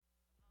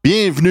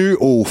Bienvenue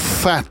au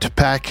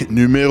FatPack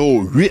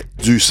numéro 8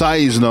 du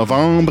 16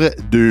 novembre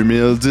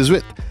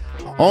 2018.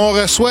 On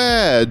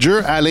reçoit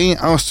Jerr Allain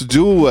en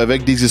studio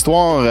avec des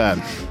histoires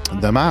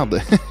de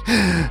merde.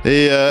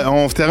 Et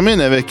on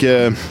termine avec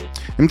une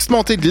petite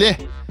montée de lait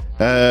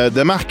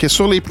de marque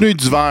sur les pneus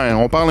d'hiver.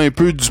 On parle un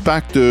peu du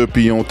pacte,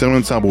 puis on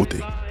termine sans beauté.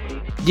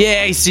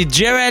 Yeah, c'est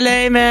Jerr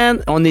Allain,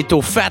 man. On est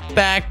au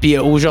FatPack, puis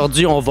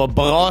aujourd'hui, on va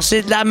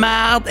brasser de la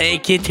merde.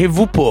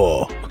 Inquiétez-vous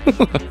pas.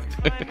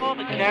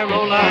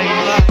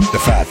 Le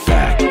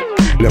FatPack,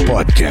 le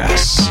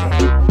podcast.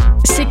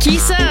 C'est qui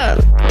ça?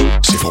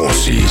 C'est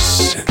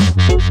Francis,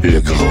 le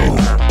gros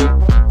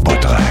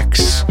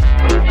Botrax,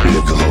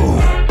 le gros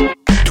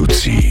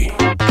Tootsie,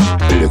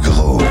 le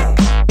gros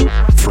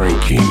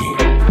Frankie,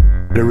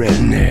 le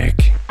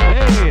redneck.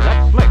 Hey,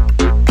 that's slick.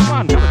 Come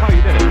on, tell us how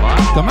you did it, Bob.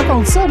 Comment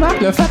on dit ça,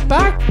 Marc? Le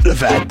FatPack? Le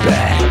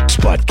FatPack du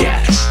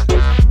podcast.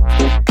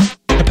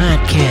 Le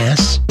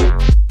podcast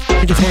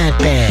du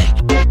FatPack.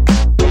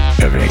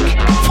 Avec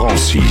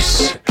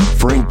Francis,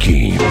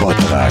 Frankie,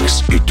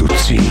 Botrax et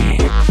Tootsie.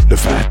 Le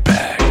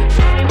FatPack.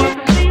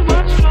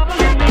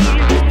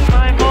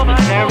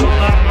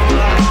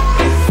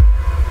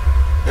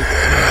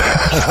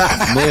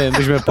 Moi,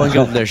 je me pas une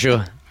garde de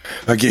chat.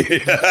 OK.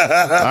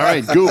 All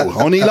right, go.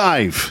 On est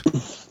live.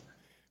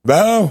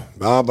 Bon.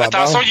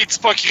 Attention, il est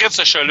hypocrite,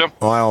 ce chat-là. Ouais,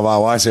 on va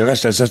voir. C'est vrai,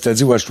 je te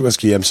dis, je trouve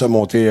qu'il aime ça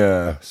monter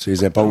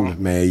ses épaules,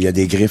 mais il y a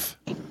des griffes.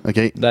 OK.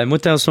 Ben, moi,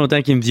 tant son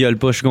temps qu'il me viole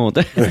pas, je suis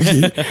content.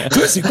 Okay.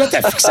 Toi, c'est quoi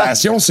ta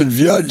fixation sur le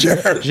viol, Jerr?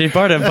 J'ai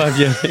peur de me faire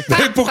violer.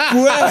 Mais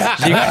pourquoi?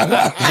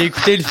 J'ai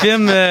écouté le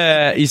film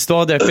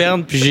Histoire de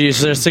perdre, puis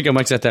je sais comment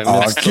que ça termine.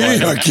 OK,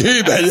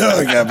 ben là,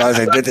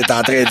 t'es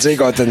en train de dire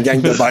qu'on est une gang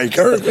de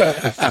bikers.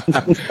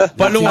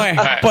 Pas loin.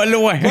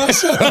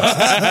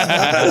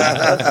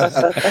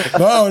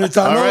 Bon, on est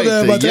en mode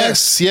Right,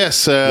 Botrax.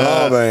 yes.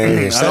 Bon,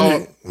 ben,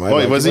 salut.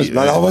 Ouais, vas-y.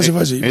 Alors,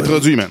 vas-y.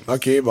 Introduis, man.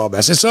 OK, bon,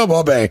 ben, c'est ça.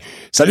 Bon, ben,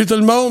 salut tout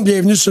le monde.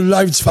 Bienvenue sur le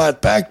live du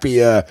FatPack. Puis,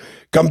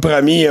 comme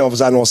promis, on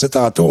vous a annoncé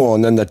tantôt,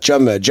 on a notre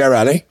chum Jerr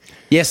Allain.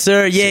 Yes,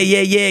 sir.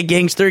 Yeah.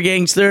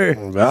 Gangster.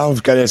 Bon,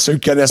 vous connaissez ceux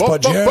qui connaissent pas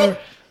Jerr?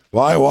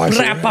 Ouais.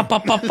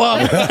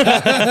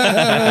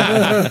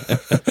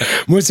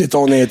 Moi, c'est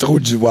ton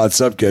intro du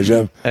WhatsApp que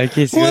j'aime. OK,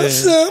 c'est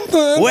What's up,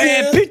 man?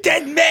 Ouais,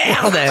 putain de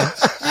merde!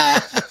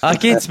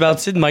 OK, tu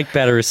parles-tu de Mike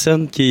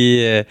Patterson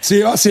qui...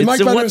 C'est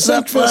Mike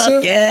Patterson qui fait ça?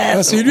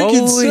 Ah, c'est lui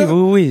qui dit ça?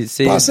 Oui.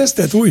 Je pensais que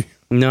c'était toi.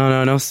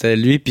 Non, c'était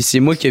lui. Puis c'est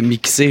moi qui ai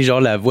mixé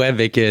genre la voix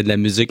avec de la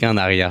musique en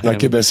arrière.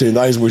 OK, ben c'est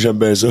nice. Moi, j'aime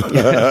bien ça.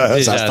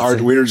 Ça start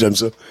weird, j'aime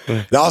ça.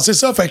 Ouais. Non, c'est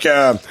ça. Fait que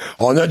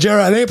on a Jerr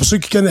Allain. Pour ceux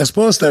qui connaissent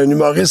pas, c'est un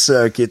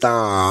humoriste qui est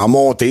en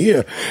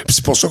montée. Puis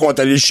c'est pour ça qu'on est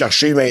allé le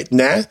chercher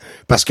maintenant.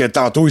 Parce que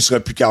tantôt, on serait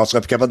plus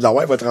capable de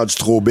l'avoir. Il va être rendu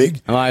trop big.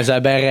 Ouais, j'ai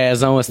bien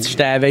raison. Si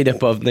j'étais à la veille de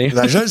pas venir.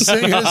 Ben, je le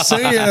sais.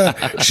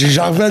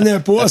 J'en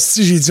revenais pas.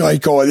 Si j'ai dit, hey,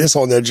 câlisse,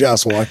 on a Jay à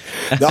soir.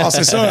 Non,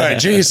 c'est ça.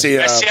 Jay,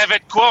 c'est... S'il y avait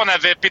de quoi, on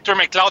avait Peter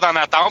McLeod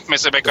en attente, mais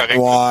c'est bien correct.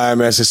 Ouais,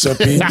 mais c'est ça.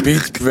 Pete,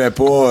 il pouvait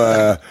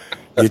pas...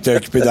 il était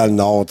occupé dans le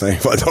nord, hein.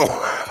 Va donc.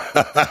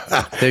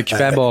 T'es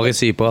occupé à barrer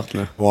ses portes,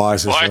 là. Ouais,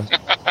 c'est ça.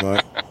 Ouais.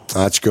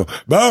 En tout cas.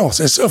 Bon,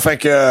 c'est ça. Fait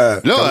que...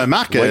 Là,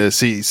 Marc,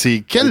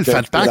 c'est quel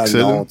FatPack, ça?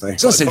 Là?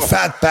 Ça, c'est le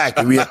FatPack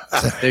 8.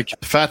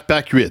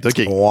 FatPack 8,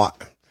 OK. Ouais.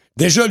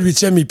 Déjà, le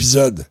 8e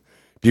épisode.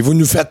 Puis vous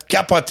nous faites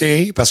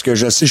capoter, parce que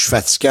je sais, je suis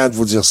fatiguant de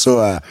vous dire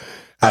ça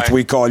à tous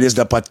les calices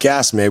de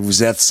podcast, mais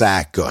vous êtes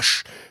sa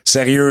coche.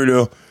 Sérieux,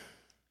 là.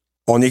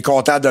 On est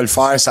content de le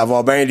faire, ça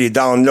va bien, les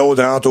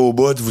downloads rentrent au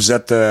bout,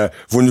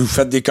 vous nous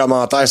faites des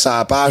commentaires sur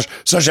la page.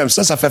 Ça, j'aime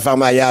ça, ça fait faire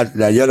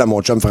la gueule à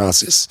mon chum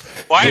Francis.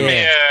 Ouais,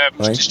 yeah.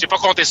 Mais je t'ai pas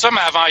compté ça, mais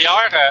avant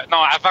hier,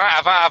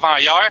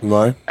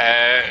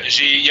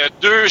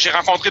 j'ai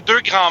rencontré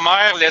deux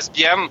grand-mères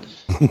lesbiennes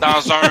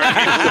dans un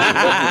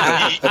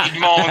ils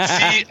m'ont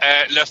dit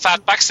le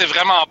FatPack c'est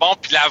vraiment bon,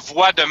 puis la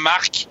voix de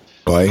Marc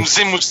nous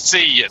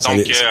émoustille.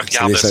 Donc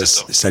regarde, c'est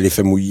ça. Ça les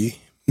fait mouiller.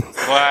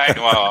 Ouais.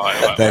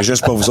 Ben,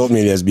 juste pour vous autres,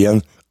 mes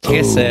lesbiennes.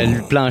 Chris,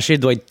 le plancher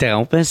doit être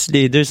trempé, hein, si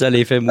les deux, ça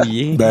les fait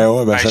mouiller. Ça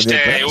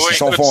dépend. S'ils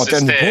sont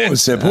fontaines ou pas, je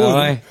sais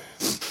pas. Ouais.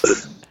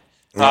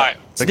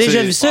 Tu as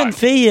déjà vu ça, une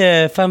fille,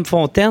 femme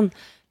fontaine?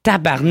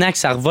 Tabarnak,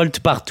 ça revole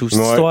tout partout, cette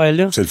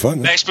histoire-là. C'est le fun.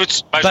 Ben, je sais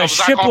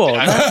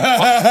pas.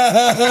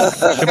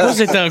 Je sais pas si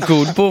c'est un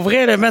cool. Pour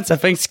vrai, le mettre, ça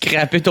fait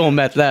scraper ton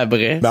matelas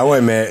après. Ben ouais,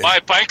 mais... Ouais,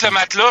 pas avec le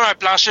matelas, un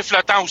plancher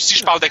flottant aussi,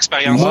 je parle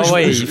d'expérience.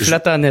 Il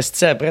flotte en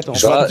esti après ton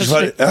je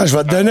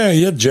vais te donner un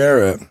hit,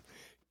 Jerr.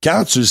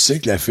 Quand tu sais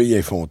que la fille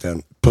est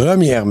fontaine,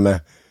 premièrement,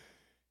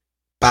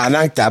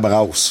 pendant que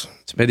t'abrasses...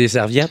 Tu mets des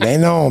serviettes? Ben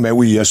non, mais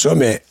oui, il y a ça,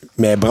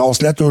 mais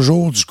brasse-la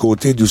toujours du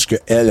côté d'où ce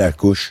qu'elle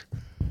accouche.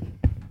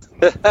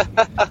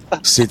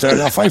 C'est un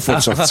affaire, il faut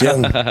que tu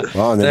retiennes.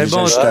 On a des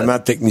ajustements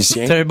de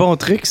techniciens. C'est un bon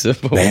truc, ça.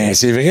 Ben,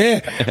 c'est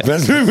vrai. Moi,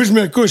 je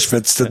me couche, je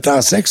fais tout le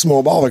temps sexe,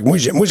 mon bord. Moi,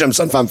 j'aime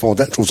ça, une femme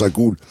fontaine, je trouve ça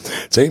cool. Tu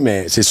sais,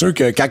 mais c'est sûr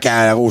que quand elle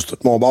arrose tout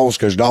mon bord, ce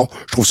que je dors,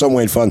 je trouve ça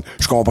moins le fun.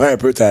 Je comprends un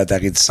peu ta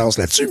réticence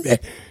là-dessus,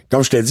 mais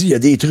comme je te dis, il y a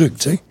des trucs,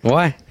 tu sais.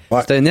 Ouais.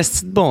 Ouais. C'est un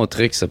esti de bon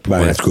truc, ça, pour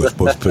Ben, en tout cas,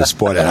 c'est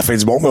pas à la fin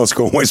du monde, mais en tout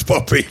cas, au moins, c'est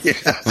pas pire.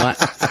 Ouais.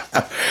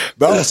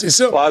 Bon, c'est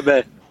ça. Ouais,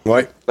 ben.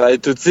 Ouais. Ben,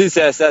 tout de suite,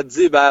 ça te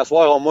dit, ben, à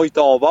soir, on mouille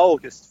ton bord,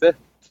 qu'est-ce que tu fais?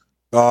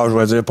 Ah, je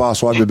vais dire, pas à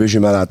soir, bébé, j'ai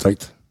mal à la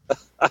tête.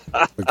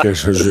 Fait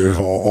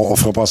on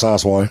fera pas ça à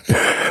soir.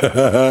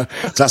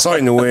 Ça sort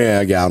une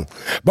regarde.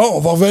 Bon, on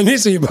va revenir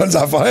sur les bonnes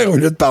affaires au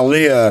lieu de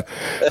parler.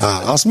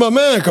 En ce moment,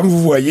 comme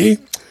vous voyez,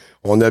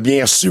 on a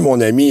bien reçu mon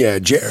ami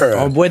Jerr.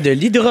 On boit de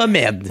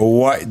l'hydromel.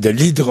 Ouais, de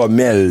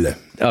l'hydromel.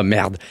 Ah,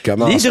 merde.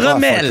 Comment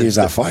L'hydromel. les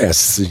affaires,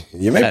 ici.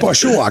 Il est même pas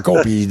chaud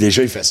encore, puis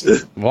déjà, il fait ça.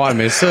 Ouais,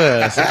 mais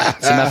ça,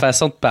 c'est ma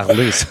façon de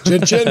parler, ça.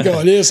 Chin,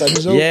 Gaulis, à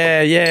nous autres.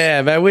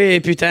 Yeah, ben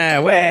oui,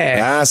 putain, ouais.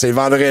 Ah, c'est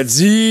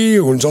vendredi,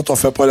 où nous autres, on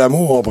fait pas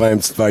l'amour, on prend un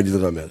petit verre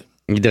d'hydromel.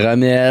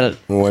 Hydromel.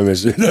 Ouais,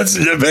 monsieur. Là,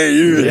 tu l'as bien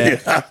eu. Yeah.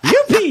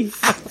 Youpi!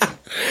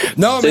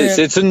 Non, mais.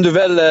 C'est une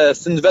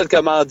nouvelle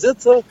commandite,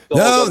 ça?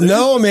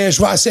 Non, mais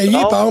je vais essayer,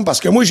 par exemple, parce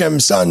que moi, j'aime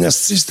ça en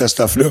esti, cette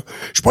stuff-là.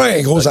 Je suis pas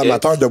un gros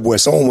amateur de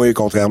boisson, moi,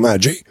 contrairement à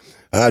Jay.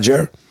 Hein,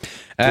 Jerr?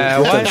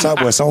 T'aimes ça,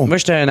 la boisson? Moi,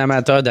 j'étais un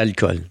amateur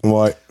d'alcool.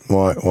 Ouais.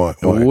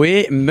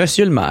 Oui,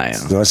 monsieur le maire.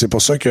 Ouais, c'est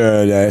pour ça que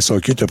la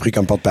SAQ t'a pris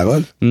comme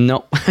porte-parole?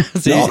 Non.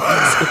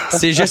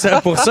 C'est juste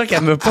pour ça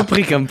qu'elle m'a pas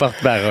pris comme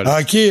porte-parole.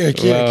 OK.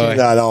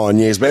 Non, on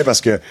niaise bien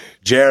parce que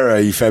Jerr,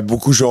 il fait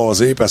beaucoup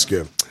jaser parce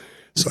que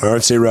un de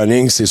ses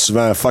runnings, c'est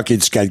souvent fuck et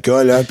du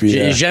calcul, hein, puis...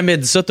 J'ai jamais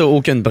dit ça, t'as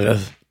aucune preuve.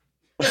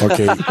 OK.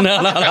 Non.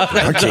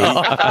 OK.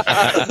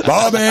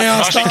 Bon, ben,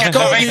 en ce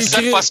temps,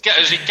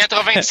 J'ai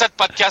 97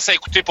 podcasts à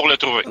écouter pour le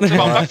trouver. C'est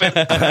bon, parfait.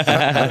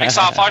 Avec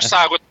ça à faire, je suis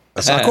en route.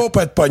 C'est encore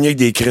pas être pogné avec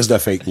des crises de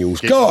fake news.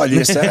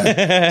 Calisse,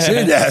 hein?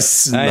 C'est la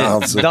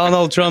cimente, ça.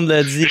 Donald Trump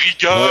l'a dit.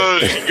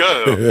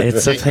 Rigueur.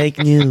 It's a fake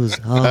news.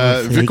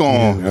 Vu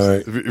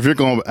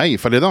qu'on... Hey, il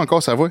fallait donc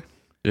encore savoir.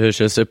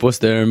 Je sais pas,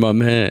 c'était un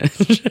moment.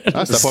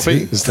 Ah, c'était pas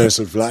pire. C'était un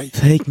souffle.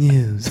 Fake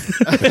news.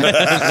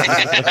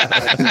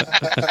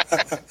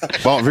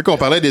 Bon, vu qu'on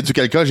parlait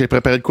d'éducalcool, j'ai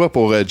préparé de quoi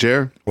pour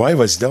Jerr? Ouais,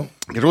 vas-y donc.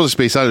 Quelque chose de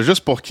spécial,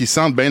 juste pour qu'il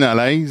sente bien à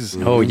l'aise.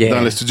 Oh, yeah.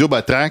 Dans le studio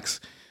Batrax,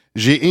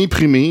 j'ai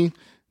imprimé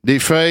des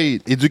feuilles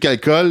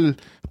éducalcool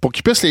pour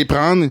qu'il puisse les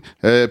prendre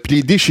puis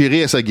les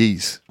déchirer à sa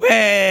guise.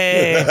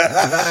 Ouais!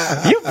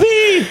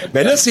 Youpi!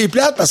 Mais là, c'est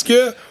plate parce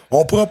que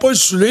on pourra pas le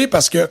saouler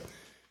parce que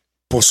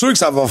pour ceux que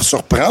ça va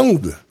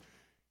surprendre,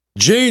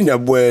 Jay n'a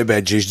pas...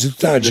 Ben, Jay, je dis tout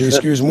le temps Jay,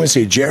 excuse-moi,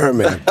 c'est Jerr,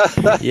 mais...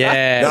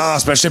 Yeah! Non,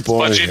 c'est pas, je sais pas.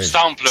 Pas Jay du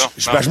temple,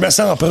 là. Je me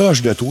sens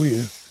proche de toi.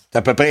 Hein. T'as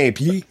à peu près un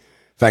pied.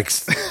 Fait que...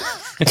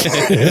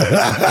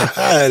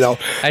 non.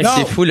 Hey,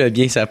 c'est fou le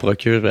bien que ça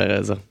procure, par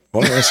raison.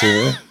 Ouais, c'est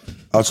vrai.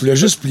 Ah, tu l'as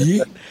juste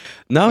plié?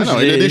 Non,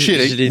 il l'a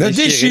déchiré. Je l'ai Il l'a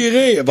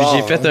déchiré. Bon,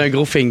 j'ai fait un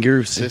gros finger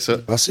aussi. C'est ça.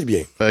 Ah, c'est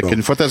bien. Fait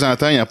qu'une fois de temps en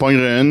temps, il en pogne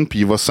une puis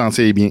il va se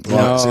sentir bien.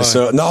 Ouais, c'est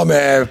ça. Non,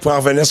 mais pour en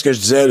revenir à ce que je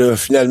disais, là,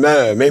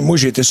 finalement, même moi,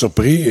 j'ai été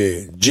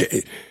surpris.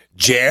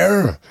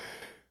 Jerr,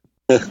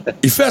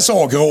 il fait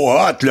son gros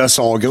hot, là,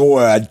 son gros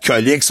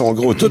alcoolique, son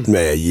gros tout,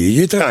 mais il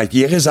est tranquille,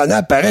 il est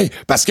raisonnable, pareil.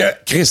 Parce que,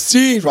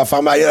 Christy, je vais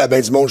faire mailler à la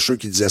bain du monde, je suis sûr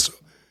qu'il disait ça.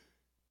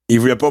 Il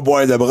voulait pas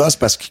boire de brosse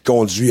parce qu'il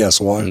conduit à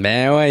soir.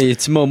 Ben ouais, il est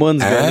Timomoun,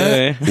 ce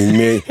gars-là, hein?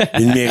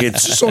 Il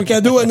mérite-tu son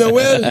cadeau à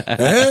Noël?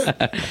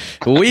 Hein?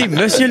 Oui,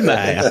 monsieur le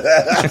maire.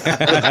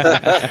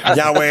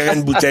 Il enverrait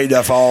une bouteille de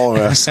fort,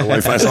 ça va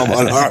lui faire son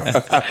bonheur.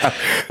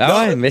 Ah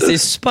ouais, mais c'est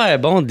super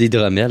bon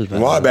d'hydromel.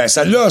 Ouais, ben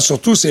celle-là,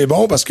 surtout, c'est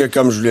bon parce que,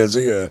 comme je vous l'ai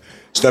dit,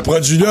 ce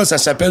produit-là, ça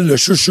s'appelle le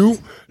chouchou.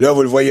 Là,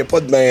 vous le voyez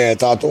pas demain,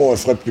 tantôt, on le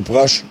fera plus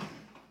proche.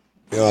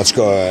 Et en tout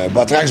cas,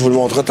 Batrax vous le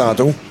montrera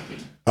tantôt.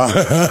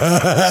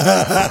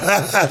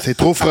 C'est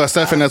trop frosté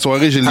à la fin de la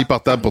soirée, j'ai le lit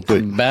portable pour toi.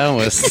 Ben,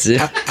 aussi.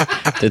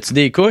 T'as-tu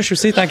des couches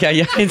aussi, tant qu'à y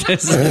être?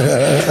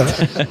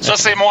 Ça,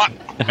 c'est moi,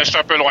 mais je suis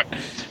un peu loin.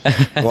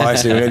 Ouais,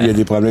 c'est vrai, il y a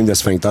des problèmes de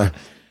sphincter.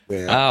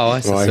 Ah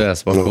ouais, c'est ça,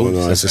 c'est pas cool.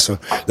 Ouais, c'est ça.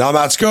 Non, mais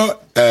en tout cas,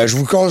 je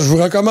vous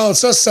recommande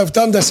ça si ça vous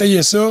tente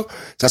d'essayer ça.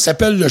 Ça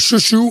s'appelle le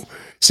chouchou.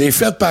 C'est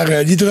fait par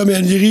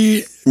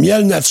l'hydromellerie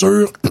Miel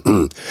Nature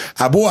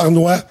à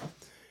Beauharnois.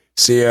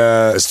 C'est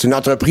une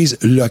entreprise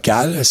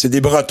locale. C'est des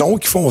Bretons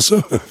qui font ça.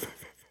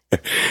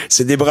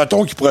 C'est des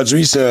Bretons qui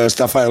produisent cette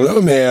affaire-là,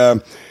 mais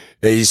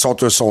ils sont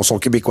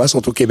québécois,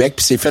 sont au Québec,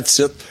 puis c'est fait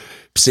ici.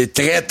 Puis c'est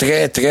très,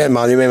 très, très,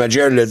 mon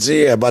manager l'a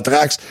dit,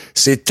 Batrax,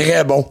 c'est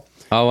très bon.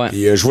 Ah ouais.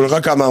 Et, je vous le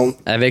recommande.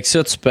 Avec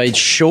ça, tu peux être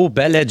chaud,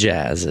 ballet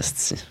jazz.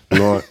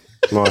 Ouais.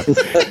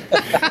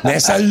 Mais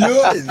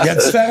celle-là, il y a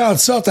différentes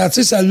sortes. Tu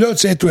sais, celle-là,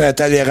 tu sais,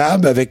 t'as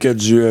l'érable avec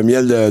du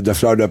miel de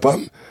fleurs de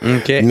pomme.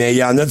 Okay. Mais il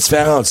y en a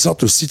différentes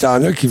sortes aussi.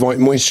 T'en as qui vont être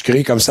moins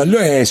sucrées. Comme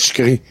celle-là, elle est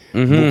sucrée.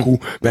 Beaucoup.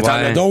 Mais t'en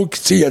as d'autres,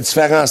 tu sais, il y a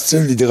différents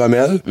styles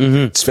d'hydromel.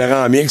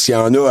 Différents mix. Il y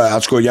en a, en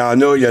tout cas, il y a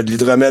de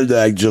l'hydromel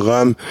avec du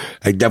rhum,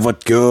 avec de la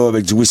vodka,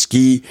 avec du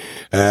whisky,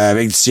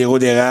 avec du sirop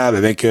d'érable,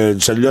 avec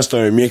celui-là, c'est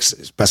un mix.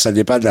 Parce que ça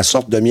dépend de la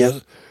sorte de miel.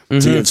 Tu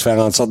sais, il y a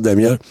différentes sortes de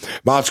miel.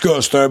 Mais en tout cas,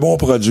 c'est un bon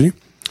produit.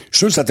 suis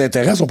sûr que ça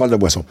t'intéresse, on parle de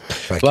boisson.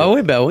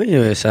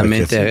 Oui, ça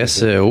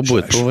m'intéresse au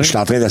bout. Je suis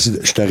en train d'essayer,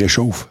 je te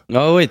réchauffe.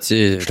 Ah oui,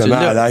 tu mets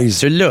à l'aise.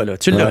 Tu l'as, là.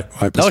 Tu l'as.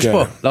 Ouais, lâche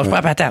pas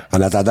la patate.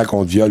 En attendant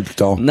qu'on te viole plus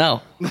tard. Non.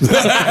 Je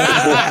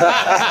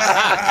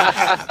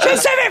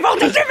savais pas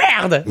de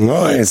merde!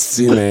 Ouais,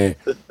 mais...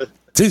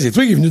 Tu sais, c'est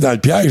toi qui es venu dans le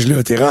piège,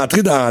 là. T'es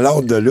rentré dans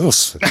l'ordre de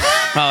l'ours.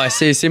 Ah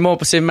ouais, c'est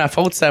ma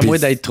faute, c'est à moi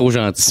d'être trop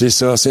gentil.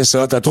 C'est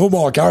ça. T'as trop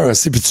bon cœur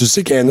aussi. Puis tu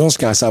sais qu'un ours,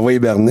 quand ça va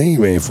hiberner,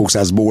 il faut que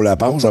ça se bourre la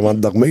panse avant de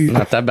dormir.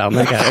 Non,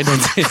 tabarnak, arrête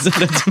de dire ça,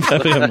 là, tu me fais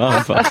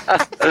vraiment pas.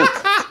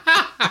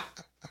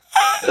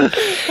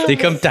 T'es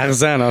comme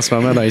Tarzan en ce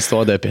moment dans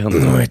l'histoire de peine.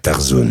 Ouais,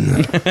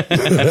 Tarzoun.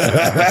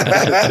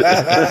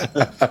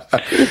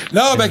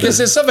 Non, ben que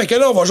c'est ça. Fait que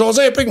là, on va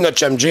jaser un peu avec notre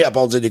chum Jay, à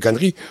part dire des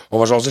conneries. On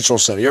va jaser de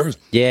choses sérieuses.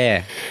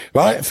 Yeah.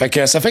 Ouais, fait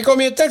que ça fait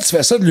combien de temps que tu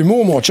fais ça de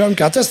l'humour, mon chum?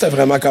 Quand est-ce que t'as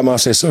vraiment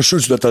commencé ça? Je suis sûr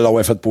que tu dois te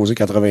l'avoir fait poser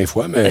 80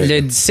 fois, mais...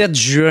 Le 17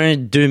 juin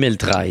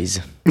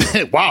 2013.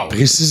 Wow!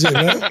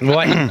 Précisément.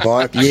 Ouais.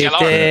 Puis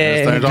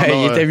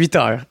Il était 8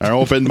 heures. Un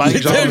open mic, il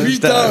était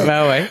 8 heures.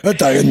 Ben ouais. Ah,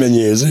 t'arrêtes de me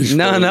niaiser.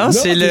 Non,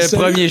 c'est le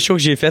premier show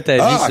que j'ai fait à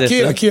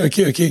vie. OK.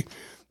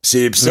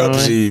 C'est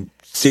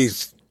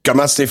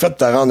comment tu t'es fait de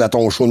te rendre à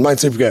ton show de même,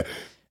 tu sais, pour que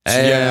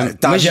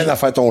t'en viennes à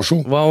faire ton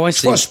show. Ouais, je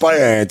suis pas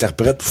super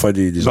interprète pour faire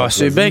des bon,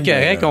 c'est bien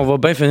correct, on va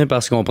bien finir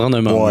par se comprendre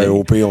un moment. Ouais,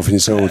 au pire, on finit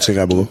ça au tir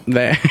à bras.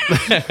 Ben,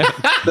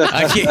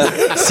 OK,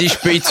 si je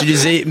peux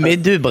utiliser mes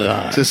deux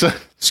bras. C'est ça.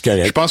 C'est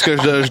correct. Je pense que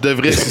je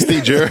devrais assister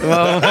Jerr.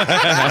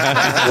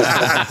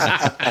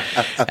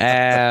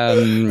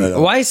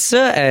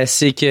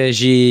 C'est que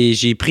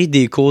j'ai pris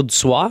des cours du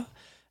soir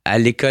à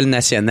l'École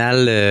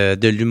nationale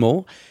de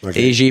l'humour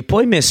et j'ai pas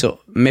aimé ça.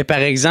 Mais par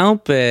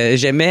exemple,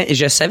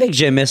 je savais que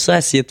j'aimais ça,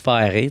 essayer de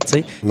faire rire, tu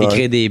sais,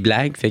 écrire des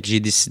blagues. Fait que j'ai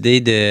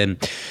décidé de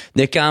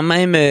quand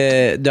même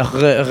de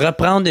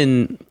reprendre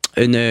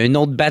une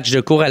autre batch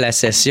de cours à la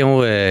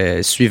session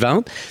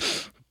suivante.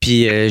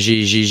 Puis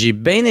j'ai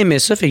bien aimé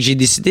ça, fait que j'ai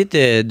décidé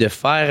de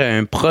faire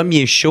un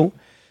premier show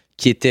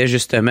qui était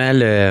justement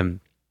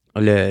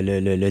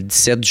le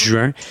 17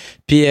 juin.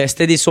 Puis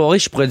c'était des soirées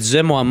que je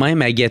produisais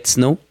moi-même à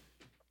Gatineau.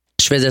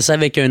 Je faisais ça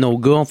avec un autre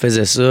gars, on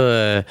faisait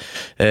ça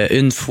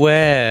une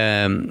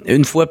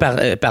fois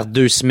par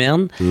 2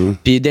 semaines.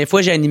 Puis des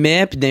fois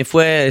j'animais, puis des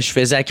fois je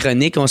faisais la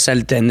chronique, on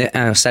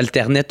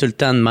s'alternait tout le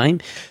temps de même.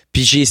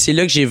 Puis c'est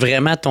là que j'ai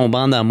vraiment tombé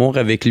en amour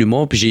avec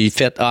l'humour, puis j'ai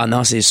fait ah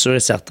non, c'est sûr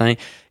et certain,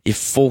 il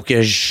faut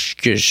que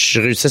je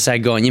réussisse à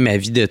gagner ma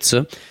vie de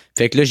ça.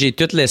 Fait que là, j'ai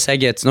tout laissé à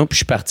Gatineau, puis je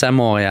suis parti à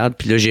Montréal,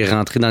 puis là, j'ai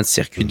rentré dans le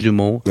circuit de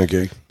l'humour.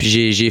 Okay.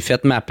 Puis j'ai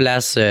fait ma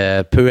place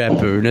peu à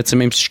peu, là, tu sais,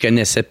 même si je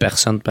connaissais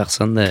personne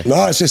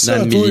non, c'est ça,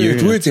 dans le milieu.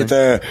 Toi,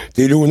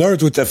 t'es loner,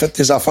 toi, t'as fait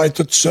tes affaires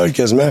tout seul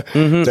quasiment.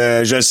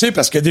 Je le sais,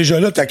 parce que déjà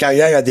là, ta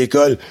carrière à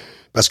d'école...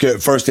 Parce que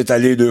First t'es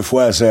allé 2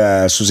 fois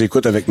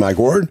sous-écoute avec Mike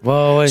Ward.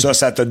 Ouais.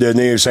 Ça t'a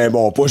donné un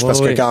bon push parce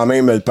que quand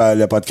même,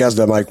 le podcast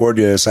de Mike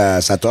Ward,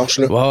 ça torche,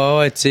 là.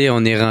 Ouais, tu sais,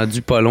 on est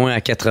rendu pas loin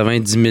à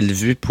 90 000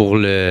 vues pour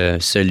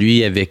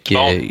celui avec...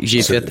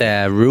 j'ai fait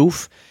à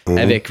Roof.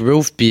 Avec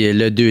Roof, puis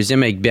le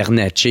deuxième avec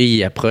Bernatchez,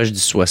 il approche du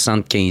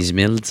 75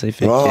 000, tu sais.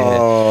 Fait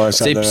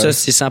que, puis ça,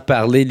 c'est sans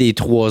parler des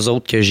 3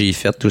 autres que j'ai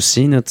fait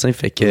aussi, tu sais.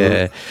 Fait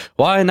que,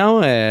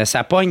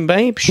 ça pogne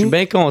bien, puis je suis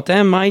bien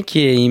content. Mike,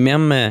 il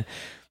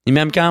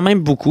m'aime quand même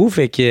beaucoup,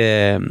 fait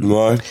que...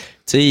 tu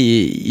sais,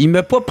 il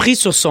m'a pas pris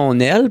sur son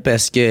aile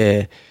parce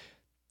que...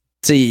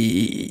 Tu sais,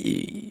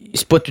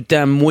 c'est pas tout le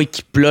temps moi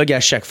qui plug à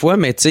chaque fois,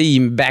 mais tu sais, il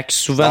me back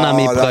souvent dans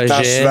mes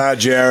projets. Souvent,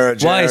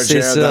 Jerr,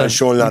 c'est ça. dans le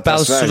show, il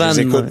parle souvent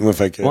de moi.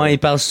 Ouais, il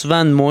parle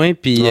souvent de moi,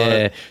 puis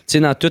tu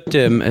sais, dans tout,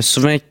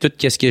 souvent tout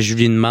qu'est-ce que je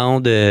lui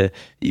demande,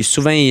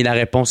 souvent la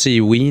réponse est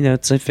oui, là,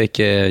 tu sais, fait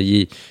que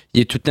il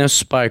est tout le temps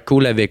super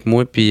cool avec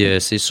moi, puis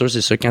c'est sûr,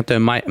 quand t'as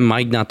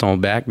Mike dans ton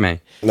back, ben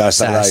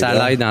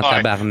ça l'aide dans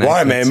ta barnaque.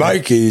 Ouais, mais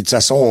Mike, de toute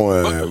façon,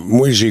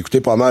 moi j'ai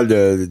écouté pas mal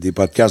des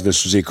podcasts de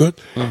sous-écoute,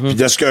 puis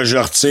de ce que je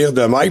retire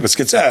de Mike, parce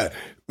que tu sais,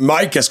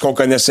 Mike, qu'est-ce qu'on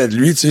connaissait de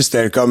lui, tu sais,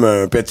 c'était comme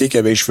un pété qui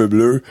avait les cheveux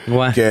bleus,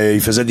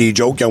 qu'il faisait des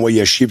jokes, qu'il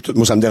envoyait chier, pis tout.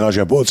 Moi, ça me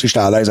dérangeait pas, tu sais, j'étais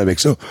à l'aise avec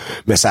ça.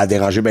 Mais ça a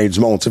dérangé bien du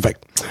monde, tu sais. Fait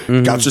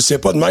quand tu sais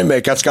pas de même,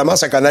 mais quand tu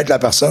commences à connaître la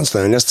personne, c'est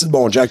un esti de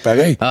bon Jack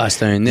pareil. Ah,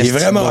 c'est un esti. Il est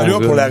vraiment là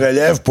pour la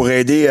relève, pour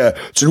aider.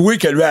 Tu le vois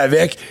que lui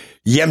avec,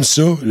 il aime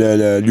ça,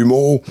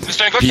 l'humour.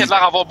 C'est un gars qui a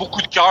l'air d'avoir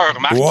beaucoup de cœur,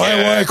 Marc.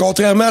 Ouais,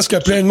 contrairement à ce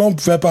que plein de monde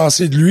pouvait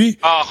penser de lui.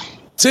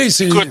 Tu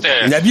sais,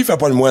 l'habit fait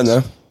pas le moine,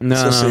 hein? Non,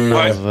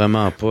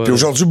 vraiment pas. Puis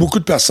aujourd'hui, beaucoup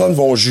de personnes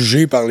vont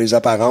juger par les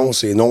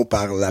apparences et non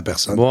par la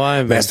personne.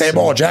 Ouais, mais c'était un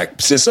bon Jack.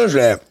 Puis c'est ça que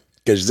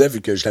je disais, vu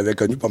que je l'avais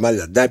connu pas mal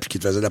là-dedans puis qu'il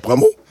te faisait de la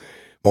promo.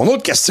 Mon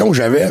autre question que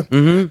j'avais,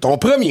 ton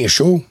premier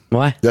show,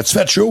 l'as-tu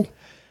fait show?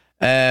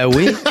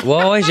 Oui.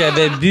 Ouais,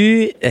 j'avais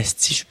bu...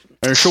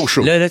 Un show.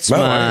 Là, tu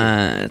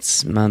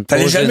m'en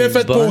T'as jamais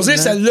fait poser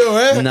celle-là,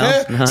 hein? Non, hein?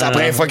 non, Ça non.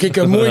 pourrait fucker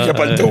comme moi qui a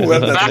pas le tour, hein?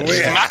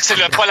 Marc, c'est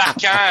le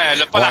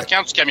Paul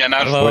Arcand du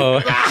camionnage. Ouais.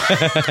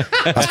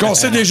 Parce qu'on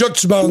sait déjà que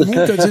tu bandes mou,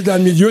 t'as dit dans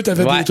le milieu, t'as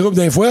fait des troubles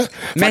des fois.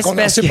 Mais Fait qu'on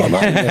en sait pas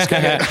mal.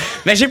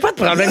 Mais j'ai pas de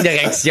problème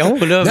d'érection,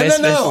 là.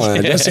 Non.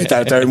 Là,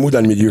 t'as un mou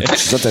dans le milieu.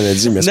 C'est ça que t'avais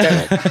dit, mais c'est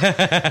correct.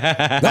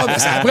 Non, mais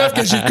c'est la preuve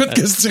que j'écoute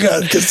qu'est-ce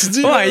que tu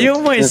dis. Ouais, il y a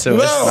au moins ça.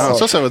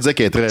 Non, ça veut dire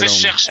qu'elle est très Tu sais, longue.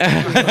 je cherche.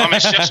 Non, mais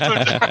je cherche tout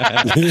le temps.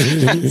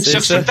 Je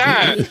cherche tout le temps.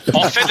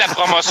 On fait de la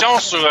promotion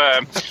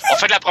on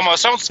fait de la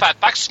promotion du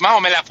FatPack. Souvent,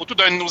 on met la photo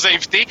d'un de nos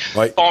invités.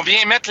 Oui. On vient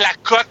mettre la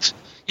cote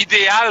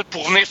idéale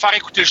pour venir faire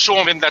écouter le show.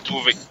 On vient de la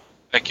trouver.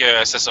 Fait que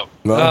c'est ça.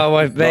 Non. Ah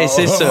ouais, ben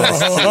c'est ça.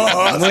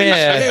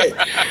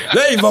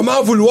 Là, il va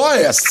m'en vouloir,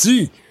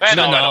 asti. Ben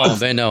non.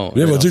 Non.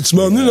 Là, il va dire, tu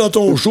m'as emmené dans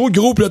ton show,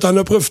 gros, pis là, t'en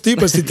as profité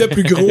parce que t'étais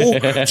plus gros.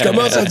 Tu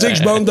commences à dire que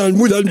je bande dans le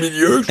mou, dans le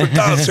milieu, je suis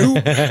t'en dessous.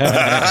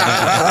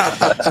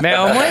 Mais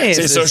au moins.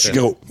 C'est ça, je suis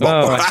gros. Bon.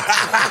 Ah, ouais.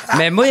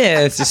 Mais moi,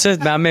 c'est ça.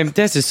 Mais en même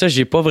temps, c'est ça,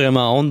 j'ai pas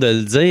vraiment honte de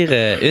le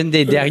dire. Une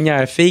des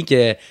dernières filles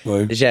que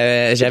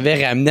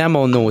j'avais ramenée à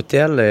mon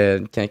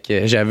hôtel quand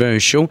que j'avais un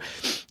show,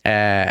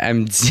 elle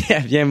me dit,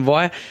 elle vient me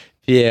voir,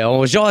 puis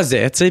on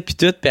jasait, tu sais, puis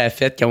tout, puis elle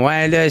fait comme,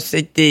 ouais, là, je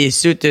sais que t'es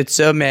sûr, tout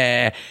ça,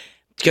 mais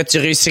que tu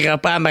réussiras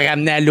pas à me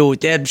ramener à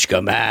l'hôtel. Puis je suis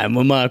comme,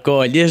 moi, mon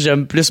calisse,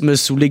 j'aime plus me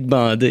saouler que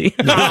bander.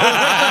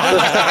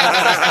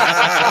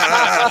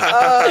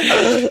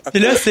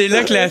 Puis là, c'est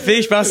là que la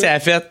fille, je pense, elle a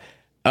fait,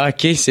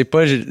 OK, c'est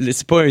pas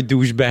un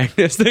douchebag.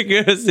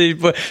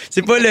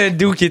 C'est pas le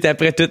doux qui est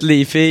après toutes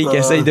les filles qui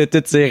essayent de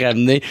toutes s'y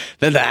ramener.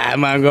 Là,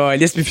 mon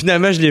calisse. Puis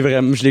finalement, je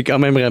l'ai quand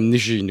même ramené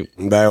chez nous.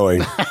 Ben oui.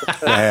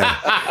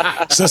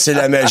 Ça, c'est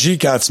la magie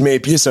quand tu mets les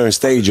pieds sur un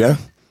stage, hein?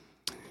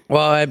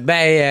 Ouais,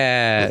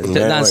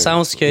 dans le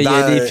sens qu'il y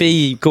a des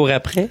filles qui courent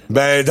après.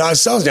 Ben, dans le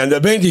sens, il y en a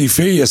bien des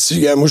filles.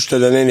 Moi, je te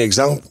donnais un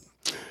exemple.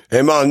 À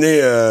un moment donné,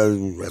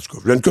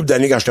 une couple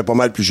d'années, quand j'étais pas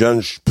mal plus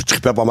jeune, je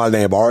tripais pas mal dans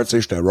les bars, tu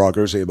sais, j'étais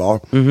rocker sur les bars.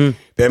 Mm-hmm.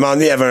 Puis à un moment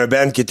donné, il y avait un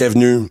band qui était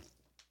venu,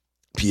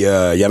 puis il y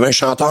avait un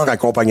chanteur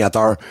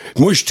accompagnateur.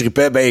 Moi, je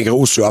tripais bien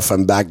gros sur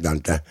Offenbach dans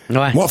le temps.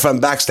 Ouais. Moi,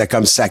 Offenbach, c'était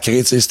comme sacré,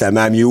 tu sais, c'était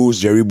Mamuse,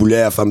 Jerry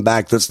Boulet,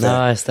 Offenbach, tout, c'était...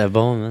 Ah ouais, c'était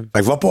bon, man.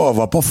 Fait que va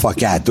pas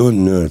fucker la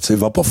toune, là, tu sais,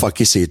 va pas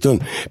fucker ses tounes.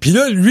 Puis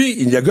là,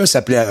 lui, le gars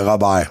s'appelait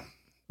Robert.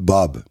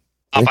 Bob.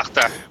 En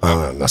partant.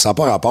 Ça n'a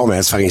pas rapport,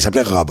 mais il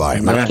s'appelait Robert.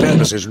 Je me rappelle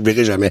parce que je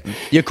l'oublierai jamais.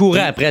 Il a couru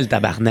après le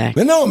tabarnak.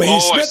 Mais non, mais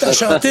ils se mettent à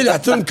chanter la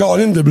tune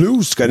Callin' the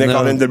Blues. Tu connais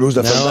Callin' the Blues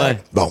de Offenbach? Ouais.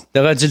 Bon.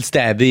 T'aurais dû le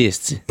stabber,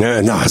 c'ti.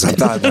 Non, ça me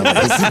tente.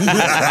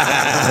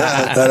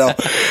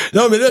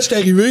 Non, mais là, je suis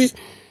arrivé.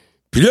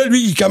 Puis là,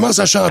 lui, il commence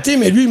à chanter,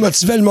 mais lui, il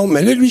motivait le monde.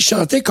 Mais là, lui, il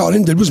chantait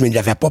Callin' the Blues, mais il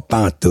l'avait pas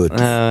pantoute.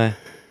 Ah ouais.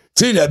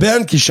 Tu sais, le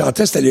band qui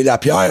chantait, c'était les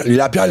Lapierre. Les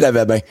Lapierre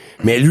l'avaient bien.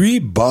 Mais lui,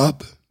 Bob,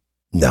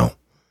 non.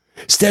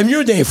 C'était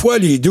mieux des fois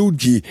les dudes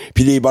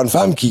puis les bonnes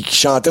femmes qui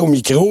chantaient au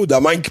micro, de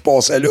même qui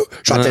passaient là,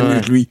 chantaient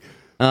mieux que lui.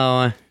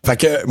 Ah ouais. Fait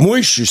que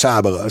moi, je suis sur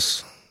la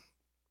brosse.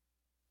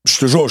 Je suis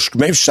toujours,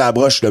 même si je suis sur la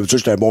brosse, je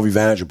suis un bon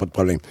vivant, j'ai pas de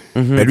problème.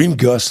 Mais lui, il me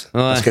gosse.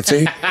 Ouais. Parce que, tu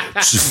sais,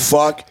 tu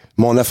fuck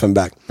mon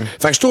Offenbach.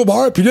 Fait que je suis au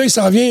bar, puis là, il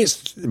s'en vient,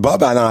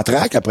 Bob, à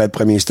l'entraque, après le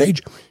premier stage,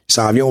 il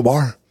s'en vient au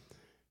bar.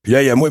 Puis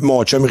là, il y a moi et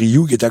mon chum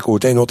Ryu qui est à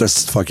côté, un autre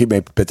hostie de fucké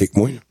bien plus pété que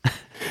moi.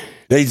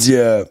 Là, il dit,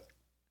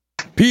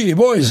 puis les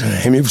boys,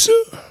 aimez-vous ça?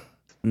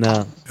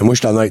 Non. Moi, je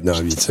suis honnête dans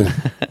la vie, tu sais.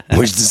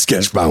 Moi, je dis ce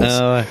que je pense.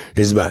 Ah ouais.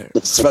 J'ai dit,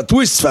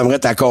 toi, si tu fermerais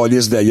ta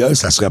calice de gueule,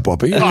 ça serait pas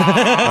pire.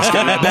 Parce que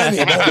la bande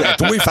est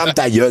bonne. Toi, ferme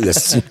ta gueule,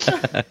 esti.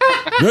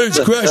 Là, il dit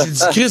quoi? J'ai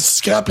dit, Chris, tu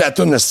scrapes la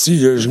toune,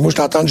 esti. Moi, je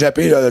t'entends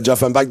japper,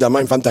 Jeff Offenbach de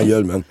même, ferme ta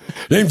gueule, man.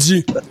 Là, il me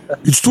dit,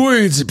 toi,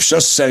 il dit, pis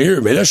ça, c'est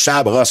sérieux, mais là, je suis à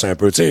la brosse un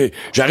peu, tu sais.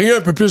 J'aurais eu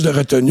un peu plus de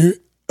retenue,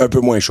 un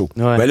peu moins chaud.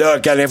 Ouais. Mais là,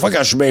 quand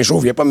je suis bien chaud,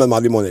 viens pas me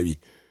demander mon avis.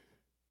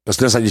 Parce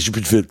que là, ça léchit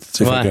plus de fil.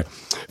 Ouais.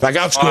 Fait que,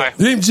 en tout cas,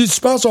 là, il me dit,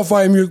 tu penses qu'on va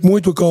faire mieux que moi,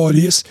 toi,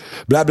 calice,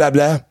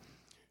 blablabla.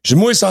 J'ai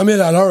moi 100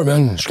 000 à l'heure,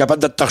 man. Je suis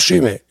capable de te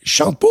torcher, mais je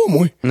chante pas,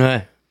 moi.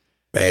 Ouais.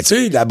 Ben, tu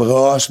sais, la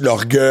brosse,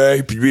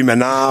 l'orgueil, puis lui, il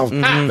m'énerve.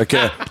 Fait que,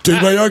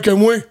 t'es meilleur que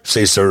moi?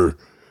 C'est sûr.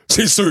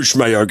 C'est sûr que je suis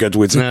meilleur que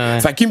toi, tu sais. Ouais.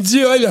 Fait qu'il me dit,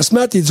 hey, le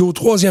smat, il dit au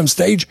 3e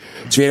stage,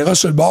 tu viendras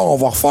sur le bord, on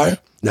va refaire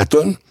la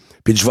toune,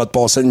 puis je vais te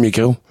passer le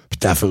micro, puis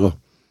t'as feras.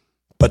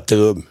 Pas de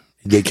trouble.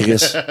 Il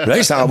décrisse. Là,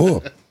 il s'en va.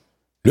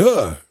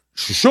 Là,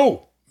 je suis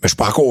chaud, mais je suis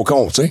pas encore au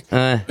con, tu sais.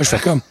 Ouais. Là, je fais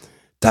comme,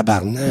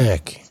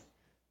 tabarnak.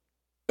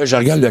 Là, je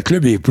regarde le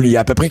club, il y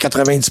a à peu près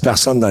 90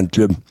 personnes dans le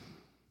club. Là,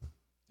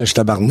 je suis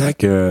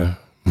tabarnak,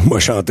 moi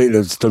chanter,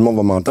 là, tout le monde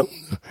va m'entendre.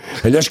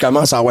 Et là, je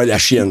commence à avoir la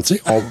chienne, tu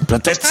sais.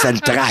 Peut-être que c'est le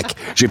track.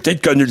 J'ai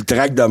peut-être connu le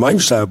track de même,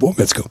 je savais pas,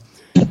 mais en tout cas,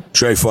 je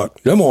suis un fuck.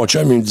 Là, mon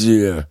chum, il me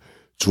dit,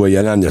 tu vas y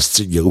aller en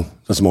hostie, gros.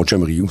 Ça, c'est mon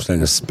chum Rio, c'est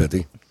un hostie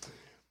pété.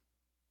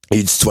 Et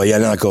il dit, tu vas y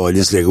aller en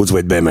calice, le gros, tu vas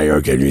être bien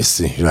meilleur que lui,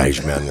 ici. Ouais,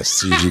 je m'en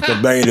hostie.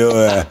 J'écoute bien,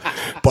 là,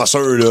 pas sûr,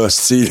 là,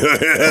 hostie.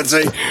 Tu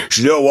sais, je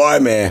suis là, ouais,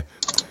 mais...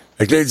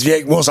 Fait que là, il dit, viens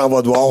avec moi, on s'en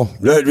va te voir.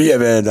 Là, lui, il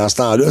avait, dans ce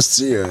temps-là, je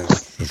sais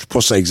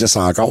pas si ça existe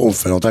encore,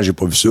 ça fait longtemps que j'ai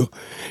pas vu ça.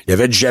 Il y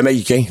avait du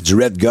Jamaïcain, du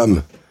Red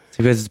Gum.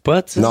 C'est quoi, du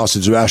pot, ça? Non, c'est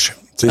du hash.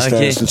 Tu sais,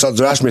 Okay. c'est une sorte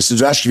de hache, mais c'est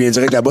du hache qui vient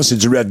direct là-bas, c'est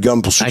du red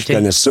gum pour ceux qui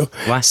connaissent ça.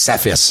 Ouais. Ça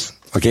fesse.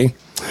 OK?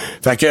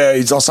 Fait que,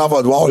 ils disent, on s'en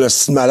va voir, le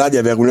style malade, il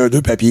avait roulé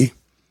 2 papiers.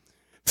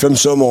 Fume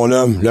ça, mon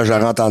homme. Là, je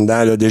rentre en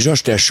dedans. Là, déjà,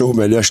 j'étais chaud,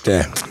 mais là,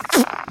 j'étais...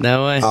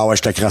 Ah ouais. Ah ouais,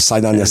 j'étais crassé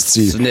dans le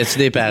style. Souvenais-tu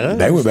des parents?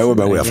 Ben oui,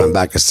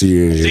 FatPack.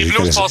 Les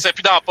blues ne passaient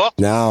plus dans la porte.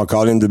 Non,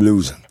 Call in the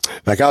Blues.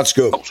 Fait que, en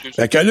tout cas,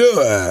 fait que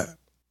là,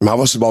 je m'en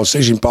vais sur le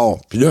bâtiment, j'y me pars.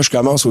 Puis là, je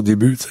commence au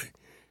début, tu sais.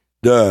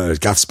 Là,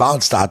 quand tu parles,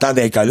 tu t'entends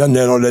dans les colonnes.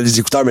 Là, on a les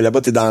écouteurs, mais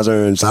là-bas, t'es dans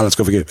une salle. En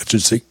tout cas, fait que, tu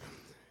le sais.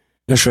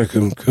 Là, je fais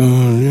comme...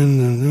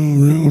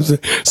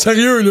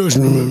 Sérieux, là.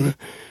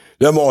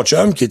 Là, mon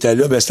chum, qui était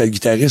là, ben, c'était le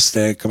guitariste.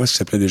 Comment ça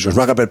s'appelait déjà? Je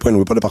m'en rappelle pas, il n'y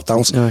avait pas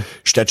d'importance. Ouais.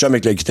 J'étais chum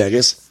avec le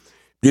guitariste.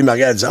 Puis il m'a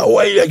regardé, il dit, ah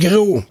ouais, le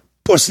gros,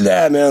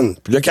 pousse-la, man.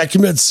 Puis là, quand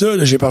il m'a dit ça,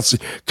 là, j'ai parti.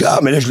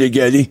 Mais là, je l'ai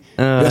gueulé.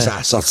 Là, ça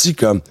a sorti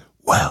comme,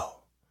 wow.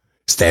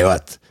 C'était hot.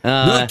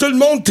 Là, tout le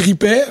monde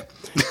tripait.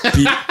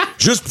 Puis,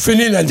 juste pour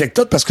finir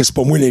l'anecdote, parce que c'est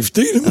pas moi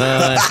l'invité,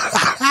 là.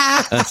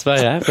 C'est pas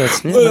grave,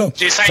 continue. Voilà.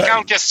 J'ai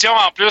 50 questions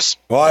en plus.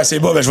 Ouais, c'est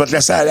bon, ben, je vais te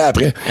laisser aller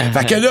après.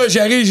 Fait que là,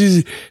 j'arrive, j'ai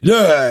dit,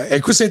 là,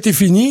 écoute, ça a été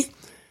fini.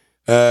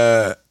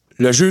 Le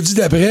jeudi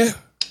d'après,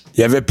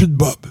 il y avait plus de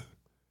Bob.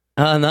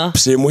 Ah non?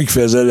 Puis c'est moi qui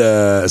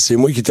faisais c'est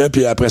moi qui était,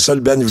 puis après ça,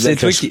 le band, il voulait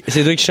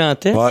c'est toi qui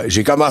chantais? Ouais,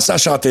 j'ai commencé à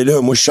chanter là.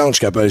 Moi, je chante,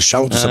 je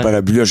chante, ça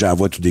par but là, j'ai la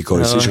voix tout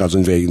décollée. Je suis rendu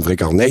une vraie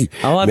corneille.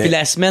 Ah ouais, puis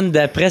la semaine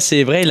d'après,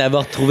 c'est vrai, il l'avait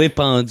retrouvé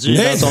pendu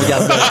dans son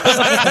garde-robe.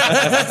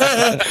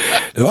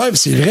 Ouais, mais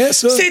c'est vrai,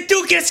 ça. C'est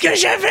tout, qu'est-ce que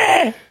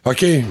j'avais?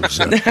 OK.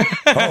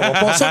 On va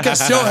passer aux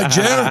questions à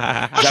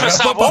Jerr. Je veux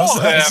savoir,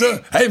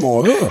 Hey,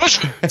 mon gars.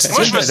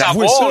 Moi, je veux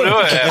savoir,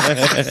 là.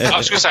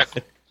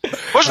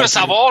 Moi, je veux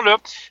savoir, là,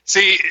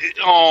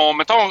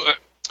 mettons,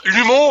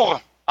 l'humour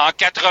en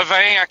 80,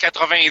 en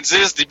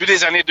 90, début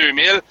des années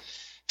 2000,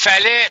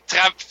 fallait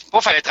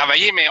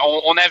travailler, mais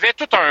on avait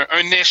tout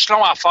un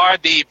échelon à faire,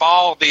 des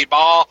bars,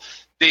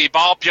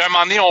 puis à un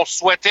moment donné, on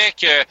souhaitait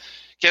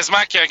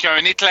quasiment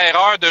qu'un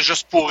éclaireur de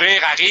Juste pour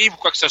rire arrive ou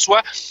quoi que ce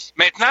soit.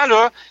 Maintenant,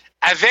 là,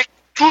 avec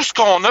tout ce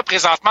qu'on a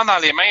présentement dans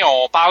les mains,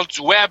 on parle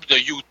du web, de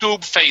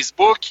YouTube,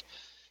 Facebook,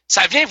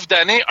 ça vient vous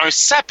donner un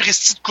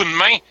sapristi de coup de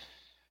main.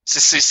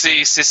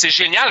 C'est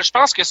génial. Je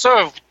pense que ça,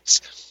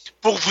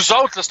 pour vous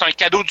autres, là, c'est un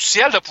cadeau du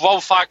ciel de pouvoir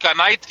vous faire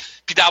connaître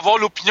puis d'avoir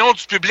l'opinion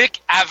du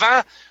public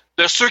avant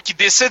de ceux qui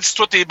décident si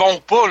toi t'es bon ou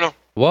pas, là.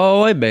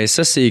 Ouais, ben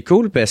ça, c'est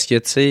cool parce que,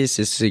 tu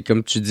sais, c'est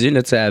comme tu dis,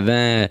 là, tu sais,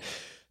 avant,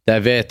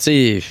 t'avais, tu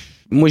sais,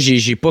 moi,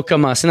 j'ai pas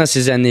commencé dans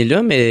ces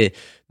années-là, mais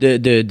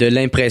de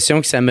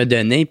l'impression que ça me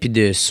donnait, puis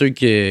de ceux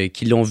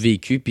qui l'ont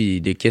vécu, puis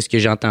de qu'est-ce que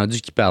j'ai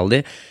entendu qui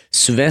parlaient,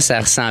 souvent, ça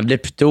ressemblait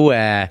plutôt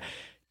à...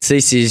 Tu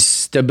sais,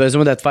 si t'as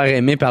besoin de te faire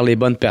aimer par les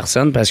bonnes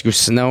personnes, parce que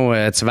sinon,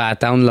 tu vas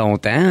attendre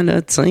longtemps,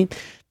 là, tu sais.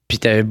 Puis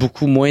t'avais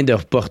beaucoup moins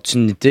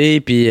d'opportunités,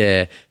 puis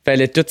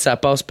fallait tout ça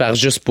passe par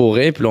Juste pour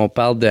rire, puis là, on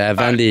parle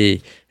d'avant les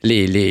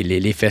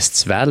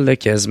festivals, là,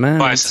 quasiment.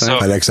 Ouais, c'est ça.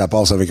 Fallait que ça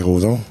passe avec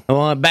Roson.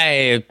 Ouais,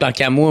 ben, tant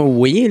qu'à moi,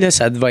 oui, là,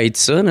 ça devait être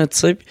ça, là, tu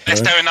sais.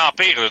 C'était un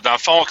empire, là, dans le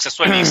fond, que ce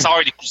soit les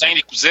sœurs, les cousins,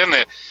 les cousines.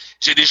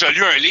 J'ai déjà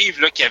lu un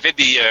livre, là, qui avait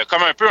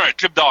comme un peu un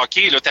club de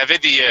hockey, là, t'avais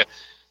des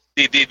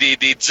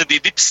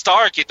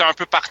dépisteurs qui étaient un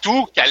peu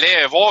partout, qui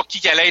allaient voir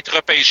qui allait être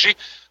repêché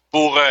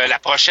pour la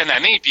prochaine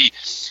année. Puis,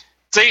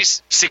 tu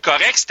sais, c'est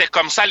correct, c'était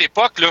comme ça à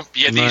l'époque, là.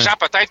 Puis il y a des gens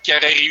peut-être qui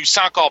auraient réussi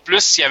encore plus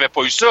s'il n'y avait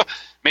pas eu ça.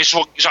 Mais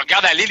je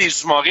regarde aller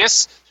les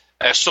humoristes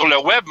sur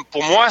le web.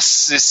 Pour moi,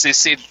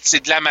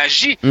 c'est de la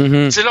magie.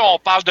 Mm-hmm. Tu sais, là, on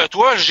parle de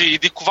toi. J'ai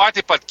découvert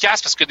tes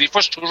podcasts parce que des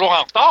fois, je suis toujours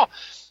en retard.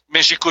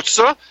 Mais j'écoute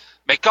ça.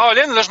 Mais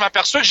Colin, là, je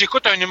m'aperçois que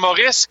j'écoute un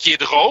humoriste qui est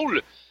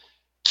drôle,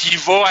 qui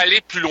va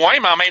aller plus loin,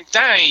 mais en même temps,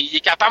 il est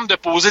capable de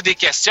poser des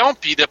questions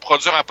puis de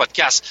produire un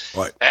podcast.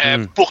 Ouais.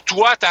 Pour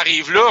toi,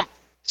 t'arrives là,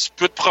 tu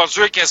peux te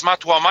produire quasiment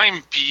toi-même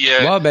puis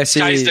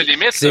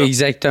c'est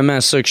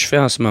exactement ça que je fais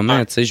en ce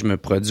moment. Tu sais, je me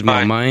produis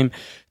moi-même.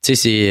 Tu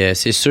sais,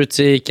 c'est sûr, tu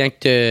sais, quand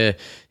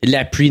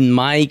l'appui de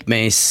Mike,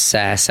 ben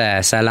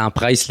ça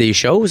l'empresse les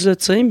choses,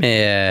 tu sais,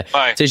 mais tu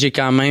sais, j'ai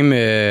quand même,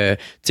 tu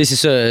sais, c'est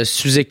ça,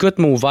 sous-écoute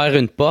m'a ouvert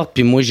une porte,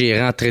 puis moi j'ai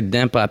rentré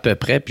dedans pas à peu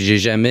près, puis j'ai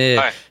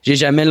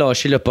jamais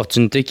lâché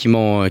l'opportunité qu'ils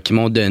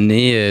m'ont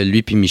donné,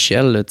 lui puis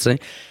Michel, tu sais.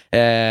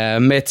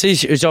 Mais tu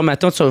sais, genre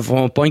maintenant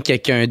on pointe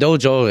quelqu'un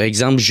d'autre, genre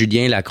exemple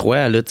Julien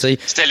Lacroix, là, tu sais.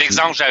 C'était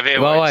l'exemple que j'avais.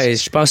 Ouais,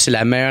 je pense que c'est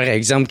le meilleur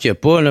exemple qu'il n'y a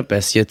pas, là,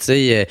 parce que tu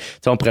sais,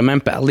 on pourrait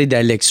même parler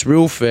d'Alex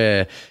Roof,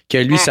 que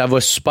lui ça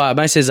va super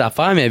bien ses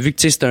affaires, mais vu que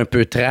tu sais c'est un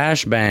peu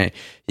trash, ben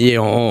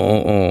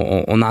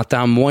on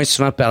entend moins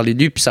souvent parler de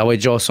lui, puis ça va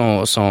être genre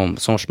son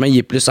chemin, il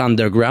est plus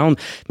underground.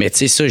 Mais tu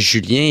sais ça,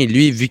 Julien,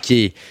 lui, vu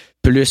qu'il est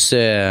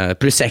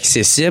plus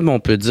accessible, on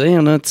peut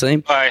dire, là, tu sais,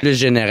 plus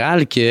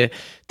général que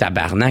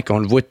tabarnak, on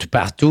le voit tout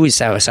partout et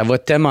ça va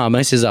tellement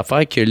bien ses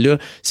affaires que là,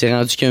 c'est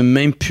rendu qu'il n'a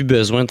même plus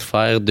besoin de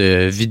faire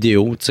de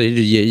vidéos, tu sais.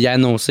 Il a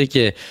annoncé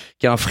qu'il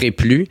en ferait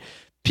plus.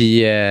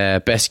 Puis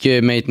parce que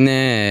maintenant,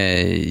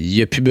 il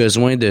n'y a plus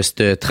besoin de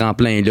ce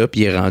tremplin-là,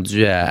 puis il est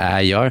rendu à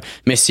ailleurs.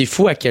 Mais c'est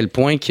fou à quel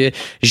point que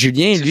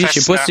Julien, lui, je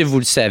sais pas si vous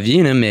le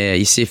saviez, là, mais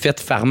il s'est fait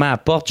farmer à la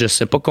porte, je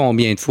sais pas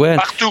combien de fois.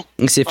 Partout.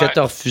 Il s'est fait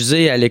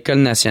refuser à l'École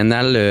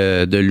nationale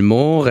de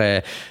l'humour,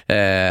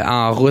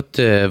 en route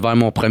vers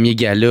mon premier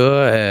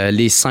gala,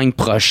 les 5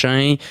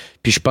 prochains.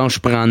 Puis je pense que je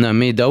pourrais en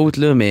nommer d'autres,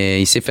 là,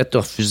 mais il s'est fait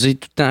refuser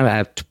tout le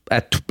temps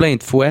à tout plein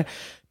de fois.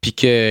 Puis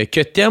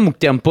que t'aimes ou que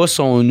t'aimes pas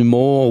son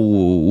humour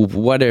ou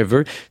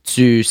whatever,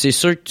 c'est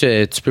sûr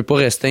que tu peux pas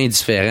rester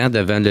indifférent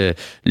devant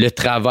le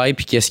travail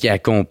puis qu'est-ce qu'il a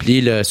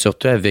accompli, là,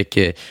 surtout avec,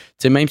 tu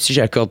sais, même si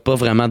j'accorde pas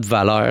vraiment de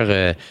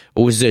valeur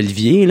aux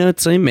Olivier, là,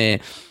 tu sais,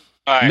 mais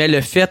le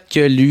fait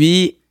que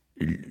lui,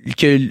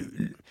 tu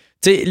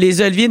sais,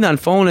 les Olivier, dans le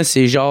fond, là,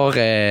 c'est genre,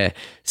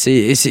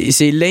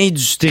 c'est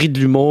l'industrie de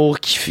l'humour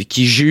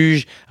qui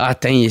juge,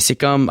 c'est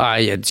comme,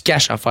 il y a du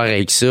cash à faire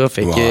avec ça,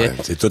 fait que,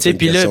 c'est toute une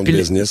question de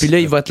business. Puis là,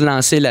 il va te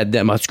lancer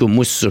là-dedans. En tout cas,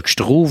 moi, c'est ça que je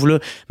trouve, là.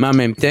 Mais en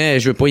même temps,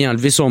 je veux pas y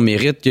enlever son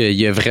mérite,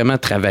 qu'il a vraiment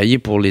travaillé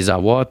pour les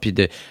avoir, puis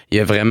il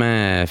a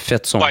vraiment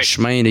fait son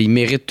chemin, là. Il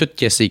mérite tout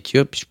ce qu'il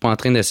a, puis je suis pas en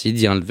train d'essayer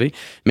d'y enlever.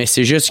 Mais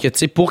c'est juste que, tu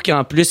sais, pour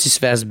qu'en plus, il se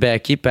fasse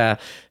backer par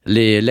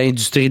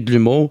l'industrie de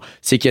l'humour,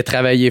 c'est qu'il a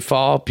travaillé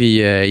fort, puis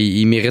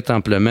il mérite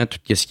amplement tout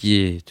ce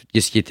qui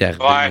est arrivé.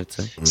 Ouais. Là,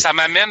 ça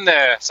m'amène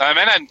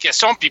à une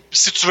question, puis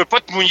si tu veux pas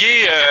te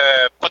mouiller,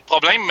 pas de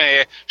problème,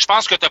 mais je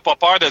pense que t'as pas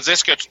peur de dire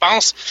ce que tu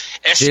penses.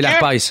 J'ai la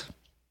pèse.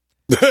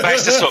 Ben,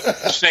 c'est ça.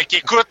 Fait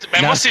qu'écoute,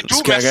 moi, c'est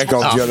tout. C'est correct,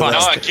 on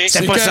violera.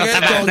 C'est pas ça,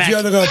 on ne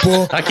violera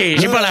pas. OK,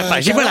 j'ai pas la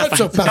pêche, j'ai pas la pêche.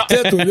 Tu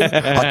repartais, toi, là.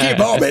 OK,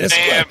 bon, ben là,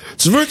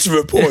 c'est quoi? Tu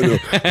veux pas, là.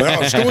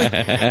 Branche-toi.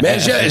 Mais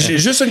j'ai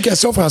juste une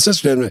question,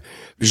 Francis.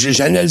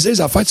 J'ai analysé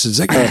les affaires. Tu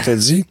disais quand je t'ai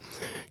dit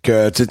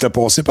que tu étais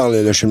passé par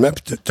le cheminement,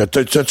 pis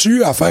t'as-tu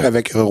eu affaire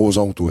avec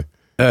Roson, toi?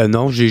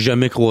 Non, j'ai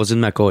jamais croisé de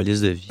ma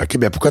calice de vie. OK,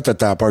 ben pourquoi t'as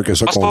tant peur que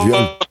ça qu'on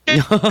viole?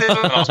 Non,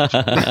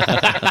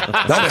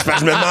 mais c'est parce que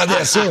je me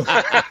demandais ça.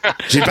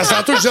 J'ai passé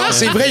tantôt, je disais,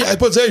 c'est vrai, il n'allait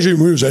pas dire,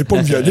 vous allez pas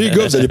me violer,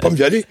 gars, vous allez pas me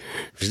violer.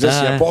 Je disais,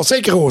 s'il a passé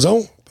avec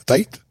Roson,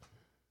 peut-être.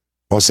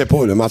 On sait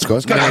pas, là, mais en tout cas.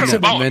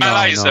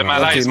 Malaise.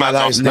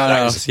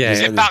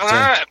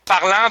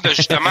 Parlant de,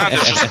 justement,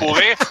 de Juste pour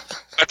rire,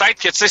 peut-être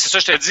que, tu sais, c'est ça,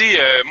 je te dis,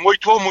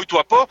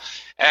 mouille-toi pas.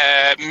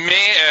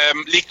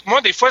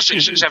 Moi, des fois,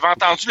 j'avais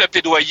entendu le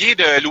plaidoyer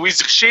de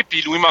Louise Richer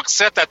puis Louis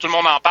Morissette, à Tout le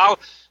monde en parle.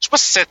 Je sais pas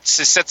si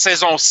c'est cette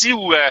saison-ci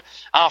ou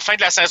en fin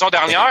de la saison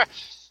dernière,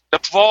 de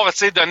pouvoir,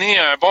 tu sais, donner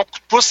un bon coup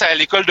de pouce à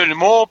l'école de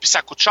l'humour, puis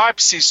ça coûte cher,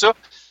 puis c'est ça.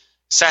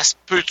 Ça se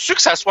peut-tu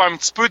que ça soit un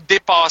petit peu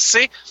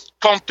dépassé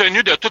compte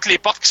tenu de toutes les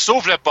portes qui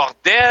s'ouvrent, le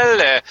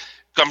bordel,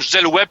 comme je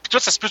disais, le web, puis tout,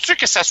 ça se peut-tu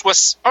que ça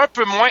soit un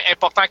peu moins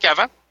important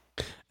qu'avant?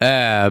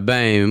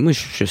 Moi,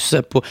 je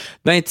sais pas.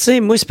 Ben, tu sais,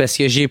 moi, c'est parce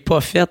que j'ai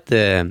pas fait...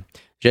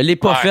 je l'ai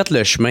pas fait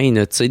le chemin,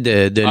 tu sais,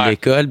 de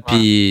l'école,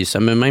 puis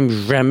ça m'a même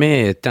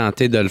jamais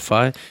tenté de le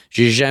faire.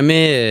 J'ai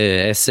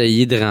jamais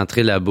essayé de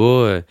rentrer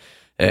là-bas.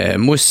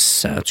 Moi,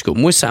 en tout cas,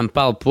 moi, ça me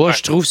parle pas.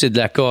 Je trouve que c'est de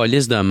la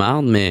calice de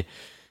marde, mais...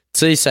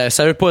 Tu sais,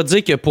 ça veut pas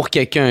dire que pour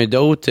quelqu'un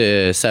d'autre,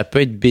 ça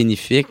peut être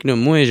bénéfique. Là.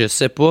 Moi, je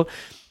sais pas.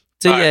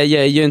 Tu sais, il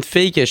y a une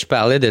fille que je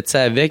parlais de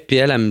ça avec, puis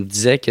elle me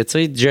disait que, tu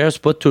sais, Jerr,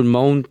 c'est pas tout le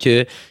monde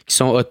qui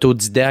sont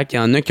autodidactes. Il y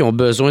en a qui ont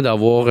besoin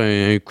d'avoir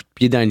un coup de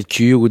pied dans le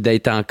cul ou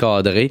d'être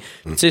encadré.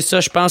 Tu sais,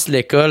 ça, je pense que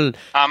l'école,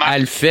 elle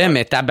le fait,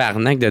 mais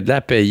tabarnak, de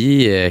la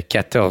payer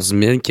 14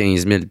 000,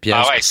 15 000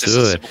 piastres.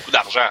 C'est beaucoup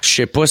d'argent. Je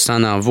sais pas si ça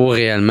en vaut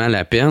réellement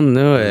la peine,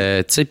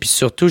 là. Tu sais, puis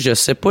surtout, je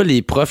sais pas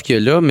les profs qu'il y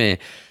a là, mais...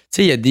 Tu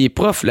sais, il y a des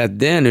profs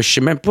là-dedans, là, je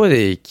sais même pas...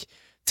 Tu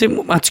sais,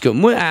 en tout cas,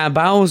 moi, à la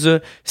base,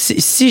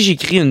 si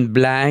j'écris une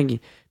blague,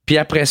 puis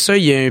après ça,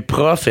 il y a un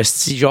prof,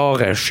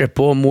 genre, je sais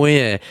pas, moi,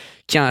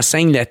 qui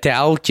enseigne le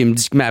théâtre, qui me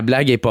dit que ma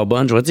blague est pas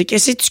bonne, je vais dire,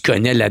 qu'est-ce que tu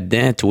connais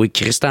là-dedans, toi,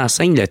 Chris,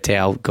 t'enseignes le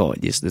théâtre,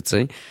 câlisse, tu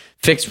sais.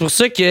 Fait que c'est pour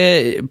ça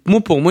que,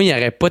 pour moi, il n'y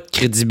aurait pas de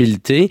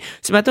crédibilité.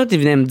 Si maintenant tu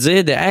venais me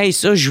dire de, hey,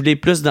 ça, je voulais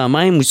plus de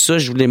même, ou ça,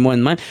 je voulais moins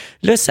de même,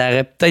 là, ça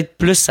aurait peut-être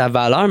plus sa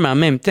valeur, mais en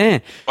même temps,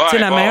 tu sais,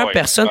 la meilleure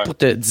personne pour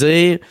te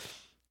dire,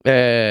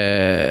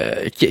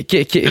 le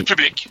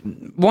public.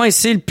 Ouais,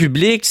 c'est le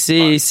public,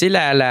 c'est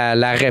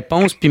la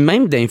réponse. Puis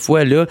même d'un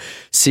fois, là,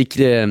 c'est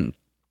que...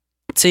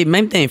 Tu sais,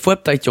 même des fois,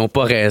 peut-être qu'ils n'ont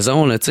pas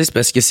raison, là, tu sais, c'est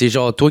parce que c'est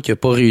genre toi qui n'as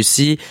pas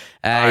réussi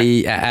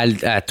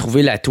à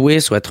trouver la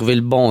twist ou à trouver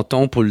le bon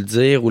ton pour le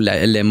dire ou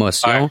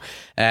l'émotion.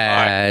 Tu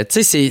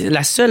sais, c'est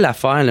la seule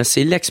affaire, là,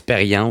 c'est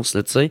l'expérience,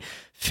 là, tu sais.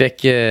 Fait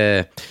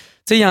que, tu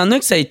sais, il y en a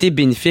que ça a été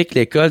bénéfique,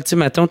 l'école. Tu sais,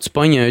 mettons, tu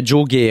pognes un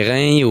Joe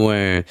Guérin ou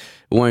un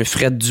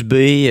Fred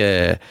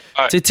Dubé.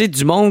 Tu sais,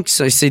 du monde,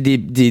 c'est des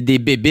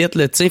bébites,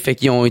 là, tu sais, fait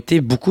qu'ils ont été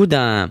beaucoup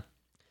dans...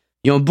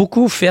 Ils ont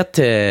beaucoup fait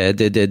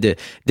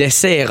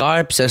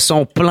d'essais-erreurs, puis se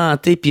sont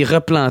plantés, puis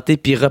replantés,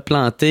 puis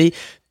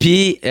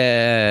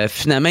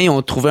finalement, ils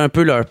ont trouvé un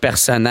peu leur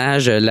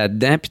personnage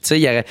là-dedans. Puis tu sais,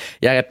 ils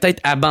auraient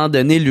peut-être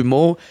abandonné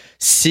l'humour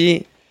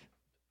si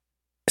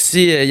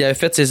ils avaient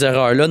fait ces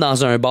erreurs-là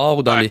dans un bar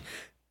ou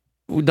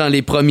dans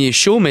les premiers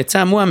shows. Mais tu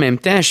sais, moi, en même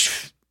temps,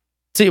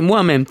 tu sais, moi,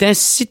 en même temps,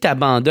 si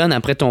t'abandonnes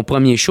après ton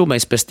premier show, ben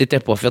c'est parce que t'étais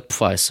pas fait pour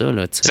faire ça,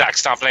 là, t'sais. Exact,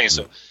 c'est en plein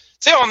ça. Tu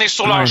sais, on est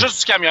sur l'enregistre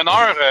du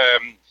camionneur.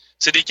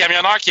 C'est des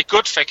camionneurs qui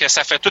écoutent, fait que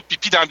ça fait tout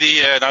pipi dans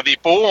des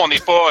pots. On n'est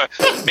pas,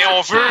 mais on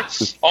veut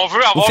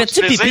avoir Vous faites-tu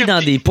du plaisir. pipi dans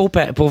des pots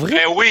pour vrai?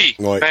 Ben oui,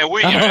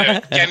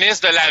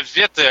 canis de la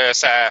vitre,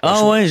 ça.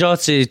 Ah ouais, genre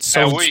tu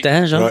sauves du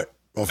temps, genre. Ouais.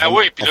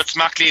 Oui, puis là tu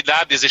marques les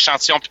dates, des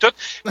échantillons puis tout.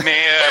 Mais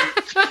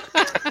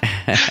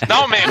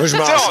non, mais moi je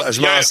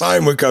m'en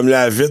sers moi comme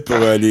la vitre pour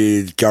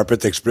les Carpet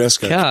Express.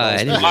 Ouais,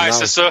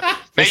 c'est ça.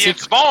 Mais il y a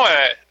du bon.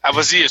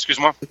 Vas-y,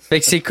 excuse-moi. Fait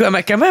que c'est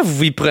comment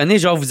vous y prenez,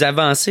 genre vous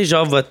avancez,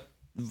 genre votre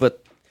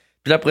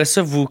puis après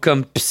ça, vous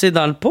comme pissez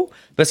dans le pot?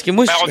 Parce que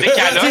moi, on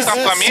décalote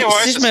en premier,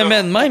 si je me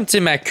mets de même, tu sais,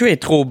 ma queue est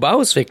trop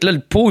basse, fait que là, le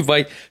pot, il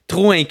va être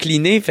trop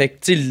incliné, fait que,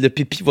 tu sais, le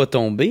pipi va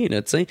tomber,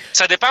 là, tu sais.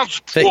 Ça dépend du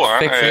poids,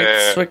 Fait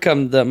que tu sois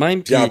comme de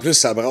même. Puis en plus,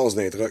 ça brasse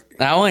dans les trucks.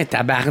 Ah ouais,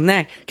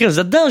 tabarnak. Vous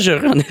êtes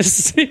dangereux, on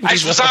essaie.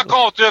 Je vous en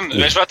compte une.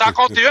 Je vais t'en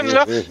compter une,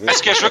 là,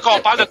 parce que je veux qu'on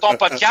parle de ton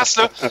podcast,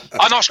 là.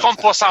 Ah non, je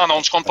compte pas ça en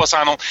ondes,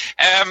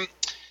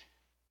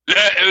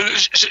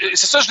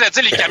 c'est ça, je voulais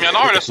dire, les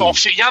camionneurs là, sont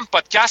friands de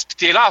podcast,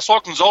 puis t'es là à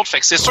soir avec nous autres. Fait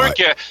que c'est sûr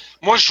que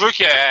moi, je veux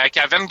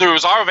qu'à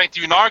 22h,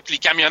 21h, que les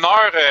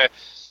camionneurs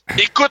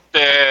écoutent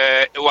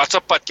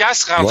WhatsApp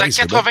Podcast, rendu à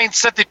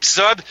 97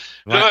 épisodes.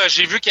 Ouais. Là,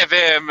 j'ai vu qu'il y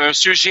avait M.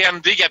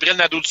 GMD, Gabriel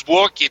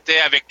Nadeau-Dubois, qui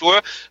était avec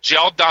toi. J'ai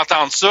hâte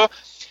d'entendre ça.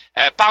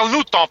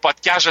 Parle-nous de ton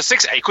podcast. Je sais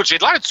que, écoute, j'ai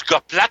l'air du gars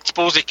plate qui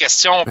pose des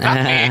questions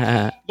plates, mais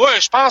moi,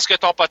 je pense que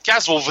ton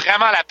podcast vaut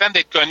vraiment la peine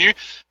d'être connu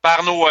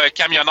par nos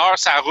camionneurs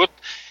sur la route.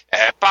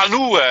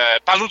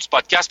 Parle-nous du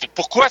podcast.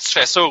 Pourquoi tu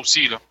fais ça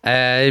aussi, là?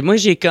 Moi,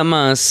 j'ai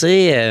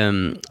commencé...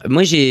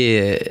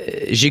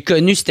 j'ai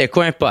connu c'était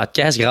quoi un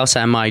podcast grâce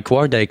à Mike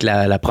Ward avec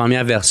la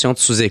première version de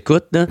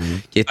Sous-Écoute, là,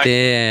 qui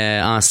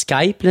était en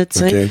Skype, là, tu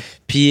sais. Okay.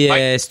 Puis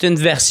c'est une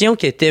version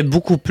qui était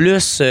beaucoup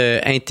plus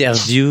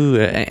interview,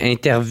 tu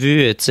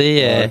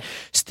sais.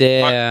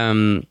 C'était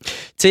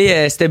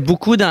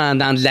beaucoup dans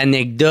de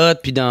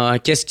l'anecdote, puis dans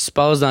qu'est-ce qui se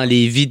passe dans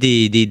les vies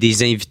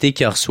des invités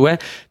qu'il reçoit.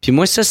 Puis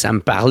moi, ça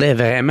me parlait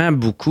vraiment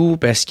beaucoup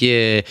parce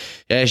que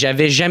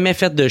j'avais jamais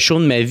fait de show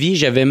de ma vie.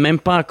 J'avais même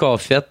pas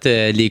encore fait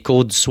les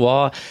cours du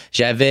soir.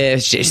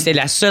 C'était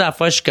la seule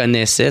affaire que je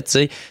connaissais, tu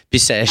sais. Puis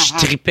je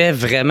tripais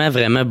vraiment,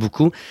 vraiment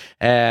beaucoup.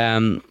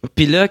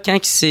 Puis là, quand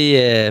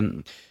c'est...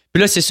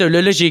 puis là, c'est ça.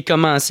 Là, j'ai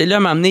commencé. Là, à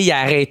un moment donné, il a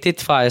arrêté de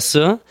faire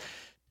ça.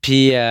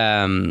 Puis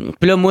là,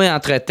 moi,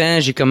 entre-temps,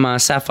 j'ai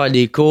commencé à faire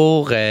des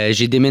cours.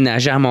 J'ai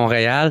déménagé à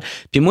Montréal.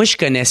 Puis moi, je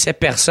connaissais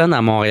personne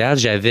à Montréal.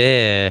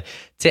 J'avais,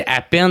 tu sais,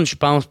 à peine, je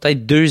pense,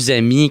 peut-être 2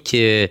 amis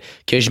que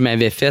je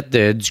m'avais fait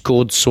du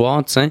cours du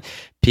soir, tu sais.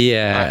 Puis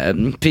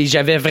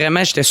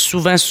j'étais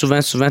souvent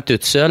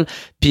toute seule.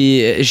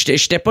 Puis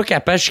j'étais pas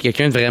capable, je suis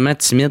quelqu'un de vraiment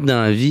timide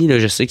dans la vie. Là,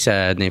 je sais que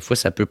ça, des fois,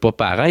 ça peut pas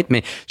paraître,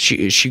 mais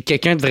je suis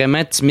quelqu'un de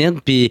vraiment timide.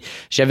 Puis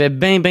j'avais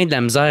bien de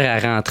la misère à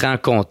rentrer en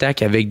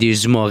contact avec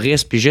des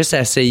humoristes, puis juste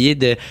à essayer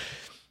de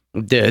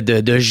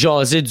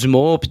jaser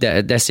d'humour, puis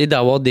d'essayer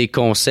d'avoir des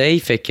conseils.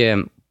 Fait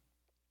que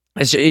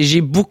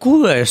j'ai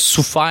beaucoup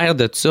souffert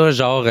de ça,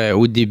 genre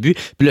au début.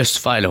 Puis là,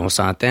 souffert, là, on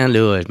s'entend,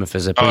 là, je me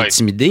faisais pas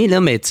intimider, là,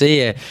 mais tu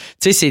sais,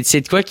 c'est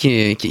de quoi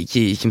qui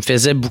me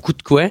faisait beaucoup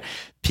de quoi.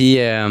 Puis,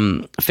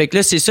 fait que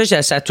là, c'est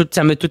ça, ça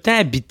m'a tout le temps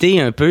habité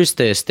un peu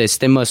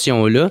cette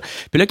émotion-là.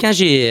 Puis là, quand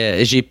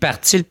j'ai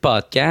parti le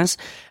podcast,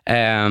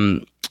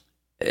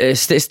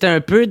 c'était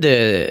un peu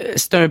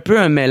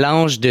un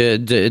mélange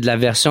de la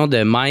version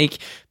de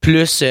Mike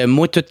plus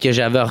moi tout que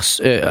j'avais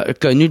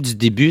connu du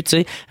début, tu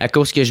sais, à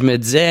cause que je me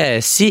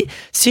disais si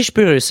je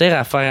peux réussir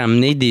à faire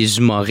amener des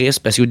humoristes,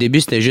 parce qu'au début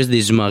c'était juste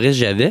des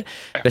humoristes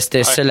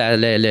c'était ça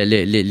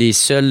les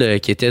seuls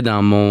qui étaient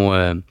dans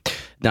mon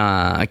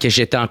que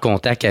j'étais en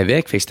contact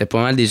avec, fait que c'était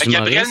pas mal des humoristes.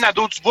 Gabriel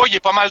Nadeau-Dubois, il est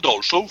pas mal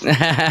drôle, je trouve.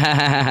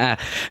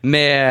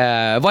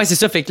 Mais ouais, c'est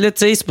ça, fait que là,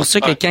 tu sais, c'est pour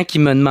ça que quand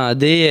il m'a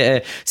demandé,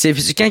 c'est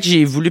quand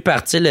j'ai voulu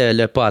partir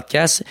le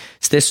podcast,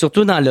 c'était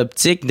surtout dans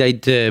l'optique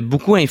d'être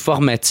beaucoup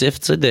informatif,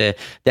 tu sais,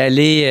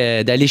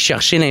 d'aller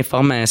chercher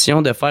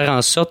l'information, de faire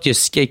en sorte que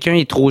si quelqu'un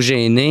est trop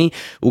gêné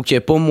ou qu'il n'y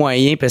a pas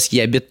moyen parce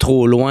qu'il habite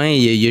trop loin,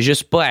 il a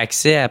juste pas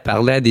accès à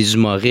parler à des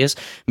humoristes,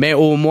 mais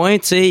au moins,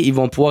 tu sais, ils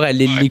vont pouvoir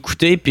aller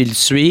l'écouter puis le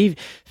suivre.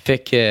 Fait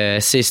que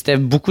c'était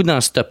beaucoup dans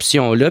cette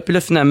option-là. Puis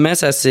là, finalement,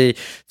 ça s'est...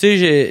 Tu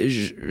sais,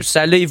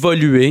 ça a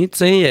évolué, tu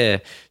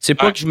sais. C'est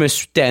pas que je me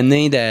suis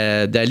tanné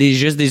d'aller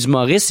juste des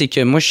humoristes, c'est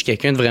que moi, je suis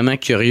quelqu'un de vraiment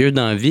curieux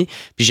dans la vie.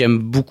 Puis j'aime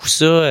beaucoup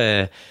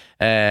ça...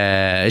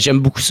 j'aime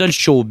beaucoup ça, le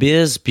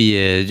showbiz, puis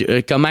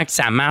comment que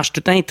ça marche. Tout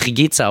le temps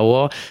intrigué de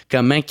savoir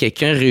comment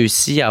quelqu'un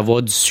réussit à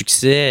avoir du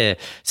succès.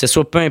 C'est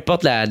soit peu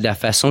importe la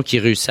façon qu'il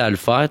réussit à le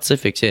faire, tu sais.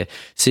 Fait que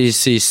c'est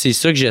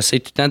ça que j'essaie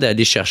tout le temps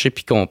d'aller chercher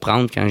puis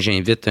comprendre quand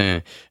j'invite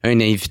un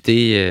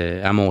invité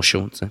à mon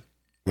show, tu sais.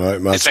 Ouais,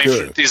 mais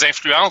tes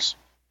influences?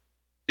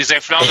 Tes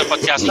influences de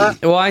podcasteurs?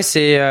 Ouais,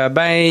 c'est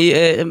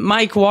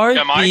Mike Ward,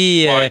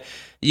 puis...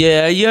 Il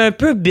y a un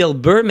peu Bill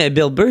Burr, mais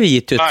Bill Burr, il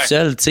est tout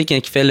seul, tu sais, quand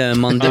il fait le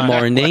Monday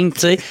Morning, tu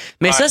sais.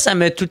 Mais ça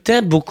m'a tout le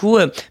temps beaucoup...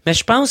 mais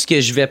je pense que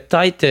je vais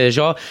peut-être,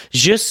 genre,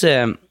 juste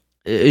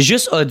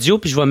juste audio,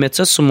 puis je vais mettre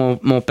ça sur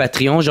mon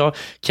Patreon, genre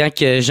quand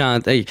il y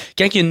a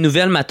une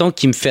nouvelle, mettons,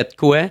 qui me fait de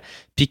quoi,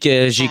 puis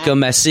que j'ai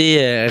comme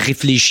assez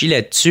réfléchi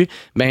là-dessus,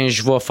 ben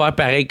je vais faire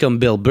pareil comme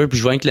Bill Burr, puis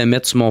je vais rien que le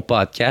mettre sur mon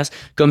podcast.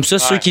 Comme ça,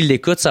 ceux qui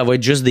l'écoutent, ça va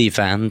être juste des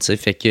fans, tu sais.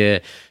 Fait que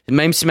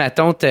même si,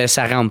 mettons,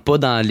 ça rentre pas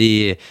dans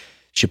les...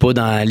 Je sais pas,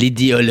 dans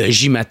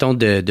l'idéologie, mettons,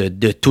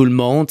 de tout le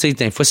monde. Tu sais,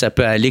 des fois, ça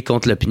peut aller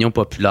contre l'opinion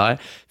populaire.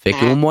 Fait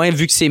qu'au moins,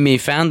 vu que c'est mes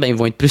fans, ben, ils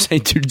vont être plus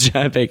indulgents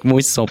avec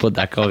moi s'ils sont pas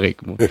d'accord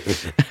avec moi.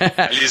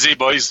 Allez-y,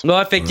 boys.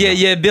 Ouais, fait qu'il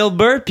y a Bill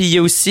Burr, puis il y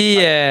a aussi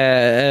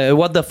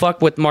What the Fuck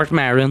with Mark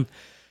Maron.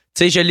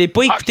 Tu sais, je l'ai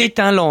pas écouté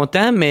tant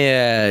longtemps,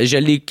 mais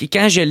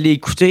quand je l'ai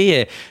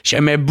écouté,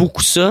 j'aimais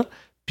beaucoup ça.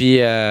 Puis,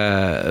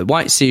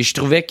 je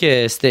trouvais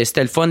que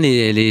c'était le fun,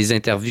 les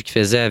interviews qu'il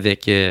faisait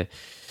avec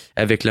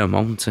le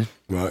monde, tu sais.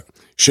 Ouais.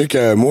 Je sais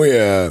que moi,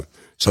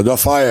 ça doit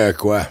faire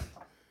quoi?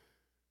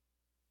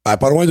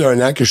 Pas loin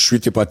d'un an que je suis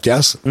tes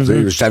podcasts.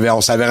 Mm-hmm.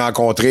 On s'avait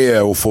rencontrés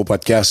au faux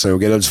podcast, au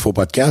gala du faux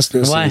podcast.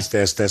 Là. Ouais.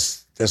 C'était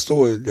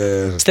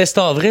cet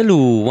avril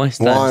ou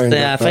c'était à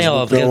la fin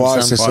avril.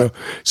 Ouais, c'est ça.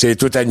 C'est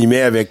tout animé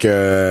avec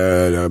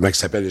le mec qui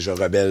s'appelle déjà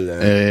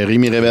Rebelle.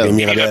 Rémi Rebelle.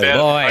 Rémi Rebelle.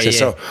 Ouais, c'est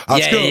ça.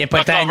 Il est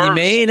pas tant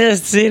animé, là,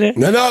 tu sais. Là.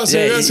 Non,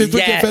 c'est toi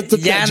qui as fait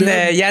toute la job.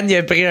 Yann, il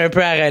a pris un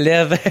peu à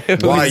relève.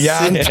 Ouais,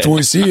 Yann, pis toi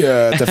aussi,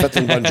 t'as fait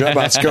une bonne job.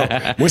 En tout cas,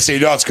 moi, c'est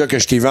là, en tout cas, que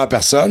je t'ai vu en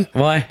personne.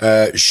 Ouais.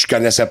 Je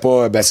connaissais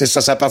pas,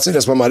 c'est à partir de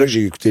ce moment-là que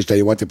j'étais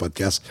allé voir tes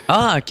podcasts.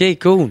 Ah, ok,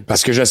 cool.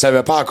 Parce que je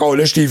savais pas encore,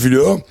 là, je t'ai vu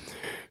là.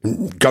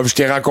 Comme je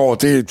t'ai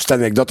raconté, petite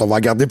anecdote, on va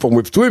regarder pour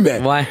moi pis toi,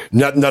 mais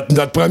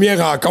notre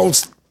première rencontre,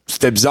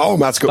 c'était bizarre,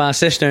 mais en tout cas. Je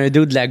pensais que j'étais un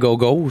dos de la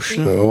gauche.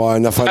 Ouais,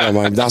 une affaire de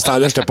même. Dans ce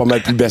temps-là, j'étais pas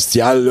mal plus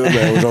bestial, là,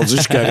 mais aujourd'hui,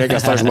 je suis correct. À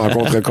ce temps, je m'en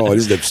rencontre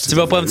calice depuis. Tu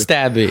vas pas me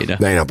stabber, là.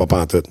 Non, pas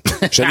en tout.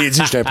 Je l'ai dit,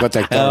 j'étais un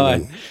protecteur. Ah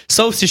ouais.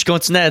 Sauf si je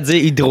continue à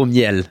dire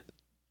hydromiel.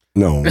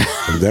 Non,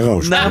 ça me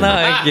dérange pas. Non,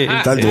 ok.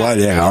 T'as le droit à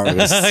l'erreur.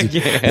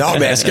 Okay. Non,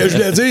 mais ce que je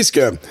voulais dire, c'est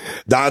que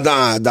dans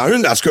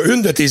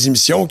une de tes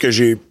émissions que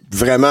j'ai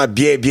vraiment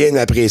bien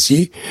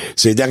apprécié,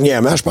 c'est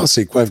dernièrement, je pense,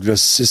 c'est quoi,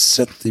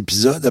 6-7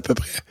 épisodes à peu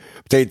près?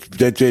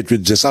 Peut-être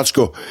 10, en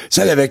tout cas.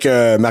 Celle avec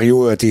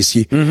Mario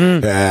Tessier.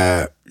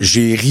 Mm-hmm.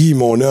 J'ai ri,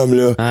 mon homme,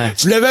 là. Ouais.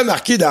 Tu l'avais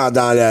marqué dans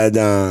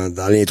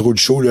l'intro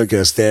du show, là,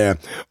 que c'était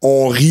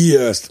on rit,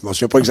 je me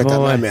souviens pas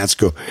exactement, mais en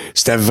tout cas,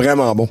 c'était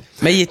vraiment bon.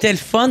 Mais il était le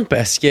fun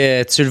parce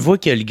que tu le vois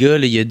que le gars,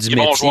 là, il y a du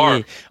métier.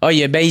 Bon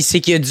il sait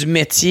qu'il y a du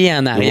métier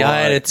en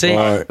arrière, tu sais.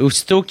 Ouais.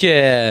 Aussitôt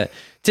que, tu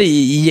sais,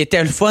 il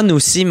était le fun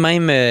aussi,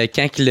 même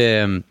quand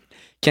le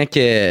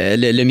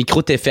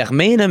micro t'est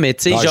fermé, là, mais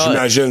tu sais, genre,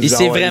 il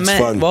s'est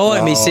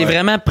vraiment, mais il s'est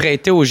vraiment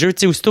prêté au jeu,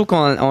 tu sais, aussitôt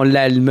qu'on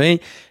l'a allumé,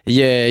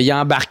 il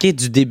a embarqué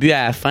du début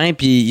à la fin,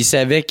 puis il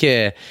savait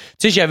que, tu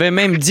sais, j'avais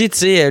même dit, tu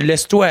sais,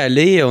 laisse-toi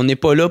aller, on n'est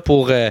pas là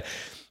pour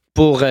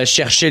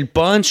chercher le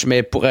punch,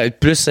 mais pour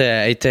plus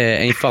être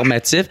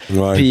informatif.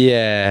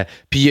 Ouais.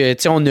 Puis tu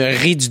sais, on a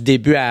ri du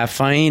début à la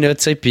fin, là,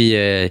 tu sais, puis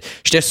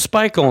j'étais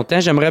super content.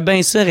 J'aimerais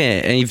bien ça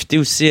inviter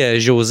aussi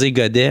José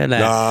Godet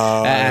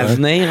là, à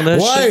venir. Là,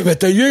 ouais, mais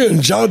t'as eu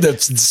une genre de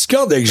petite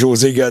discorde avec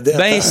José Godet.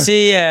 Ben,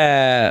 c'est...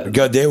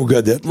 Godet ou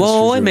Godet.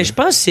 Ouais, mais je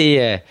pense que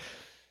c'est...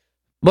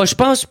 Bon, je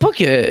pense pas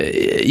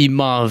que il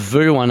m'en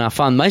veut ou un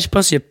enfant de même. Je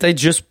pense qu'il a peut-être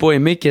juste pas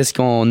aimé qu'est-ce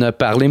qu'on a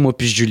parlé, moi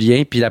puis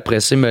Julien, puis après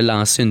ça, il me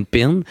lancer une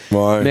pin.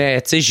 Ouais.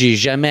 Mais, tu sais, j'ai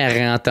jamais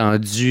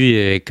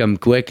réentendu comme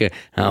quoi que,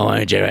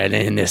 Jerr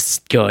Allain, une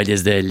petite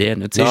calice de lait.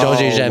 Tu sais, genre,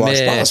 j'ai jamais...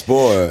 je pense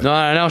pas.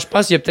 Non, je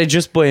pense qu'il a peut-être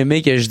juste pas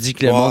aimé que je dis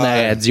que le monde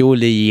à la radio,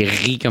 là, il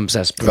rit comme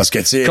ça se peut. Parce que,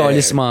 tu sais...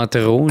 Calissement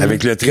trop.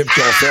 Avec le trip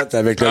qu'ils ont fait,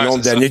 avec le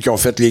nombre d'années qu'ils ont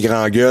fait les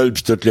grands gueules,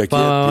 puis tout le kit.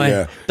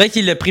 Peut-être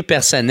qu'il l'a pris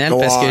personnel,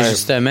 parce que,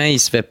 justement, il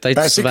se fait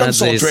peut-être souvent dire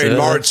ça.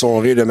 Trademark, son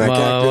rire de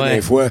macaque,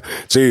 des fois.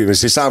 Tu sais,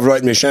 c'est sans vouloir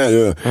être méchant,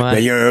 là. Ouais.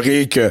 Mais il y a un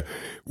rire que,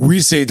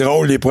 oui, c'est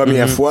drôle les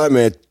premières fois,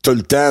 mais tout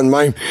le temps de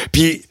même.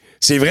 Puis,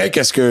 c'est vrai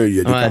qu'est-ce que, il y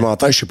a des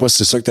commentaires, je sais pas si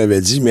c'est ça que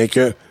t'avais dit, mais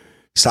que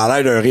ça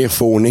a l'air d'un rire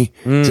fauné.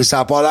 Tu sais, ça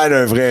a pas l'air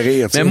d'un vrai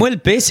rire. T'sais. Mais moi, le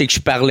pire, c'est que je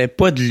parlais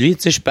pas de lui,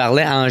 tu sais, je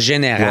parlais en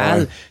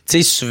général. Tu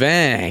sais,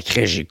 souvent,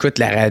 j'écoute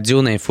la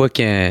radio d'un fois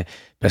que...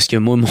 Parce que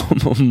moi,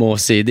 mon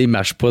CD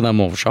marche pas dans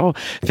mon char.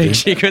 Fait que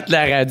j'écoute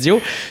la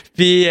radio.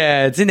 Puis, tu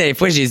sais, des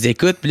fois, je les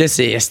écoute. Puis là,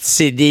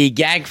 c'est des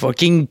gags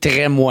fucking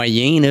très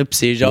moyens. Là. Puis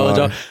c'est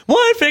genre,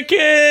 fait que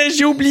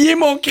j'ai oublié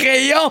mon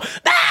crayon.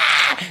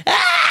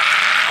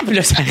 Puis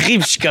là, ça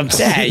arrive, je suis comme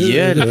ça, aïe.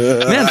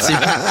 Man,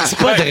 c'est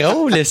pas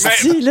drôle,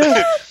 c'ti,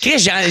 là.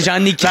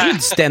 J'en écris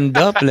du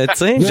stand-up, là, tu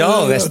sais.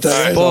 Genre,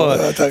 c'est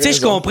pas... Tu sais,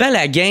 je comprends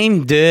la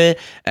game de...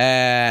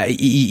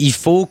 il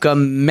faut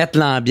comme mettre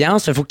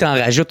l'ambiance, il faut que t'en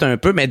rajoutes un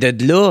peu, mais de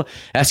là,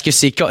 à ce que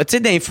c'est... Tu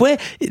sais, des fois,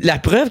 la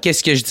preuve,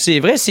 qu'est-ce que je dis,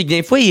 c'est vrai, c'est que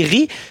des fois, il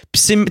rit,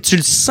 puis tu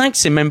le sens que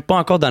c'est même pas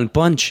encore dans le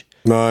punch.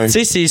 Ouais.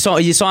 Tu sais,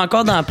 ils sont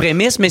encore dans la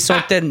prémisse, mais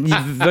ils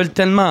veulent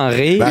tellement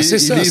rire. Ben, c'est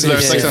ça,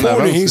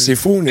 c'est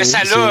fou. Mais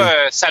ça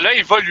l'a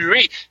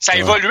évolué. Ça a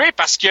évolué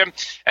parce que,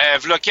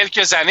 il y a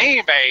quelques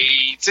années,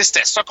 tu sais,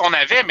 c'était ça qu'on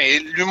avait, mais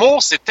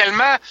l'humour, c'est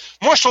tellement,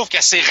 moi, je trouve que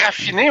c'est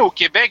raffiné au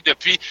Québec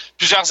depuis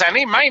plusieurs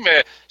années. Même,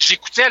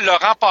 j'écoutais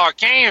Laurent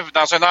Paquin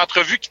dans une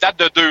entrevue qui date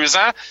de 2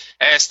 ans.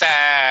 C'était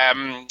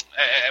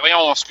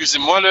voyons,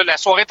 excusez-moi, là, La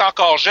soirée est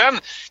encore jeune,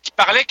 qui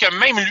parlait que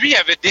même lui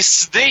avait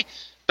décidé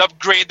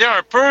d'upgrader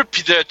un peu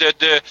puis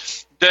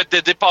de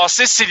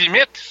dépasser ses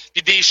limites.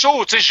 Puis des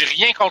shows, tu sais, j'ai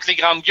rien contre les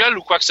grandes gueules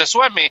ou quoi que ce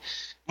soit, mais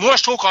moi,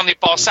 je trouve qu'on est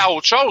passé à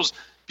autre chose.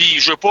 Puis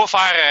je veux pas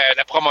faire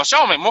la promotion,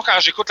 mais moi, quand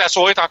j'écoute La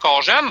soirée est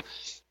encore jeune,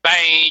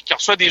 qui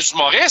reçoit des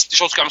humoristes, des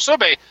choses comme ça,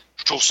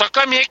 je trouve ça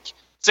comique.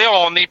 Tu sais,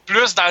 on est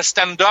plus dans le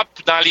stand-up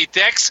ou dans les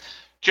textes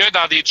que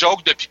dans des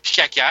jokes de pipi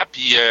caca.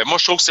 Puis moi,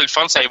 je trouve que c'est le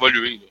fun, ça a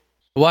évolué. Là.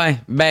 Ouais,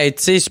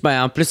 tu sais,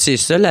 en plus, c'est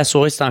ça, La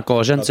soirée c'est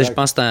encore jeune. Tu sais, je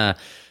pense que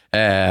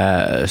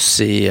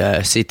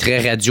c'est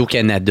très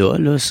Radio-Canada,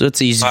 là, ça. Tu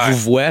sais, ils vous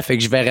voient, fait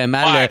que je verrais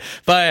mal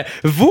faire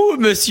 « Vous,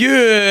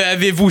 monsieur,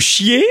 avez-vous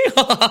chié? »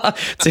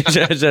 Tu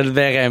sais, je le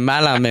verrais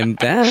mal en même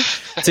temps.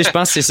 Tu sais, je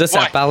pense que c'est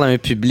ça parle à un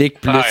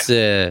public plus...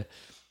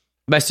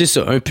 c'est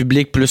ça, un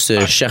public plus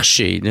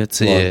cherché, là, tu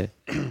sais.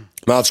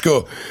 Mais en tout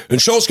cas, une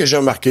chose que j'ai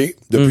remarqué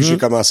depuis que j'ai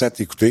commencé à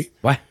t'écouter,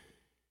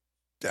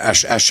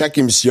 à chaque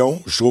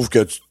émission, je trouve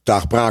que tu t'en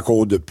reprends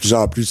encore de plus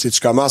en plus. Tu sais, tu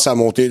commences à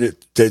monter,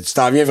 tu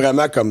t'en viens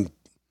vraiment comme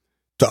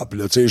top,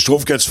 là. Tu sais, je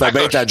trouve que tu fais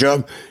bien ta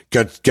job,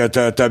 que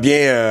t'as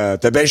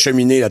bien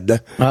cheminé là-dedans.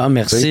 Ah,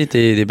 merci,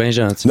 t'es bien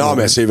gentil. Non,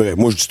 mais c'est vrai.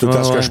 Moi, je dis tout le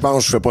temps ce que je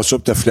pense. Je fais pas ça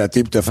pour te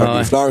flatter, pour te faire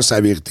des fleurs, c'est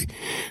la vérité.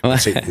 Je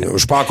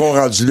suis pas encore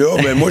rendu là,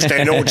 mais moi,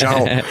 j'étais un autre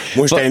genre.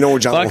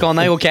 Faut qu'on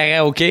aille au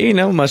karaoké,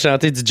 là. On m'a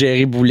chanté du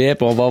Jerry Boulet,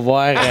 puis on va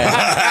voir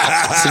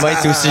si tu vas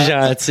être aussi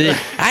gentil.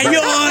 Aïe,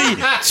 aïe!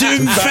 Tu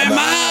me fais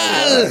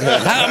mal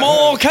à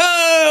mon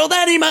cœur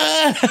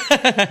d'animal!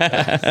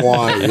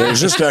 Il y a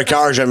juste le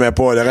cœur que j'aimais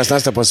pas. Le restant,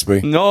 c'était pas si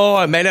pire.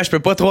 Non, mais là, je peux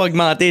pas trop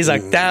augmenter les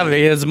octaves.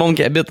 Il y a du monde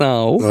qui habite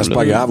en haut. Non, c'est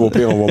pas grave. Au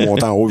pire, on va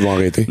monter en haut, ils vont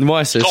arrêter.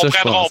 Ouais, c'est ça. Ils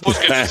comprendront pas ce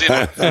que tu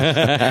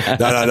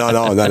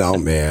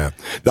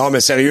dis. Non, mais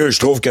sérieux, je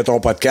trouve que ton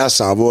podcast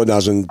s'en va dans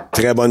une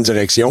très bonne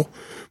direction.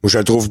 Moi, je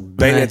le trouve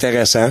bien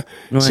intéressant.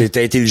 C'est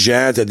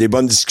intelligent, t'as des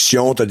bonnes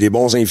discussions, t'as des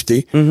bons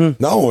invités.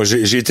 Non,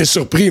 j'ai été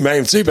surpris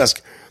même, tu sais, parce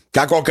que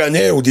quand on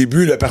connaît au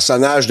début le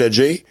personnage de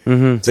Jay,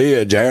 tu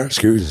sais, Jerr,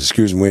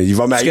 excuse-moi, il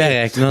va m'aller.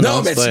 C'est correct.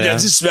 Non, mais tu l'as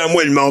dit souvent,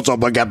 moi, le monde sont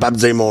pas capables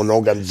de dire mon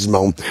nom comme du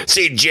monde.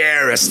 C'est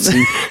Jerr,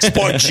 c'est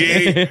pas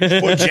Jay,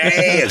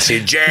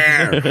 c'est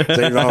Jerr. Tu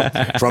sais, bon,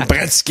 je vais me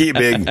pratiquer,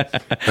 big.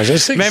 Je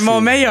sais mais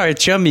mon meilleur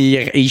chum,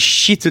 il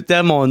chie tout le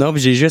temps mon nom,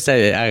 pis j'ai juste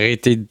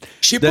arrêté de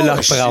le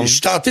reprendre. Je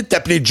suis tenté de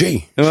t'appeler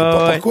Jay. Je sais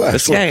pas pourquoi.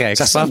 C'est correct.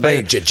 Ça sonne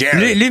bien, Jerr.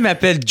 Lui, il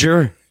m'appelle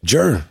Jerr.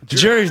 Jerr,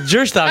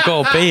 c'est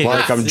encore pire. Ouais,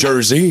 comme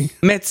Jersey.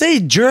 Mais tu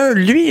sais, Jerr,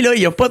 lui, là,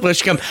 il a pas de... Je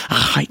suis comme,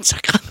 arrête, ça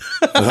crame.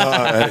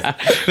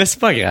 Mais c'est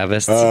pas grave.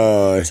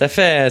 Ça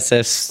fait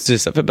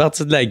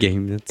partie de la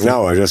game. Là,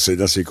 non, je sais,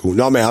 là, c'est cool.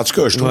 Non, mais en tout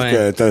cas, je trouve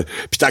que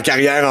puis ta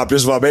carrière, en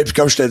plus, va bien. Puis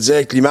comme je te disais,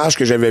 avec l'image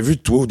que j'avais vue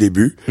de toi au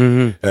début,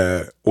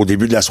 au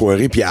début de la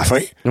soirée, puis à la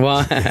fin.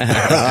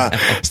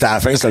 C'était à la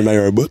fin, c'était le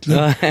meilleur bout,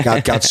 là.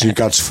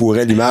 Quand tu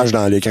fourrais l'image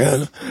dans l'écran,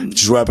 là,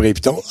 tu jouais après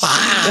Python.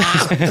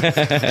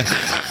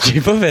 J'ai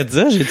pas fait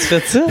ça, j'ai-tu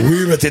fait ça?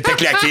 Oui, mais t'étais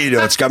claqué,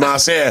 là. Tu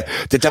commençais,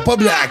 t'étais pas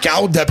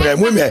blackout d'après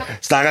moi, mais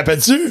tu t'en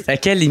rappelles-tu? À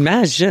quelle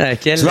image, là? À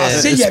quelle...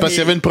 C'est parce qu'il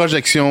y avait une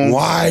projection.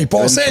 Ouais, il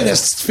passait un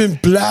petit film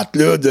plate,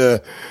 là, de...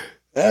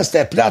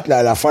 c'était plate,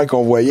 là, l'affaire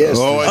qu'on voyait.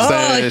 Au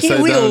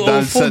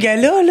faux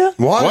gala, là?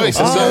 Ouais,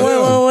 c'est ça.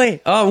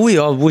 Ouais. Ah oui,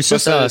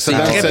 ça, c'est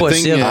très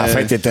possible. À la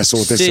fin, t'étais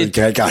sauté sur le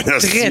crack en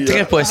très,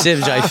 très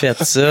possible, j'avais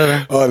fait ça.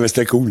 Ah, mais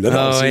c'était cool.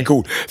 C'est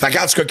cool. Fait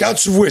qu'en tout cas, quand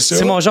tu vois ça...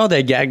 C'est mon genre de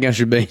gag quand je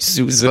suis bien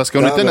sous. Parce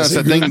qu'on était dans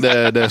cette ligne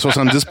de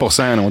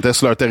 70%, là, on était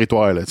sur leur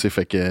territoire, là, tu sais,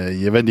 fait que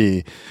il y avait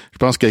des... Je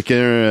pense que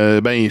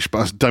quelqu'un... je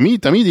pense... Tommy,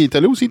 il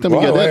était là aussi, Tommy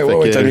Godet.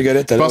 Ouais, Tommy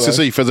Godet était là. Je pense que c'est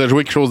ça, il faisait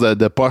jouer quelque chose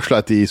de poche,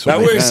 là, sur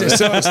oui, c'est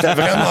ça, c'était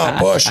vraiment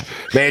poche.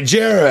 Mais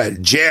Jerr.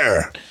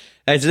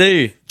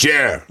 Salut.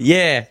 Jerr.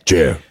 Yeah.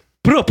 Jerr.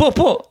 Pro.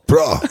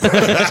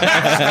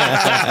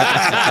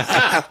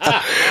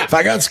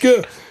 Fait qu'en tout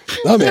cas,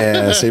 non,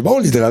 mais c'est bon,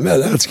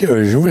 l'hydromel, hein. En tout cas,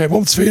 j'ai eu un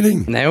bon petit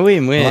feeling. Ben oui,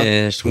 moi,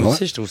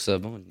 je trouve ça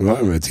bon. Ouais,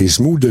 mais t'es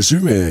smooth dessus,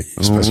 mais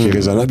c'est parce qu'il est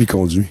raisonnable, il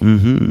conduit.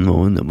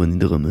 Non, on a bon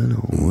hydromel.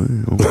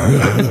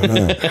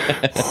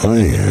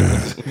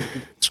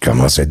 Tu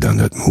commences à être dans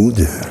notre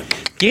mood.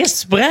 Chris,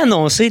 tu pourrais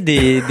annoncer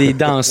des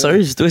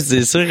danseuses, toi,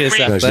 c'est sûr et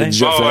certain. J'ai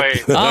déjà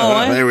fait.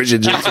 Ah ouais? Oui, j'ai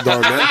déjà fait dans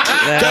le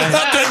Comment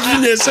t'as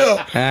deviné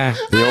ça?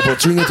 Et on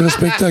poursuit notre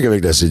spectacle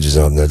avec la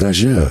séduisante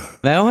Natacha.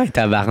 Ben ouais,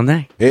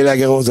 tabarnak. Et la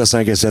grosse de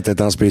 5 et 7 est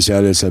en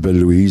spécial, elle s'appelle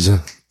Louise.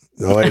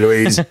 Ouais,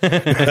 Louise.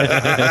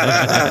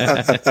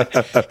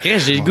 Chris,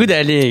 j'ai le goût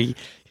d'aller...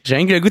 J'ai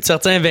rien que le goût de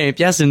sortir un 20$ et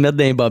de mettre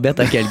dans les bobettes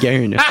à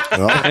quelqu'un, là.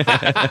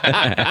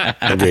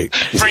 OK.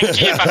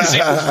 Frankie est parti.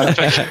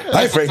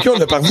 Hey, Frankie, on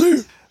l'a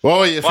perdu.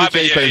 Ouais, il a fait qu'il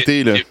ait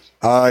pelleté, là.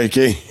 Ah, OK.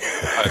 Ouais.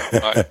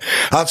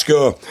 En tout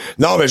cas,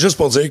 non, mais juste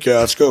pour dire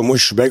que, en tout cas, moi,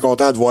 je suis bien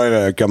content de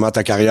voir comment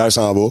ta carrière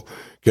s'en va,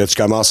 que tu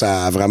commences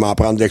à vraiment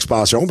prendre de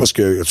l'expansion, parce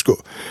que, en tout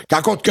cas,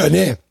 quand on te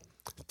connaît,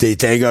 t'es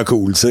un gars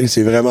cool, tu sais,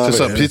 c'est vraiment C'est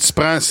ça. vrai. Puis tu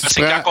prends,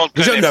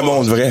 J'aime le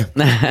monde vrai.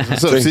 c'est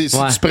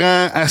ça. Si tu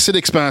prends assez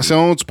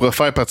d'expansion, tu pourras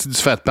faire partie du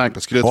FatPack,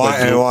 parce que là, tu vas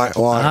être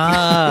gros. Ouais.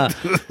 Ah!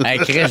 Hey,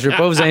 Chris, je veux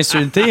pas vous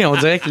insulter. On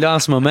dirait que là, en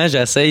ce moment,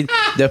 j'essaie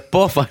de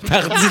pas faire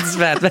partie du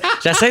FatPack.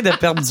 J'essaie de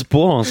perdre du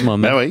poids en ce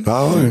moment. Ben oui.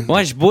 Ah ouais.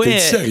 Ouais, je bois, T'es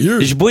sérieux?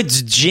 je bois du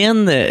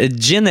gin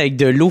avec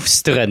de l'eau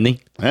citronnée.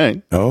 Ouais.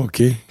 Ah,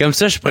 OK. Comme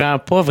ça, je prends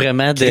pas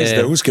vraiment de... Qu'est-ce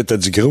que où est-ce que t'as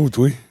du gros,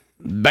 toi?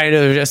 Ben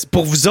là,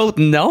 pour vous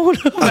autres, non.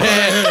 Là,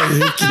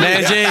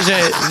 mais j'ai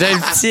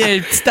un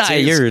petit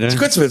tailleur. Là. C'est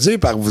quoi tu veux dire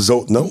par vous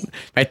autres, non?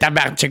 Ben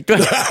tabarnak, check-toi.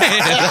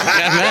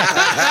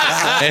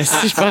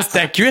 Si je pense que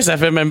ta cuisse, ça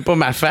fait même pas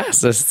ma face,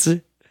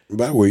 c'est-tu?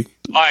 Ben oui.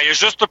 Ah, il y a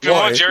juste toi puis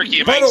moi, Jerr, qui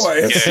est Ben mince.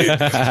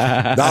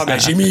 ouais. Non, mais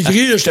j'ai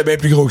maigri, là, j'étais bien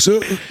plus gros que ça.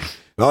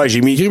 Ouais,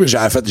 j'ai maigri, mais j'ai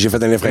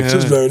fait un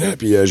infractus d'un an,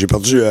 puis j'ai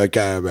perdu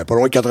pas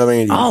loin de 80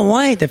 livres. Ah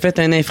ouais, t'as fait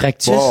un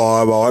infractus.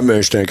 Ouais,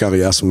 mais j'étais un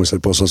coriace, moi, c'est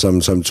pas ça, ça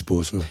me tue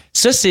pas, ça.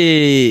 Ça,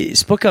 c'est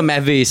pas comme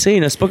AVC,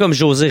 là. C'est pas comme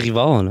José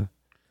Rivard, là.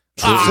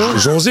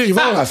 José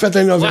Rivard a fait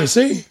un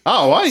AVC.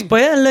 Ah ouais? C'est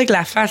pas elle, là, avec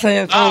la face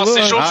à Non,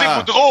 c'est José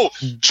Boudreau.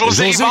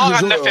 José Rivard en a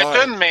Boudreau,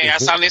 fait une, mais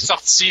elle s'en est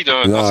sortie,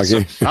 là. Non, c'est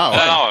OK. ça. Ah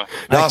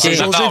ouais. Non, Ok. c'est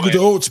José Non,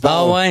 Boudreau, tu Ah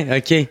parles. ouais,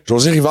 OK.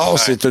 José Rivard,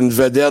 c'est une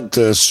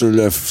vedette sur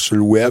le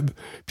web.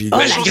 Puis Ah,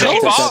 Mais la José grosse.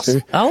 Rivard,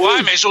 Ah oui?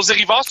 ouais, mais José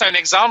Rivard, c'est un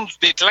exemple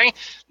du déclin,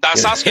 dans le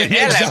sens que elle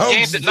vient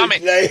de, non,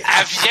 mais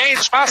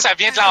je pense qu'elle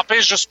vient de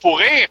l'Empire juste pour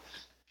rire.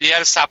 Puis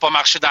elle, ça n'a pas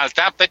marché dans le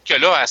temps. Peut-être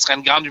que là, elle serait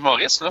une grande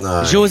humoriste,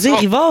 là. José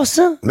Rivard,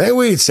 ça? Mais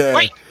oui, tu sais.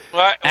 Oui. Ouais,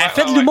 Elle a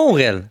fait de l'humour,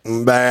 elle.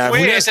 Ben, elle Oui,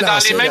 voulait elle se était dans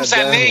lancer les mêmes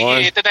là-dedans, années. ouais.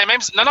 Elle était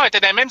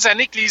dans les mêmes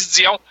années que Lise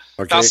Dion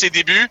OK. dans ses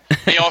débuts.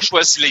 Et on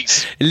choisit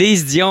Lise.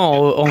 Lise Dion,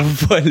 on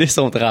volé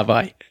son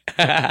travail.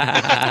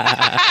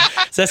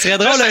 Ça serait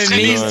drôle Ça un serait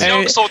Lise Dion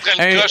meme. qui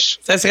sauterait le coche.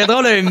 Ça serait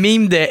drôle un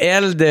meme de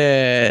elle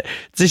de. Tu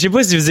sais, je sais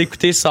pas si vous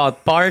écoutez South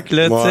Park,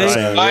 là, Ouais, tu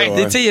sais.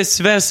 ouais. Tu sais, il y a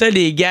souvent ça,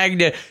 les gags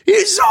de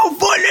ils ont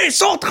volé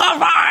son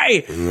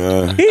travail!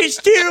 He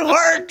steal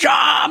her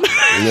job!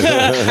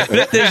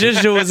 Là, t'as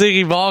juste José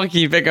Rivard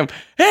qui fait comme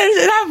elle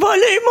a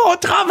volé mon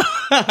travail!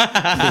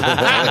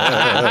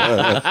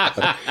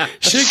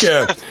 Je sais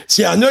que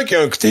s'il y en a qui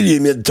ont écouté les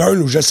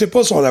midterms, ou je sais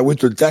pas si on l'a vu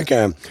tout le temps,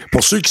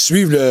 pour ceux qui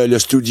suivent le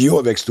studio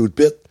avec Stu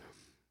Pitt,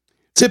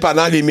 tu sais,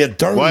 pendant les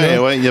midterms, Ouais,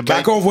 là, ouais, il y a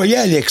quand bien- on voyait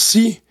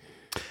Alexis...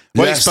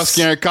 Oui, là, c'est parce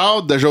qu'il y a un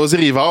cadre de José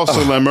Rivard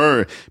sur le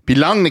mur. Puis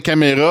l'angle de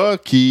caméra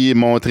qui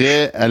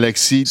montrait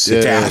Alexis...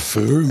 C'était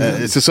affreux,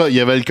 man. c'est ça, il y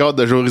avait le cadre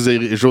de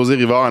José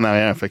Rivard en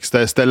arrière. Fait que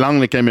c'était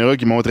l'angle de caméra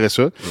qui montrait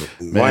ça.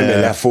 mais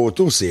la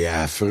photo, c'est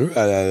affreux.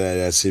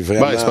 C'est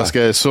vraiment... Ouais, c'est parce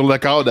que sur le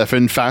cadre, elle fait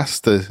une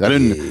face.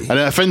 Elle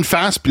a fait une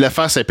face, puis la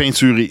face est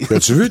peinturée.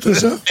 As-tu vu tout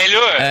ça? Mais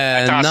là,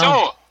 attention.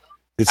 non.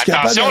 Es-tu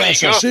capable Attention, de la les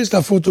chercher,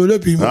 cette photo-là,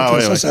 puis montrer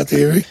ouais, ça ouais. sur la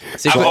TV?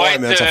 C'est Elle quoi? va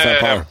mais ça fait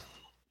peur.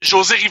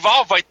 José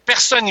Rivard va être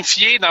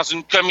personnifié dans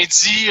une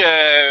comédie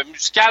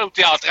musicale ou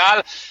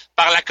théâtrale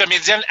par la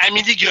comédienne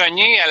Amélie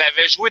Grenier. Elle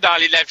avait joué dans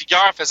Les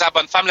Lavigueurs, faisait la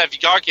bonne femme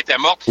Lavigueur qui était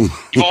morte.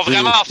 Ils vont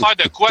vraiment en faire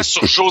de quoi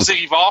sur José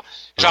Rivard.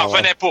 J'en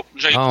revenais pas.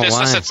 J'ai écouté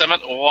ça ouais. cette semaine.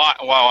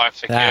 Ouais.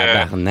 Fait que,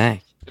 Tabarnak.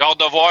 j'ai hâte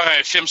de voir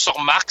un film sur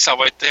Marc. Ça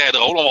va être très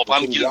drôle. On va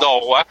prendre Gilda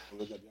Roy.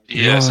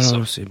 Puis, Non, c'est ça.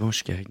 non, c'est bon, je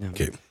suis correct. Non.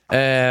 OK.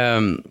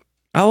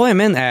 Ah ouais,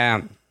 man.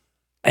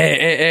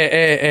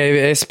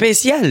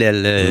 Spécial,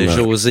 elle,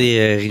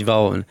 José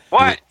Rivard.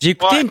 Ouais. J'ai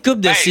écouté Ouais. une couple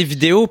de Hey. ses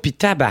vidéos, puis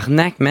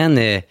tabarnak, man.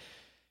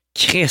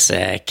 Chris,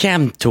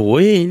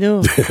 calme-toi,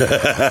 là.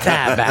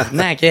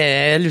 Tabarnak.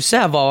 Elle aussi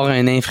va avoir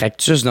un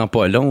infractus dans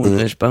pas long,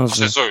 là, je pense.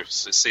 C'est sûr.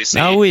 C'est-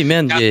 Ah oui,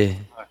 man. Quand-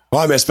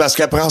 Ouais, mais c'est parce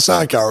qu'elle prend ça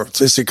en cœur. Tu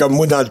sais, c'est comme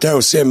moi, dans le temps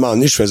aussi, à un moment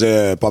donné, je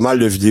faisais pas mal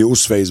de vidéos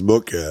sur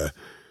Facebook.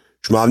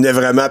 Je m'en venais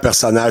vraiment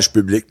personnage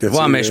public. Là, tu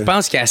Ouais, sais, mais je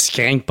pense qu'elle se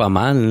craint pas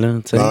mal, là.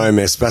 Tu sais. Ouais,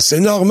 mais c'est parce que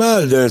c'est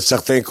normal d'un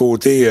certain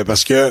côté,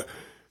 parce que,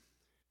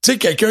 tu sais,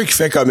 quelqu'un qui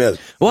fait comme elle.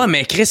 Ouais,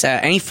 mais Chris,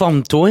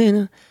 informe-toi, là.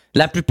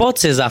 La plupart de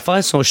ses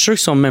affaires sont sûres qu'ils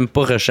sont même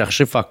pas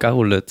recherchées fuck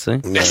all, là, tu sais.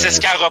 Mais c'est ce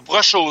qu'elle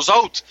reproche aux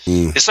autres.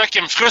 C'est ça qui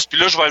me frustre. Puis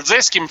là, je vais le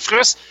dire, ce qui me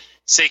frustre,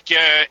 c'est que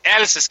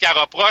elle, c'est ce qu'elle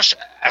reproche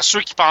à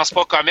ceux qui pensent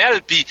pas comme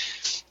elle. Puis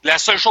la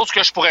seule chose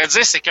que je pourrais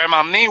dire, c'est qu'à un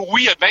moment donné,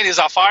 oui, il y a bien des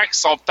affaires qui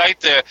sont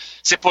peut-être...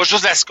 c'est pas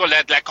juste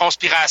de la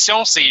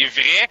conspiration, c'est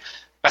vrai,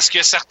 parce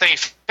que certains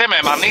faits, mais à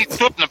un moment donné,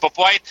 tout ne peut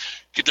pas être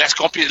que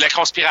de la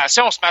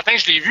conspiration. Ce matin,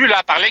 je l'ai vu,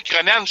 là, parler avec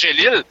René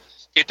Angélil,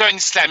 qui était un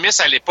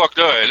islamiste à l'époque.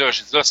 Là,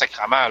 j'ai dit, là,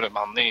 sacrément, là, à un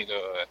moment donné, là...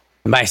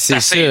 Ben, c'est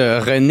ça.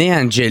 René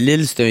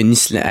Angélil, c'est un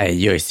islam.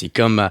 Aïe, c'est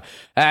comme.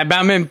 Ben,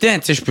 en même temps,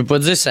 tu sais, je peux pas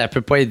dire que ça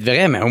peut pas être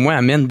vrai, mais au moins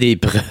amène des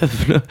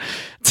preuves, là.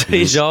 Tu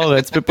sais, genre,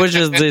 tu peux pas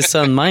juste dire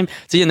ça de même. Tu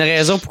sais, il y a une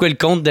raison pourquoi le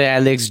compte de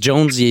Alex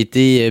Jones, il a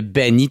été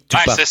banni de tout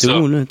Ouais, c'est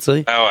partout, ça. là, tu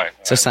sais. Ah ouais.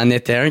 Ça, c'en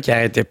était un qui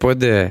arrêtait pas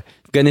de.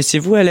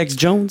 Connaissez-vous Alex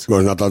Jones?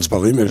 Moi, j'en ai entendu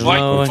parler, mais je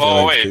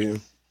Ouais, ouais.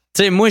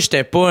 Tu sais, moi,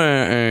 j'étais pas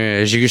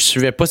je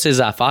suivais pas ses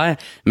affaires,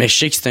 mais je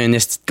sais que c'est un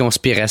esti de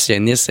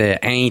conspirationniste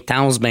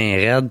intense, ben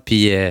raide,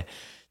 puis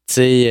tu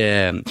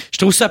Je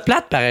trouve ça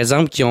plate, par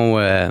exemple, qui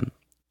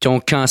ont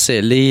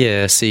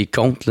cancellé ces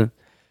comptes, là.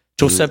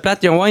 Je trouve ça plate.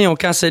 Ils ont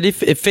cancellé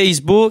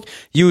Facebook,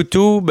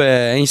 YouTube,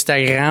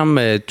 Instagram,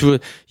 tout.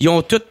 Ils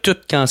ont tout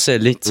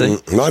cancellé, tu sais.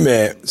 Ouais,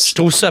 mais... Je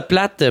trouve ça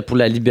plate pour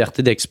la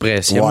liberté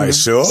d'expression. Ouais, là.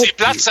 ça. C'est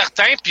plate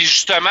certain, puis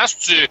justement, si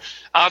tu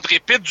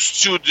André Pitt du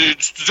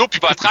studio puis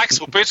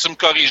Botrax, au pire, tu me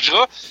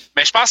corrigeras,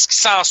 mais je pense qu'il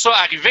sent ça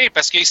arriver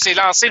parce qu'il s'est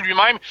lancé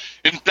lui-même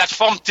une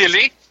plateforme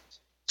télé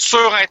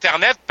sur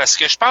Internet parce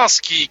que je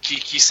pense qu'il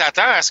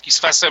s'attend à ce qu'il se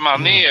fasse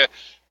m'emmener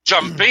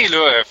jumper,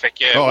 là. Fait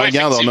que,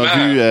 regarde, on a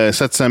vu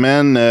cette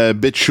semaine,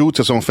 BitChute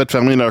se sont fait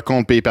fermer leur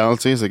compte PayPal,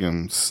 tu sais,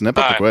 c'est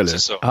n'importe quoi, là. C'est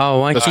ça. Ah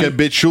ouais. Parce que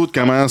BitChute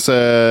commence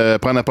à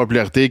prendre la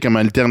popularité comme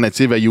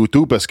alternative à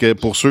YouTube, parce que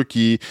pour ceux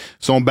qui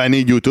sont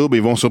bannés de YouTube,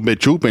 ils vont sur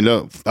BitChute, mais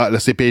là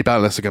c'est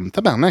PayPal, là, c'est comme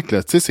tabarnak,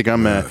 là, tu sais, c'est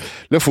comme,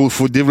 là,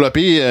 faut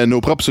développer nos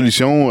propres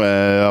solutions,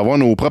 avoir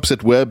nos propres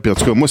sites web, puis en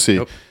tout cas,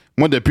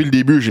 moi, depuis le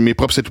début, j'ai mes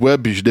propres sites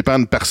web et je dépends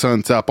de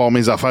personne, tu sais, à part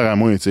mes affaires à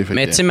moi, tu sais.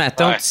 Mais tu sais,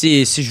 mettons,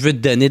 si je veux te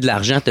donner de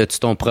l'argent, as-tu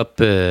ton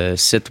propre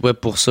site web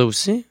pour ça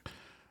aussi?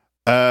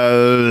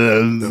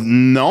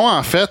 Non,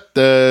 en fait,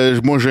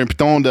 moi, j'ai un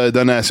piton de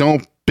donation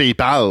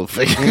PayPal.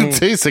 Fait que, tu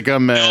sais, c'est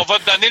comme... On va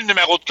te donner le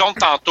numéro de compte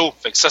tantôt.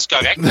 Fait que ça, c'est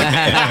correct.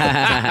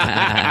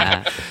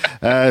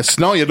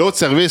 Sinon, il y a d'autres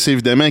services,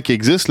 évidemment, qui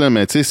existent, là,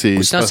 mais tu sais, c'est...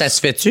 Ou sinon, ça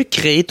se fait-tu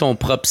créer ton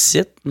propre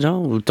site,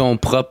 genre, ou ton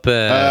propre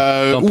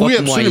oui,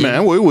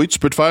 absolument. moyen? Oui, tu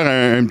peux te faire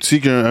un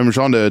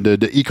genre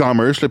de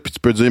e-commerce, là, puis tu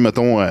peux dire,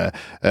 mettons,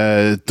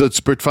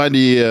 tu peux te faire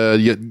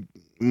des...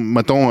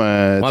 mettons,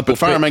 tu peux te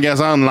faire un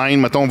magasin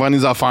online, mettons, vendre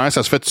des affaires,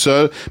 ça se fait tout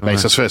seul. Ben,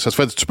 ça se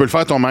fait, tu peux le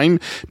faire toi-même,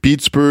 puis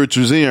tu peux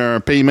utiliser un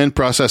payment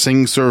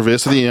processing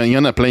service. Il y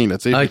en a plein, là,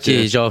 tu sais.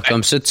 OK, genre,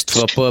 comme ça, tu te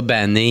feras pas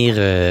bannir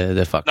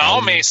de fuck.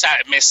 Non, mais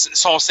ils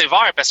sont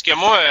sévères parce que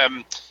moi,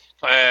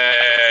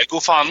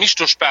 GoFundMe, je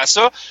touche pas à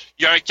ça.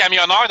 Il y a un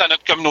camionneur dans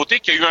notre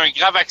communauté qui a eu un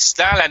grave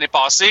accident l'année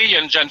passée. Il y a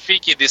une jeune fille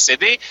qui est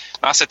décédée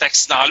dans cet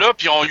accident-là,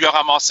 puis on lui a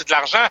ramassé de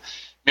l'argent.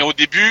 Mais au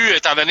début,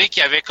 étant donné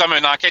qu'il y avait comme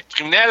une enquête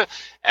criminelle,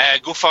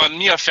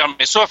 GoFundMe a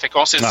fermé ça. Fait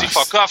qu'on s'est dit,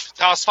 fuck off,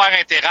 transfert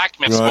Interact,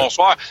 merci,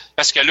 bonsoir.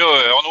 Parce que là,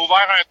 on a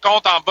ouvert un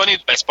compte en bonne et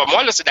due. Ben, c'est pas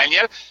moi, là, c'est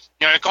Daniel.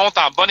 Il y a un compte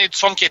en bonne et due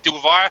forme qui a été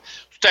ouvert,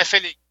 tout à fait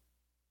légal.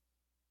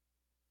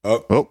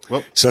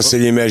 Ça, c'est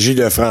les magies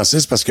de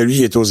Francis parce que lui,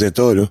 il est aux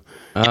États, là.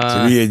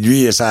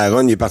 Lui, sa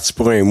run, il est parti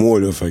pour un mois,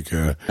 là. Fait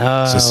que,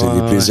 ça, c'est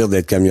les plaisirs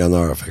d'être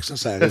camionneur. Fait que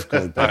ça arrive quand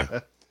même pas.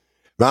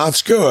 Mais en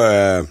tout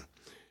cas,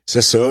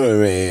 c'est ça,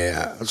 mais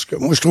en tout cas,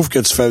 moi, je trouve que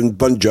tu fais une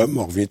bonne job.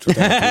 On revient tout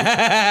à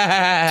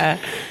l'heure.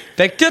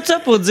 Fait que tout ça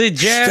pour dire,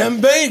 Jerr...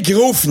 T'aimes bien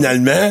gros,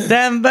 finalement.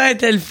 T'aimes bien,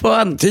 t'es le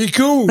fun. T'es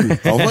cool.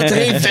 On va te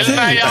réinviter. C'est le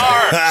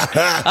meilleur.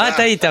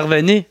 Il est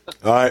revenu.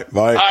 Ouais.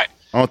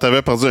 On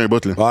t'avait perdu un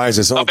bout, là. Ouais,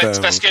 c'est ça. Ah, ben,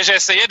 c'est parce que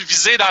j'essayais de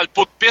viser dans le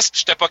pot de piste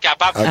puis j'étais pas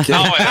capable. Okay.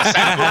 Non,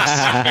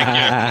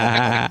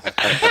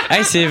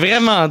 hey, c'est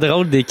vraiment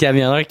drôle des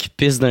camionneurs qui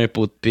pissent dans un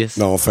pot de piste.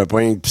 Non, on fait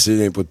pas un pisser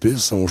dans un pot de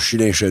piste, on chie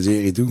dans les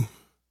chaudières et tout.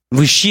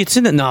 Vous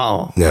chiez-tu de...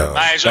 Non.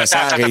 Ça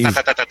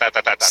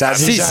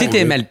arrive. Si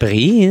t'es mal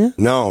pris, hein?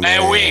 Non, mais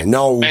oui.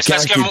 Non, ou quand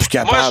t'es plus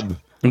capable.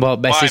 Bon,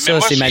 ben c'est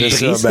ça, c'est mal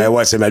pris. Ben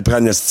ouais, c'est mal pris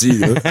en esti,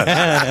 là.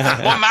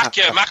 Moi,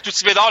 Marc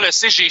Toutibédard le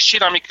sait, j'ai chié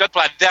dans mes culottes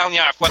pour la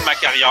dernière fois de ma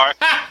carrière.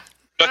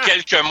 Là,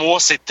 quelques mois,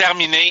 c'est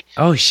terminé.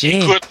 Oh,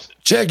 shit. Écoute.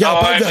 Check, on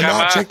parle de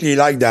marde, check les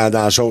likes dans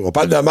la chose. On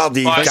parle de marde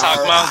des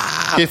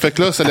cœurs. OK, fait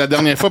que là, c'est la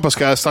dernière fois parce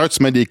qu'à cette heure,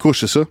 tu mets des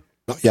couches, c'est ça?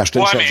 Non, il a acheté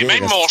une chaudière. Mais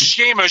même mon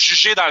chien m'a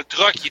jugé dans le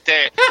truck. Il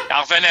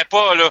en revenait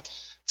pas, là.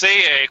 Tu sais,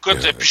 écoute,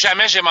 plus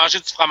jamais j'ai mangé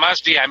du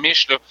fromage des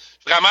Amish, là.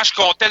 Vraiment, je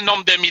comptais le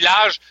nombre de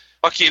millages.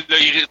 OK, là,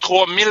 il est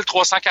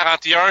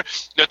 3341.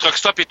 Le truck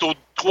stop est au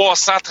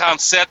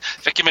 337.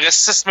 Fait qu'il me reste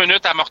 6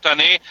 minutes à me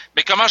retenir.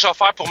 Mais comment je vais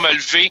faire pour me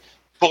lever,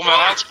 pour me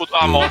rendre jusqu'au...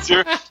 Oh, mon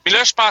Dieu. Mais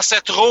là, je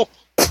pensais trop.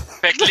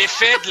 Fait que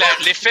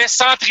l'effet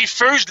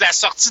centrifuge de la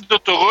sortie de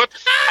l'autoroute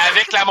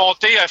avec la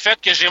montée a fait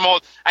que j'ai mon...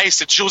 Hey,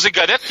 c'est José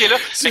Godette qui est là.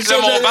 C'est que là,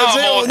 mon banc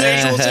a monté.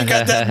 José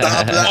Godette dans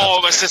la place. Oh,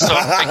 ben, c'est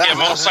ça. Fait que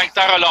mon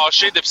sphincter a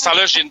lâché. Depuis ce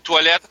temps-là, j'ai une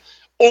toilette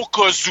au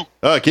cas où.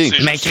 OK.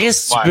 Mais Chris,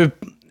 tu peux...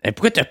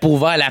 Pourquoi t'as pas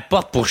ouvert la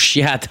porte pour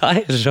chier à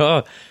terre,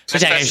 genre?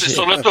 C'est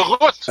sur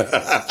l'autoroute.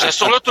 C'est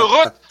sur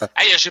l'autoroute.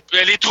 Hey,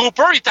 les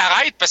troopers, ils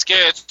t'arrêtent parce que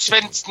tu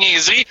fais une petite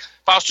niaiserie.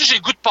 Penses-tu que j'ai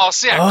le goût de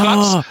passer à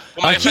Cox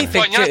pour m'aller faire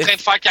pogner en train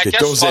de faire caca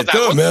sur le bord de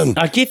la route? Man.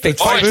 OK, fait que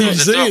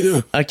tu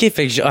peux... OK,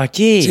 fait que... OK.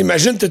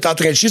 Imagine, t'es en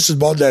train de chier sur le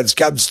bord du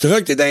câble du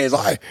truck, t'es dans les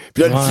airs.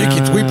 Puis là, le flic,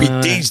 il te oui, puis il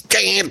te dise,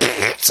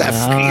 ça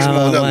frise,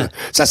 mon homme.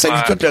 Ça salue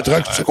tout le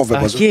truck, c'est ça qu'on fait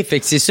pas ça. OK, fait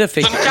que c'est ça.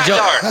 Fait que,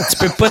 genre, tu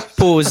peux pas te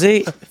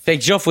poser. Fait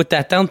que, genre, faut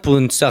t'attendre pour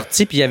une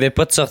sortie, puis il y avait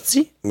pas de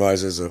sortie? Ouais,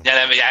 c'est ça. Il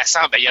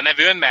y en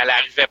avait une, mais elle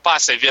arrivait pas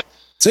assez vite.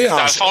 T'sais,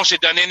 dans le fond, j'ai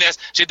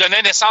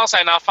donné naissance à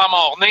un enfant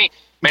mort-né.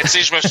 Mais tu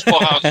sais, je me suis pas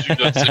rendu,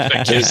 là, tu sais,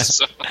 fait que c'est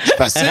ça.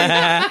 Facile.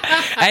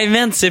 Hey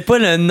man, c'est pas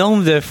le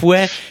nombre de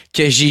fois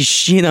que j'ai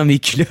chié dans mes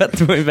culottes,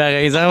 moi, par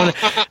exemple.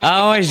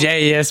 Ah ouais,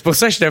 c'est pour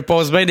ça que je te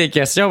pose bien des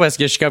questions, parce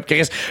que je suis comme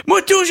Chris.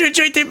 Moi, tout, j'ai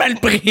déjà été mal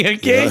pris,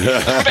 OK? Hey,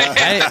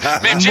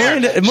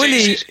 moi,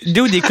 les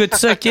dudes, écoute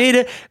ça, OK?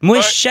 Là?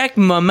 Moi, chaque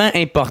moment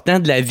important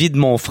de la vie de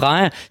mon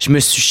frère, je me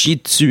suis chié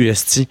dessus,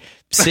 esti.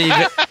 C'est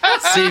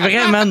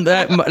vraiment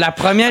la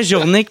première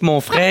journée que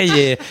mon frère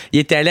il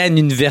est allé à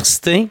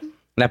l'université.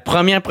 La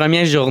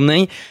première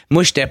journée,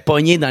 moi, j'étais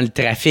pogné dans le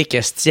trafic,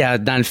 esti,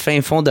 dans le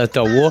fin fond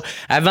d'Ottawa.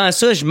 Avant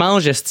ça, je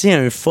mange, esti,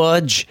 un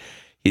fudge.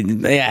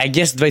 I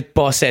guess, devait être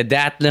passé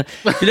date, là.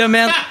 Puis là,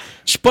 man,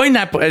 je pogne,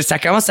 ça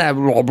commence à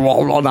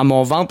dans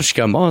mon ventre, puis je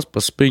suis comme, oh, c'est pas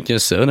si pire que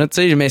ça, là,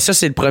 tu sais. Mais ça,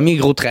 c'est le premier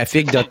gros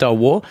trafic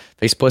d'Ottawa.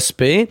 Fait que c'est pas si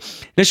pire. Là,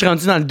 je suis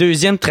rendu dans le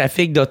deuxième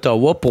trafic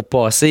d'Ottawa pour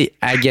passer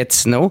à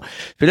Gatineau.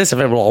 Puis là, ça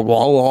fait,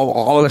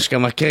 je suis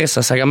comme, Chris,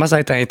 ça commence à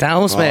être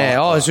intense, mais,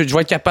 je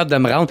vais être capable de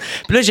me rendre.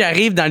 Puis là,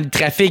 j'arrive dans le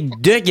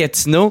trafic de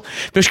Gatineau. Puis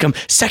là, je suis comme,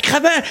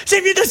 sacrement,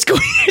 c'est mieux de se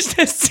couiller,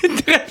 ce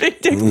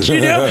trafic de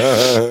cul-là.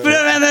 Puis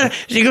là, maintenant,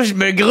 je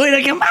me grouille,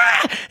 là, comme,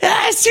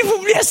 s'il vous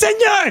plaît,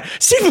 Seigneur,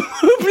 s'il vous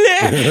plaît.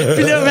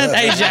 Puis là, man,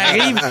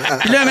 j'arrive.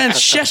 Puis là, man, je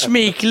cherche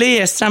mes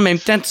clés, en même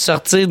temps de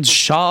sortir du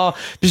char.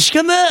 Puis je suis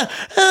comme,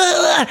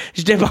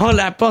 je débarre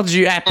la porte, j'ai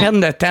eu à peine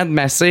le temps de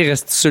masser,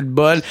 rester sur le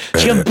bol. Je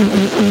suis comme, puis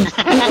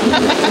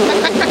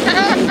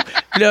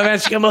là, man, je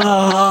suis comme, puis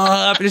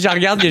là, je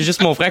regarde, il y a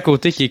juste mon frère à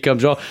côté qui est comme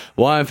genre,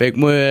 ouais, fait que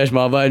moi, je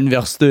m'en vais à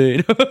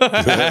l'université.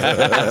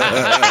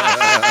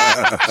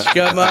 Je suis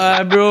comme,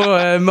 bro,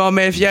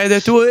 maman est fier de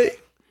toi.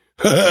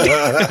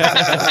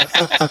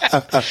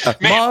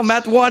 Bon,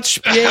 Matt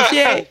Watch, bien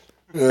fier.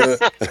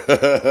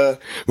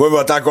 Moi,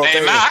 va t'en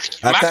compter.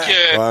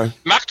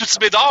 Marc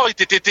Toutibédard,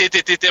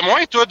 t'es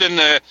témoin, toi, d'une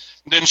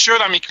chure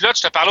dans mes culottes.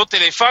 Je te parlais au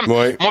téléphone.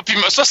 Oui. Moi, puis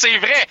ça, c'est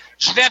vrai.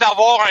 Je venais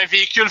d'avoir un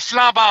véhicule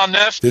flambant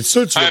neuf. T'es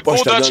sûr que tu veux pas que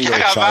je te donne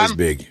le size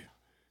big?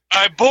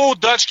 Un beau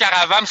Dodge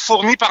Caravan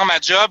fourni par ma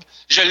job.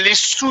 Je l'ai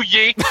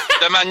souillé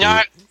de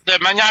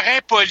manière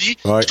impolie.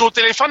 Ouais. J'étais au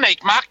téléphone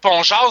avec Marc, puis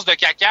on jase de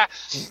caca.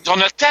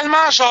 On a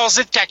tellement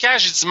jasé de caca,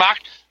 j'ai dit,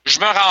 Marc, je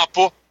me rends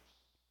pas.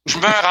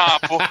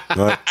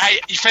 Ouais. Hey,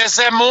 il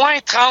faisait moins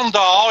 30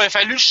 dehors. Il a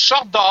fallu que je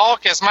sorte dehors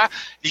quasiment.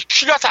 Les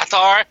culottes à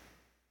terre.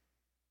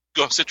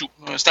 C'est tout.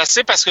 C'est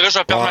assez parce que là, je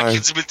vais perdre ma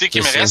crédibilité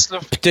qui me reste. Là.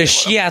 Puis t'as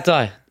chié à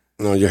terre.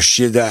 Non, il a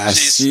chié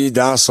assis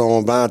dans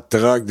son banc de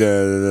truck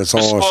de son...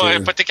 Je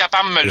pas été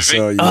capable de me lever.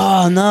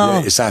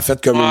 Non! Ça a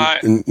fait comme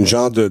une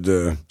genre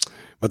de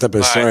comment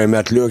t'appelles ça? Un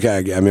matelas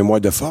à mémoire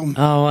de forme.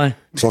 Ah ouais.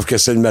 Sauf que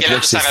c'est le matelas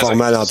qui s'est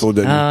formé alentour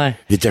de lui. Ah ouais.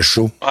 Il était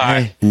chaud.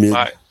 Ouais. Humide.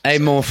 Ouais. Hey,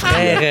 mon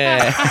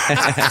frère...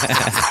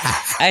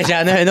 Hey,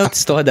 j'en ai une autre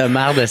histoire de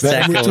marde.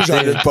 Moi, tout,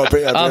 j'en ai de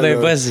popper après. Ben,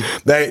 vas-y.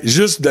 Ben,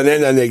 juste donner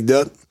une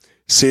anecdote.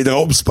 C'est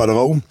drôle, c'est pas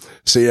drôle.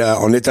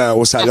 On est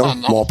au salon.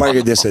 Mon père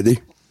est décédé.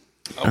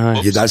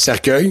 Il est dans le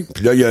cercueil,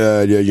 puis là,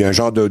 il y a un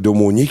genre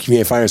d'aumônier qui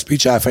vient faire un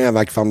speech à la fin avant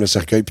qu'il ferme le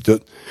cercueil, puis tout.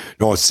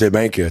 Là, on sait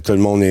bien que tout le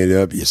monde est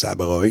là, puis ça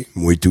braille.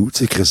 Moi et tout,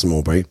 tu sais, Chris, c'est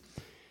mon père.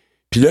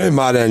 Puis là, un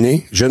moment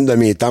donné, j'une de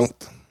mes tantes.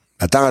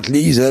 La tante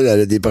Lise, elle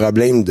a des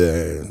problèmes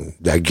de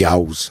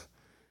gaz.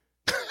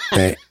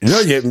 Ben, là,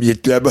 il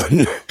est la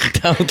bonne.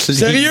 Tante Lise.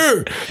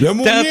 Sérieux? Le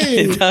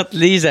mounier. Tante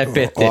Lise a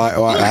pété. Ouais,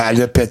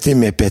 elle a pété,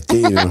 mais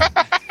pété, là.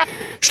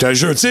 Je te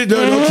jure, tu sais,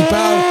 là, l'autre qui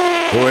parle.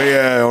 Oui,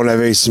 on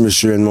avait ici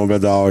monsieur Edmond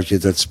Bédard qui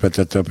était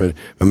peut-être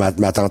ma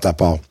tante à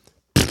part.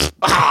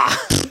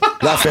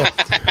 Là, fait.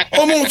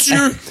 Oh mon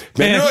Dieu!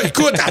 Mais là,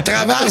 écoute, elle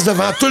traverse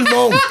devant tout le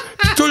monde.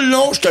 Puis tout le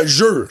long, je te le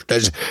jure.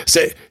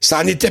 Ça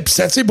en était, pis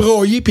ça s'est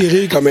broyé pis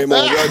rire comme un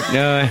mongol.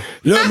 Ouais.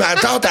 Là, ma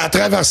tante a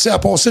traversé, a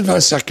passé devant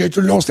le cercueil. Tout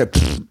le long, c'était...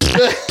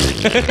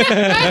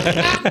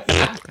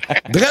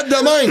 Drette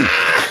de même.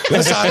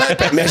 Là, ça a l'air...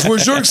 Mais je vous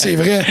jure que c'est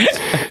vrai.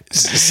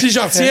 Si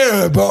j'en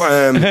retiens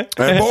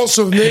un bon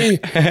souvenir,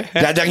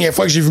 la dernière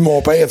fois que j'ai vu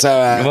mon père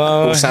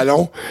au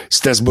salon,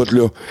 c'était ce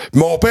bout-là.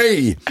 Mon père,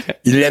 il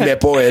l'aimait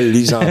pas, elle,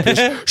 Lise, en plus.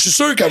 Je suis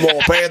sûr que mon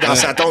père, dans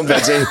sa tombe, va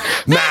dire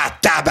 « Ma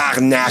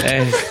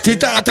tabarnak!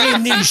 T'es en train de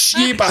venir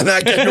chier pendant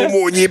que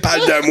l'aumônier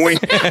parle de moi.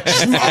 Je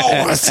suis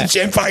mort si tu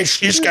viens me faire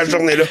chier jusqu'à cette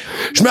journée-là. »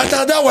 Je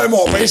m'attendais à voir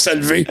mon père se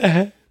lever.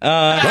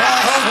 Ben,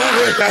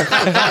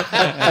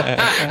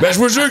 je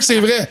vous jure que c'est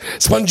vrai.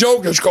 C'est pas une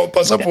joke, je compte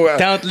pas ça pour...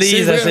 Tante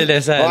Lise, elle s'est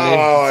laissée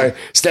aller. Ouais.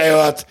 C'était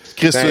hot.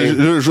 Chris,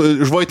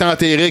 je vais être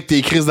enterré avec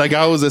tes crises de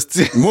gaz,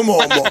 esti. Moi,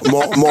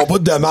 mon bout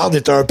de marde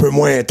était un peu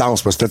moins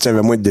intense parce que tu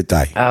avais moins de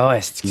détails. Ah ouais,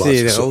 c'est drôle.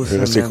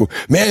 C'est cool.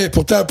 Mais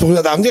pourtant, pour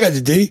en venir à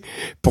l'idée,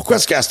 pourquoi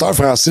est-ce qu'Astor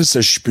Francis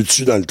se chie plus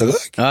dessus dans le truck?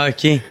 Ah,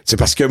 OK. C'est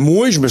parce que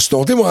moi, je me suis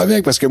tourné, moi,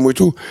 avec, parce que moi et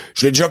tout,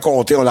 je l'ai déjà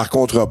compté, on la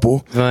racontera pas.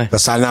 Ouais. Parce que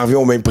ça en revient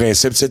au même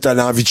principe. Tu sais, t'as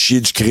l'envie de chier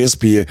du Christ,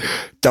 puis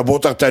t'as beau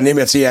te retenir,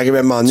 mais tu sais, il arrive à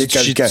un moment donné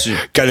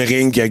que le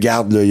ring qui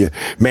garde, là,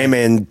 même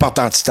une porte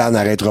en titane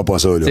n'arrêtera pas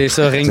ça, là. C'est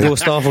ça, Ringo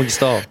Starr, faut qu'il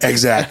star.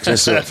 Exact, c'est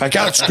ça. Fait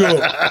qu'en tout cas,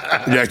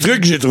 le truc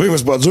que j'ai trouvé, moi,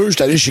 c'est pas dur,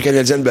 j'étais allé chez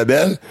Canadienne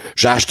Babel,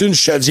 j'ai acheté une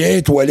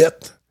chaudière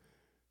toilette.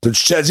 Une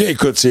chaudière,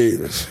 écoute,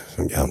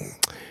 regarde,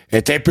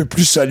 est un peu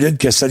plus solide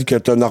que celle que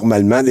t'as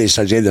normalement, des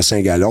sagelles de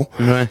 5 gallons.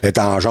 Ouais. Elle est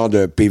en genre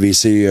de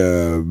PVC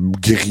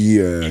gris,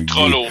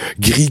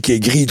 gris qui est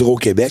gris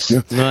Hydro-Québec. Là.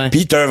 Ouais.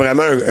 Puis t'as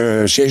vraiment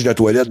un siège de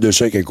toilette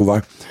dessus avec un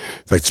couvert.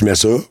 Fait que tu mets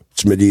ça,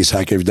 tu mets des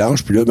sacs à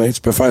vidange, puis là, ben,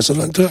 tu peux faire ça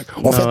dans le truck.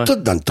 On fait tout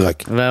dans le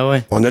truck. Ben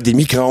ouais. On a des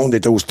micro-ondes,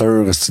 des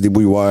toasters, des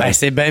bouilloires. Ben,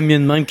 c'est bien mieux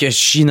de même que je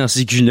chie dans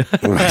ces culs-là.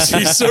 Ouais,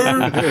 c'est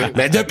sûr.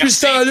 Mais depuis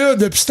ce temps-là,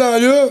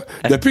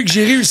 depuis que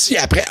j'ai réussi,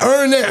 après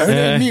un an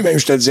et demi, même,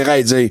 je te dirais,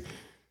 à dire,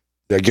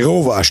 le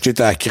gros va acheter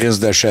ta crise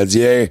de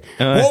chaudière.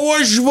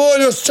 Ouais, je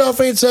vais, là, c'est en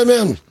fin de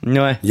semaine.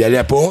 Ouais. Il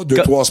allait pas,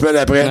 2-3 semaines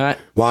après.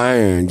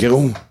 Ouais,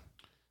 gros.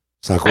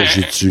 C'est encore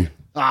chier dessus.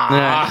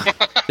 Ouais.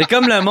 C'est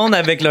comme le monde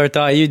avec leur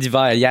tailleux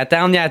d'hiver. Ils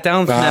attendent,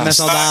 finalement, ils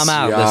sont dans la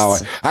marde.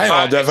 Ouais. Hey,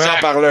 on devrait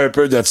en parler un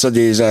peu de ça,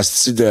 des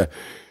astis de...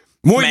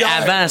 Moi, mais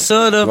avant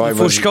ça, là,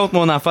 faut que je compte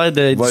mon affaire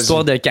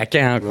d'histoire de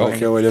caca encore.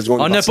 Okay, ouais, let's go,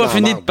 on n'a pas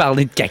fini de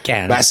parler de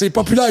caca. Ben, c'est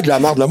populaire de la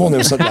marde. Le monde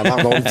aime ça de la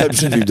marde. On est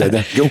habitué de vivre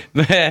dedans. Go.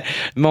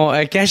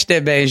 Quand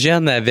j'étais bien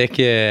jeune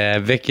avec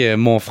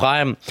mon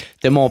frère,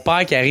 c'était mon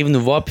père qui arrive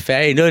nous voir puis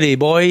fait « Hey, là, les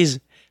boys,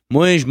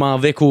 moi, je m'en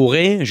vais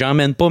courir.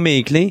 J'emmène pas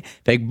mes clés.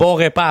 Fait que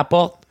barrez pas la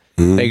porte.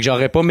 Fait que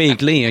j'aurai pas mes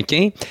clés,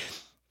 OK? »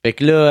 Fait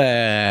que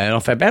là, on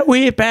fait « Ben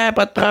oui, père,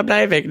 pas de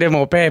problème. » Fait que là,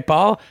 mon père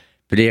part.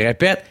 Puis il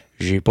répète «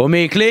 J'ai pas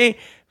mes clés. »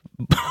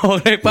 On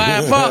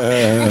répare pas.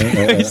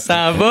 Il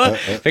s'en va.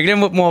 Fait que là,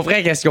 mon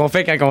frère, qu'est-ce qu'on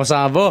fait quand on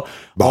s'en va?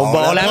 On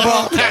barre la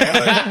porte.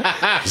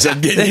 Vous êtes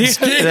bien éduqués.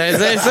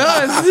 C'est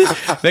ça, aussi.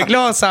 Fait que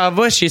là, on s'en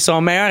va chez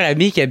son meilleur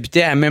ami qui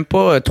habitait à même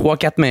pas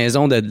 3-4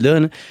 maisons de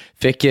là.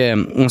 Fait que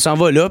on s'en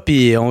va là,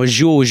 puis on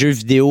joue aux jeux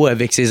vidéo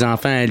avec ses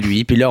enfants à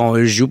lui. Puis là,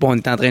 on joue, puis on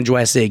est en train de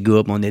jouer à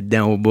Sega, puis on est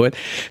dedans au bout.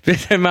 Puis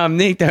ça m'a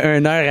amené que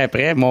 1 heure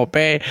après, mon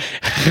père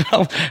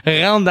rentre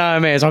dans la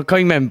maison,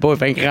 cogne même pas.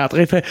 Fait que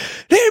rentrer, il fait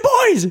 « Les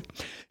boys!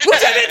 Vous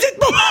avez dit de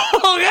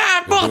barrer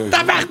la porte,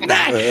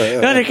 tabarnak! »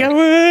 Là, on est comme,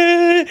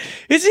 ouais.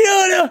 Il dit,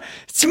 là,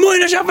 c'est moi,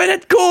 là, j'en venais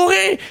de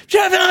courir,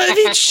 j'avais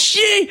envie de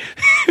chier.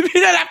 Puis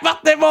là, la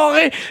porte est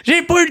barrée,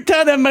 j'ai pas eu le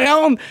temps de me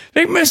rendre,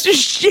 fait que je me suis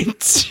chié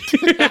dessus.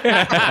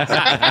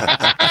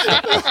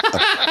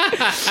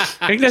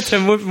 Fait que là, c'est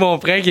moi pis mon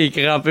frère qui est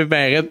crampé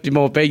ben raide, pis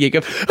mon père qui est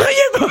comme,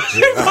 rien,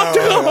 c'est pas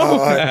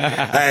trop!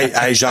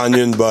 Hey, j'en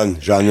ai une bonne.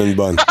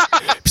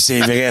 Pis c'est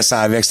vrai,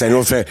 ça avec, c'était un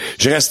autre fait.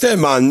 Je restais à un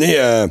moment donné,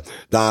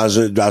 dans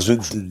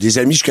des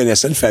amis que je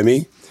connaissais, une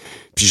famille.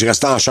 Puis je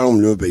restais en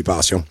chambre, là, ben,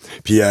 pension.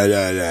 Puis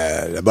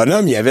le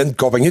bonhomme, il avait une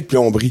compagnie de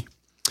plomberie.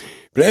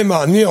 Puis là, un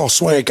moment donné, on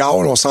reçoit un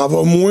call, on s'en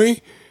va, moi,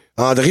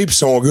 André puis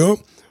son gars,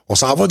 on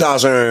s'en va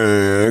dans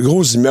un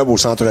gros immeuble au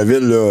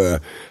centre-ville, là,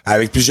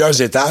 avec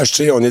plusieurs étages, tu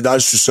sais, on est dans le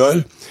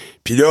sous-sol.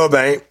 Puis là,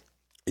 ben,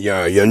 il y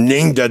a une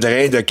ligne de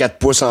drain de 4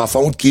 pouces en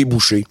fonte qui est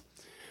bouchée.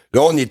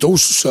 Là, on est au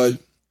sous-sol.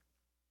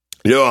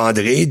 Là,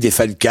 André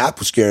défait le cap,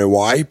 parce qu'il y a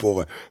un Y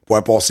pour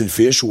passer le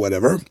fiche ou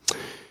whatever.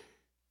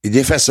 Il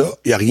défait ça,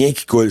 il n'y a rien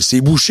qui coule. C'est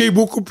bouché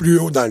beaucoup plus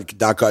haut dans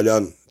la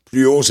colonne.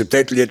 Plus haut, c'est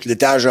peut-être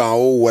l'étage en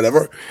haut ou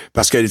whatever.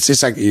 Parce que, tu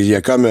sais, il y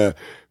a comme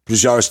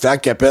plusieurs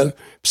stacks qui appellent,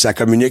 puis ça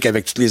communique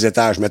avec tous les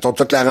étages. Mettons,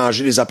 toute la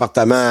rangée des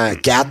appartements à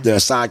 4, de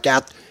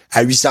 104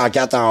 à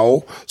 804 en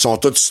haut, sont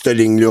toutes sur cette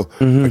ligne-là.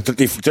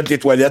 Toutes les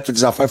toilettes, toutes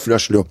les affaires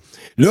flush là.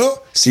 Là,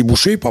 c'est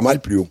bouché pas mal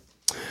plus haut.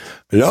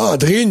 Là,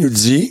 André nous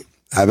dit,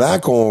 avant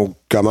qu'on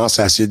commence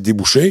à essayer de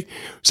déboucher,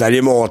 vous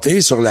allez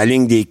monter sur la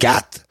ligne des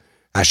 4.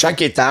 À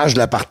chaque étage de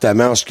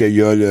l'appartement, où il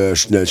y a le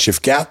chiffre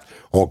 4,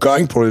 on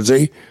cogne pour lui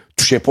dire,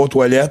 touchez pas aux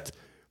toilettes,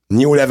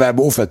 ni au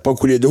lavabo, faites pas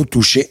couler d'eau,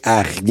 touchez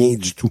à rien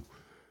du tout.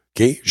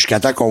 OK? Jusqu'à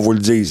temps qu'on vous le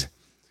dise.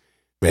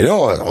 Mais là,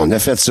 on a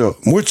fait ça.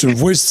 Moi, tu me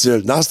vois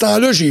style. Dans ce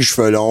temps-là, j'ai les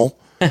cheveux longs.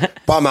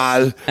 Pas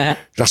mal.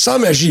 Je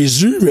ressemble à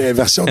Jésus, mais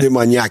version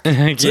démoniaque.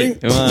 Okay. Tu sais?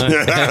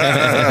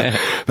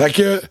 Fait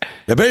que,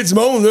 il y a bien du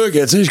monde, là,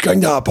 que, tu sais, je cogne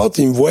dans la porte,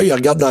 il me voit, il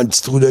regarde dans le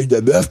petit trou d'œil de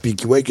bœuf, puis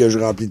qu'il voit que je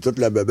remplis toute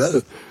la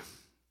bebelle.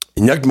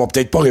 Il y en a qui m'ont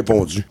peut-être pas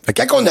répondu. Fait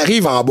que quand on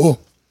arrive en bas,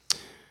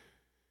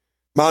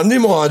 à un moment donné,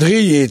 mon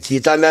André, il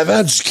est en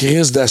avant du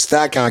Christ de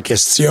stack en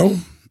question.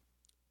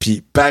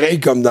 Puis pareil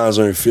comme dans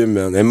un film,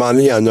 man. À un moment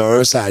donné, il y en a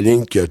un sur la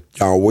ligne qui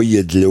a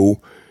envoyé de l'eau.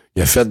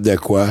 Il a fait de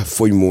quoi?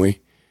 Fouille-moi.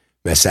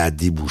 Mais ça a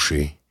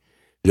débouché.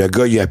 Le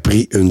gars, il a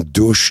pris une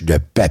douche de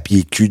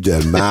papier cul de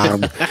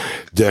marde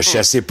de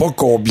je sais pas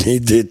combien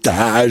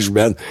d'étages,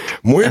 man.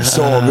 Moi pis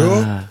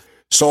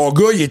son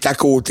gars, il est à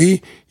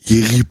côté,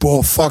 il rit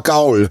pas, fuck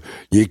all.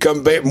 Il est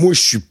comme ben, moi, je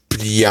suis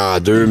plié en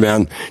deux,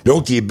 man.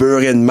 L'autre, il est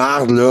beurré de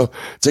marde, là.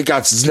 Tu sais,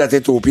 quand tu dis la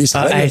tête aux pieds,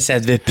 ça va.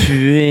 Ça devait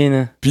puer,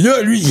 là. Pis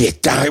là, lui, il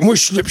est taré. Moi,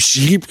 je suis là, pis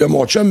je ris, pis là,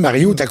 mon chum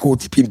Mario est à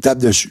côté, pis il me tape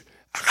dessus.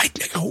 Arrête,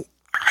 le gros.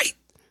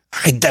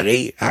 Arrête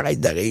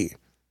de rire.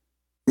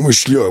 Moi, je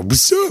suis là. Oublie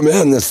ça,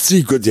 man.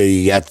 Écoute,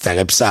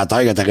 t'aurais pissé à la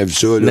terre quand t'aurais vu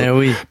ça, là. Ben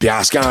oui. Puis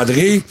en ce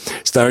qu'André,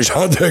 c'est un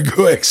genre de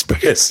gars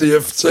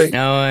expressif, tu sais.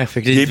 Ah ouais,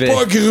 fait que il est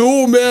pas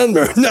gros, man,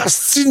 mais un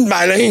hostie de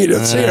malin, là,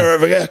 tu sais, un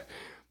vrai.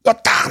 Là,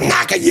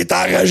 tarnac, il est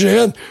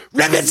enragé. Vous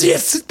l'avez dit,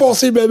 est-ce de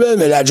passer bébé?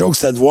 Mais la joke,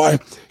 c'était de voir,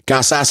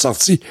 quand ça a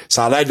sorti,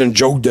 ça a l'air d'une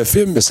joke de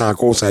film, mais c'est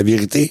encore sa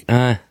vérité.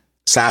 Ah.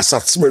 Ça a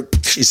sorti,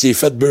 il s'est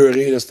fait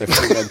beurrer, là, c'était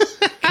fou.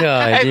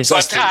 Hey,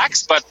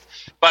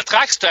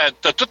 Botrax,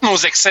 t'as tous nos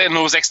extraits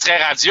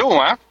radio,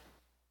 hein?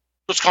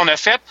 Tout ce qu'on a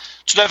fait.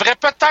 Tu devrais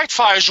peut-être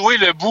faire jouer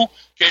le bout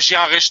que j'ai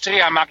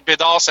enregistré à Marc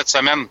Bédard cette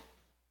semaine.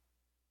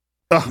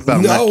 Non,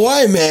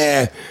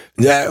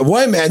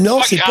 mais non,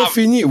 Pas c'est grave. pas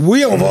fini.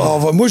 Oui, on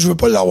va. Moi, je veux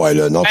pas l'avoir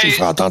là. Non, tu le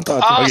feras entendre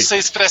tantôt. Ah, Ok.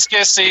 c'est parce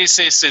que c'est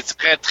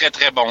très, très,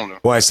 très bon, là.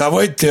 Ouais, ça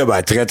va être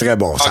très, très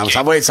bon. Ok.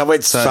 Ça va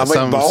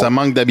être bon. Ça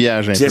manque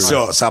d'habillage un peu. C'est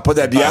ça. Ça n'a pas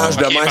d'habillage.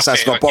 Ah, ok, Demain, ça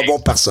parfait, sera pas ok. bon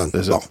pour personne.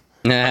 C'est ça. Bon.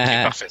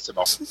 Ok, parfait, c'est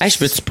bon. Hey, je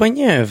peux-tu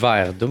pogner un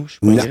verre d'eau? Je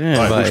Non. pognerais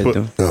un Ouais, verre bouge pas.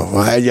 d'eau. Non,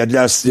 ouais, il y a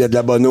de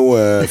la bono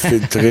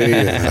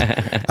filtrée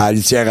à la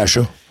litière à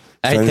chat.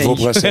 C'est un nouveau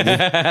procédé.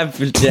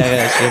 Filtrer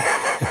à chat.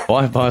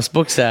 Ouais, je pense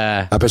pas que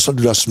ça... Appelle ça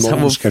de ça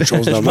l'osmose, quelque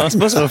chose de Je même. pense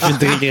pas que ça va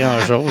filtrer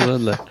grand-chose, là,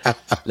 de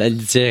la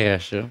litière à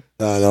chat.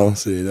 Non,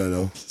 c'est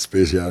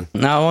spécial.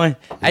 Ah ouais.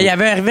 Il y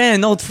avait arrivé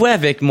une autre fois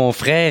avec mon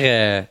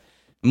frère.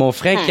 Mon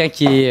frère, quand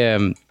il est...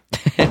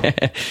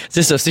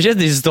 c'est ça, c'est juste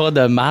des histoires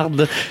de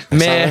marde.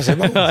 Mais c'est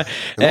bon.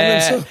 On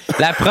aime ça.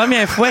 la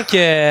première fois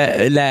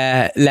que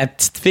la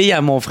petite fille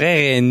à mon frère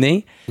est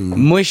née,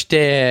 moi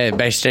j'étais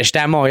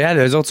à Montréal,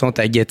 eux autres sont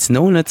à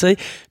Gatineau, là, tu sais.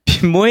 Puis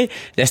moi,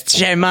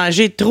 j'avais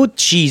mangé trop de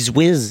cheese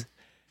whiz.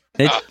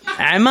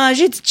 Elle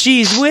mangeait du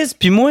cheese whiz,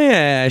 puis moi,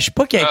 je suis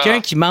pas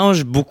quelqu'un qui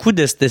mange beaucoup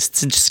de ce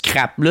style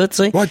scrap là, tu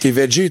sais. Ouais, t'es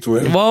veggie,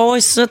 toi.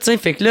 Ouais, c'est ça, tu sais.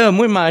 Fait que là,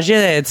 moi, je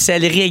mangeais du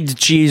céleri avec du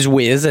cheese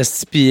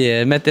whiz, puis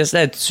mettais ça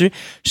là-dessus.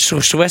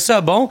 Je trouvais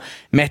ça bon,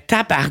 mais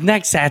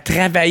tabarnak, ça a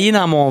travaillé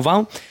dans mon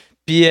ventre.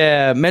 Puis,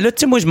 mais là, tu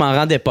sais, moi, je m'en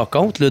rendais pas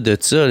compte, là, de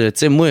ça, là. Tu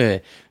sais, moi,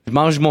 je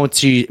mange mon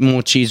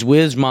cheese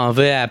whiz, je m'en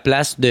vais à la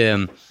place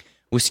de...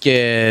 Où ce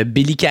que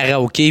Billy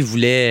Karaoke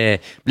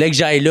voulait que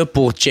j'aille là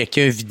pour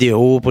checker une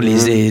vidéo, pour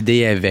les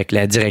aider avec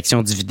la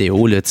direction du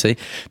vidéo, là, tu sais.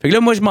 Fait que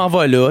là, moi, je m'en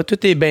vais là,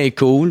 tout est bien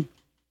cool.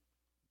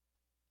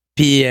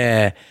 Puis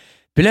là,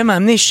 m'a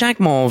amené, je sens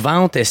que mon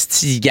ventre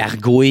est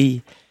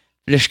gargouille.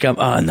 Puis là, je suis comme,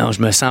 ah non,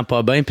 je me sens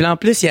pas bien. Puis là, en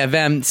plus,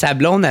 sa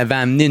blonde avait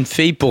amené une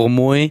fille pour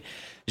moi,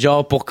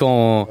 genre pour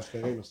qu'on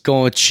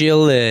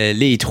chill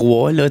les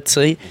trois, là, tu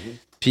sais.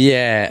 Puis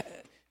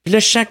là,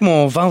 je sens que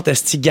mon ventre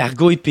est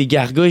gargouille, puis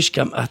gargouille, je suis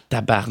comme, ah,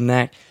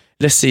 tabarnak.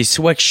 Là, c'est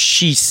soit que je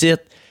chie ici,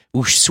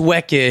 ou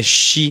soit que je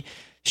chie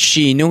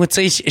chez nous.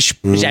 Tu sais,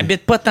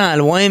 j'habite pas tant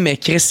loin, mais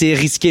Chris, c'est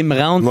risqué de me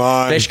rendre.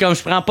 Ouais. Fait que je suis comme,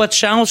 je prends pas de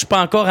chance, je suis pas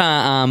encore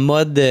en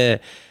mode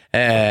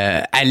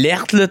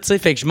alerte, là, tu sais.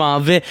 Fait que je m'en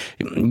vais.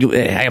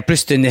 En plus,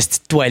 c'est une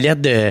petite toilette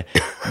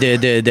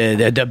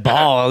de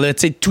bar, là,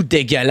 tu sais, tout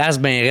dégueulasse,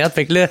 ben raide.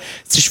 Fait que là,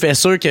 si je fais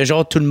sûr que,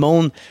 genre, tout le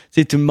monde,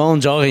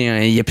 genre,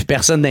 il y a plus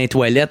personne dans les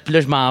toilettes. Puis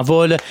là, je m'en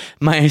vais, là,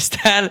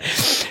 m'installe.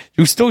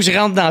 Aussitôt que je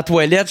rentre dans la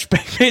toilette, je peux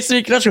pincer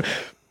les cloches,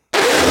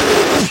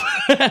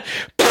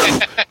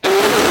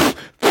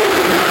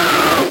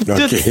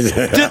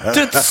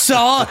 tout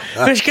sort.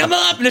 Puis je comme,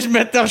 hop, là, je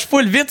me torche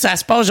full vite. Ça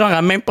se passe genre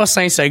en même pas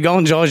 5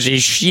 secondes. Genre, j'ai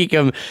chié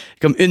comme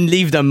une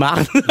livre de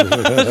marde.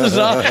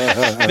 Genre,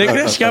 fait que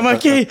là, je suis comme,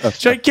 OK, je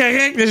suis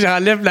correct. Là,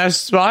 j'enlève la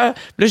sueur.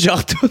 Puis là, je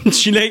retourne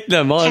chiller avec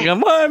le mort. Je suis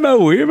comme, ouais, ben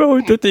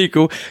oui, tout est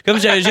cool. Comme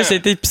j'avais juste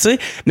été pissé.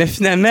 Mais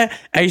finalement,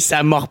 hey,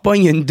 ça me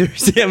repogne une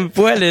deuxième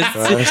fois. Là,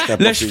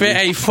 là je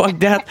fais, hey, fuck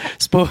that.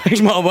 C'est pas vrai que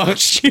je m'en vais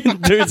chier une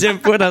deuxième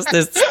fois dans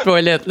cette petite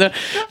toilette-là.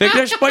 Fait que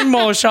là, je pogne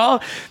mon char.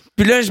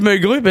 Puis là, je me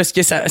grouille parce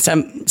que ça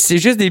c'est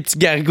juste des petits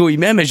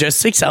gargouillements, mais je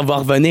sais que ça va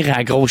revenir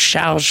à grosse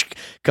charge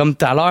comme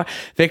tout à l'heure.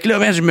 Fait que là,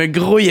 ben, je me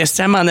grouille,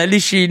 ça m'en aller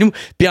chez nous.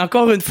 Puis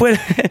encore une fois,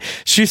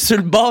 je suis sur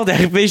le bord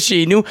d'arriver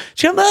chez nous.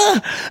 Je suis comme,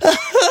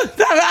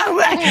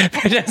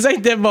 j'essaie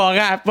de débarrer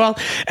à la porte.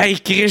 Hey,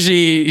 Chris,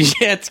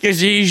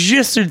 j'ai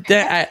juste eu le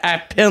temps à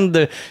peine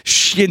de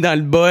chier dans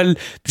le bol.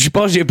 Puis je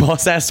pense que j'ai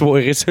passé la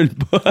soirée sur le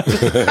bol.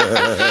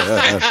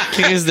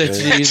 Chris de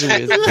cheese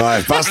whiz. Ouais,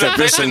 je pense que c'était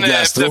plus une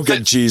gastro que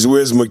le cheese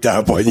whiz, moi, que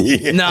t'as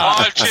pogné. Non,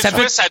 Le cheese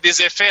whiz, ça a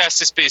des effets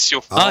assez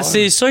spéciaux.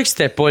 c'est sûr que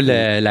c'était pas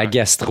la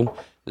gastro.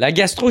 La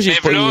gastro, j'ai Mais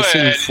pas là,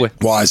 essayé une fois.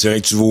 Ouais, c'est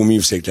vrai que tu vomis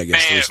aussi avec la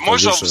gastro. Mais c'est moi, pas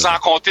je vais juste, vous en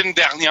compter une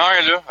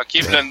dernière, là. OK,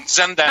 il y a une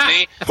dizaine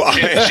d'années. Ouais.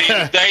 J'ai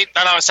une date.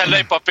 Non, celle-là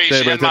est pas payée,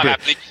 je viens de m'en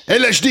rappeler.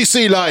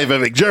 LHDC Live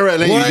avec Jerr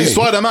Allain, Ouais.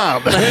 l'histoire de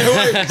marde.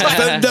 Ouais, ça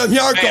fait une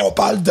demi-heure qu'on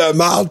parle de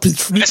marde pis de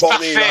flux Mais c'est pour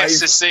les parfait.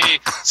 lives.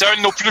 C'est un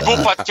de nos plus beaux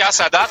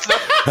podcasts à date, là.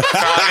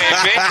 J'en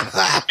rêvais.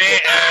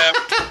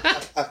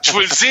 Mais je vous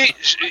le dis,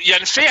 il y a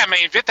une fille, elle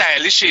m'invite à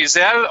aller chez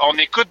elle. On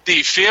écoute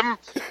des films.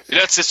 Et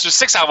là, tu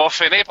sais que ça va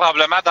finir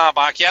probablement dans la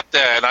banquette,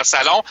 dans le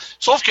salon.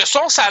 Sauf que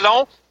son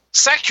salon,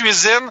 sa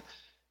cuisine,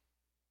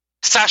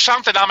 sa chambre,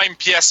 c'est dans la même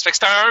pièce. Fait que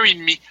c'était un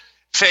 1,5.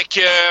 Fait que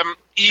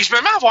je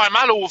me mets à avoir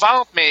mal au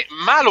ventre, mais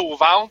mal au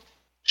ventre,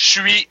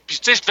 puis tu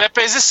sais, je devais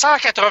peser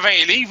 180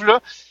 livres, là.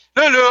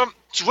 Là,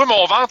 tu vois,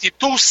 mon ventre, il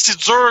est aussi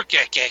dur que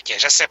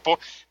je sais pas.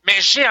 Mais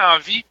j'ai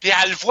envie, puis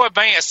elle le voit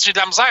bien. Si j'ai de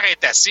la misère à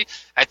être assis,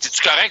 elle dit,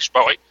 tu correct? Je dis,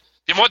 bah oui.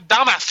 Puis moi,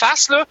 dans ma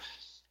face, là,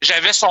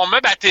 j'avais son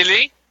meuble à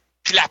télé,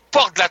 puis la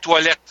porte de la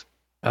toilette.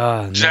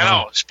 Ah, Je dis,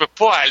 non, je peux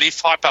pas aller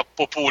faire par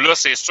popo là,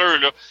 c'est sûr,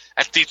 là.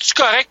 Elle dit, t'es-tu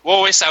correct?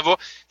 Oui, ça va.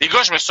 Les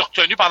gars, je me suis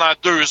retenu pendant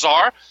 2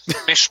 heures,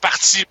 mais je suis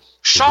parti.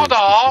 Je sors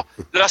dehors,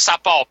 là, ça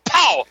part.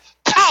 Pow!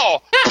 Pow!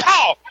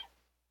 Pow!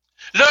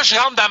 Là, je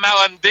rentre dans ma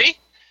Hyundai.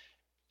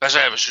 Ben, je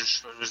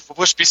faut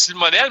pas spécifier le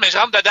modèle, mais je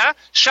rentre dedans,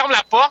 je ferme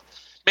la porte.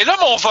 Mais là,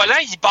 mon volant,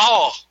 il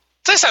barre.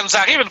 Tu sais, ça nous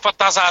arrive une fois de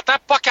temps en temps,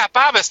 pas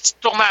capable de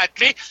tourner à la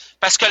clé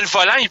parce que le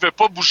volant, il veut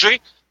pas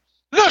bouger.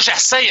 Là,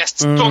 j'essaye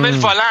de tourner le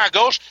volant à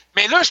gauche,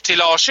 mais là, je t'ai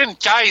lâché une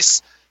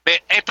caisse,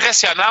 mais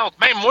impressionnante.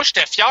 Même moi,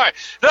 j'étais fier.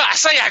 Là,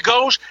 essaye à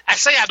gauche,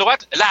 essaye à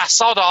droite, là, elle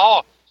sort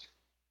dehors.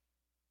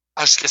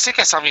 Ah, je sais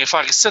qu'elle s'en vient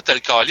faire ici, t'as le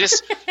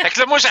calice. Fait que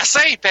là, moi,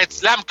 j'essaye, pis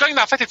là, elle me cogne,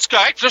 en fait, es-tu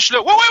correct? Puis là, je suis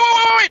là, oui.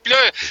 Puis là,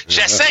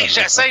 j'essaye.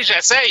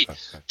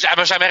 Elle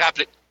m'a jamais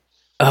rappelé.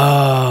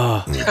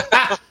 Ah!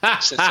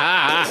 C'est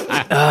ça.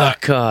 Ah,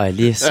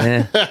 calice,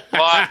 hein?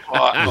 Ouais.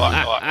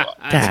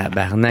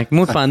 Tabarnak.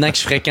 Moi, pendant que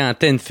je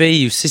fréquentais une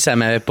fille aussi, ça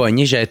m'avait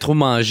pogné. J'avais trop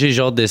mangé,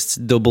 genre, de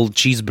ce double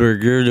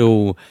cheeseburger,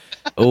 là,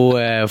 au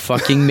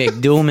fucking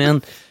McDo,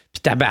 man.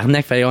 Puis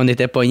tabarnak, on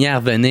était pognés à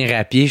revenir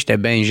à pied. J'étais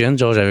bien jeune,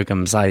 genre, j'avais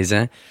comme 16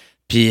 ans.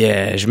 Puis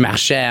je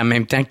marchais en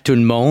même temps que tout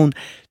le monde.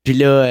 Puis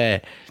là,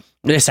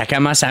 ça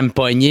commence à me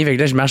pogner. Fait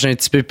que là, je marche un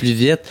petit peu plus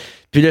vite.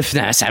 Puis là,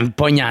 finalement, ça me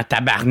pogne en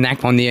tabarnak.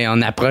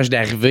 On approche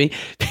d'arriver.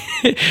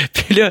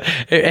 Puis là,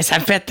 ça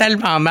me fait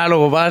tellement mal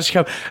au ventre. Je suis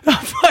comme, oh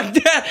fuck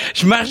that!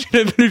 Je marche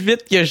le plus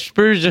vite que je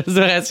peux. Je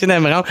suis essayer de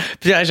me rendre.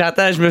 Puis là,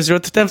 j'entends, je me suis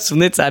tout le temps me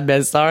souvenir de sa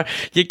belle-sœur.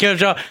 Qui est comme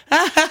genre,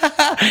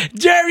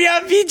 Jerry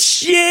a envie de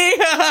chier!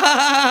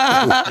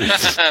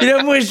 Puis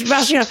là, moi, je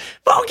marche comme,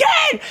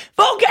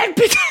 Vogel,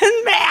 putain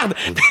de merde!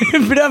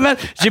 Puis là, man,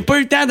 j'ai pas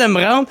eu le temps de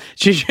me rendre.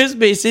 J'ai juste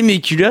baissé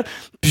mes culottes.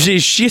 Puis j'ai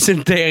chié sur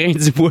le terrain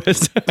du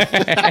poisson.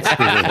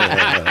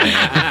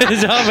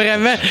 Genre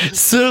vraiment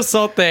sur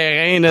son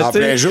terrain. Là, en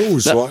plein jour ou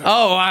le soir?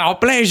 Oh ouais, en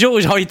plein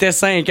jour. Genre, il était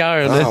 5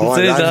 heures. Là,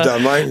 ouais, live de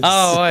même.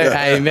 Ah ouais,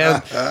 hey,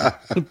 merde.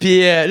 Puis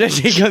là,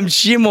 j'ai comme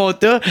chié mon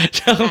tas.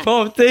 J'ai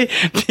remonté.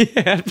 Puis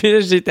là,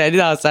 j'étais allé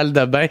dans la salle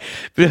de bain.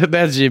 Puis là,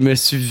 ben, je me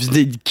suis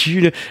vidé le cul.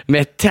 Là.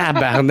 Mais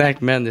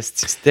tabarnak, man.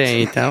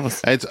 C'était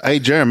intense. Hey,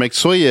 Jerr, mec,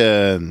 sois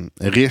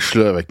riche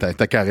là, avec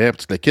ta carrière,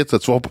 tu te quittes,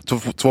 tu vas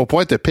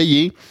pouvoir te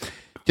payer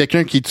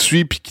quelqu'un qui te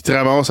suit puis qui te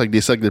ramasse avec des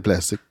sacs de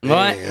plastique.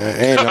 Ouais.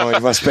 Non, il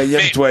va se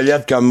payer une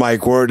toilette comme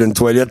Mike Ward, une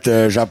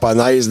toilette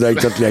japonaise là, avec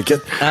toute la kit.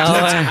 Ah ouais.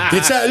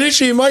 T'es-tu allé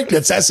chez Mike?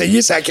 L'as-tu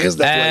essayé sa crise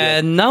de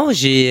toilette? Non,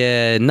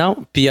 non.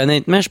 Puis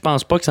honnêtement, je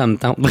pense pas que ça me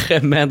tente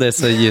vraiment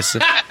d'essayer ça.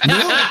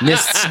 Le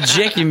petit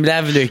Jack, il me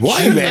lave le cul.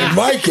 Ouais, mais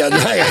Mike, il a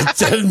l'air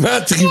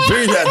tellement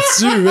trippé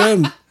là-dessus,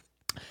 man.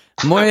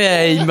 Moi,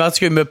 il m'a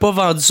pas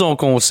vendu son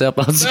concept,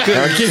 en tout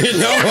cas. OK,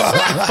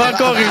 non. Pas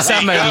encore réussi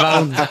à me le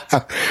vendre.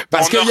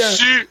 Parce on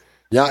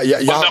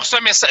a reçu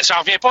un message,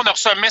 j'en reviens pas, on a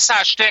reçu un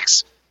message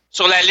texte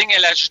sur la ligne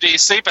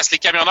LHDC parce que les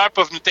camionneurs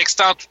peuvent nous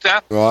texter en tout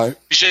temps. Ouais.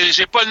 Puis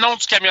j'ai pas le nom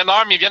du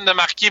camionneur, mais ils viennent de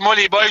marquer, moi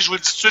les boys, je vous le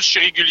dis tout de suite, je suis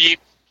régulier.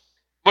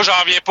 Moi, j'en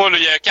reviens pas, là.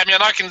 Il y a un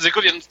camionneur qui nous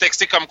écoute, il vient nous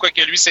texter comme quoi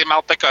que lui, c'est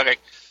Marthe correct.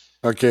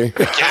 OK.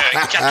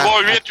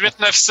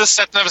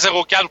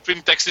 438-896-7904, vous pouvez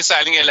nous texter sur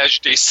la ligne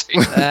LHDC.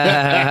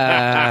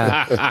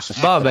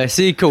 Bon, ben,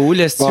 c'est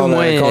cool. Est-ce Bon,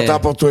 moins, content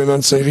pour toi,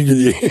 man, c'est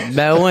régulier.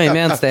 Ben ouais,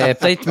 man, c'était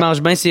peut-être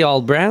mange bien ses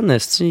All Brand,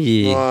 est-ce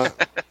que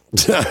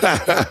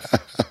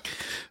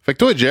Fait que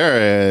toi,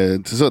 Jerr,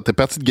 c'est ça, t'es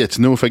parti de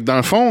Gatineau. Fait que dans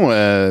le fond,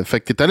 fait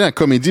que t'es allé en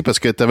comédie parce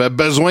que t'avais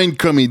besoin de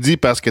comédie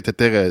parce que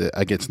t'étais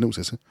à Gatineau,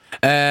 c'est ça?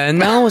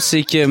 Non,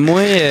 c'est que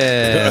moi...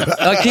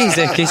 OK,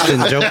 c'est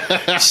une joke.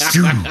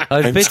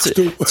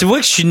 Tu vois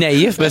que je suis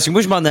naïf parce que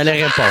moi, je m'en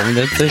allais répondre.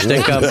 Là,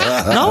 j'étais comme...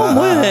 Non,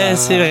 moi,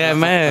 c'est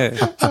vraiment...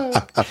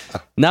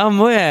 Non,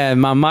 moi,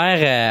 ma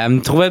mère, elle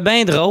me trouvait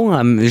bien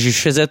drôle. Je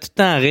faisais tout le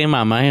temps rire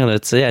ma mère. Là,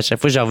 à chaque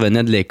fois que je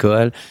revenais de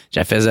l'école, je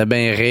la faisais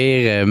bien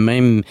rire.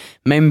 Même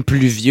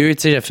plus vieux,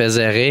 je la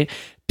faisais rire.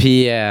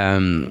 Puis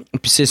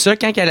c'est ça,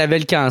 quand elle avait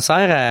le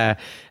cancer,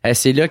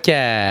 c'est là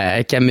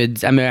elle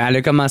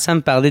a commencé à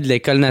me parler de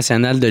l'École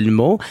nationale de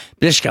l'humour.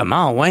 Puis là, je suis comme,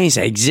 ah ouais,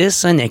 ça existe,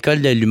 ça, une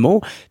école de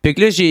l'humour. Puis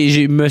que là,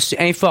 je me suis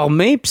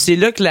informé, puis c'est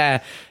là que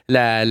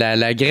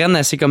la graine,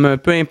 elle s'est comme un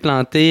peu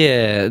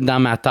implantée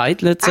dans ma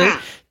tête, là, tu sais.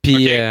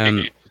 Puis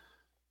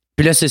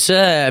là, c'est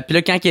ça. Puis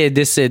là, quand elle est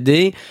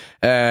décédée,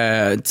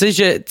 tu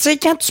sais,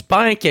 quand tu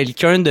perds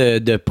quelqu'un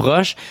de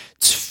proche,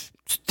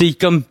 t'es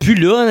comme plus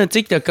là, tu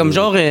sais, que t'as comme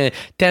genre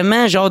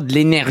tellement genre de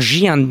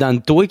l'énergie en dedans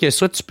de toi que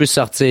soit tu peux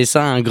sortir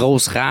ça en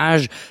grosse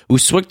rage ou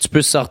soit que tu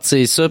peux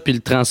sortir ça puis le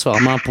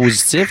transformer en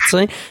positif, tu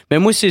sais. Mais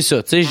moi c'est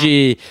ça, tu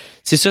sais,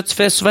 c'est ça, tu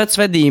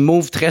fais des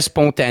moves très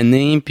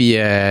spontanés puis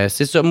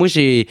c'est ça. Moi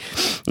j'avais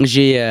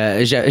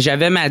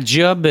ma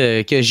job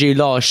que j'ai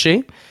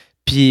lâché.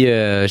 Puis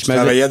tu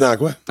travaillais dans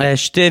quoi?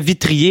 J'étais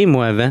vitrier,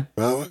 moi, avant.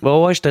 Ah ouais?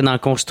 Ouais, j'étais dans la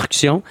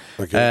construction.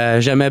 Okay.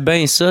 J'aimais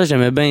bien ça,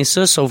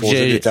 sauf que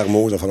j'ai... des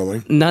thermos, ça fait le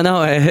même? Non,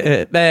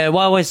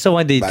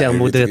 des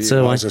thermos, de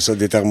ça, ouais. C'est ça,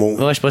 des thermos.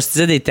 Ouais, je sais pas si tu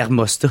disais des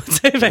thermostats, tu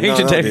sais,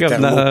 j'étais comme...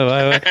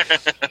 thermos.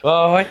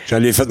 Ouais.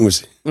 J'en ai fait, moi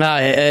aussi.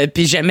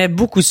 Puis j'aimais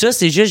beaucoup ça,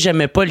 c'est juste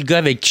j'aimais pas le gars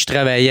avec qui je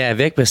travaillais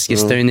avec, parce que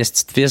c'était un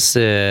esti de fils...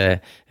 le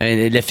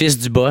fils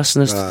du boss,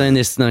 là, c'était un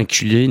esti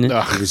d'enculé.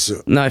 C'est ça.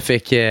 Non, fait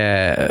que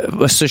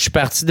ça, je suis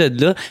parti de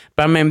là.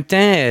 Puis en même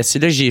temps, c'est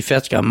là que j'ai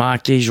fait comme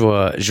OK,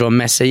 je vais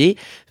m'essayer.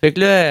 Fait que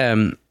là,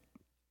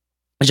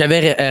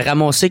 j'avais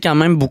ramassé quand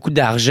même beaucoup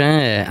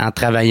d'argent en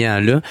travaillant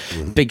là.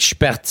 Puis que je suis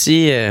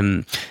parti,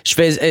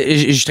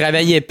 je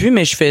travaillais plus,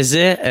 mais je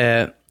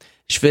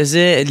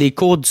faisais les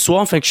cours du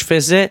soir. Fait que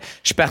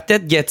je partais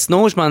de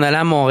Gatineau, je m'en allais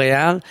à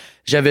Montréal.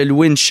 J'avais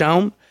loué une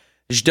chambre,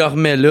 je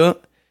dormais là.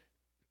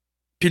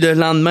 Puis le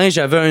lendemain,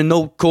 j'avais un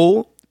autre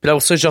cours. Puis là,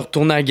 pour ça, je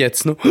retournais à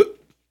Gatineau.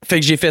 Fait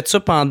que j'ai fait ça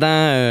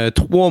pendant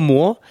 3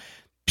 mois.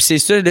 Puis c'est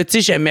ça, là, tu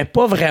sais, j'aimais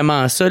pas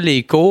vraiment ça,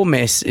 les cours,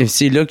 mais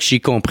c'est là que j'ai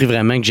compris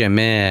vraiment que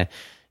j'aimais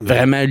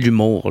vraiment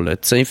l'humour, là,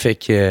 tu sais. Fait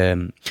que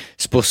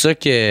c'est pour ça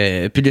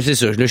que... Puis là, c'est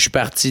ça, là, je suis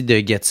parti de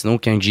Gatineau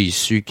quand j'ai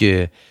su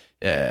que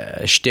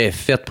j'étais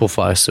fait pour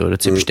faire ça, là,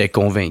 tu sais, puis j'étais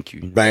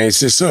convaincu. Ben,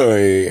 c'est ça.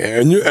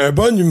 Un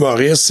bon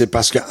humoriste, c'est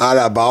parce qu'à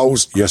la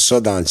base, il y a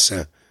ça dans le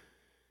sang.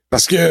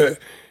 Parce que, tu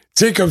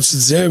sais, comme tu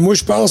disais, moi,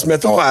 je pense,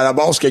 mettons, à la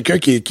base, quelqu'un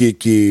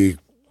qui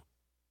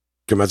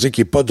comment dire,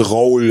 qui est pas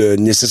drôle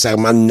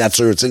nécessairement de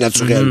nature, tu sais,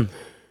 naturel.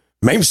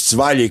 Même si tu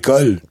vas à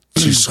l'école,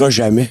 tu le seras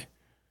jamais.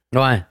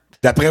 Ouais.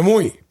 D'après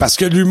moi, parce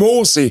que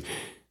l'humour,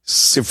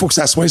 faut que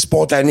ça soit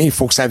spontané,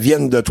 faut que ça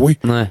vienne de toi.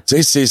 Ouais.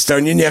 Tu sais, c'est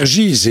une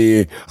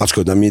énergie, en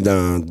tout cas dans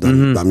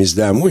mes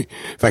idées à moi.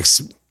 Fait que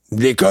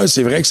l'école,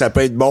 c'est vrai que ça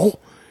peut être bon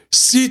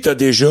si t'as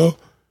déjà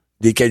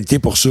des qualités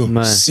pour ça.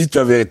 Ouais. Si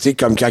t'as vérité,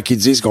 comme quand ils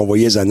disent qu'on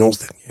voyait les annonces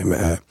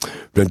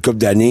d'une couple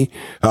d'années,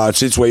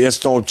 tu voyais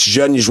ton petit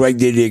jeune, il jouait avec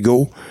des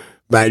Legos.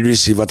 Ben, lui,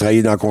 il va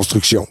travailler dans la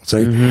construction, tu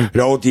sais.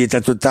 L'autre, il était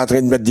tout le temps en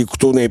train de mettre des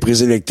couteaux dans les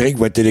prises électriques, il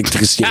va être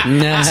électricien. non,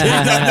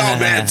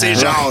 mais, tu sais,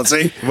 genre, tu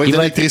sais. Il va être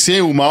électricien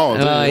ou mort.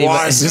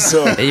 C'est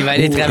ça. Il va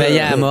aller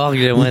travailler à la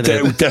morgue.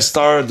 Ou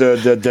testeur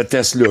de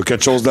Tesla,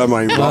 quelque chose de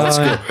même. En tout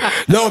cas.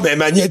 Non, mais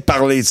manière de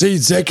parler, tu sais, il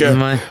disait que,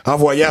 en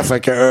voyant, fait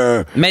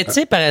que... Mais tu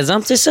sais, par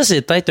exemple, tu sais, ça,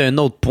 c'est peut-être un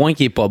autre point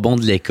qui est pas bon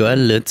de l'école,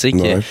 là, tu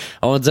sais,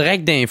 on dirait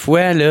que d'un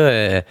fois,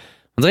 là...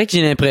 on dirait que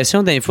j'ai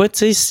l'impression, des fois,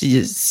 tu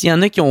sais, s'il y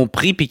en a qui ont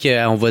pris puis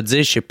qu'on va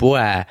dire, je sais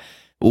pas,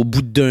 au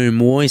bout d'1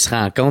 mois, ils se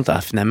rendent compte,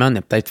 finalement, on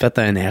a peut-être fait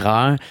une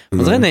erreur.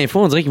 On dirait, des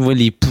fois, on dirait qu'ils vont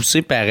les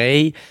pousser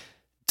pareil,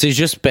 tu sais,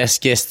 juste parce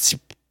qu'ils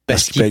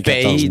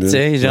payent, tu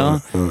sais, genre.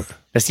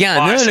 Parce qu'il y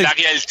en a... c'est là, la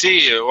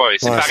réalité,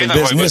 c'est pareil. C'est le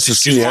business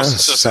aussi, hein.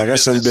 Ça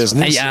reste un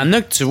business. Il y en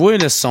a que tu vois,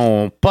 là,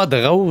 sont pas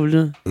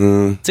drôles,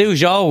 tu sais,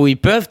 genre, où ils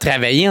peuvent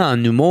travailler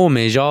en humour,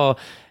 mais genre...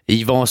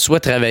 Ils vont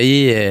soit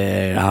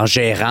travailler en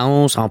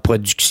gérance, en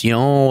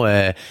production,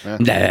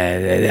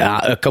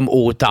 comme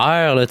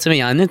auteur, là, tu sais, mais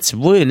il y en a, tu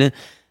vois, là,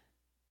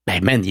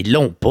 ben, man, ils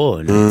l'ont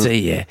pas, là,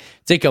 tu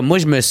sais, comme moi,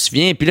 je me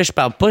souviens, puis là, je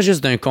parle pas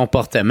juste d'un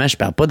comportement, je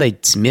parle pas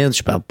d'être timide,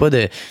 je parle pas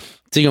de...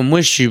 Tu sais, comme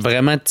moi, je suis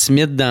vraiment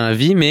timide dans la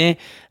vie, mais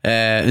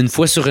une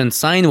fois sur une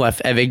scène ou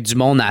avec du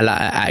monde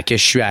que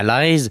je suis à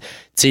l'aise,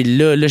 tu sais,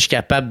 là, je suis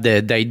capable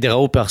d'être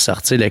drôle pour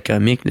ressortir le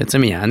comique, là, tu sais,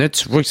 mais il y en a,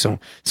 tu vois, qui sont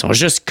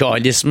juste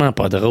calissement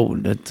pas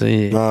drôles, là, tu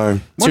sais. Ouais.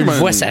 Tu le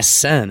vois, ça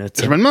se sent, là,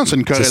 tu sais. Je me demande si c'est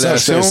une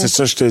corrélation. C'est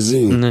ça, je te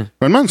dis. Je me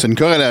demande si c'est une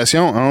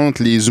corrélation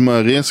entre les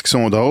humoristes qui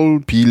sont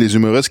drôles puis les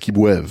humoristes qui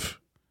boivent.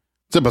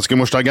 Tu sais, parce que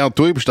moi, je te regarde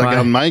toi, puis je te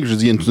regarde Mike, je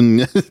dis, il y a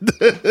une...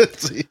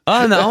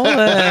 Ah non,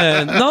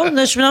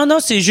 non,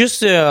 c'est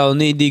juste, on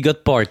est des gars de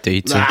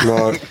party, tu sais.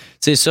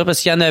 C'est ça, parce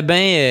qu'il y en a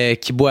bien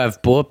qui boivent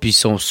pas, puis ils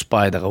sont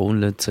super drôles,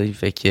 là, tu sais,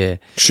 fait que...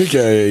 Je sais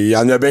qu'il y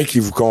en a bien qui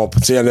vous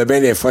comprennent. Il y en a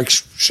bien des fois que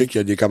je sais qu'il y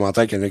a des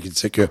commentaires qu'il y en a qui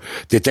disaient que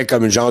t'étais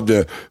comme une genre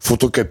de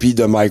photocopie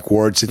de Mike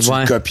Ward, tu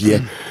le copiais.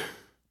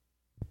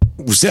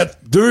 Vous êtes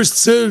 2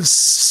 styles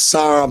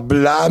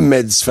semblables,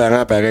 mais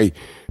différents, pareil.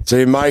 Tu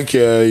sais, Mike,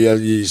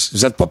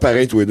 vous êtes pas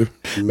pareils tous les deux.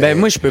 Ben,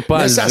 moi, je peux pas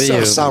enlever... Ça se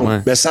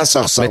ressemble. Mais ça se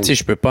ressemble. Mais tu sais,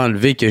 je peux pas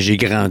enlever que j'ai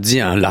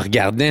grandi en le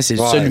regardant. C'est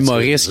le seul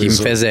humoriste qui me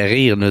faisait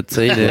rire, là, tu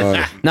sais.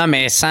 Non,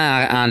 mais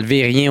sans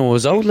enlever rien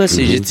aux autres, là.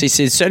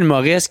 C'est le seul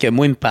humoriste que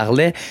moi, il me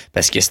parlait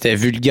parce que c'était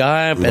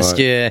vulgaire, parce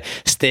que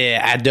c'était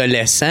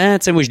adolescent.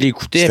 Tu sais, moi, je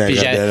l'écoutais. Puis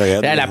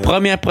la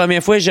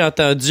première fois que j'ai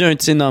entendu un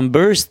petit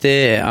number,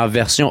 c'était en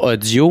version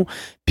audio.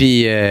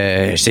 Puis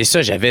c'est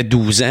ça, j'avais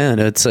 12 ans,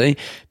 là, tu sais.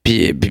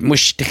 Puis moi,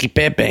 je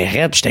tripais ben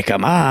raide, j'étais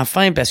comme,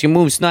 enfin, parce que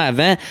moi, sinon,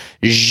 avant,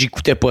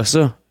 j'écoutais pas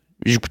ça.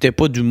 J'écoutais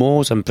pas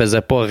d'humour, ça me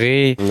faisait pas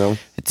rire. Non.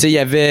 Tu sais, il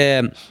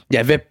y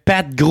avait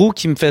Pat Gros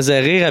qui me faisait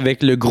rire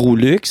avec le Gros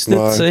Luxe, tu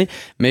sais.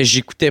 Mais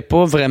j'écoutais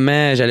pas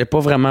vraiment, j'allais pas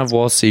vraiment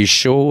voir ses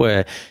shows.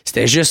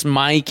 C'était juste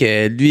Mike,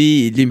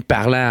 lui, il me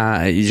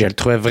parlait, je le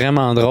trouvais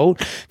vraiment drôle.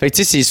 Fait que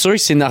tu sais, c'est sûr que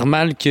c'est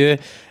normal que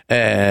tu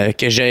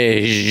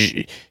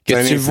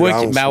le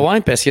vois ben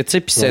ouais, parce que tu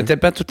sais, puis c'était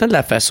pas tout le temps de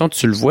la façon que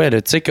tu le vois,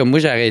 là, tu sais, comme moi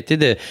j'ai arrêté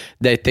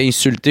d'être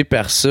insulté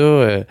par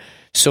ça,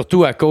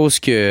 surtout à cause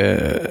que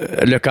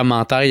le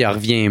commentaire il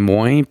revient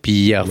moins,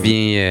 puis il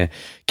revient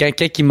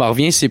quand il me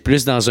revient, c'est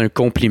plus dans un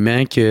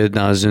compliment que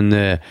dans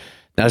une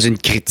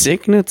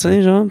critique, là, tu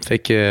sais, genre, fait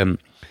que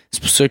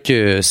c'est pour ça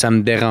que ça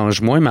me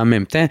dérange moins, mais en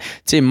même temps, tu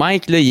sais,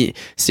 Mike là,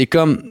 c'est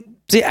comme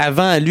tu sais,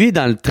 avant lui,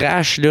 dans le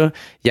trash, là,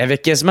 il y avait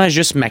quasiment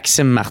juste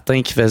Maxime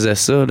Martin qui faisait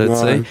ça, là, tu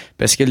sais.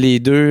 Parce que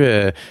les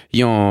deux,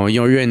 ils ont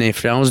eu une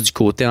influence du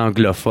côté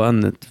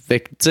anglophone.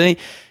 Fait que, tu sais,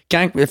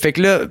 fait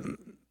que là,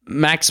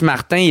 Max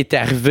Martin est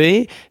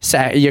arrivé,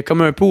 il a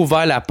comme un peu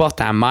ouvert la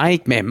porte à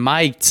Mike, mais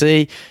Mike, tu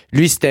sais,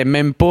 lui, c'était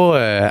même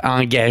pas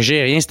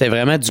engagé, rien, c'était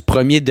vraiment du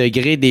premier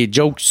degré, des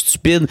jokes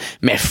stupides,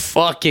 mais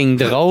fucking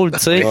drôles, tu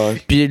sais.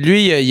 Puis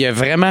lui, il a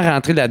vraiment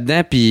rentré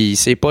là-dedans, puis il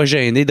s'est pas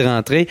gêné de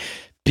rentrer.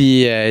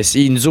 Puis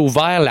il nous a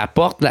ouvert la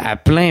porte là, à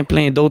plein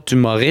d'autres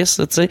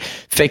humoristes, tu sais.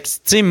 Fait que, tu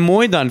sais,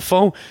 moi, dans le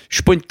fond, je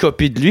suis pas une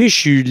copie de lui, je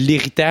suis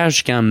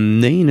l'héritage qu'il a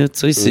mené, là,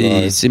 tu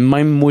sais. C'est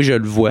même moi, je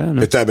le vois. Là.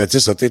 Mais tu sais,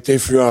 ça t'est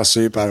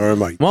influencé par un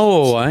mec.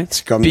 Ouais.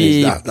 C'est comme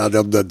puis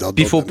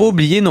il faut pas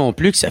oublier non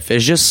plus que ça fait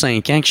juste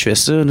 5 ans que je fais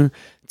ça, là.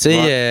 Tu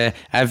sais,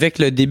 avec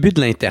le début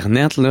de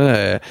l'Internet,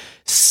 là,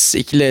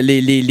 c'est que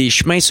les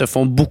chemins se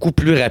font beaucoup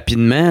plus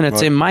rapidement. Là, tu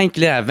sais, Mike,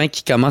 là, avant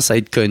qu'il commence à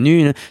être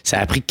connu, là, ça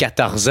a pris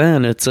 14 ans,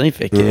 là, tu sais,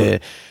 fait que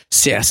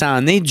ça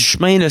en est du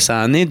chemin, là,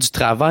 ça en est du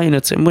travail. Là,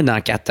 tu sais, moi,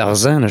 dans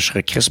 14 ans, là, je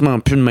serais crissement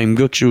plus le même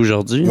gars que je suis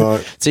aujourd'hui. Tu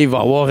sais, il va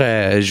y avoir,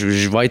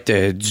 je vais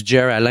être du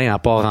Jerr Allain à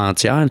part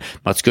entière.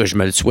 En tout cas, je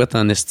me le souhaite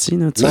en esti.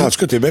 Là, non, en tout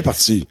cas, t'es bien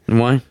parti.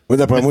 Ouais. Moi,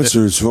 d'après moi,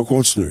 tu vas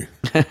continuer.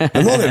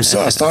 Le monde aime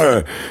ça.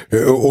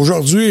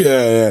 Aujourd'hui,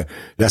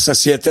 la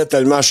société a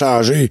tellement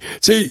changé.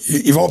 Tu sais,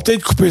 ils vont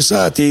peut-être couper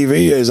ça à la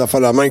TV, les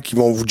affaires la main qui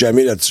vont vous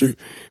jammer là-dessus.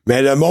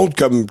 Mais le monde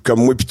comme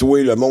moi pis toi,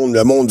 le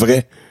monde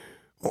vrai,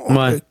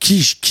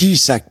 qui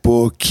sac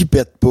pas, qui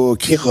pète pas,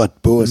 qui rote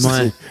pas.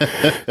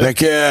 Fait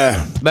que...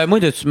 Ben moi,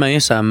 de toute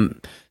manière, ça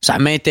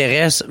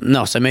m'intéresse.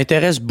 Non, ça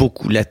m'intéresse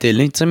beaucoup, la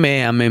télé, tu sais,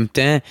 mais en même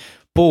temps,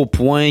 pas au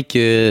point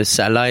que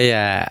ça l'aille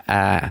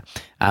à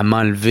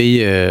m'enlever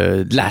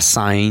de la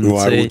scène.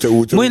 Moi,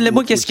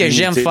 qu'est-ce que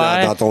j'aime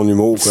faire, dans ton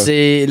humour,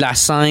 c'est la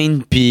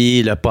scène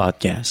puis le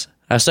podcast.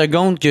 À la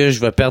seconde que je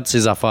vais perdre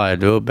ces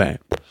affaires-là,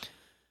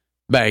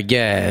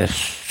 gars,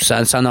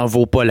 ça n'en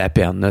vaut pas la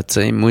peine. Là,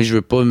 t'sais. Moi, je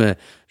veux pas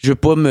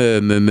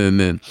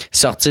me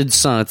sortir du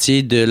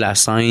sentier de la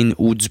scène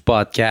ou du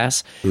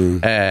podcast.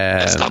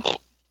 Ouais,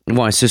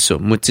 c'est ça.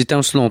 Moi, tu sais, tant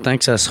aussi longtemps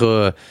que ça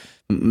sera...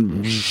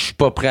 Je suis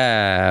pas prêt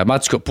à... En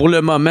tout cas, pour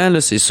le moment,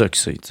 là, c'est ça que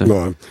c'est.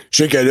 Ouais.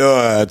 Je sais que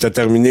là, t'as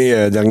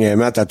terminé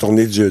dernièrement ta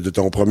tournée de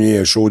ton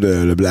premier show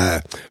de le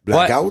Blackout.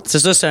 Ouais, c'est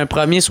ça, c'est un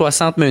premier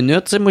 60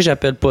 minutes. T'sais, moi,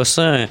 j'appelle pas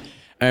ça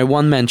un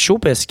one-man show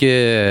parce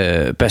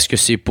que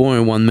c'est pas un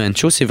one-man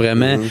show. C'est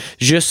vraiment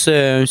juste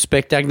un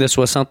spectacle de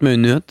 60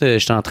 minutes. Je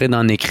suis en train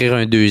d'en écrire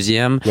un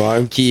deuxième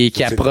qui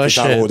approche...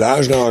 C'est en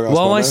rodage, là, en ce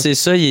moment? C'est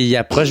ça. Il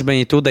approche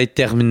bientôt d'être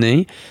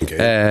terminé. Okay.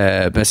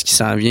 Parce qu'il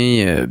s'en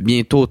vient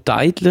bientôt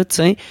tête, là, tu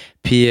sais.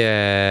 Puis,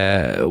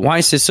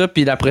 c'est ça.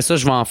 Puis après ça,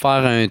 je vais en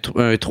faire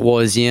un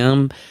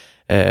troisième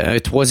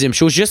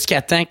show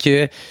jusqu'à temps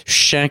que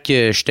je sens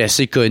que je suis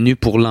assez connu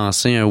pour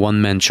lancer un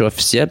one-man show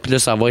officiel. Puis là,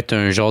 ça va être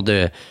un genre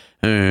de...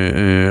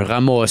 un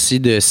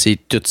ramassis de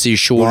tous ces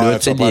shows-là.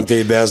 Tu vas prendre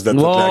tes baisses de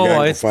toute la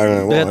gang pour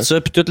faire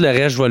ça, puis tout le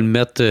reste, je vais le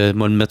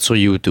mettre sur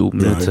YouTube.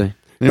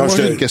 Moi,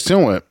 j'ai une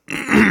question.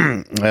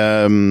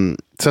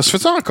 Ça se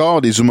fait encore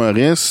des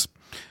humoristes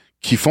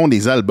qui font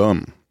des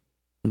albums?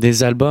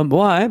 Des albums?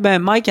 Ouais,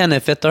 Mike en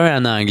a fait un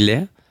en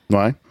anglais.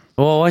 Ouais.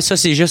 Ouais, ça,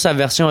 c'est juste la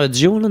version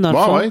audio, là, dans le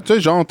fond. Ouais, tu sais,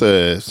 genre,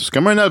 c'est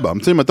comme un album.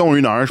 Tu sais, mettons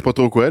 1 heure, je sais pas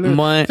trop quoi, là.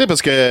 Ouais. Tu sais,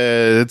 parce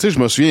que, tu sais, je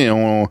me souviens,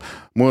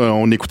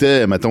 on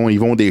écoutait, mettons,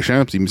 Yvon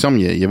Deschamps, puis il me semble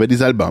qu'il y avait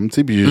des albums, tu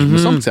sais, puis il me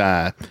semble que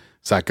ça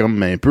a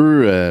comme un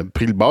peu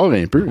pris le bord,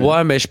 un peu.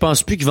 Ouais, mais je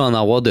pense plus qu'il va en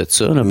avoir de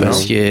ça, là,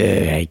 parce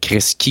que,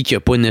 Chris, qui a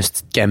pas une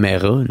petite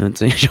caméra, là,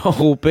 tu sais, genre,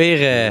 au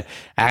pire,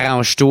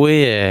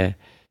 arrange-toi,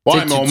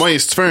 ouais, mais au moins,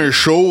 si tu fais un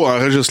show,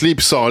 enregistre-les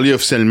puis sors-les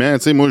officiellement,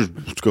 tu sais, moi,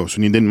 en tout cas, c'est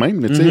une idée de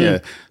même, tu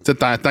sais,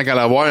 tant qu'à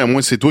l'avoir,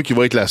 moi, c'est toi qui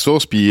vas être la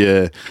source, puis,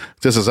 tu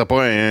sais, ça sera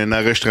pas un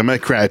enregistrement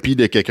crappy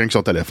de quelqu'un qui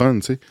sur téléphone,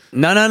 tu sais.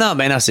 Non,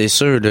 c'est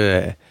sûr,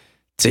 là.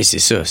 Tu sais,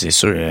 c'est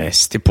sûr.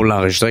 Si t'es pour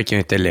l'enregistrer avec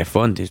un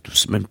téléphone, t'es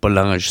même pas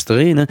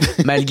l'enregistrer, là.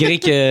 Malgré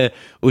que,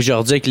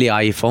 aujourd'hui, avec les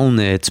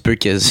iPhones, tu peux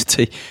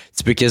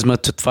quasiment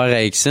tout faire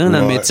avec ça,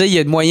 là. Mais tu sais, il y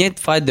a moyen de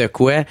faire de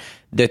quoi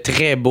de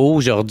très beau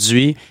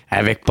aujourd'hui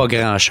avec pas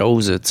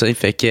grand-chose, tu sais.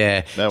 Fait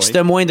que si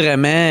t'as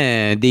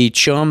moindrement des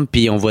chums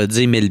puis on va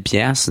dire 1000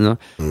 pièces,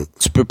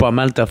 tu peux pas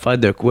mal te faire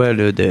de quoi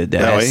là, de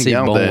assez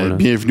bon. Là.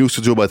 Bienvenue au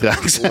studio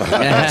Botrax. Tu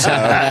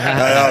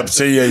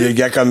sais, il y a des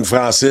gars comme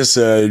Francis,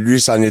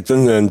 lui, c'en est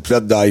une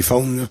plate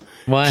d'iPhone, là.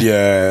 Ouais. Puis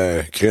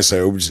Chris,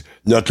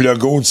 notre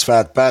logo du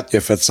FatPack, il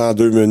a fait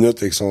 102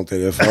 minutes avec son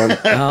téléphone.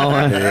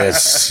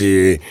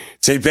 C'est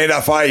plein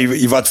d'affaires.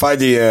 Il va te faire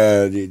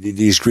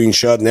des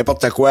screenshots,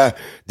 n'importe quoi,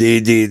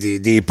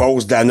 des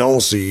posts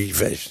d'annonces.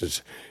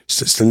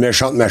 C'est une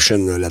méchante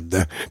machine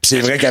là-dedans. Puis c'est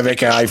vrai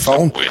qu'avec un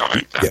iPhone,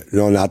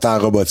 là, on l'entend en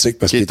robotique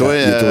parce qu'il est aux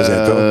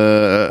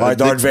États. Ouais,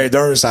 Darth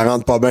Vader, ça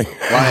rentre pas bien.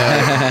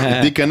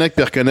 Ouais, déconnecte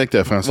et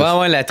reconnecte, Francis.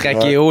 Ouais, la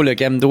trachéo, le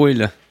camdouille,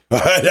 là.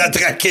 La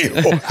trachéo.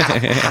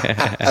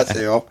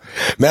 C'est bon.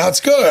 Mais en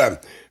tout cas,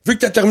 vu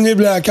que t'as terminé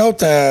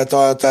Blackout,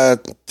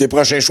 tes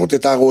prochains shows,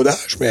 t'es en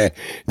rodage, mais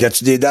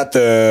as-tu des dates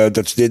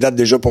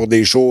déjà pour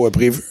des shows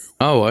prévus?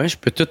 Ah ouais, je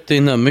peux tout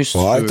les nommer si tu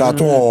veux.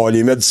 Tantôt, on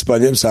les met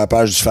disponibles sur la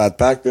page du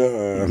FatPack, là.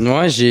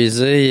 Ouais, j'ai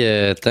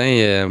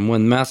mois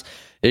de mars.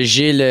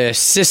 J'ai le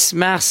 6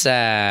 mars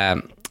à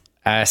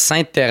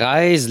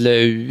Sainte-Thérèse,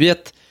 le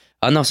 8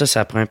 Ah non,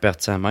 ça prend un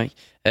parti à Mike.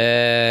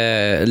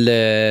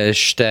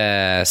 J'étais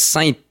à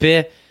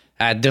Sainte-Paix,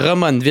 à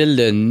Drummondville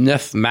le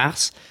 9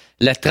 mars.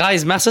 Le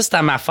 13 mars, ça, c'était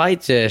à ma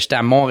fête. J'étais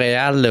à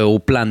Montréal au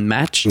plan de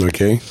match.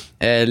 OK.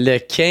 Le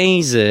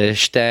 15,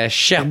 j'étais à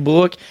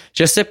Sherbrooke.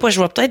 Je sais pas,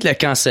 je vais peut-être le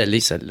canceller,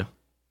 celle-là.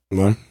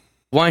 Ouais.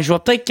 Ouais, je vais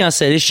peut-être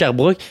canceller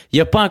Sherbrooke. Il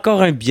n'y a pas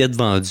encore un billet de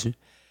vendu.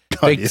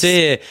 Fait que, tu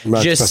sais,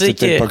 je sais que...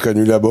 peut-être pas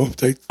connu là-bas,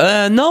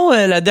 peut-être? Non,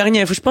 la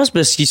dernière fois, je pense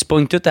parce qu'ils se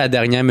pognent tout à la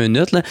dernière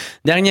minute, là.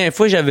 Dernière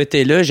fois, j'avais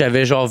été là,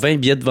 j'avais genre 20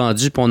 billets de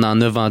vendus, puis on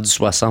en a vendu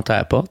 60 à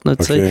la porte, là,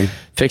 tu sais. Okay.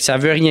 Fait que ça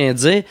veut rien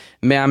dire,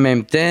 mais en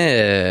même temps,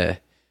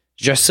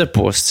 je sais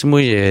pas,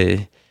 moi,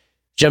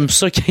 j'aime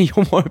ça qu'il y ait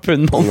au moins un peu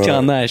de monde qui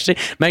en a acheté.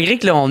 Malgré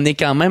que là, on est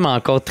quand même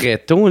encore très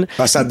tôt. Là.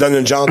 Ça te donne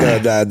une genre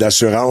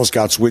d'assurance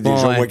quand tu vois des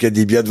gens qu'il y a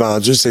des billets de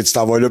vendus, c'est que tu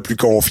t'en vas là plus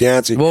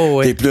confiant. Tu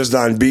es plus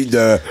dans le beat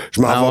de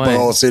je m'en vais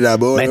brasser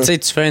là-bas. Ben, tu sais,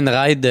 tu fais une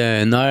ride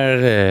d'1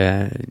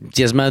 heure,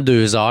 quasiment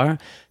 2 heures.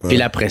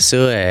 Puis après ça,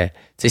 tu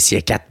sais, s'il y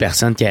a 4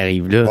 personnes qui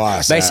arrivent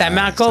là, ça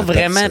met encore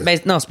vraiment...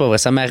 non, c'est pas vrai.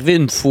 Ça m'est arrivé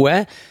une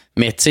fois.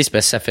 Mais tu sais, c'est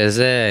parce que ça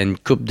faisait une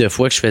couple de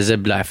fois que je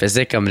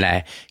faisais comme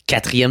la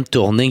 4e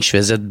tournée que je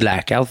faisais de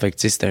Blackout. Fait que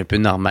tu sais, c'était un peu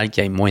normal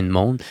qu'il y ait moins de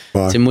monde. Tu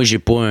sais, moi, j'ai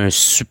pas un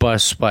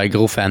super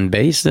gros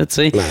fanbase, là, tu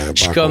sais.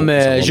 Je suis comme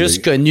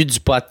juste connu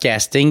du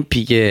podcasting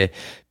puis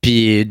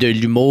de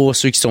l'humour,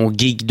 ceux qui sont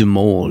geeks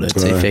d'humour, là, tu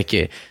sais. Fait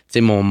que, tu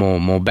sais,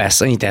 mon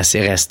bassin est assez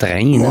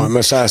restreint. Ouais,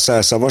 mais ça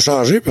va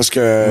changer parce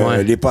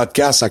que les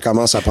podcasts, ça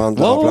commence à prendre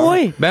de l'ampleur.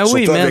 Oui, ben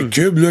oui, surtout avec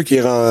Cube,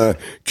 là,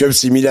 Cube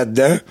s'est mis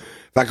là-dedans.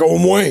 Fait qu'au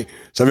moins,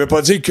 ça veut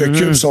pas dire que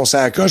Cube sont sur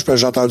la coche, parce que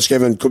j'ai entendu qu'il y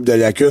avait une couple de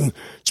lacunes.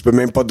 Tu peux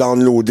même pas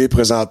downloader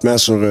présentement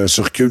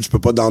sur Cube, tu peux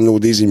pas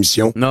downloader les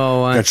émissions.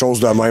 Non, ouais. Quelque chose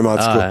de même, en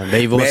tout cas.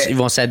 Ben ils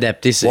vont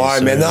s'adapter, c'est ouais,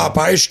 sûr. mais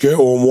n'empêche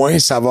qu'au moins,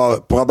 ça va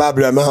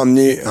probablement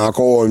emmener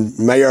encore une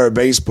meilleure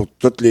base pour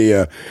tous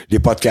les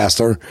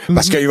podcasters.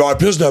 Parce qu'il va y avoir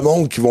plus de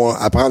monde qui vont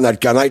apprendre à le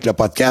connaître, le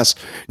podcast.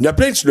 Il y en a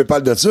plein, tu lui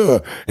parles de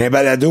ça. Un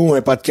balado,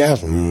 un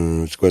podcast.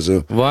 C'est quoi ça?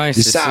 Ouais,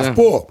 ils savent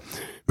pas.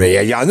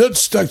 Mais il y en a du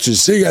stock, tu le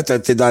sais, quand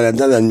t'es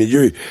là-dedans dans le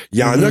milieu. Il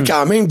y en a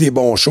quand même des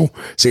bons shows.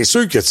 C'est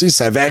sûr que, tu sais,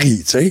 ça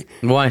varie, tu sais.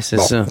 Ouais, c'est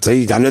ça.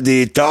 Tu sais, t'en as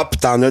des tops,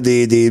 t'en as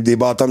des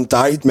bottom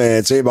tight,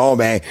 mais, tu sais, bon,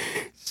 ben,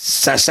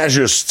 ça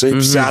s'ajuste, tu sais.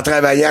 Puis c'est en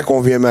travaillant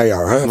qu'on vient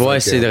meilleur, hein. Ouais,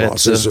 c'est vrai.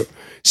 C'est ça.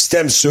 Si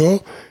t'aimes ça,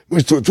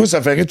 moi, toi, ça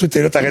ferait, toi,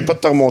 t'es là, t'arrêtes pas de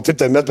te remonter, de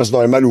te mettre parce que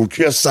t'as mal au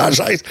cul, ça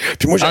chaise.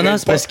 Puis moi, j'arrête non,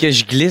 c'est parce que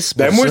je glisse.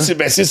 Ben, moi,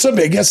 c'est ça,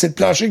 mais gars, c'est de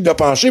plancher que de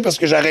pencher parce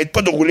que j'arrête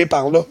pas de rouler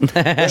par là.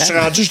 Moi, je suis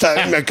rendu, je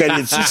t'arrête de me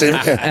coller dessus, c'est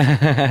vrai.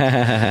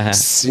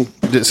 Si.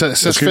 Ça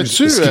se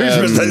fait-tu?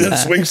 Je me donnais le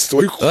swing, c'est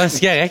toi. Ouais,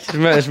 c'est correct.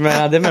 Je me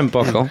rendais même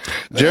pas compte.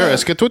 Jerr,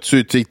 est-ce que toi,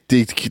 tu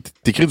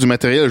t'écris du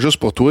matériel juste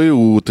pour toi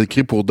ou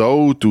t'écris pour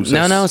d'autres? Ou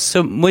ça? Non,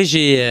 ça, moi,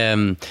 j'ai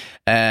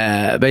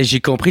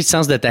compris le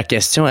sens de ta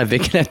question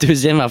avec la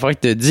deuxième affaire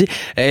que tu as dit.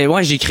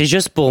 Ouais, j'écris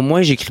juste pour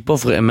moi, j'écris pas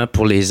vraiment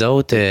pour les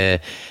autres,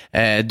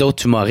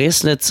 d'autres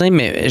humoristes, là, tu sais,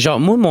 mais genre,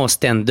 moi, mon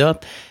stand-up,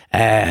 tu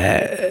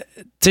sais,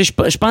 je suis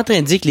pas en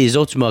train de dire que les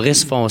autres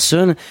humoristes font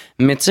ça, là,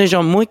 mais tu sais,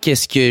 genre, moi,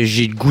 qu'est-ce que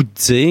j'ai le goût de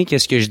dire,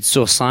 qu'est-ce que je dis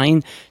sur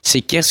scène,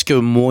 c'est qu'est-ce que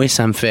moi,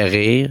 ça me fait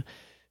rire.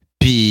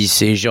 Pis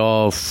c'est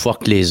genre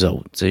fuck les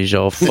autres, tu sais,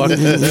 genre fuck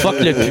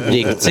le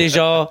public, tu sais,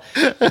 genre,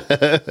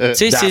 tu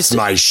sais, That's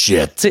my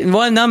shit.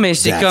 Ouais, non, mais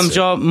c'est comme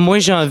genre, moi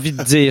j'ai envie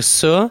de dire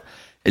ça.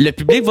 Le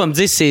public va me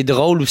dire c'est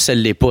drôle ou ça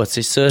l'est pas,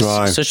 tu sais,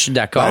 ça je suis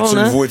d'accord.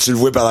 Ben, tu le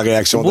vois par la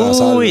réaction dans la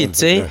salle. Oui, tu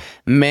sais,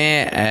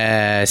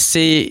 mais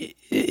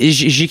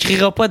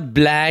j'écrirai pas de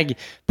blagues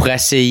pour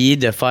essayer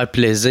de faire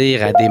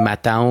plaisir à des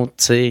matantes,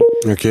 tu sais.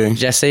 OK.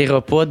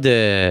 J'essayerai pas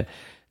de...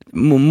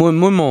 Moi,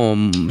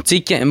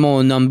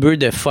 mon number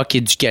de fuck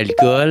et du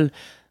calcul,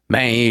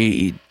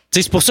 ben,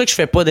 c'est pour ça que je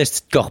fais pas de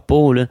petite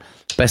corpo, là.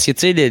 Parce que, tu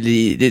sais,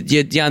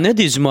 il y en a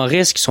des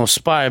humoristes qui sont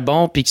super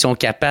bons puis qui sont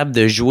capables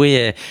de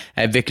jouer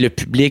avec le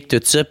public, tout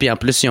ça. Puis en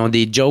plus, ils ont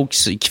des jokes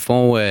qui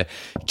font,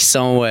 qui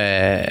sont, tu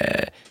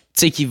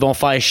sais, qui vont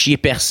faire chier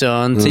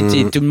personne. Tu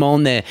sais, tout le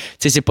monde, tu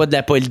sais, c'est pas de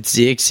la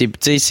politique.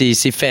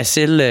 C'est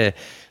facile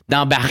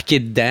d'embarquer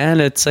dedans,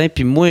 là, tu sais.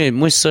 Puis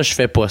moi, ça, je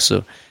fais pas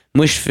ça.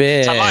 Moi, je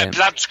fais... Ça va être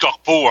plate du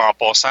corpo, en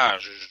passant.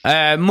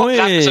 Moi...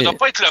 Ça doit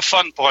pas être le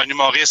fun pour un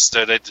humoriste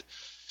d'être...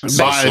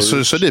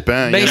 Ça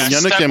dépend. Ben, il y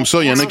en a qui aiment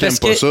ça, il y en a qui aiment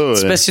pas ça.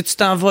 C'est parce que tu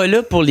t'en vas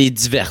là pour les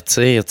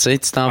divertir, tu sais.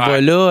 Tu t'en vas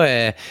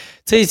là...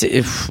 tu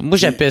sais, moi,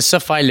 j'appelle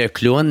ça faire le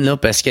clown, là,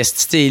 parce que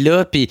si t'es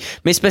là, puis...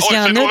 Mais c'est parce qu'il y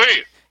en a...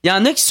 Il y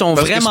en a qui sont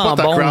vraiment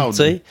bons, tu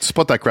sais. C'est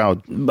pas ta crowd.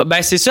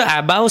 Ben, c'est ça.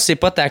 À base, c'est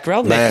pas ta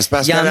crowd, mais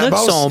il y en a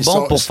qui sont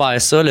bons pour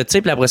faire ça, là, tu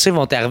sais. Puis après ça, ils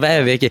vont t'arriver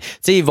avec, tu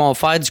sais, ils vont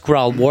faire du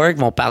crowd work,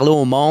 vont parler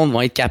au monde,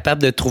 vont être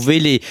capables de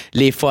trouver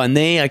les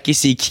phonés. OK,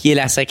 c'est qui est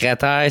la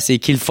secrétaire, c'est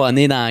qui le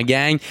phoné dans la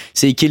gang,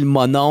 c'est qui le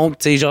mononcle,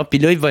 tu sais, genre. Puis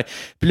là,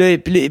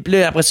 puis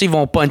là, après ça, ils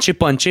vont puncher,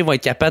 ils vont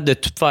être capables de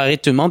tout faire rire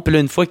tout le monde. Puis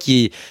là, une fois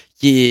qui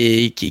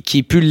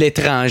est plus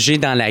l'étranger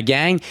dans la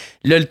gang.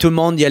 Là, tout le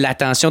monde, il y a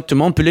l'attention de tout le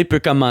monde. Puis là, il peut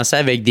commencer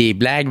avec des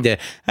blagues de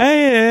 «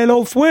 Hey,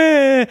 l'autre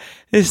fois,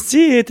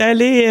 est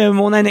allé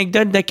mon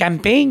anecdote de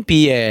camping,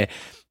 puis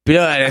Puis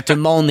là, tout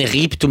le monde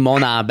rit, puis tout le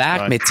monde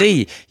embarque. Ouais. Mais tu sais,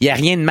 il n'y a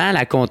rien de mal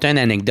à conter une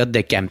anecdote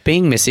de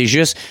camping, mais c'est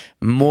juste,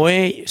 moi,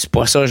 c'est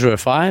pas ça que je veux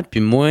faire. Puis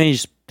moi,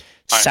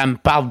 ça me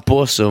parle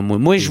pas, ça.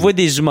 Moi, je vois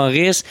des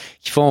humoristes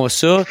qui font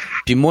ça,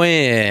 puis moi,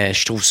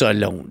 je trouve ça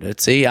long. Tu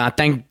sais, en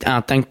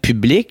tant que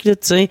public, tu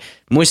sais,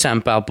 moi, ça me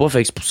parle pas.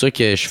 Fait que c'est pour ça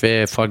que je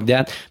fais fuck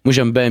that. Moi,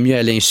 j'aime bien mieux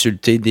aller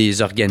insulter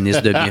des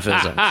organismes de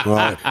bienfaisance.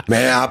 Ouais.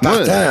 Mais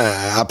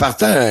en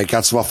partant,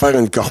 quand tu vas faire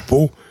une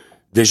corpo,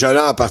 déjà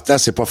là, en partant,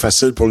 c'est pas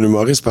facile pour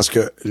l'humoriste parce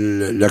que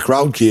le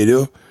crowd qui est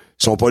là,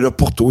 ils sont pas là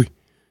pour toi.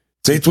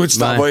 Tu sais, toi, tu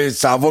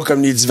t'en vas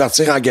comme les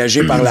divertir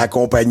engagés par la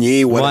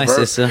compagnie, whatever. Ouais,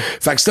 c'est ça.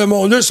 Fait que ce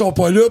monde-là, ils sont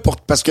pas là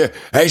parce que,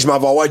 hey, je m'en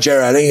vais voir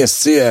Jerr Allain,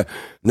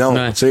 non,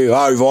 tu sais, il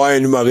va y avoir un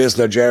humoriste,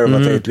 là, Jerr va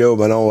être là,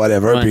 ben non,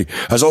 whatever. Puis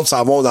eux autres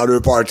s'en vont dans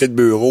leur party de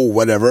bureau,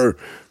 whatever.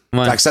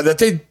 Fait que ça doit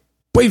être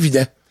pas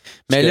évident.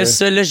 Mais là,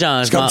 ça, là,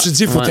 genre. C'est comme tu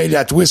dis, faut être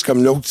la twist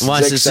comme l'autre. Tu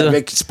disais qu'il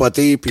savait qu'il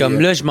spottait.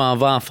 Comme là, je m'en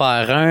vais en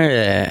faire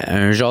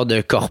un genre de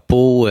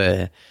corpo,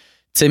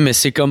 tu sais, mais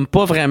c'est comme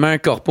pas vraiment un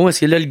corpo, parce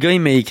que là, le gars,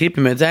 il m'a écrit,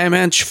 puis il m'a dit « Hey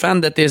man, je suis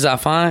fan de tes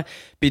affaires,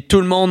 puis tout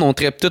le monde, on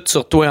traite tout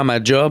sur toi à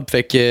ma job,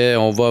 fait que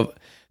on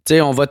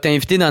va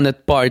t'inviter dans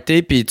notre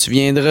party, puis tu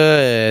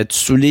viendras te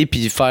saouler,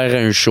 puis faire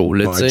un show,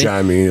 là, tu sais.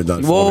 Jammer dans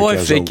le fond. Ouais,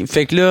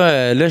 fait que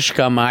là, je suis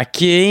comme «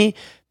 OK »,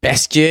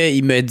 parce que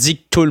il me dit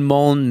que tout le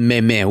monde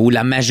m'aimait, ou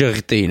la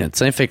majorité, là,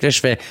 tu sais. Fait que là,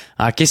 je fais «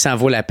 OK, ça en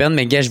vaut la peine,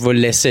 mais gars, je vais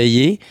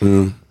l'essayer.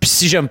 Puis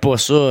si j'aime pas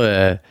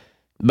ça...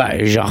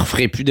 ben, j'en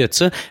referai plus de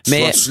ça. Mais.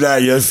 Tu vas-tu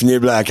la gueule, finir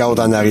blackout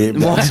en arrière.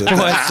 Ouais,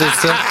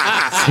 c'est ça.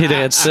 C'est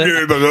vrai de ça.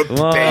 Le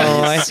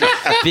bras,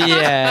 Puis,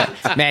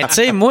 mais tu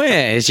sais, moi,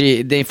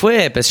 j'ai, des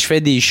fois, parce que je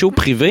fais des shows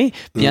privés,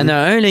 puis il y en a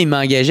un, là, il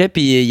m'engageait,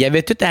 puis il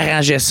avait tout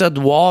arrangé ça de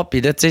voir,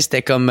 puis là, tu sais,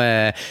 c'était comme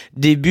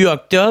début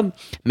octobre,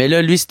 mais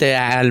là, lui, c'était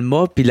à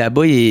Alma, puis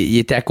là-bas, il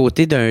était à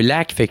côté d'un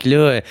lac, fait que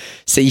là,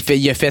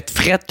 il a fait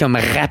fret comme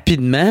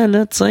rapidement,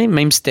 là, tu sais,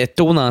 même si c'était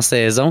tôt dans la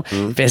saison,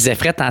 il faisait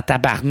fret en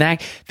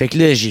tabarnak, fait que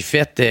là, j'ai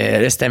fait,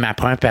 là, c'était ma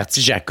première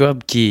partie,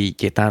 Jacob, qui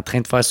est en train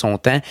de faire son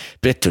temps,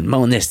 puis là, tout le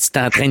monde est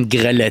en train de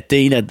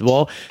grelotter, là, de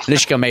voir. Là, je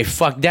suis comme, hey,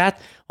 fuck that.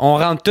 On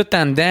rentre tout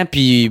en dedans,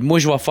 puis moi,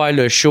 je vais faire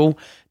le show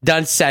dans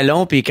le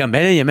salon, puis comme,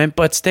 ben là, il n'y a même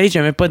pas de stage, il n'y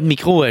a même pas de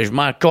micro, je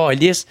m'en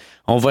calisse.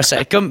 On va ça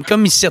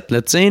comme ici,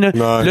 là, tu sais, là.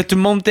 Ouais. Là, tout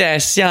le monde était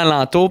assis en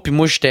l'entour, puis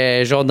moi,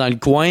 j'étais genre dans le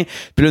coin.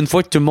 Puis là, une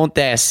fois que tout le monde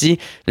était assis,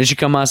 là, j'ai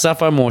commencé à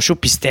faire mon show,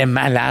 puis c'était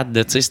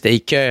malade, tu sais, c'était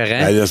écœurant.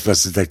 Ah, là, c'est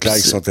parce que c'était clair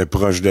qu'ils sont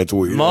proches de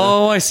toi.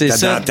 Bon, ouais, c'est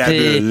ça. Dans ta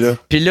bulle, là.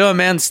 Puis là,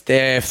 man,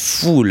 c'était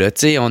fou, là,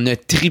 tu sais, on a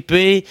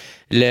trippé.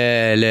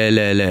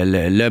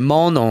 Le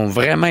monde ont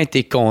vraiment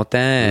été contents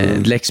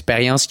de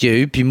l'expérience qu'il y a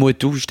eu. Puis moi,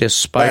 tout, j'étais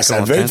super content.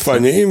 Ça devait être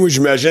funny. Moi,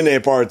 j'imagine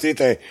un party,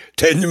 t'es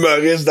un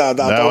humoriste dans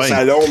ton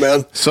salon,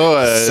 man. Ça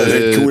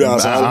devait être cool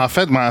ensemble. En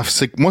fait,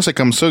 moi, c'est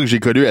comme ça que j'ai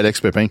connu Alex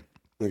Pépin.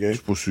 Okay. Je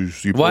sais pas si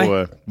c'est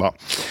pas... bon.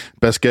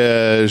 Parce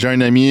que j'ai un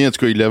ami, en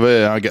tout cas, il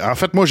avait... En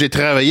fait, moi, j'ai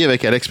travaillé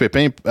avec Alex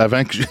Pépin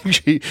avant que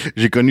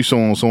j'ai connu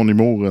son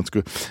humour, en tout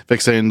cas. Fait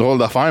que c'est une drôle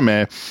d'affaire,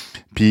 mais...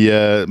 Puis,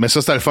 mais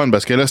ça, c'était le fun,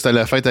 parce que là, c'était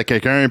la fête à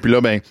quelqu'un, puis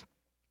là, ben...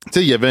 Tu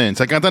sais, il y avait une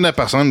cinquantaine de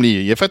personnes,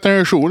 il a fait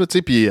un show, là, tu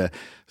sais, puis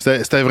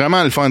c'était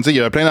vraiment le fun, tu sais, il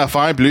y avait plein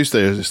d'affaires, puis lui,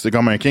 c'était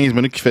comme un 15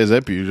 minutes qu'il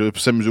faisait, puis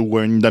ou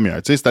une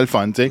demi-heure, tu sais, c'était le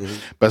fun, tu sais,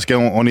 parce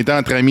qu'on était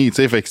entre amis, tu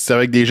sais, fait que c'était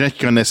avec des gens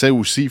qui connaissaient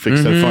aussi, fait que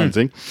c'était le fun,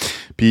 tu sais.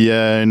 Puis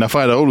une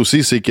affaire drôle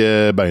aussi, c'est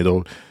que, ben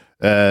drôle,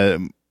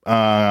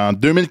 en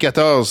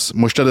 2014,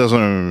 moi, j'étais dans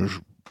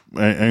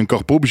un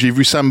corpo, puis j'ai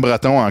vu Sam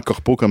Breton en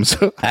corpo comme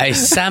ça. Hey,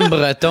 Sam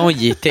Breton,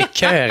 il était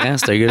cœur, hein,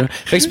 ce gars-là.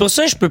 Fait que c'est pour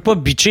ça que je peux pas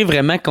bitcher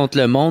vraiment contre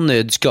le monde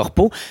du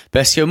corpo,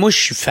 parce que moi, je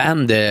suis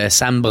fan de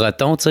Sam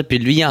Breton, tu sais, puis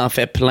lui, il en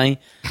fait plein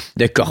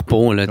de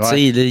corpos, là, tu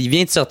sais. Il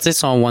vient de sortir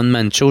son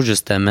one-man show,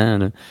 justement,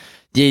 là.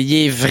 Il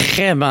est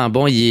vraiment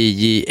bon,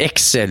 il est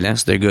excellent,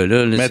 ce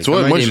gars-là. Là. Mais tu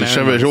vois, moi,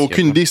 j'ai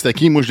aucune idée c'était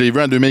qui. Moi, je l'ai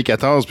vu en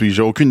 2014, puis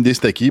j'ai aucune idée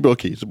c'était qui. Ben,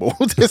 OK, c'est bon.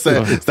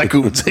 C'était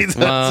cool, tu sais.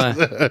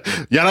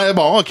 Il y en a,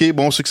 bon, OK,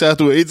 bon succès à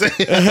toi, tu sais.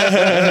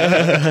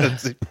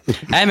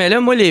 Hey, mais là,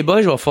 moi, les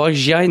boys, je vais falloir que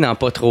j'y aille dans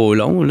pas trop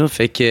long, là.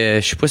 Fait que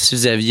je sais pas si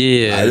vous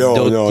aviez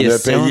d'autres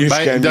questions.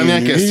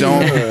 Dernière question.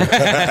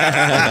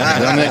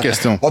 Dernière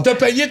question. On t'a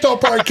payé ton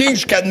parking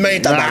jusqu'à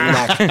demain,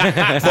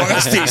 tabarnak. Faut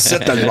rester ici,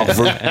 t'as le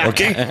morveux,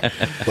 OK?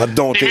 Va te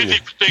dompter.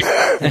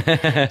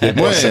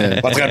 Moi,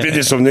 va te rappeler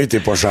des souvenirs,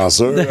 t'es pas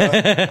chanceux.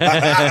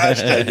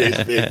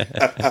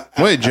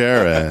 Moi,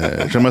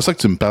 Jerr, j'aimerais ça que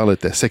tu me parles de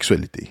ta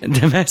sexualité.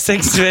 De ma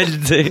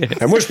sexualité.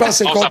 Moi, je pense que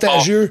c'est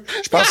contagieux.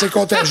 Je pense que c'est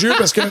contagieux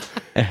parce que,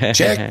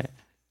 check,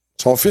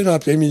 son fil en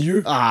plein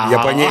milieu, il a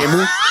pogné un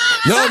mot.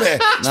 Non, mais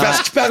c'est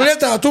parce qu'il parlait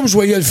tantôt, je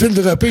voyais le fil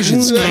dropper, j'ai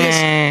dit,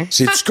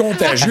 c'est-tu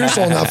contagieux,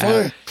 son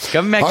affaire?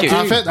 Comme ma queue.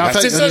 En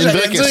fait, ça, une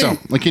vraie question.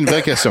 OK, une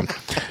vraie question.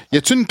 Y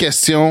a-tu une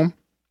question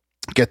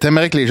que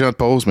t'aimerais que les gens te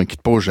posent, mais qu'ils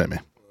te posent jamais?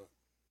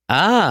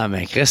 Ah,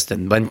 mais Chris, c'était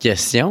une bonne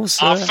question,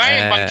 ça. Enfin,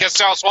 une bonne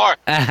question ce soir.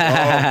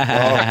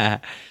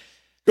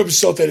 Comme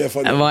sur son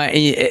téléphone. Ouais,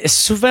 et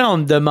souvent, on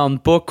me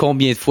demande pas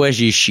combien de fois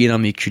j'ai chié dans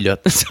mes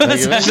culottes. Ça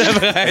devrait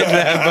être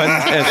la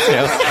bonne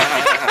question.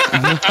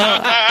 Non,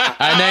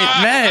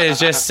 honnêtement,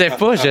 je sais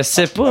pas.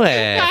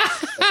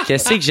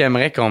 Qu'est-ce que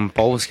j'aimerais qu'on me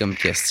pose comme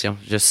question?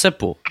 Je sais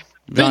pas.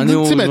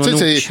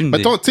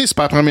 Mettons, c'est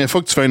pas la première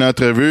fois que tu fais une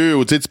entrevue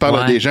ou tu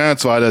parles à des gens,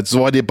 tu vas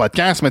voir des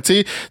podcasts, mais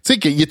tu sais,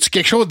 y a-tu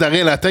quelque chose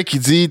derrière la tête qui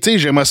dit, tu sais,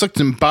 j'aimerais ça que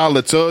tu me parles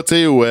de ça, tu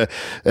sais, ou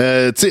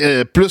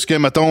plus que,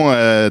 mettons,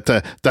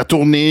 ta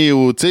tournée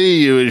ou, tu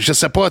sais, je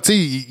sais pas, tu sais,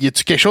 y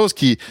a-tu quelque chose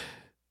qui, tu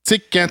sais,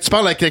 quand tu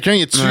parles à quelqu'un,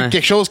 y a-tu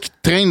quelque chose qui te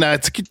traîne,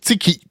 tu sais,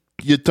 qui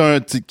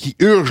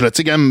urge, là,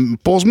 tu sais,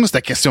 pose-moi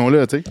cette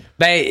question-là, tu sais.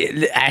 Ben,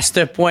 à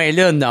ce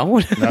point-là, non.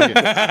 J'avais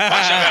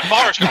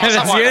peur, je commençais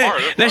à avoir peur.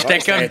 Là, j'étais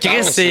comme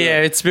Chris,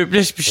 c'est un petit peu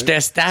plus, puis j'étais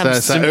stable.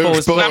 Ça si tu me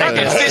poses pas.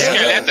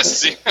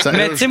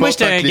 Mais tu sais, moi,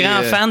 j'étais un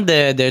grand fan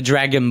de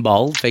Dragon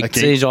Ball. Fait que, tu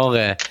sais, genre,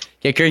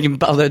 quelqu'un qui me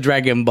parle de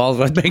Dragon Ball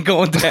va être bien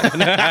content.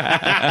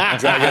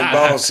 Dragon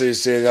Ball,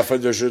 c'est l'affaire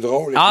de jeu de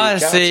rôle.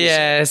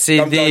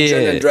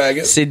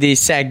 C'est des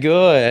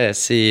sagas,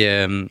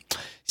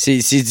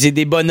 c'est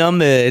des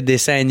bonhommes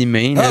dessins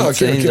animés. Là,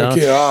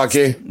 OK.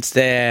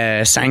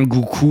 C'était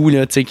Sangoku,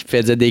 là, tu sais, qui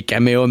faisait des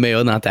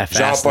Kamehameha dans ta face.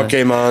 Genre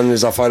Pokémon,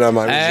 les affaires de même.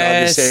 Genre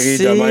des séries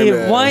de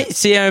même. Ouais,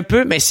 c'est un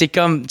peu, mais c'est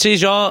comme, tu sais,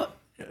 genre,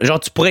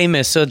 tu pourrais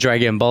aimer ça,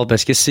 Dragon Ball,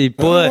 parce que c'est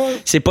pas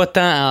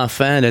tant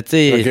enfant, là, tu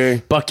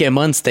sais.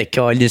 Pokémon, c'était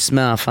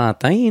calissement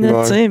enfantin,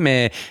 là, tu sais,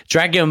 mais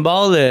Dragon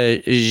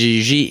Ball,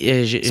 j'y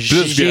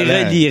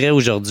relirais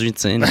aujourd'hui,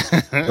 tu sais.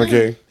 OK.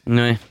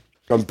 Ouais.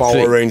 Comme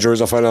Power Rangers,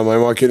 enfin la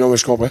même. OK, non, mais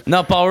je comprends.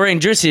 Non, Power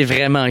Rangers, c'est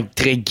vraiment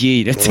très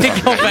gay, là. Tu sais,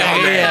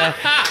 comparé à...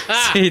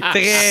 C'est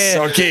très...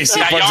 OK, c'est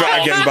pas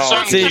Dragon Ball.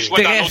 C'est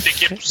très... dans notre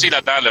équipe aussi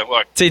là-dedans, là.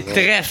 Ouais. C'est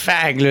très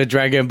fag, là,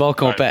 Dragon Ball,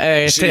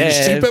 comparé...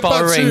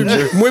 Power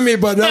Rangers. Moi, mes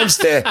bonhommes,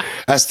 c'était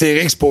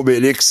Astérix pour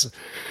Obélix.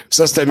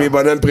 Ça, c'était mes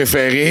bonhommes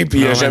préférés.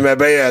 Puis j'aimais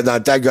bien, dans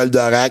le temps,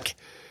 Goldorak.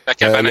 La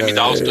cabane à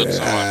Midas, tout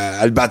ça.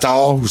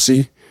 Albator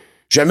aussi.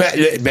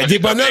 J'aimais... des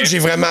bonhommes, j'ai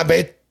vraiment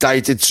bien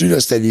été dessus, là.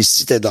 C'était les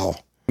Cités d'or.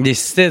 Des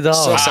Cités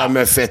d'or. Ça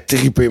me fait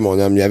triper, mon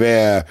homme. Il y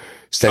avait...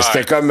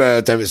 C'était comme...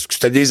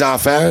 c'était des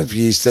enfants,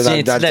 puis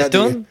c'était dans le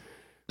temps...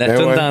 La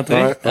toune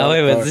d'entrée? Ah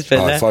ouais, vas-y,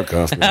 fais-la. Fuck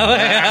off. Ah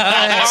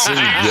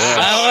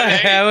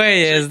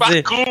ouais,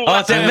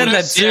 on termine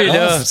là-dessus,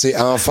 là. C'est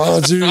Enfant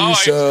du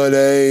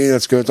soleil. En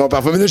tout cas, ton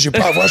parfum, mais là, j'ai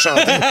pas à voir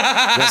chanter.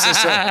 Mais c'est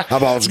ça. À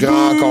bord du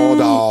Grand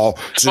Condor,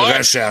 tu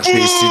recherches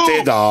les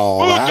Cités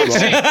d'or. Ah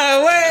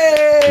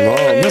ouais! Bon,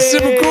 merci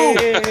beaucoup.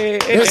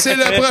 C'est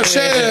la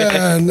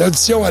prochaine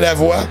audition à la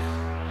voix.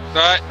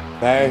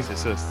 Ouais. C'est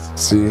ça.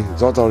 Si,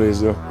 nous autres, on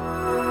les a.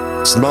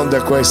 Tu demandes de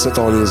quoi ici,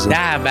 on les a.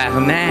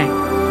 Tabarnak!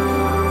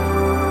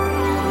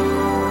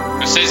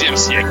 Le 16e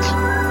siècle.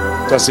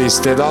 Ça, c'est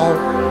Cité d'or?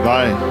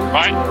 Ouais.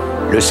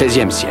 Le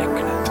 16e siècle.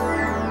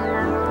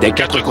 Des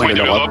quatre coins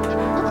de l'Europe,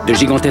 de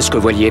gigantesques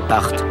voiliers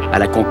partent à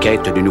la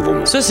conquête du Nouveau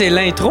Monde. Ça, c'est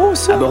l'intro,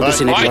 ça? À bord de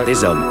ces navires,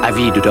 des hommes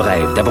avides de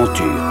rêves,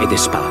 d'aventures et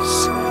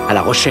d'espace, à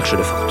la recherche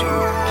de fortune.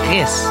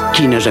 Chris.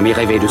 Qui n'a jamais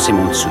rêvé de ces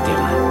mondes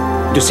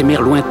souterrains, de ces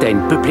mers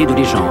lointaines peuplées de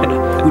légendes,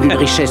 ou d'une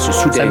richesse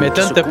soudaine? Ça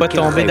m'étonne de pas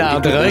tomber dans la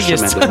drogue. Qui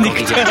n'a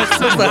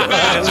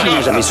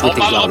jamais souhaité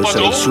voir le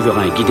soleil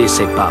souverain guider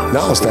ses pas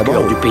au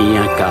cœur du pays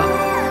Inca,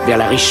 vers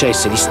la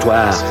richesse et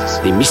l'histoire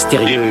des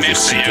mystérieuses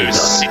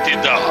cités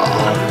d'or.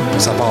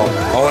 Ça part.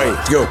 Ah ouais,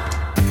 go.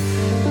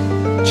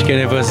 Je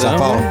connais pas ça. Ça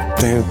part.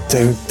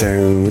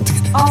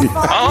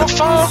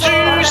 Enfant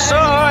du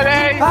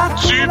soleil,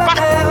 tu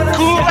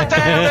parcours la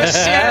terre, le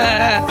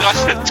ciel.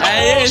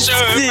 Hey,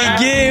 c'est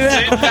gay, man.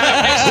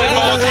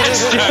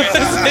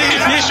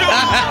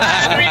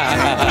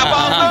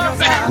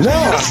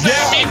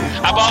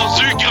 À bord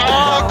du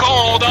Grand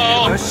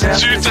Condor,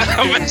 tu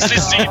traverses les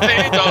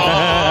cités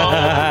d'or.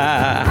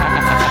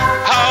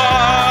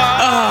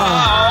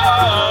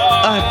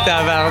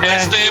 Tabarnak.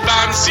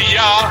 Esteban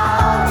Sia.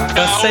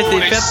 Ça a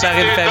été fait par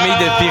une famille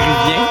de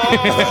Péruviens.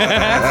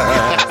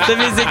 Cette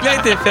musique-là a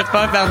été faite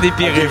par des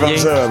Péruviens.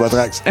 Ça,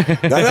 Botrax.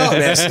 Non,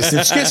 mais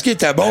c'est qu'est-ce qui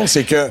était bon,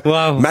 c'est que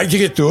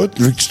malgré tout,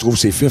 vu que tu trouves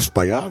ses fifs, c'est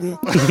pas grave, là.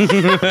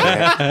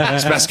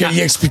 C'est parce qu'il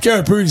expliquait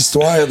un peu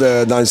l'histoire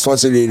dans l'histoire,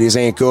 tu sais, les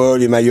Incas,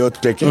 les Mayas,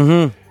 tout le kit.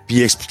 Puis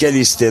il expliquait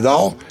les cités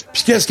d'or.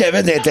 Puis qu'est-ce qu'il y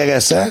avait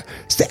d'intéressant,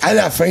 c'était à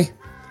la fin.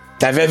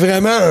 T'avais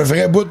vraiment un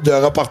vrai bout de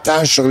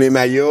reportage sur les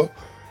Mayas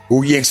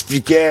où il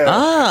expliquait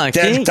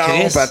tel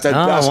temple à telle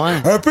place. Ouais.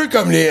 Un peu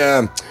comme les...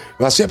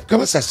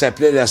 comment ça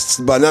s'appelait, la petite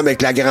bonhomme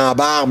avec la grande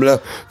barbe, là?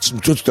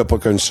 Toi, tu t'as pas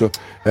connu ça.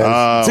 Tu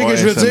sais que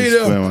je veux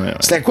dire, là?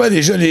 C'était quoi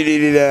déjà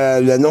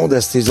le nom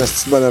de ces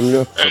petits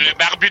bonhommes-là? Le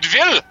barbu de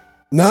ville?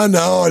 Non,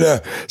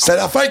 là. C'était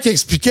l'affaire qui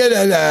expliquait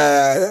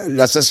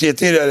la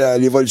société,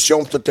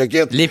 l'évolution, tout le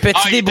kit. Les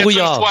petits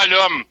débrouillards.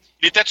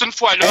 Il était une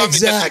fois l'homme.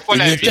 Exact.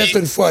 Il était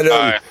une fois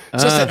l'homme.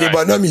 Ça, c'était des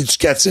bonhommes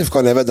éducatifs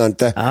qu'on avait dans le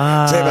temps.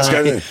 Parce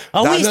que, oui,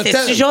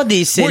 c'était genre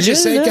des cellules. Moi, j'ai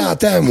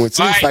 50 ans, moi, tu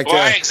sais. Ouais,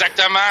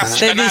 exactement.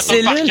 C'était des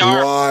cellules.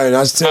 Ouais,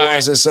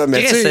 c'est ça.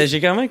 Mais Chris,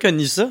 j'ai quand même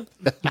connu ça.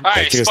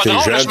 Chris, t'es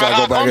jeune,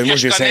 t'en compares moi,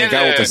 j'ai 50.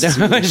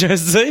 Je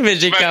sais, mais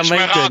j'ai quand même connu ça. Je me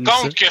rends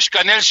compte que je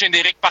connais le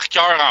générique par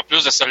cœur en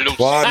plus de celui-là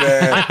aussi. Ouais, mais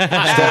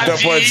ce qu'on t'a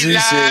pas dit,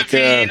 c'est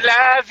que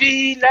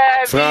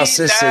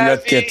Francis, c'est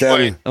notre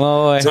quétaine.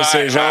 Ouais. Tu sais,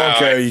 c'est genre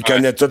qu'il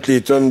connaît toutes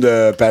les tunes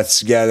de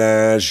Patty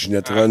Galland,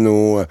 Ginette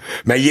Renault.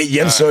 Mais il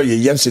aime ça,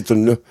 il aime ces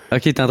tunes-là.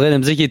 OK, t'es en train de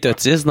me dire qu'il est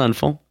autiste, dans le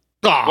fond?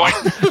 Ouais.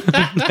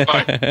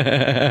 Hey,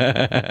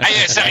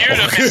 sérieux,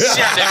 là,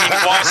 merci à Demi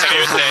Noir,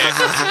 sérieux.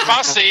 Je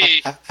pense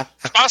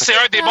que c'est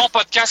un des bons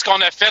podcasts qu'on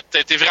a fait.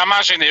 T'es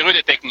vraiment généreux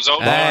d'être avec nous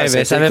autres. Ben,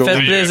 ça m'a fait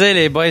plaisir,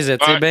 les boys.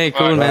 C'était bien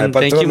cool, man.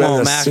 Thank you,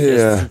 mon Marc.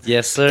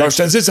 Yes, sir. Comme je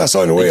te dis, ça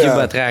sonne, oui.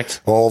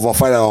 On va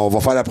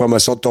faire la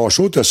promotion de ton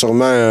show. T'as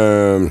sûrement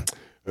un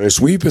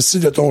sweep ici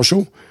de ton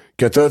show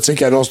que t'as, tu sais,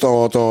 qui annonce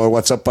ton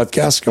WhatsApp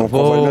podcast, qu'on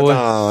va le mettre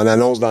en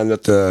annonce dans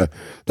notre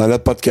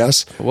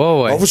podcast.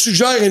 On vous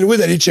suggère, anyway,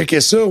 d'aller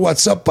checker ça,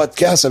 WhatsApp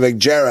podcast avec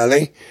Jerr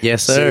Allain.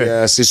 Yes,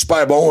 sir. C'est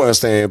super bon.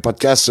 C'est un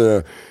podcast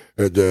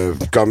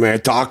comme un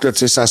talk, tu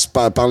sais, ça se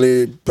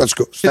parler. En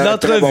tout cas, c'est une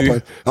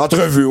entrevue.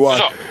 Entrevue, ouais.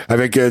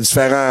 Avec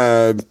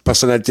différentes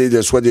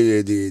personnalités, soit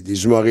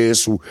des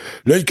humoristes ou.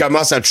 Là, il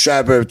commence à toucher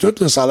un peu tout.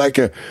 Là, ça a l'air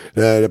que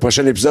le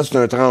prochain épisode, c'est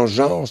un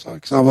transgenre, ça,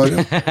 qui s'en va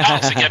là. Ah,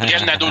 c'est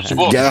Gabriel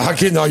Nadeau-Dubois.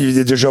 OK, non, il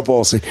est déjà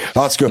passé.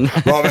 En tout cas,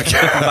 bon,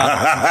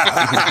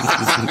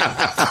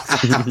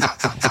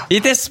 il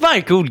était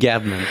super cool,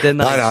 Gab, man.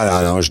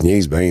 Non, je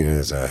niaise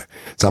bien. Ça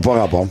n'a pas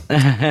rapport.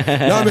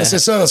 Non, mais c'est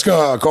ça. En tout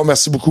cas, encore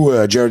merci beaucoup,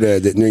 Jerr,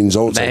 d'être venu nous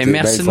autres.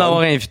 Merci de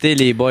m'avoir invité,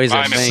 les boys.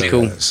 C'est bien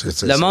cool.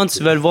 Le monde, si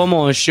tu veux voir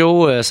mon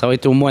show, ça va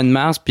être au mois de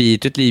mars, puis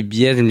tous les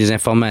billets et les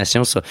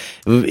informations,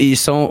 ils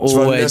sont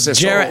au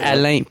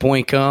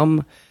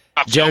jerrallain.com.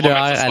 Jerr de R,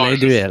 Alain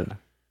 2L.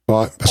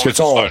 Ouais, parce que tu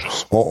sais,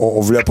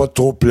 on voulait pas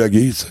trop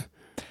plugger, tu sais.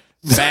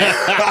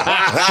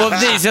 Pas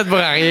venir ici pour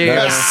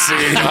rien.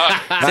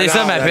 C'est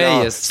ça ma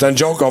paye. C'est une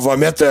joke. On va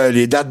mettre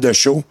les dates de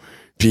show.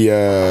 Puis,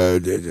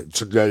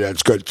 tous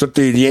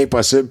les liens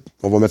possibles,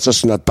 on va mettre ça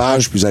sur notre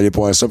page, puis vous allez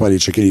pouvoir ça pour aller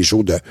checker les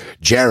shows de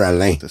Jerr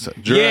Allain. C'est ça.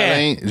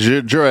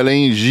 Jerr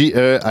Allain,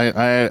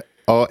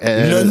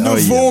 J-E-R-R-A-L. Le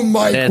nouveau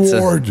Mike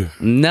Ward.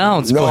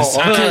 Non, dis pas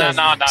ça. Non.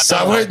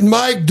 Ça va être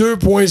Mike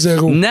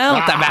 2.0. Non,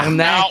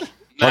 tabarnak.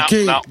 OK.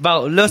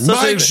 Bon, là, ça,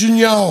 Mike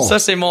Junior. Ça,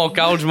 c'est mon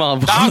call, je m'en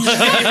vais.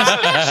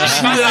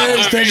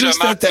 C'était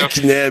juste un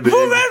taquinet. Vous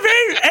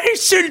m'avez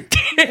insulté.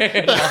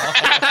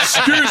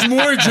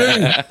 Excuse-moi,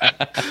 Jay.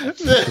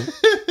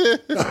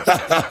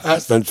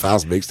 C'était une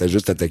farce, mec. C'était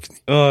juste un taquinet.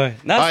 Ouais.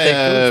 Non,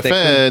 c'était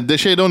cool.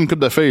 Déchire donc une coupe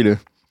de feuilles, là.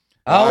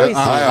 Ah oui,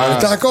 on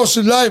est encore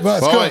sur le live. Hein,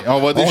 on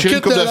va déchirer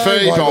une coupe de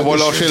feuilles, puis on va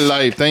lâcher le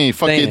live.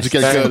 Fuck, il y a du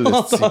calcul.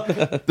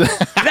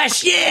 Va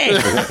chier!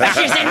 Va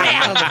chier, c'est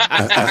merde!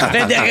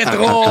 Fais des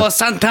rétros,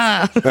 100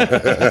 ans!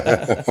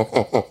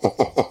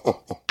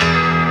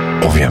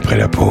 On revient après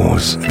la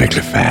pause avec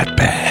le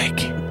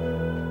FatPack.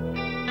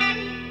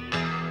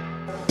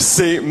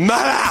 C'est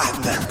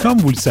malade! Comme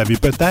vous le savez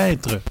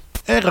peut-être,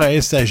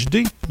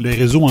 RASHD, le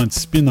réseau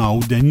anti-spin en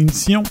haute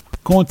définition,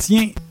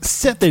 contient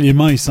 7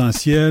 éléments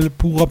essentiels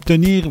pour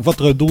obtenir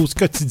votre dose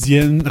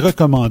quotidienne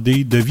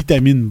recommandée de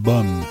vitamine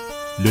BOM.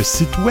 Le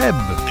site web,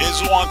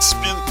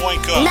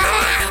 réseauantispin.com.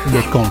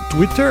 Le compte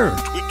Twitter,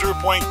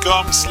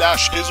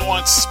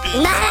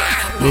 twitter.com/réseauantispin.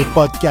 Les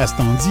podcasts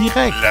en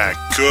direct, La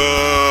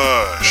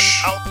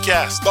Coche,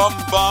 Outcast,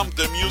 Bum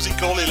de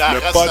Musical et la Raza,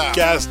 le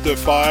podcast de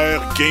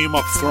faire Game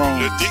of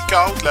Thrones, le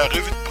Décompte, la revue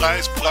de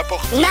presse pour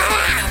apporter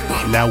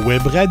la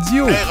web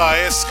radio,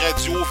 RAS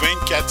Radio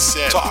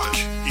 24/7,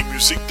 Talk et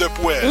musique de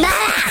poêle,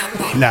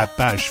 la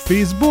page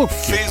Facebook,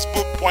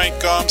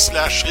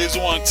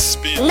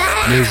 facebook.com/réseauantispin,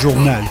 le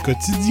journal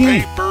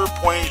quotidien,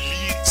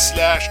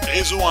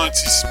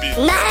 paper.ly/réseauantispin,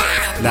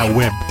 la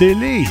web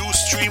télé,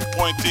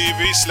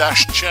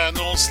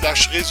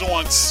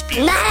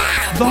 ustream.tv/channel/réseauantispin.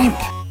 Donc,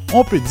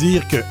 on peut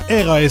dire que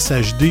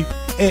RASHD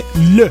est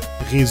LE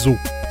réseau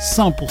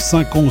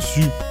 100%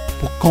 conçu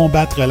pour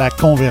combattre la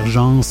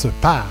convergence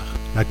par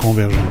la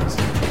convergence.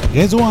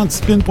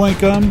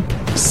 Réseauantispin.com,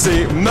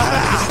 c'est malade!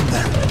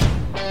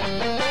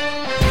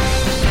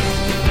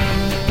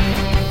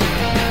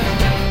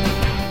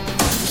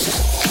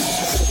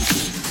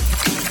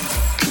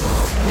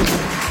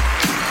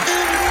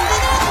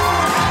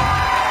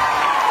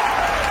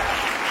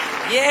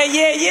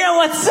 Yeah,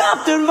 what's up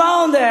tout le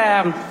monde?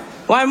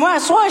 Ouais, moi,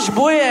 ce soir, je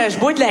bois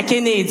de la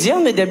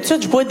canadienne, mais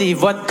d'habitude, je bois des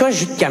vodkas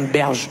jus de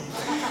canneberge.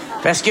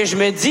 Parce que je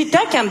me dis,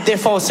 tant qu'à me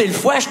défoncer le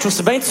foie, je suis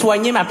aussi bien de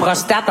soigner ma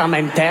prostate en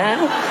même temps.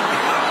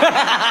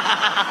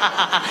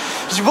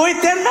 Je bois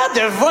tellement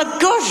de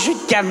vodka jus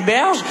de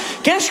canneberge,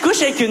 quand je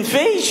couche avec une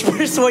fille, je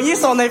peux soigner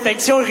son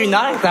infection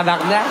urinaire,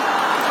 tabarnak.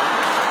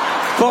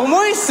 Pour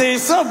moi, c'est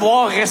ça,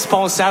 boire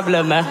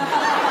responsablement.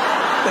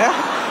 Hein?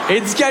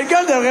 Et du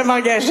quelqu'un devrait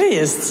m'engager,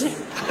 esti.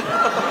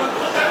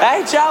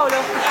 Hey, ciao,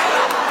 là!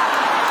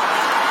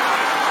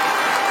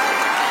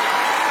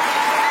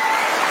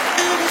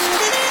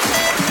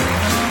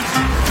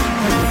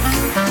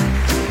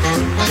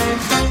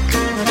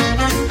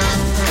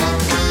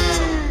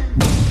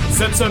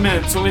 Cette cette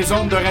semaine sur les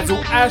ondes de radio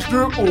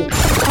H2O.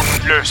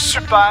 Le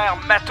super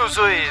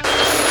matozoïde.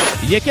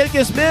 Il y a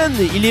quelques semaines,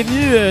 il est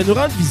venu nous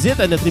rendre visite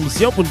à notre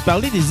émission pour nous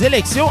parler des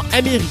élections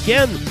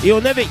américaines. Et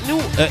on a avec nous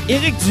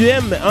Éric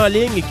Duhem en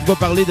ligne qui va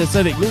parler de ça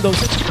avec nous. Donc,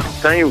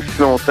 tant et aussi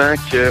longtemps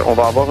qu'on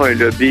va avoir un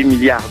lobby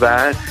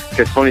milliardaire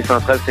que sont les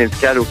centrales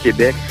syndicales au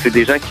Québec. C'est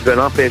des gens qui veulent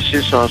empêcher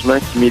le changement,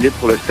 qui militent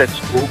pour le statu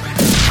quo.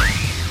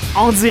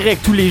 En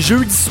direct tous les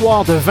jeudis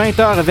soirs de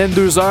 20h à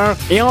 22h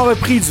et en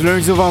reprise du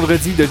lundi au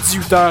vendredi de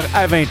 18h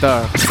à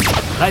 20h.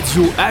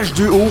 Radio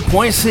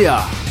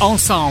H2O.ca.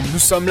 Ensemble, nous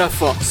sommes la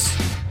force.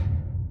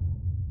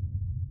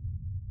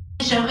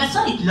 J'aimerais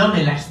ça être l'homme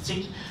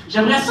élastique.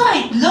 J'aimerais ça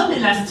être l'homme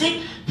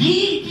élastique,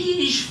 puis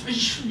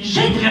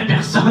j'aiderais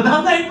personne,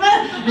 honnêtement.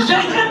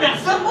 J'aiderais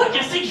personne. Moi,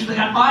 qu'est-ce que je voudrais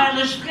faire,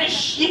 là? Je ferais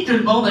chier tout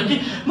le monde, OK?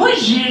 Moi,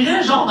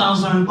 j'irais, genre,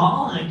 dans un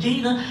bar, OK,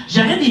 là.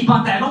 J'aurais des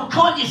pantalons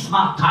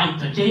calissement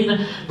tight, OK, là.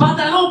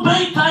 Pantalons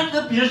bien tight,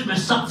 là, puis là, je me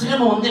sortirais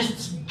mon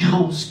esti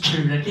grosse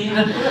queue, OK,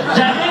 là.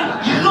 J'aurais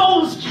une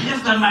grosse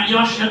crise de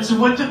maillotche, là. Tu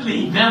vois toutes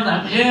les veines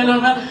après, là,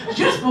 man.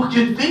 Juste pour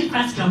qu'une fille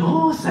fasse comme,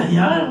 oh,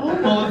 Seigneur, oh,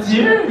 mon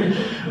Dieu.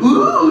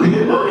 Ouh,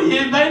 il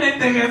est bien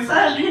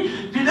intéressant, lui.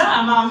 Puis là,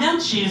 elle m'emmène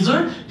chez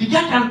eux, puis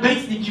quand elle me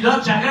baisse les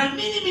culottes, j'aurais un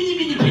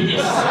mini pénis.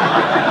 Là,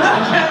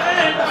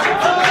 j'aurais un petit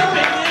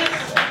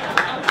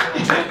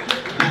pénis.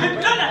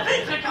 Là, la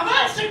fille ferait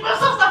comment? C'est quoi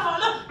ça, cette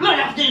affaire-là? Là,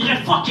 elle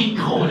deviendrait fucking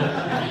gros, là.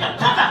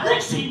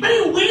 Tabarnak, c'est bien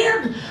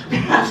weird. Puis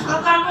là, tu te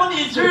rends compte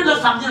des yeux, là,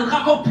 ça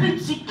reviendra encore plus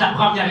petit que la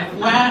première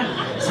fois.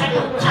 C'est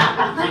comme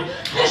tabarnak.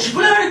 Là, je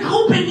voulais un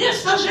gros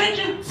pénis, là,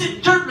 j'ai une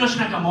petite queue, là, je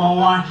fais comme, oh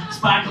ouais,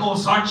 c'est pas la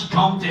grosseur qui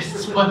compte,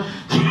 c'est pas.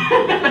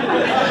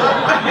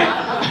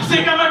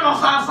 C'est comment qu'on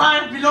s'en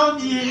sert, puis là, on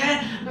irait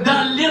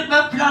dans le lit, là,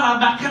 puis là, on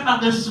embarquerait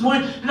par-dessus moi,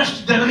 puis là, je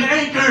te donnerais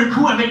rien qu'un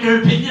coup avec un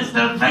pénis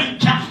de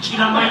 24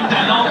 km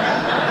de long.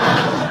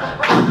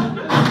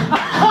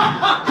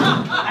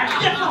 À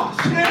quel on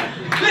serait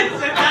les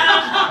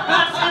étages, là,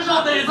 c'est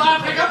genre des heures,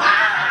 fait comme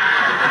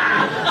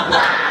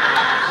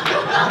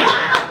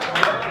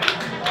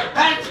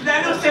hey, tu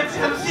l'as là au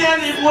 7e ciel,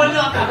 et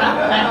voilà,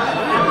 tabarnak.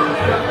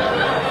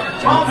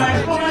 Bon, ben,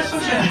 c'est pas mal ça,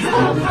 j'ai.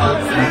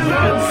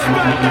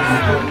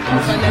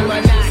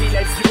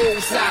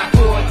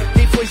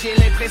 Des fois, j'ai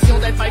l'impression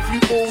d'être pas plus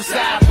haut,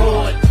 ça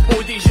poule.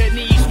 Au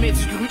déjeuner, je mets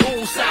du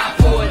gruau, ça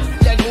poule.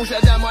 Le gros jeu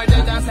de mort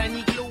dedans, ça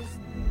nique.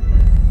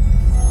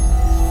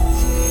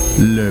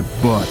 Le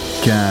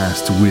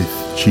podcast with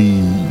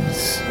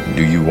cheese.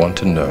 Do you want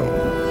to know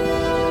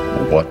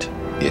what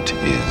it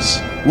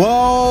is?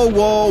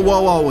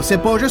 Wow! C'est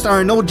pas juste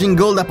un autre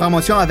jingle de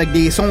promotion avec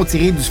des sons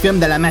tirés du film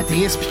de la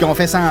Matrice pis qu'on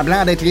fait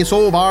semblant d'être les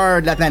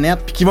sauveurs de la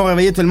planète pis qui vont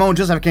réveiller tout le monde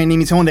juste avec une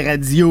émission de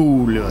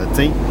radio, là,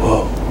 tu sais.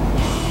 Wow.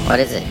 What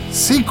is it?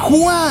 C'est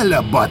quoi le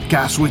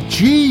podcast with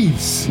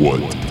cheese?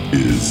 What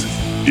is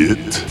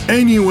it?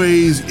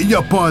 Anyways, y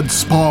a pas de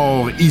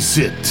sport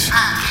ici.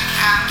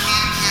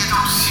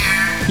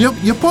 Y a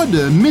pas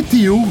de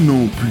météo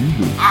non plus.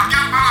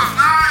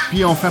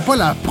 Puis on fait pas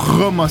la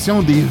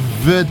promotion des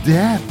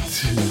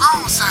vedettes.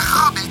 Oh, sa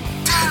robe est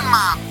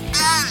tellement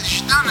belle,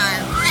 je donne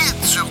un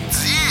 8 sur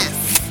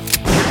 10.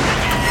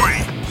 Oui,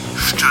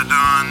 je te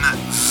donne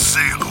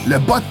 0. Le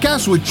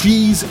podcast with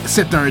cheese,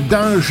 c'est un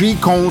danger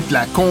contre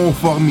la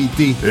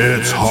conformité.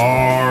 It's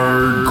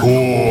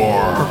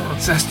hardcore.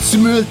 Ça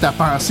stimule ta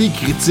pensée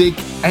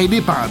critique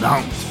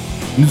indépendante.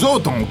 Nous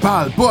autres, on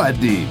parle pas à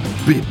des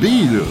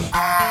bébés, là.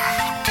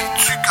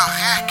 T'es-tu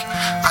correct?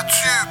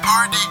 As-tu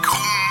peur des gros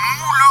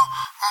mots,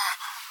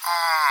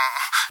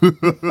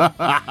 là?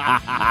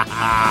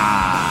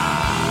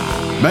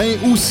 Ben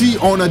aussi,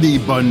 on a des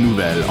bonnes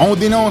nouvelles. On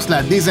dénonce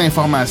la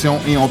désinformation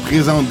et on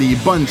présente des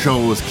bonnes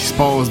choses qui se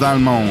passent dans le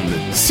monde.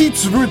 Si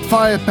tu veux te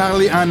faire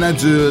parler en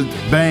adulte,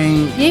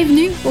 ben...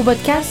 Bienvenue au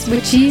podcast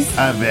with cheese.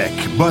 Avec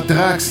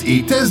Botrax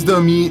et Test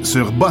Dummy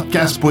sur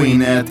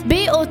botcast.net.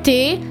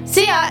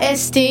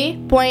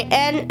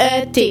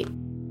 BOTCAST.net.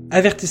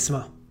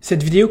 Avertissement.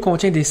 Cette vidéo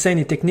contient des scènes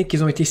et techniques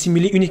qui ont été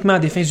simulées uniquement à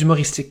des fins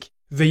humoristiques.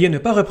 Veuillez ne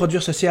pas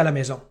reproduire ceci à la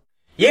maison.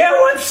 Yeah,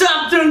 what's up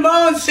tout le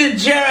monde? C'est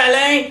Jerr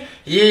Allain.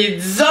 Il est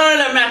 10h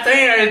le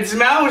matin, un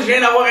dimanche. Je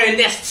viens d'avoir un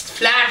esti de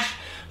flash.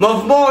 Je vais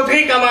vous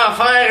montrer comment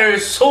faire un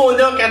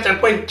sauna quand t'as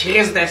pas une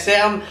crise de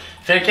cerne.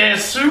 Fait que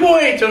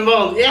suis-moi tout le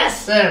monde.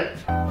 Yes, sir.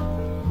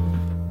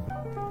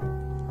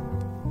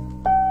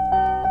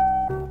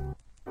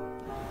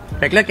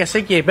 Fait que là, qu'est-ce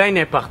qui est bien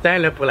important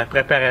là, pour la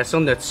préparation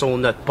de notre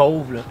sauna de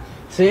pauvre, là?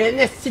 C'est un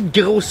esti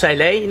de gros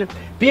soleil, là.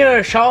 Puis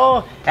un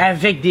char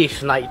avec des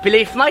fenêtres. Puis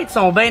les fenêtres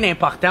sont bien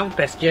importantes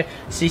parce que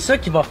c'est ça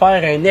qui va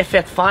faire un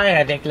effet de fer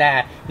avec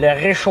le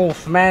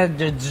réchauffement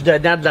du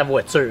dedans de la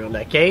voiture,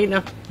 là, OK?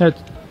 Là?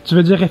 Tu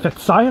veux dire effet de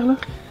serre, là?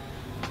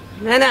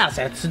 Non,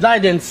 ça a-tu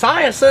l'air d'une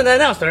serre, ça?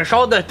 Non, c'est un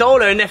char de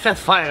tôle, un effet de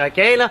fer, OK?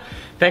 Là?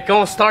 Fait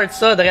qu'on start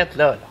ça direct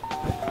là.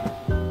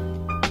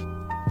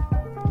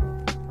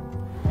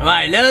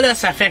 Ouais, là,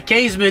 ça fait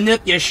 15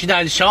 minutes que je suis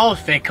dans le char,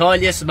 fait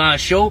calissement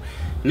chaud.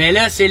 Mais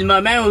là, c'est le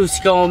moment où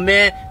on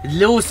met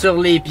de l'eau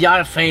sur les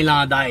pierres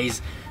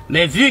finlandaises.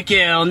 Mais vu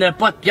qu'on n'a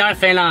pas de pierre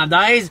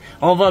finlandaise,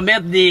 on va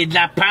mettre de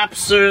la pape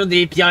sur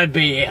des pierres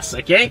BS,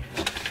 OK?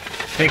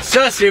 Fait que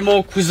ça, c'est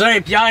mon cousin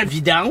Pierre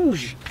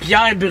Vidange,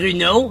 Pierre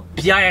Bruno,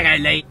 Jerr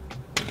Allain.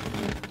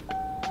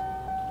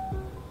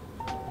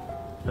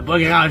 C'est pas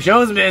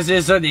grand-chose, mais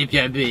c'est ça, des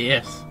pierres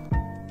BS.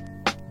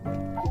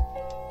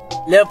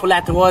 Là, pour la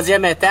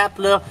 3e étape,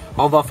 là,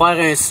 on va faire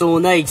un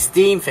sauna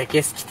extreme. Fait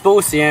que ce qu'il te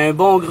faut, c'est un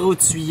bon gros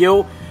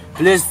tuyau,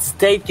 plus du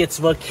tape que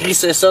tu vas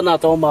crisser ça dans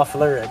ton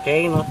muffler, OK?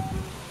 Là?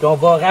 Puis on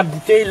va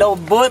rabouter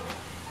l'autre bout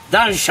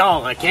dans le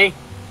char, OK?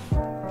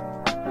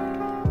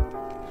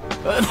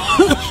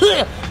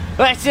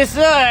 Ouais, c'est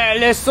ça,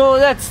 le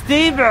sauna de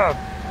Steve.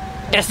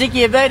 Ce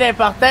qui est bien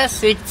important,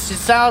 c'est que tu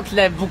sentes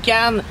la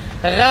boucane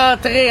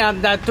rentrer en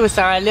dedans de toi,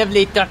 ça enlève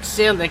les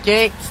toxines, OK?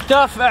 Tu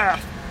t'offres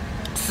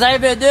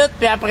 5 minutes,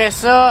 puis après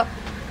ça,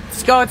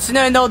 tu continues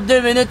un autre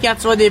 2 minutes quand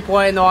tu vois des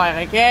points noirs,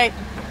 OK?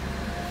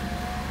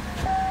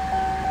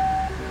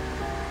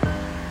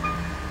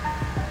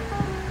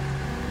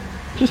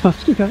 Je pense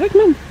qu'il est correct,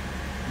 man.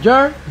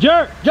 Jerr!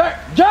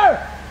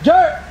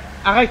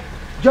 Arrête!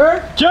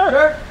 Jerr!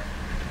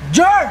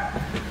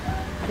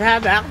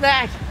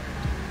 Tabarnak!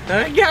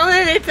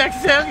 Regardez les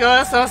toxines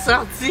comment sont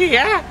sortis,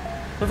 hein?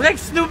 Faudrait que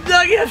Snoop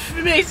Dogg ait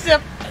fumé ici.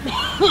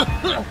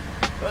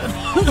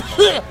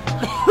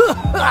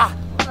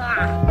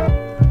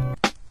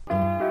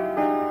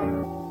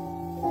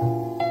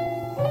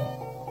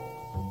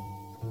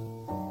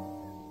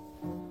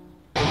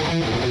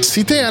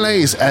 Si t'es à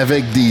l'aise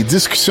avec des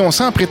discussions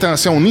sans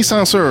prétention ni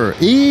censure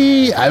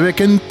et avec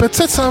une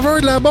petite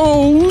saveur de la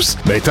Beauce,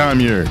 ben tant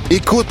mieux.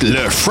 Écoute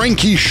le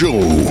Frankie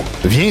Show.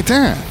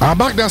 Viens-t'en,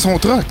 embarque dans son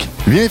truck.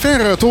 Viens faire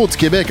un retour du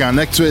Québec en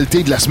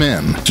actualité de la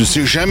semaine. Tu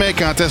sais jamais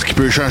quand est-ce qu'il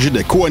peut changer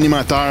de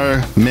co-animateur,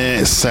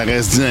 mais ça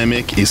reste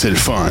dynamique et c'est le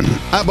fun.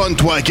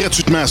 Abonne-toi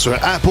gratuitement sur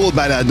Apple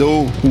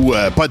Balado ou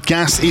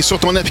Podcast et sur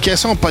ton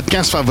application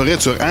podcast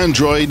favorite sur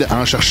Android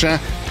en cherchant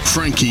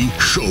Frankie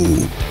Show.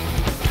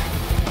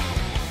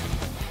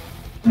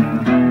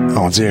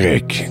 En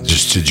direct du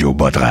studio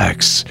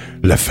Bodrax,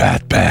 le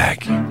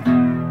FatPack.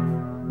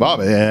 Bon,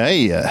 ben,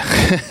 hey!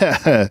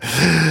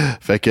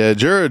 Fait que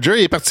Jerr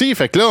est parti.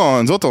 Fait que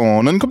là, nous autres,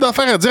 on a une couple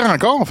d'affaires à dire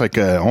encore. Fait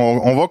que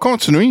on va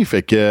continuer.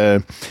 Fait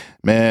que...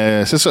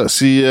 mais c'est ça.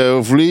 Si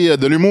vous voulez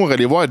de l'humour,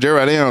 allez voir Jerr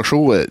Allain en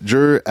show,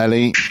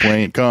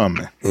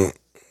 jerrallain.com.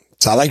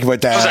 Ça a l'air qu'il va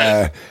être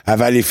à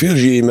Valleyfield.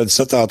 Il m'a dit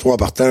ça tantôt en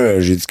partant.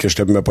 J'ai dit que je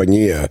devais me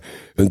pogner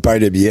une paire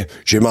de billets.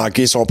 J'ai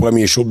manqué son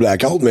premier show de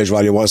Blackout, mais je vais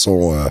aller voir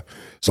son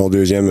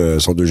deuxième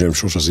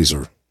show, ça c'est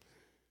sûr.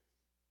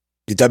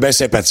 Il était bien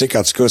sympathique,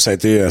 en tout cas, ça a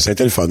été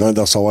le fun de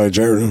recevoir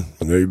Jerr. Là.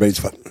 On a eu bien du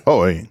fun.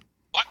 Oh oui. Ouais.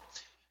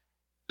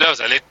 Là,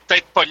 vous allez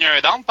peut-être pogner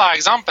un down, par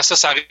exemple, parce que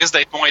ça risque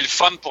d'être moins le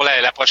fun pour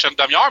la prochaine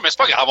demi-heure, mais c'est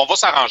pas grave, on va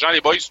s'arranger, les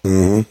boys.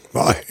 Mm-hmm.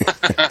 Ouais.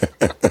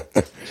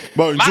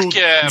 Bon, Marc,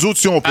 nous autres,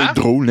 si on peut être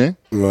drôle, hein?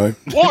 Ouais.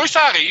 Oui,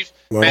 ça arrive.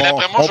 Ouais, mais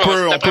d'après moi,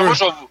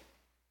 je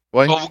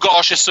ouais. vais vous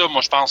gâcher ça,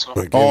 moi, je pense. Là.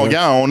 Okay,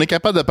 on est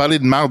capable de parler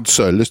de marde du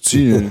sol, là,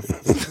 c'est-tu?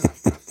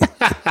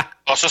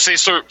 Ah, ça, c'est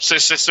sûr. C'est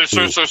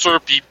sûr.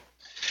 Puis,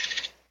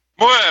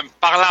 moi,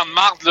 parlant de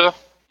marde, là,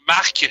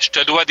 Marc, je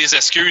te dois des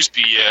excuses,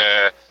 puis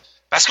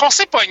parce qu'on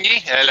s'est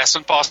pogné la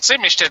semaine passée,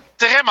 mais j'étais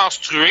très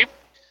menstrué.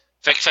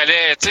 Fait qu'il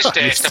fallait, tu sais,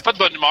 j'étais pas de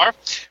bonne humeur.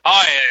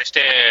 Ah,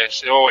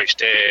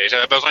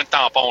 j'avais besoin de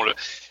tampons, là.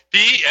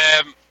 Puis,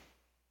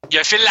 il y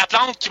a Phil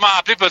Laplante qui m'a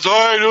appelé et m'a dit «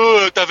 Hey,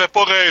 là, t'avais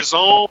pas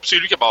raison. » Puis c'est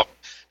lui qui a... Bon.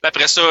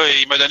 Après ça,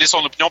 il m'a donné son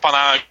opinion pendant...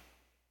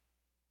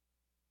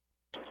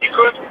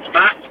 Écoute,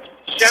 Marc,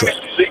 je tiens à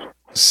m'excuser.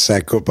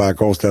 Ça coupe à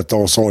cause de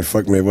ton son, il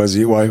fuck, mais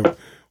vas-y, ouais,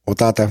 on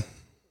t'entend. Vous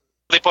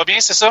n'êtes pas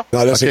bien, c'est ça?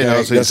 Non, là, c'est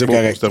correct. Là, c'est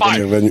correct.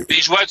 Revenu.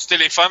 Les joueurs du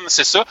téléphone,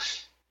 c'est ça.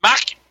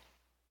 Marc,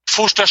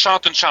 faut que je te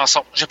chante une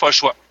chanson. J'ai pas le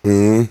choix.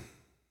 Mm-hmm.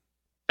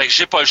 Fait que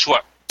j'ai pas le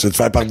choix. Tu vas te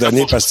faire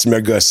pardonner parce que tu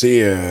m'as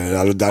gossé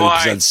dans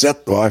l'épisode 7,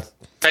 ouais.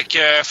 Fait que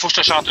faut que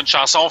je te chante une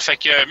chanson. Fait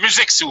que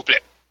musique, s'il vous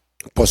plaît.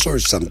 Pas sûr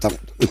si ça me tente.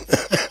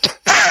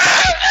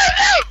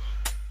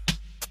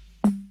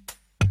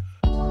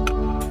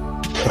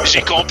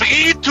 J'ai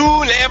compris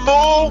tous les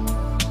mots.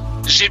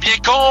 J'ai bien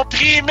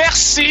compris,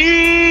 merci.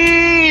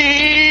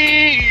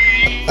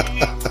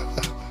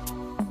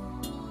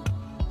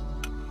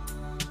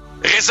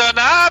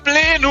 Raisonnable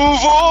et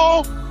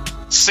nouveau,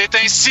 c'est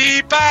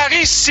ainsi par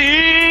ici.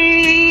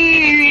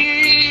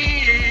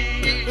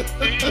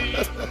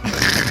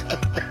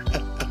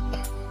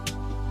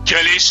 Que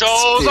les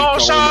choses ont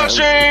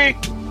changé,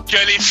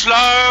 que les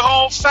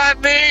fleurs ont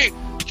fané,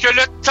 que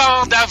le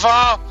temps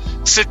d'avant,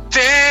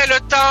 c'était le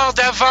temps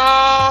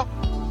d'avant.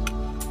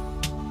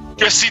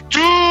 Que si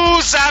tout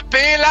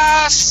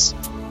appelasse...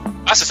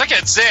 Ah, c'est ça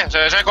qu'elle disait,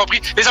 j'ai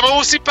compris. Les amours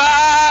aussi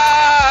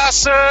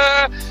passent.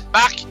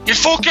 Marc, il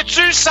faut que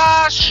tu le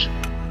saches.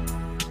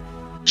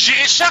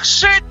 J'irai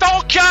chercher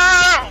ton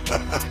cœur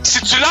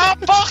si tu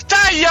l'emportes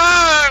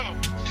ailleurs.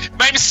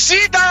 Même si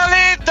dans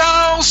les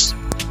danses,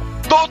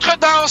 d'autres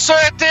danses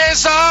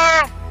tes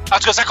heures. En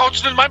tout cas, ça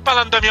continue de même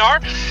pendant une demi-heure.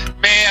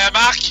 Mais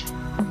Marc,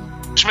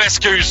 je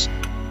m'excuse.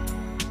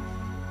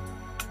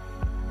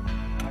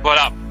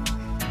 Voilà.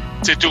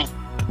 C'est tout.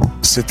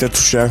 C'était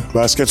touchant.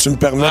 Ben, est-ce que tu me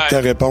permets de te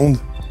répondre?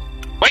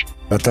 Oui.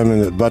 Attends une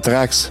minute.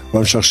 Botrax, va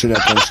me chercher la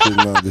page que je t'ai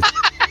demandé.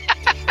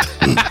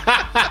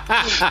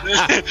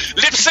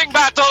 Lip Sync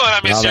Battle,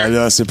 messieurs. Ah ben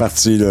là, c'est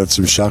parti, là. Tu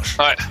me cherches.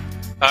 Ouais.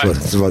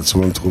 Tu vas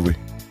me trouver.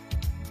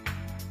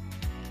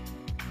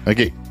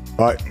 OK.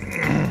 Ouais.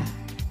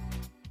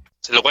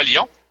 C'est le Roi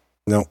Lion?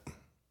 Non.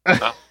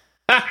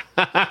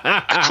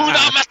 Hakuna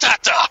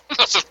Matata!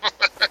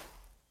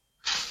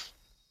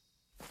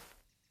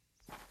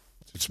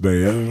 C'est-tu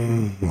bien?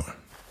 Ouais.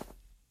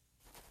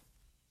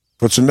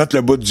 Faut-tu me mettre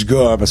le bout du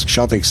gars, hein, parce qu'il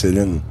chante avec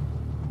Céline?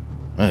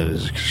 Ouais,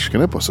 je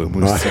connais pas ça,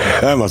 moi. Ouais.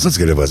 Ah, moi, ça, tu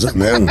connais pas ça,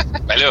 man.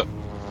 Ben là,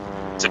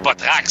 c'est pas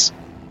Trax.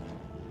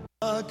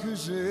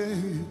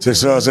 C'est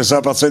ça,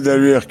 à partir de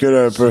lui, il recule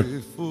un peu.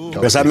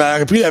 Mais ça m'a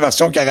repris la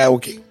version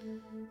karaoké.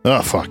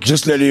 Ah, fuck.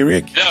 Juste le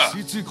lyric.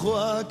 Si tu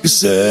crois que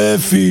c'est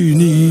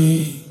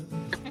fini,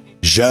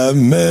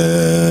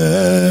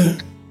 jamais.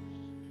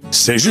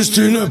 C'est juste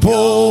une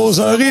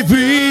pause, un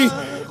répit.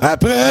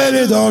 Après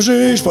les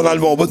dangers, je suis pas dans le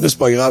bon bout, mais c'est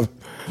pas grave.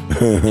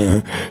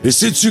 Et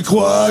si tu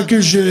crois que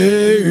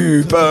j'ai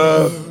eu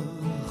peur,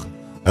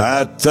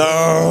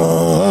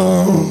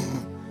 attends.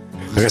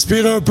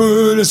 Respire un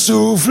peu le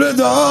souffle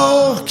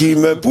d'or qui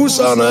me pousse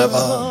en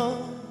avant.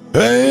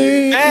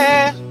 Hey!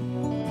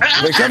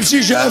 Mais comme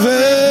si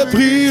j'avais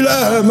pris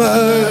la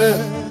mer,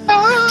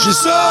 j'ai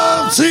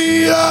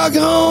sorti à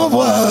grand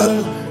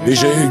voile et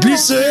j'ai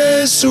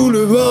glissé sous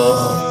le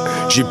vent.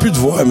 J'ai plus de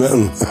voix,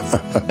 man.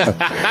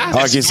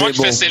 Okay, c'est moi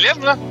qui fais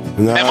Céline, là?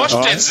 Non, mais moi, je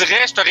te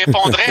dirais, je te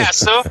répondrais à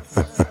ça.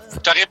 Je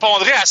te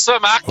répondrais à ça,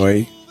 Marc.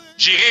 Oui.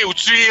 J'irai où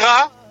tu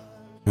iras.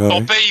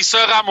 Ton pays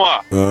sera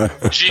moi. Ouais.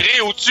 J'irai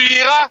où tu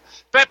iras.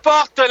 Peu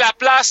importe la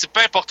place,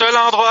 peu importe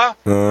l'endroit.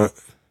 Ouais.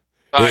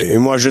 Et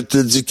moi, je te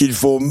dis qu'il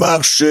faut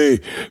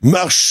marcher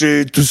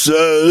tout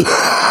seul.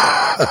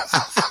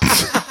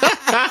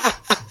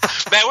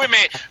 Ben oui,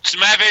 mais tu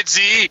m'avais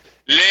dit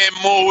les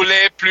mots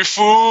les plus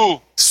fous.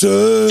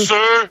 Ceux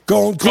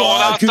qu'on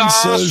croit qu'une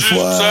seule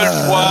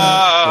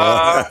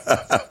fois.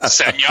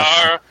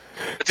 Seigneur.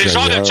 T'es le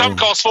genre de chum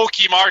qu'on se fait au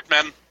Kmart,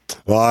 man.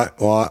 Ouais.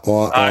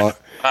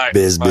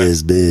 Biz.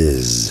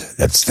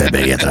 La petite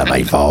femme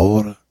travaille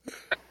fort.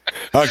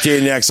 OK,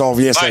 Niax, on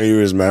revient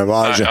sérieusement.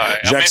 Bon,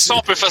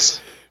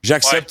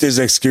 j'accepte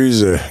tes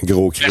excuses,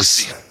 gros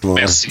Chris.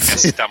 Merci,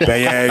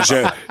 ben,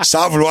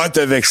 sans vouloir te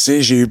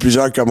vexer, j'ai eu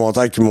plusieurs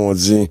commentaires qui m'ont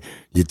dit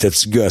 « Il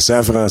était-tu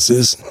gossant,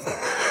 Francis? »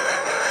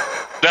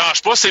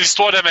 Dérange pas, c'est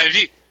l'histoire de ma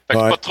vie. Fait que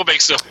pas de trouble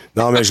avec ça.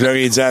 Non, mais je leur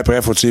ai dit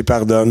après, faut que tu les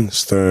pardonnes.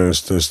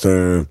 C'est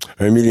un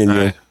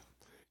milléniaux.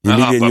 Il est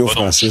milléniaux,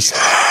 Francis.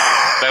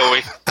 Ben oui,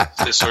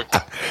 c'est sûr.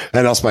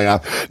 Ah non, c'est pas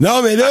grave.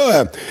 Non, mais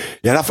là,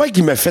 il y a une affaire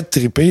qui m'a fait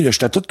triper.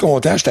 J'étais tout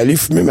content. J'étais allé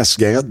fumer ma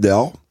cigarette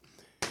dehors.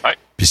 Ouais.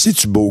 Puis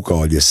c'est-tu beau,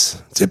 calice?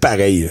 C'est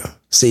pareil, là.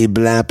 C'est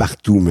blanc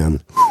partout, man.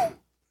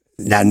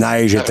 La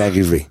neige est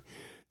arrivée.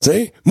 Tu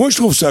sais, moi, je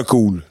trouve ça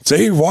cool. Tu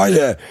sais, voir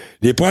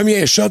les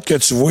premiers shots que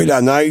tu vois,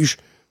 la neige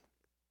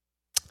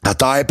à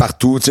terre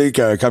partout, tu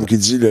sais, comme qu'il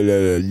dit,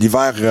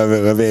 l'hiver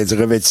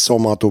revêtit son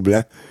manteau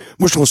blanc.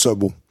 Moi, je trouve ça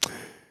beau.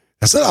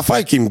 La seule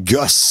affaire qui me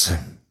gosse,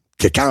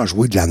 que quand je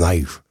jouais de la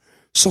neige,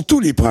 surtout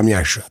les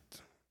premières shots.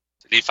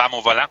 Les femmes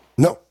au volant?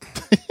 Non.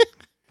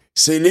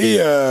 C'est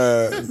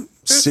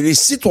les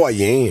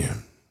citoyens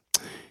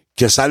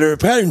que ça leur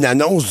prend une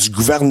annonce du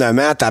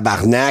gouvernement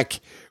tabarnak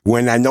ou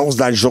une annonce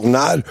dans le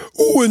journal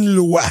ou une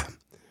loi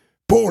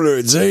pour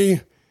leur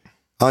dire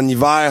en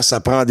hiver, ça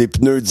prend des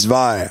pneus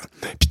d'hiver.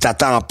 Puis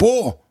t'attends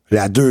pas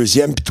la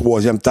deuxième puis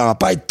troisième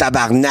tempête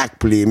tabarnak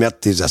pour les mettre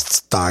tes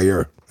hosties de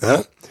tires.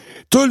 Hein?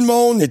 Tout le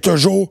monde est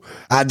toujours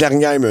à la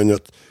dernière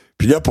minute.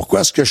 Puis là,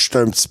 pourquoi est-ce que je suis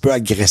un petit peu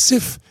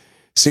agressif?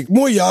 C'est que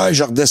moi, hier,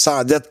 je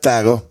redescendais de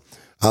Tara,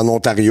 en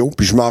Ontario,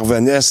 puis je m'en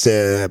revenais,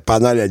 c'était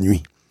pendant la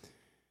nuit.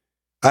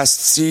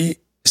 Asti,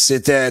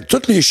 c'était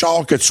tous les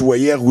chars que tu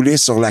voyais rouler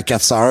sur la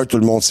 401. Tout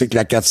le monde sait que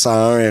la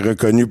 401 est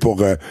reconnue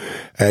pour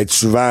être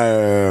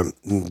souvent...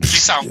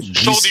 glissante,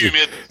 chaude et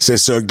humide. C'est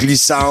ça,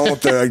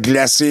 glissante,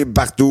 glacée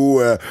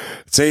partout. Tu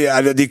sais,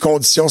 elle a des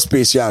conditions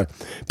spéciales.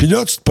 Puis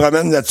là, tu te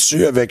promènes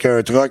là-dessus avec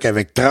un truck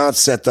avec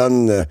 37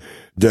 tonnes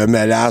de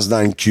mélasse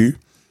dans le cul.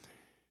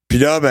 Puis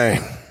là, ben,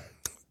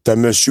 t'as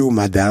monsieur ou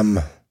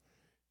madame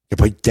qui a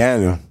pas eu de temps,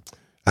 là.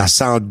 Elle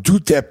s'en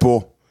doutait pas,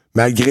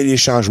 malgré les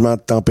changements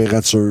de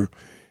température,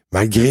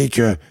 malgré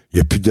qu'il y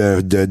a plus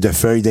de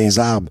feuilles dans les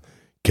arbres,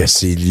 que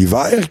c'est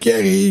l'hiver qui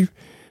arrive.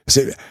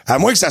 À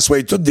moins que ça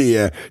soit tous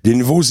des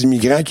nouveaux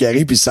immigrants qui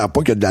arrivent et ils savent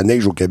pas qu'il y a de la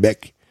neige au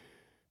Québec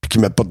puis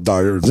qu'ils mettent pas de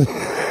tire.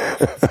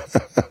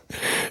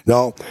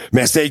 Non,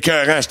 mais c'était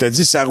écœurant, je te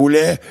dis, ça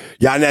roulait.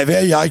 Il y en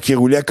avait hier qui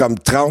roulaient comme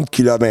 30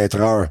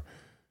 km/h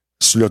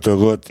sur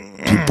l'autoroute.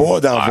 Puis pas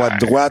dans la voie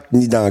de droite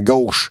ni dans la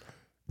gauche.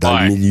 Dans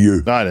le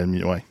milieu. Dans le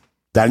milieu, ouais.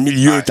 Dans le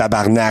milieu,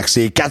 tabarnak.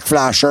 C'est 4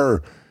 flashers.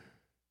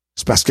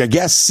 C'est parce que,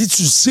 gars, si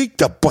tu sais que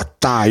t'as pas de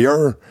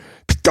tire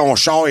pis que ton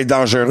char est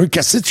dangereux,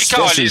 qu'est-ce que tu fais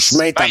sur le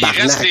chemin,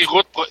 tabarnak?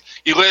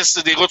 Il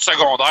reste des routes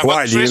secondaires.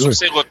 Ouais, sur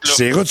ces routes-là.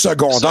 Ces routes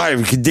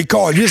secondaires qui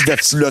décalissent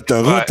de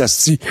l'autoroute,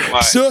 asti.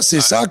 Ça,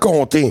 c'est sans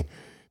compter.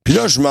 Puis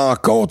là, je m'en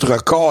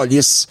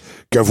contre-calisse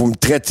que vous me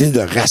traitez de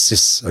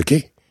raciste, OK?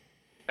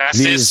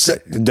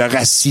 De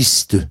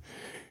raciste.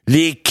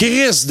 Les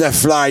crises de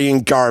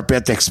Flying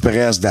Carpet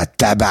Express de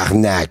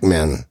tabarnak,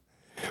 man.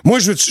 Moi,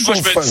 je me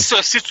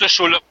dissocie de ce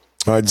show-là.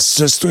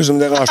 Dissocie-toi, ça me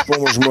dérange pas.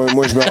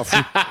 Moi, je m'en fous.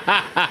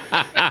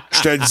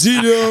 Je te le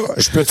dis, là,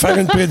 je peux te faire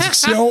une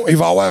prédiction. Il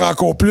va y avoir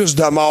encore plus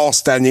de morts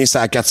cette année, c'est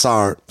à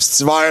 401.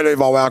 Cet hiver, là, il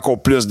va y avoir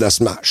encore plus de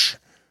smash.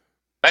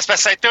 C'est parce que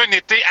ça a été un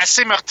été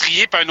assez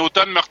meurtrier, puis un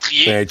automne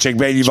meurtrier. Check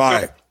bien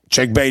l'hiver.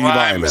 Check bien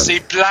l'hiver, man.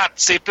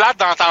 C'est plate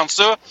d'entendre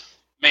ça,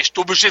 mais je suis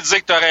obligé de dire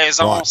que t'as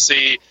raison.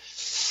 Ouais.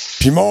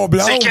 Puis mon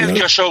blâme, c'est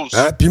quelque chose.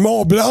 Hein? Puis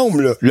mon blâme,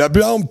 là, le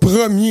blâme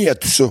premier à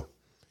tout ça.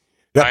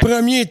 Le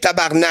premier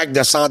tabarnak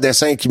de sans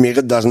dessin qui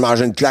mérite de se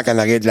manger une claque en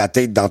arrière de la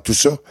tête dans tout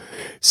ça,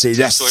 c'est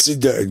l'asti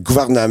de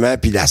gouvernement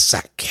puis la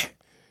SAC.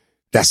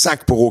 La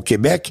SAC pour au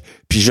Québec,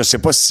 puis je sais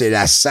pas si c'est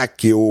la SAC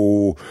qui est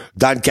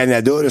dans le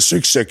Canada, là, ceux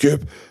qui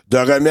s'occupent de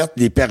remettre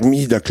les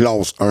permis de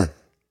classe 1.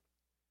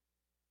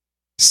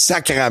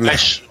 Sacrament.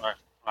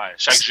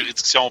 Chaque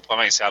juridiction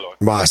provinciale. Ouais.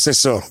 Bon, c'est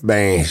ça.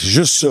 Ben,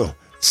 juste ça.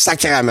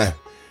 Sacrament.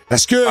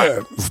 Est-ce que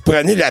vous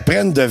prenez la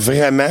peine de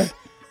vraiment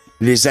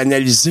les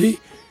analyser,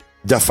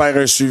 de faire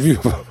un suivi?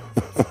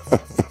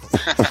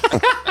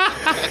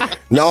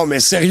 Non,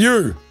 mais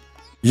sérieux.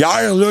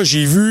 Hier, là,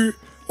 j'ai vu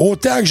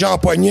autant que j'en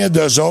pognais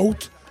d'eux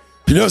autres.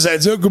 Puis là, vous allez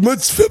dire, comment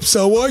tu fais pour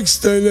savoir que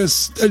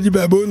c'est un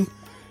libaboune?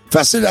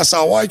 Facile à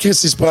savoir, Chris,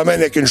 il se promène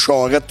avec une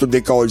charrette tout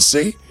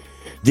décollissée.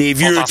 Des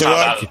vieux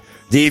trucks.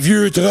 Des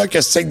vieux trucks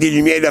avec des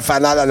lumières de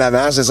fanal en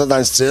avant, c'est ça dans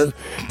le style.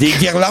 Des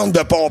guirlandes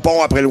de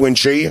pompons après le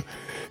windshield.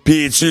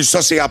 Puis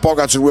ça, c'est rapport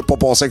quand tu le vois pas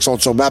passer avec son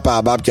turban par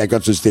la barbe qui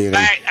accote sur le stéréo. Ben,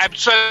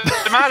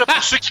 habituellement, là,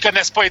 pour ceux qui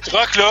connaissent pas les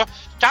trucks, là,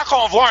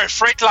 quand on voit un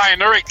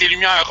Freightliner avec des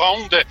lumières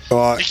rondes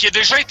et qui a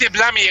déjà été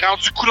blanc mais il est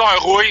rendu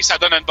couleur rouille, ça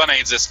donne un bon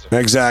indice.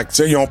 Là. Exact.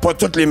 T'sais, ils ont pas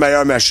toutes les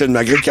meilleures machines,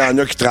 malgré qu'il y en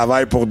a qui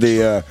travaillent pour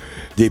des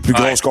plus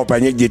grosses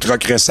compagnies avec des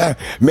trucks récents.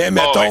 Mais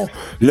mettons,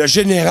 le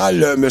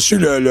général, monsieur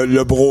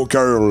le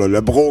broker, là,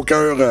 le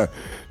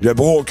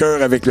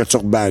broker avec le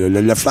turban, là,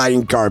 le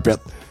Flying Carpet.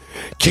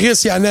 Chris,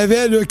 il y en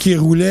avait là, qui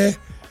roulaient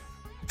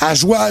à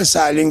jouer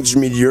sur la ligne du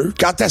milieu.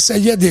 Quand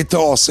t'essayais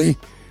d'étasser,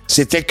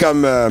 c'était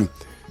comme...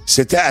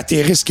 c'était à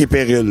tes risques et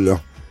périls,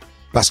 là.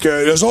 Parce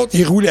que les autres,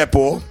 ils roulaient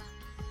pas.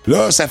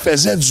 Là, ça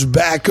faisait du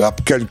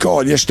backup que le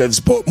collier. Je te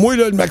dis pas... Moi,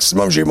 là, le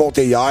maximum que j'ai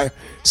monté hier,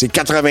 c'est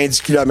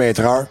 90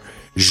 km/h.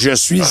 Je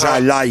suis à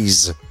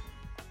l'aise.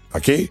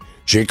 OK?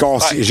 J'ai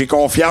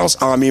confiance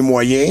en mes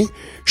moyens.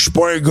 Je suis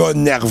pas un gars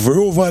nerveux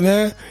au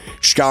volant.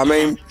 Je suis quand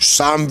même...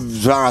 Sans me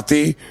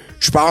vanter,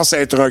 je pense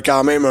être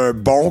quand même un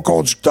bon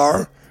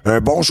conducteur. Un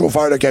bon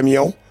chauffeur de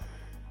camion,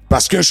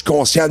 parce que je suis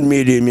conscient de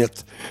mes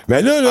limites.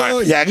 Mais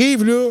là, il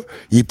arrive, là,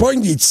 il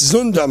pogne des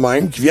tisounes de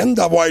même, qui viennent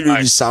d'avoir leur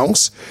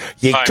licence,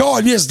 il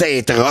calisse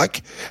des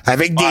trucks,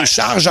 avec des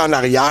charges en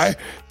arrière,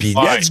 puis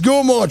let's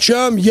go, mon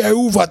chum,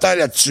 Yahoo, va-t'en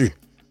là-dessus.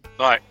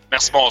 Ouais.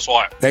 Merci,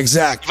 bonsoir.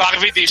 Exact. Il va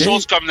arriver des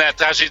choses comme la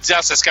tragédie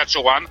à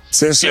Saskatchewan.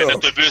 C'est ça. Il y a un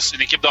autobus,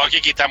 une équipe de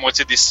hockey qui est à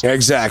moitié décimée.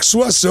 Exact.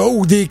 Soit ça,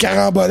 ou des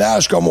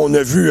carambolages comme on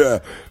a vu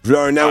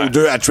un an ou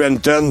deux à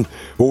Trenton,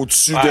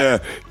 au-dessus de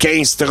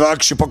 15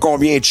 trucks, je sais pas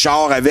combien de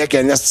chars avec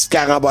un esti de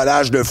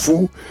carambolage de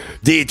fou.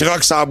 Des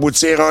trucks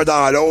s'emboutir un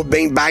dans l'autre,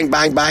 bing, bang,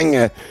 bang,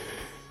 bang.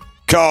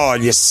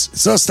 Calice.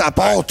 Ça, c'est à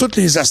part toutes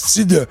les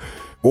astis de...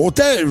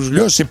 Autant,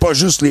 là, c'est pas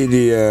juste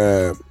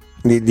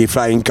les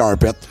Flying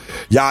Carpet.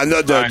 Il y en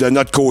a de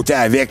notre côté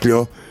avec,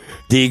 là.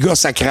 Des gars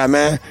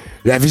sacrament.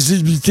 La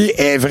visibilité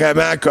est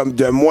vraiment comme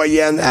de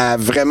moyenne à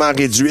vraiment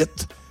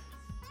réduite.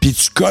 Puis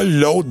tu colles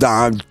l'autre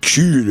dans le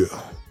cul, là.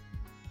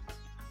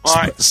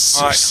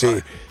 C'est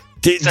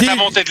ta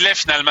montée de lait,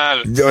 finalement.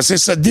 Là. C'est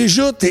ça.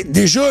 Déjà,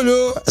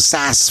 là,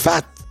 ça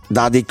asphalte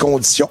dans des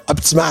conditions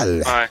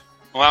optimales.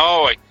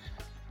 Ouais.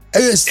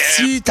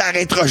 Si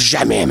t'arrêteras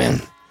jamais, man.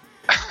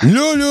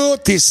 Là,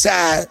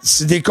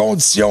 c'est des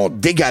conditions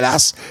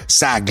dégueulasses.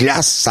 Ça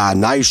glace, ça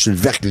neige sur le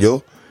verglas.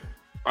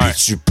 Puis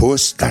tu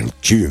pousses dans le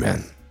cul,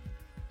 man.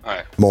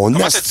 Ouais.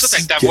 Comment c'est ça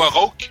avec ta voix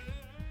rauque?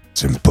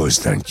 Tu me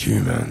pousses dans le cul,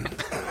 man.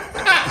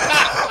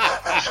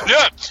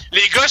 Là,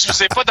 les gars, je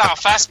vous ai pas d'en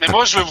face, mais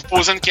moi, je vais vous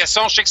poser une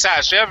question. Je sais que ça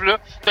achève, là.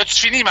 T'as-tu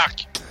fini,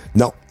 Marc?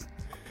 Non.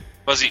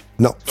 Vas-y.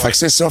 Non. Fait que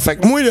c'est ça. Fait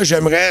que moi, là,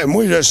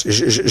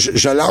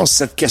 je lance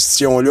cette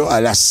question-là à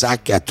la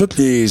SAC, à tous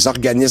les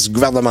organismes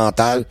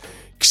gouvernementaux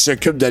qui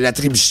s'occupent de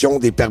l'attribution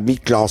des permis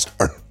classe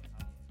 1.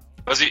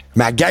 Vas-y.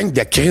 Ma gang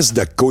de crise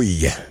de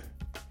couilles.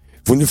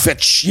 Vous nous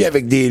faites chier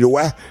avec des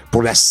lois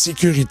pour la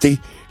sécurité.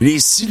 Les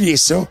ci, les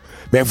ça.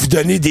 Mais vous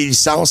donnez des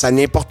licences à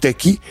n'importe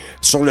qui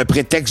sur le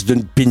prétexte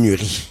d'une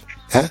pénurie.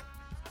 Hein?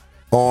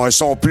 Ils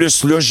sont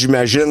plus là,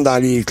 j'imagine, dans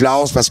les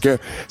classes parce que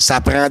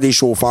ça prend des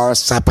chauffeurs,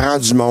 ça prend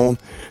du monde.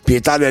 Puis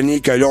étant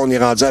donné que là, on est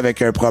rendu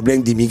avec un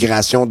problème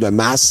d'immigration de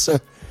masse,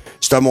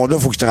 ce monde-là,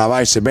 il faut qu'il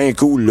travaille. C'est bien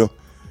cool, là.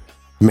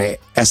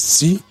 Mais,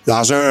 esti,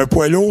 dans un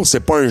poids lourd,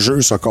 c'est pas un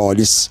jeu, ça,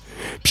 calice.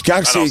 Puis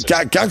quand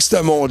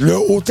ce monde-là,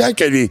 autant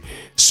que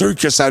ceux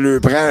que ça leur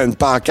prend une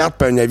pancarte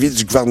pis un avis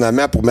du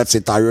gouvernement pour mettre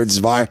ses tailleurs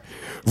d'hiver,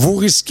 vous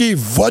risquez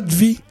votre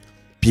vie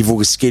puis vous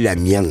risquez la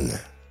mienne.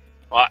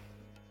 Ouais.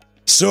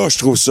 Ça, je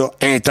trouve ça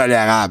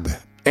intolérable.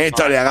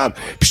 Intolérable.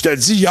 Ouais. Puis je te le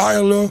dis,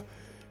 hier, là,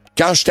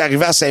 quand je suis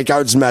arrivé à 5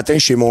 h du matin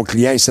chez mon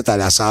client ici à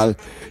la salle,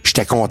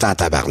 j'étais content à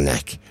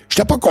tabarnak.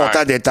 J'étais pas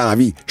content d'être en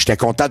vie. J'étais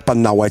content de pas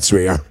en avoir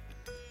tué un.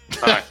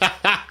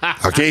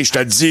 OK, je te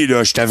le dis,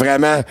 là, j'étais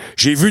vraiment...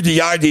 J'ai vu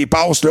d'hier des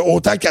passes, là,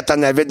 autant que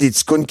t'en avais des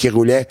ticounes qui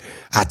roulaient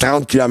à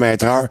 30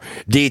 km/h,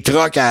 des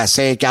trucks à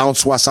 50,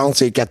 60,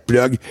 c'est 4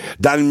 plugs,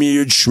 dans le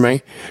milieu du chemin,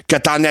 que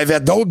t'en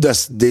avais d'autres,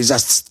 des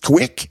astis de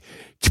quick,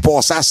 qui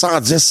passaient à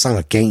 110,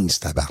 115,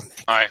 tabarnak.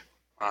 Ouais.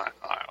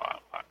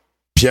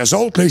 Puis eux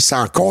autres, là, ils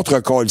s'en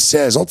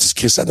contre-colissaient. Eux autres, ils se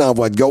crissaient dans la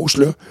voie de gauche,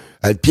 là,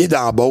 le pied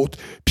dans la botte,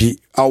 puis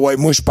ah ouais,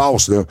 moi, je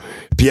passe, là.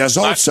 Puis eux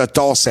autres se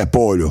tassaient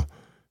pas, là.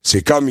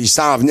 C'est comme, ils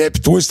s'en venaient,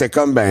 puis toi, c'était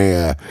comme,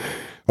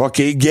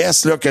 OK,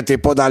 guess, là, que t'es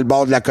pas dans le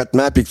bord de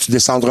l'accotement, puis que tu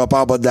descendras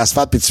pas en bas de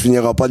l'asphalte, puis tu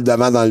finiras pas le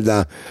devant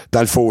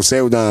dans le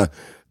fossé ou dans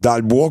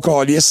le bois,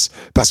 câlisse,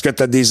 parce que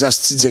t'as des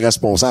hosties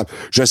d'irresponsables.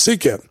 Je sais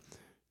que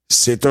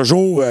c'est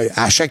toujours,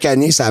 à chaque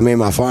année, c'est la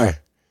même affaire.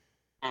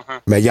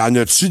 Mais y en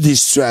a-tu des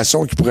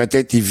situations qui pourraient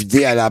être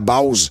évidées à la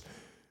base?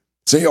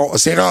 Tu sais,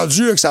 c'est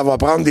rendu là, que ça va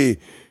prendre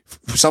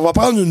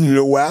une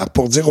loi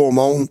pour dire au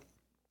monde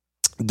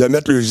de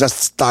mettre le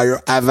hosties de tire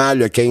avant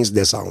le 15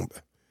 décembre.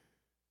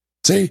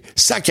 Tu sais,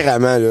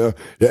 sacrément, là,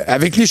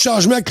 avec les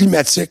changements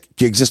climatiques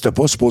qui n'existent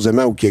pas,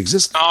 supposément, ou qui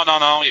existent.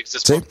 Non, ils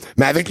n'existent pas.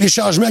 Mais avec les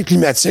changements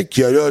climatiques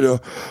qu'il y a là,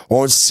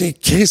 on ne sait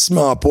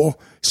crissement pas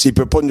s'il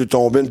peut pas nous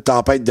tomber une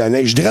tempête de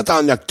neige. Je dirais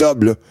en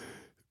octobre, là.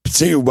 Pis tu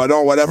sais, ou ben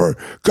non, whatever.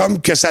 Comme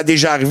que ça a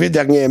déjà arrivé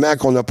dernièrement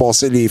qu'on a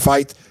passé les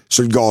fêtes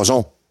sur le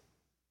gazon.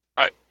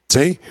 Ouais. Tu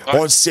sais,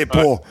 on le sait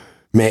pas.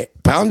 Mais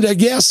prendre le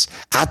guess,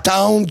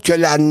 attendre que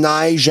la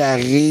neige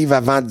arrive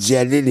avant d'y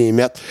aller les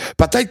mettre.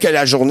 Peut-être que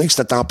la journée que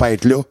cette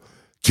tempête-là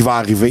qui va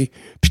arriver,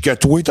 puis que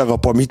toi, t'auras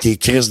pas mis tes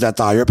crises de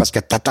tailleur parce que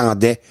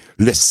t'attendais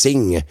le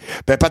signe.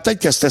 Ben peut-être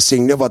que ce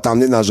signe-là va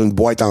t'emmener dans une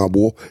boîte en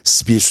bois,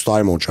 6 pieds sous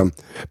terre, mon chum.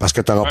 Parce que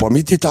t'auras pas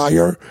mis tes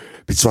tailleurs,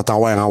 puis tu vas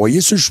t'avoir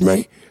envoyé sur le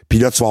chemin, puis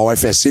là, tu vas avoir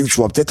fessé, ou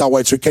tu vas peut-être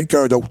avoir tué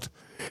quelqu'un d'autre.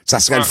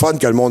 Ça serait le fun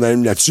que le monde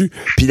allume là-dessus.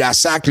 Puis la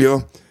SAC, là,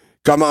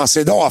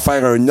 commencez donc à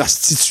faire un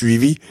hostie de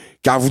suivi.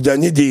 Quand vous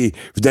donnez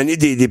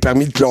des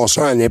permis de classe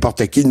 1 à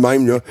n'importe qui de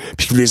même, là,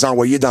 puis que vous les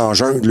envoyez dans la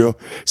jungle, là,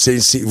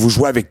 vous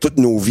jouez avec toutes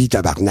nos vies,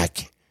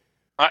 tabarnak.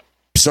 Ouais.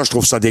 Puis ça, je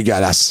trouve ça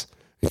dégueulasse.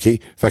 OK?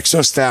 Fait que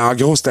ça,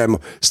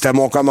 c'était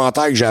mon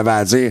commentaire que j'avais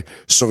à dire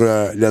sur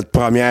la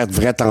première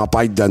vraie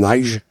tempête de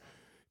neige.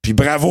 Puis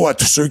bravo à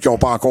tous ceux qui n'ont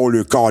pas encore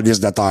le calice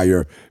de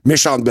tailleur.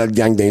 Méchante belle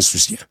gang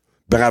d'insouciants.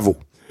 Bravo.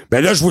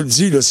 Ben là, je vous le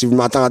dis, là, si vous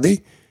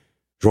m'entendez,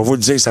 je vais vous le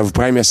dire, ça vous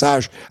prend un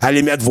message.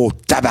 Allez mettre vos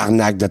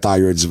tabarnaks de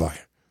tailleur d'hiver.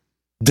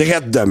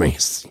 Drette demain.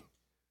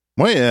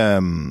 Moi,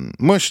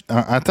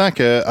 en tant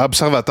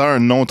qu'observateur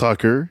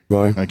non-talker,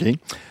 OK,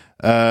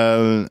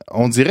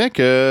 on dirait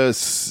que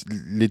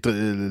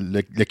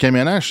le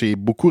camionnage est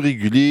beaucoup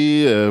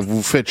régulier. Vous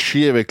vous faites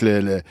chier avec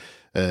je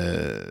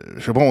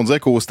sais pas, on dirait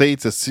qu'aux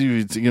States,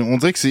 on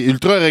dirait que c'est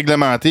ultra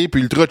réglementé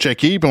puis ultra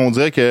checké, puis on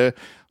dirait que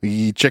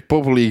ils checkent pas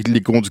pour les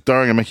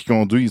conducteurs comment ils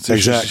conduisent.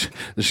 Exact.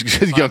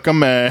 Il y a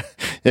comme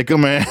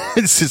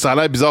ça a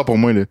l'air bizarre pour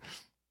moi, là.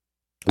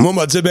 Moi,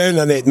 m'a dit, ben,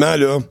 honnêtement,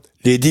 là,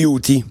 les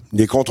DOT,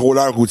 les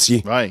contrôleurs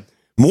routiers. Ouais.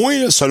 Moi,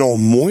 là, selon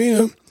moi,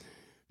 là,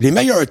 les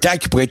meilleurs temps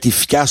qui pourraient être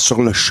efficaces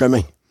sur le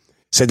chemin,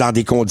 c'est dans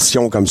des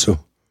conditions comme ça.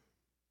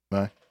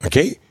 Ouais.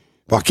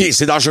 OK,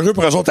 c'est dangereux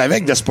pour eux autres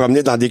avec de se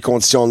promener dans des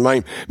conditions de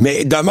même.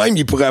 Mais de même,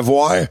 ils pourraient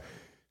voir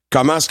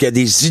comment est-ce qu'il y a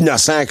des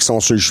innocents qui sont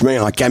sur le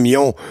chemin en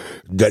camion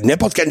de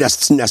n'importe quelle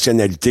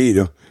nationalité,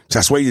 là. Que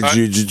ça soit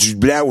du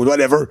blanc ou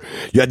whatever.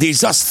 Il y a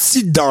des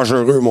hosties de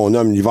dangereux, mon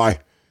homme, l'hiver.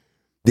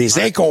 Des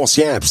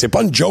inconscients. Puis c'est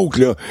pas une joke,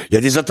 là. Il y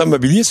a des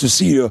automobilistes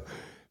aussi, là.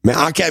 Mais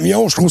en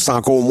camion, je trouve que c'est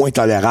encore moins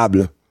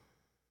tolérable,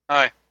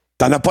 là. Ouais.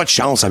 T'en as pas de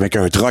chance avec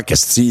un truck,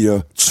 esti,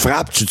 là. Tu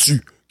frappes, tu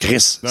tues.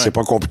 Chris, c'est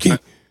pas compliqué.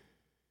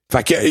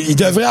 Fait que, il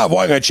devrait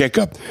avoir un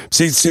check-up.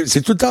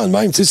 C'est tout le temps le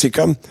même, tu sais. C'est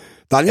comme,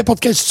 dans n'importe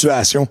quelle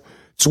situation.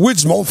 Tu vois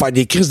du monde faire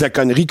des crises de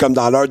conneries comme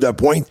dans l'heure de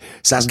pointe.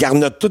 Ça se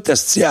garnotte tout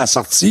esti à la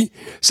sortie.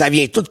 Ça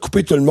vient tout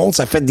couper tout le monde.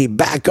 Ça fait des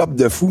backups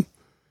de fou.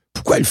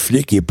 Pourquoi le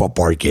flic est pas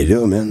parké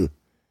là, man?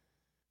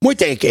 Moi,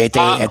 t'es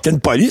une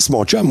police,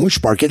 mon chum. Moi, je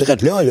suis parké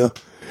direct là.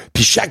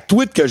 Puis chaque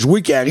tweet que je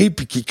vois qui arrive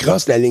puis qui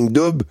crosse la ligne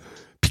double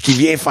puis qui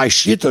vient faire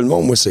chier tout le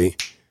monde, moi, c'est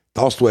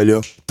tasse-toi là,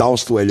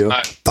 tasse-toi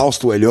là,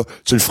 tasse-toi là.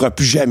 Tu le feras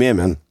plus jamais,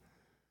 man.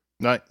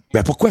 Ouais.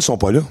 Mais pourquoi ils sont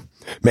pas là?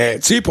 Mais,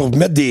 tu sais, pour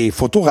mettre des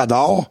photos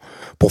radars,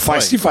 pour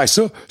faire ci, faire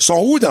ça, ils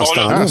sont où dans ce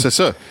temps-là? C'est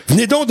ça.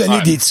 Venez donc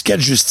donner des tickets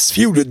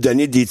justifiés au lieu de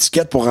donner des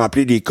tickets pour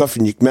remplir les coffres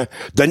uniquement.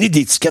 Donnez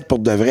des tickets pour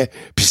de vrai.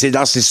 Puis c'est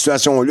dans ces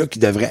situations-là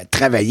qu'ils devraient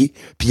travailler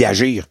puis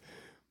agir.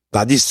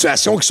 Dans des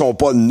situations qui sont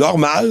pas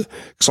normales,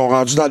 qui sont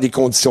rendues dans des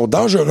conditions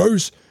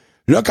dangereuses,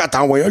 là, quand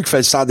t'envoies un qui fait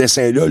le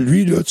sans-dessin là,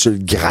 lui, là, tu le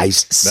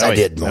graisses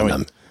solide, mon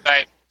homme.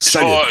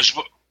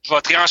 Je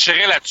vais te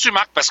réenchérir là-dessus,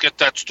 Marc, parce que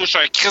tu touches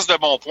un crise de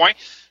bon point.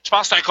 Je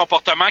pense que c'est un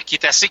comportement qui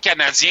est assez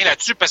canadien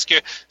là-dessus, parce que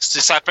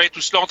ça peut être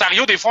aussi...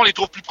 L'Ontario, des fois, on les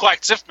trouve plus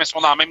proactifs, mais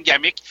sont dans la même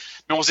gamique.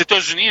 Mais aux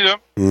États-Unis, là,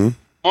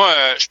 Moi,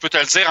 je peux te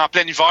le dire, en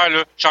plein hiver,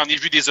 là, j'en ai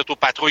vu des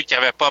autopatrouilles qui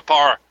n'avaient pas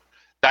peur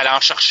d'aller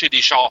en chercher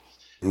des chars.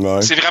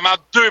 Ouais. C'est vraiment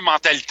deux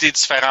mentalités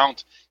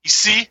différentes.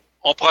 Ici,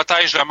 on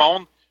protège le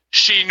monde.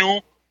 Chez nous,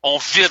 on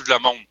vide le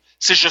monde.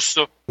 C'est juste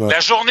ça. Ouais. La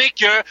journée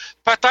que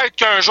peut-être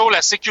qu'un jour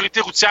la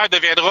sécurité routière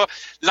deviendra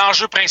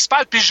l'enjeu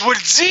principal, puis je vous le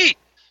dis,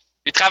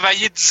 j'ai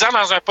travaillé 10 ans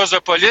dans un poste de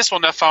police au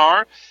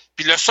 911,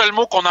 puis le seul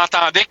mot qu'on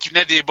entendait qui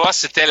venait des boss,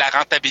 c'était la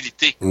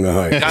rentabilité.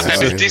 Ouais. La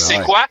rentabilité, c'est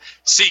Ouais. quoi?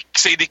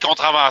 C'est des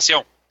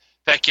contraventions.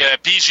 Fait que,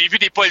 puis j'ai vu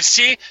des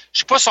policiers, je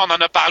sais pas si on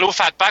en a parlé au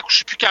FatPack, ou je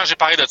sais plus quand j'ai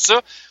parlé de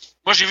ça.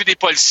 Moi, j'ai vu des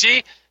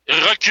policiers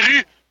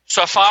recrues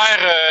se faire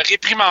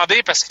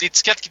réprimander parce que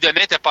l'étiquette qu'ils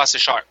donnaient était pas assez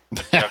chère.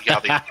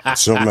 Regardez.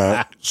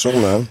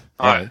 Sûrement.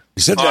 Ouais.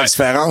 Ici, la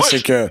différence,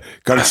 c'est que,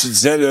 comme tu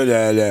disais,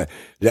 là,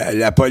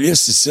 la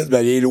police ici,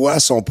 ben, les lois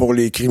sont pour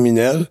les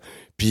criminels,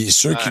 puis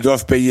ceux qui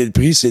doivent payer le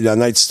prix, c'est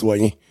l'honnête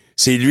citoyen.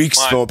 C'est lui qui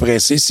se fait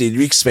oppresser, c'est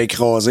lui qui se fait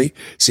écraser,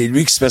 c'est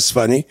lui qui se fait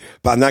siphonner,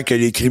 pendant que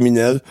les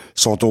criminels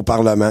sont au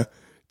Parlement,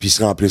 puis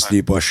se remplissent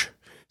les poches.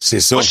 C'est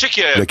ça, Moi, je sais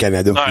que- le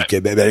Canada, le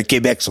Québec. Ben, le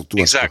Québec, surtout.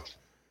 Exact.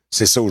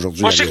 C'est ça,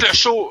 aujourd'hui. Moi, la je sais que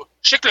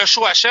vérité. le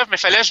show achève, mais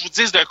fallait que je vous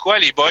dise de quoi,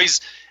 les boys.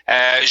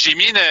 J'ai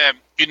mis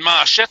une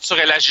manchette sur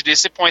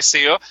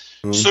lajdc.ca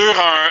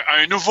sur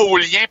un nouveau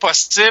lien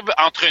possible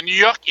entre New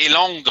York et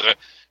Londres.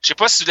 Je sais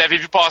pas si vous l'avez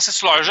vu passer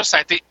sur leur jeu, ça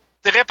a été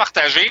très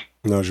partagé.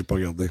 Non, j'ai pas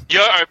regardé. Il y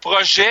a un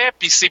projet,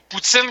 puis c'est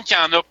Poutine qui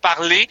en a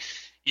parlé.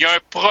 Il y a un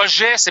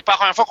projet, c'est pas la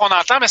première fois qu'on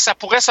entend, mais ça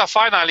pourrait se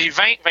faire dans les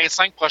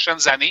 20-25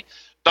 prochaines années,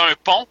 d'un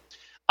pont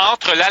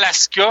entre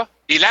l'Alaska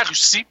et la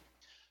Russie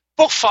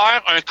pour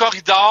faire un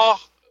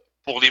corridor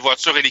pour les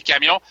voitures et les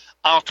camions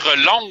entre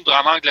Londres,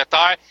 en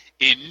Angleterre,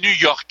 et New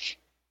York.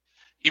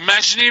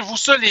 Imaginez-vous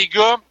ça, les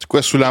gars. C'est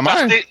quoi, sous la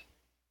mer?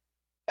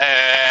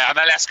 En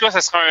Alaska,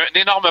 ça sera un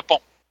énorme pont.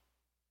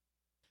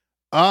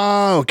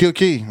 Ah, OK,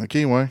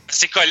 ouais.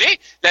 C'est collé.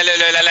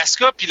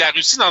 L'Alaska puis la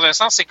Russie, dans un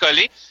sens, c'est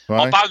collé. Ouais.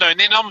 On parle d'un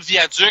énorme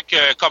viaduc,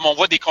 comme on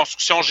voit des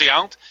constructions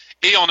géantes.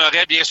 Et on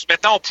aurait bien sûr...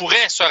 Maintenant, on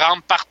pourrait se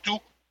rendre partout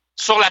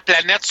sur la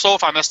planète,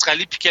 sauf en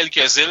Australie puis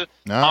quelques îles,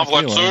 en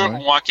voiture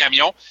ou en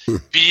camion.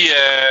 Puis,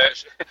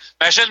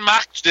 imagine,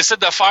 Marc, tu décides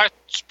de faire...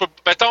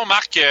 mettons,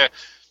 Marc,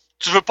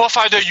 tu veux pas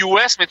faire de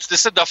US, mais tu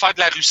décides de faire de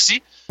la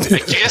Russie. Mais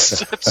Chris,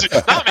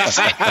 non, mais tu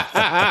sais,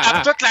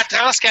 à toute la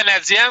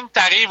transcanadienne,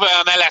 t'arrives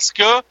en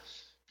Alaska,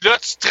 puis là,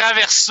 tu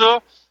traverses ça,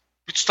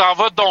 puis tu t'en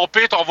vas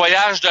domper ton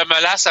voyage de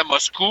Molasse à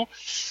Moscou.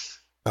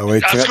 Ah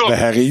oui,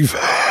 arrive.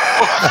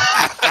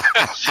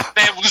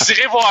 Ben, vous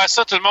irez voir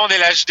ça, tout le monde est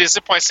la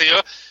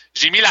jdc.ca.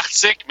 J'ai mis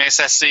l'article, mais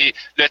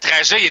le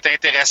trajet il est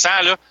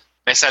intéressant, là.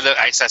 Mais ça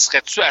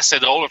serait-tu assez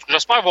drôle?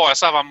 J'espère voir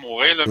ça avant de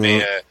mourir, là,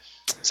 mais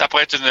ça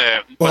pourrait être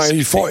une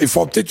possibilité. Ils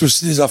font peut-être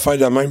aussi des affaires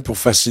de même pour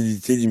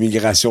faciliter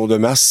l'immigration de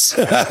masse.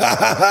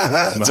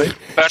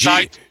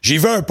 J'ai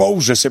vu un post,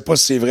 je sais pas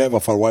si c'est vrai, il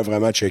va falloir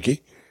vraiment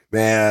checker.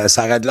 Mais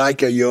ça aurait l'air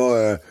qu'il y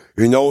a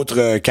une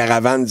autre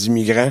caravane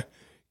d'immigrants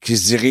qui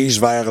se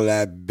dirige vers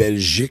la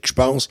Belgique, je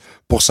pense,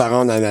 pour se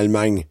rendre en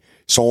Allemagne.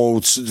 Ils sont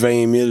au-dessus de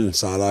 20 000,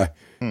 ça a l'air.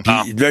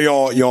 Puis là,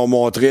 ils ont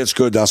montré, en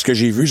tout cas, dans ce que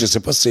j'ai vu, je sais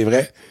pas si c'est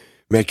vrai,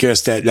 mais que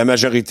la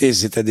majorité,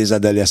 c'était des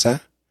adolescents.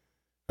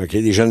 OK,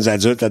 des jeunes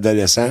adultes,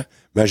 adolescents,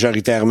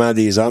 majoritairement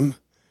des hommes.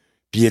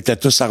 Puis ils étaient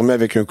tous armés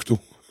avec un couteau.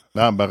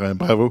 Ah,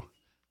 bravo.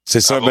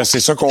 C'est ça, c'est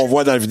ça qu'on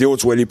voit dans la vidéo,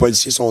 tu vois, les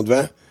policiers sont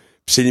devant.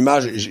 Puis c'est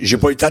l'image, j'ai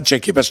pas eu le temps de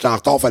checker parce que j'étais en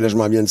retard, fallait que je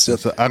m'en vienne ici.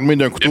 Armé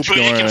d'un couteau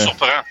puis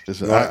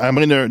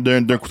armé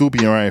d'un couteau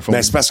puis un iPhone.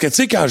 Ben, c'est parce que, tu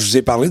sais, quand je vous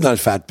ai parlé dans le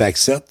FatPack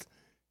 7,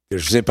 que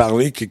je vous ai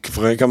parlé qu'il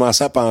faudrait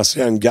commencer à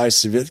penser à une guerre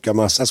civile,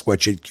 commencer à se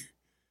watcher le cul.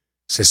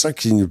 C'est ça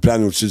qui nous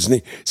plane au-dessus du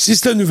nez. Si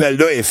cette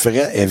nouvelle-là est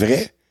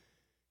vraie,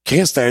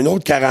 Chris, c'est une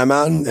autre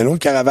caravane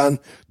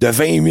de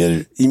 20 000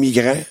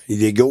 immigrants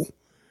illégaux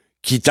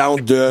qui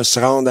tentent de se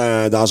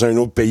rendre dans un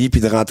autre pays puis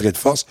de rentrer de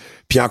force.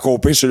 Puis en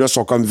compé, ceux-là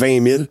sont comme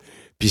 20 000.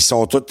 Puis ils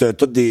sont toutes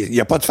des... Il y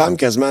a pas de femmes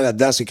quasiment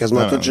là-dedans, c'est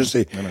quasiment toutes juste...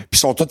 Puis ils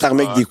sont tous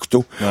armés avec des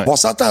couteaux. Ouais. On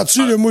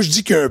s'entend-tu, là? Moi, je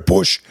dis qu'il y a un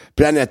push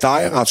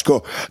planétaire, en tout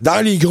cas,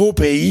 dans les gros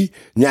pays,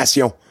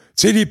 nations.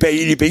 Tu sais, les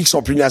pays qui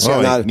sont plus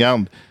nationaux. Ouais,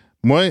 regarde,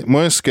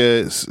 moi, ce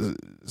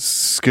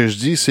que je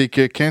dis, c'est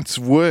que quand tu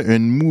vois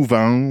une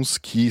mouvance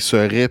qui se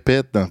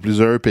répète dans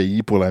plusieurs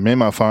pays pour la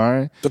même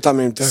affaire, tout en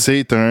même temps,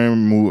 c'est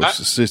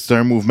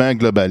un mouvement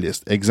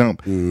globaliste.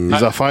 Exemple,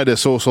 les affaires de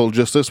Social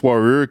Justice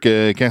Warrior,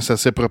 que quand ça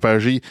s'est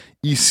propagé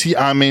ici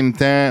en même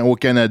temps au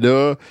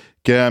Canada,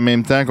 qu'en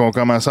même temps qu'on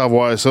commençait à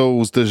voir ça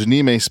aux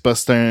États-Unis, mais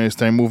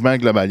c'est un mouvement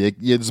global.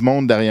 Il y a du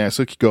monde derrière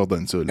ça qui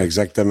coordonne ça. Là.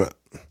 Exactement.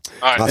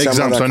 C'est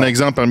un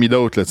exemple parmi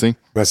d'autres, là, tu sais.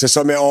 Ben, c'est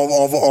ça, mais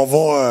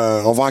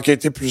on va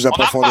enquêter plus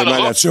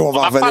approfondément là-dessus. On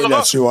va revenir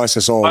là-dessus, ouais,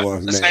 c'est ça.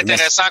 C'est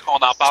intéressant qu'on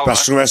en parle.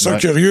 Parce que je trouvais ça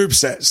curieux, puis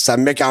ça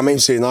me met quand même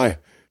ses nerfs.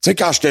 Tu sais,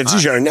 quand je te dis,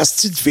 j'ai un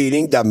asti de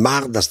feeling de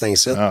marde de cet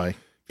incite.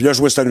 Puis là, je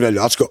vois cette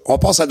nouvelle-là. En tout cas, on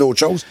passe à d'autres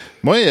choses.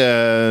 Moi,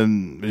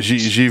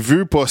 j'ai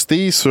vu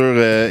poster sur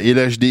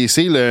LHDC,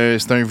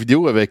 c'est une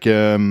vidéo avec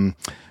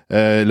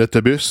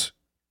l'autobus.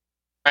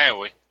 Ben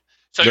oui.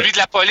 Celui de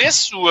la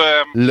police ou...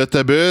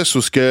 L'autobus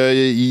où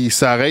il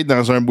s'arrête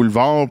dans un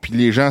boulevard puis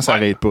les gens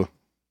s'arrêtent pas.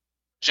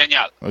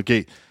 Génial. OK.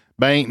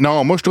 Ben,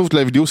 non, moi, je trouve que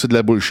la vidéo, c'est de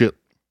la bullshit.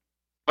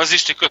 Vas-y,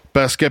 je t'écoute.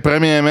 Parce que,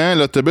 premièrement,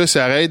 l'autobus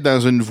arrête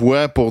dans une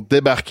voie pour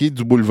débarquer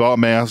du boulevard.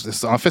 Mais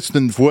en fait, c'est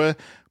une voie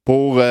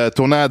pour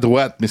tourner à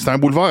droite. Mais c'est un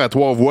boulevard à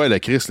 3 voies, là,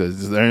 Chris.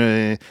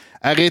 Là.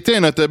 Arrêter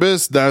un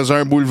autobus dans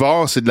un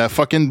boulevard, c'est de la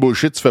fucking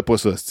bullshit. Tu fais pas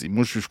ça. T'sais.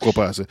 Moi, je crois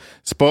pas à ça.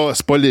 C'est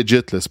pas legit.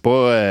 Là. C'est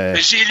pas...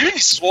 Mais j'ai lu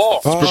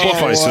l'histoire. Tu peux pas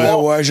faire ça.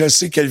 Ouais, je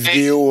sais quelle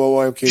vidéo.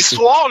 Ouais, okay,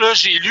 l'histoire, là,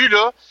 j'ai lu,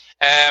 là.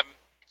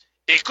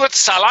 Écoute,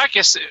 ça a l'air que...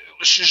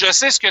 Je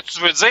sais ce que tu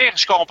veux dire,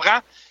 je comprends.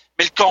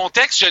 Mais le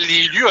contexte, je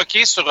l'ai lu, OK,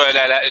 sur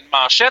une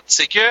manchette,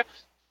 c'est que,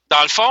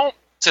 dans le fond,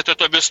 cet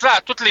autobus-là,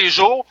 à tous les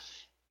jours,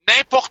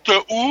 n'importe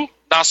où,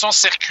 dans son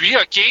circuit,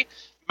 OK,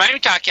 même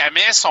quand il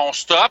met son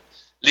stop,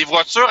 les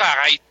voitures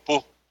n'arrêtent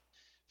pas.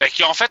 Fait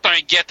qu'ils ont fait un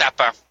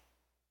guet-apens.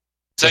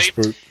 Ça se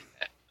peut.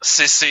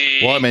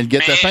 Ouais, mais le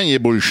guet-apens, il est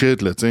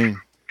bullshit, là, tu sais.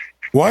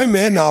 Ouais,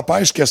 mais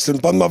n'empêche que c'est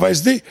pas une mauvaise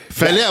idée.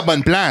 Fallait à la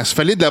bonne place.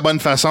 Fallait de la bonne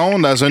façon,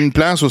 dans une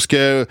place où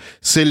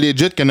c'est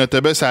legit qu'un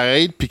autobus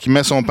arrête puis qu'il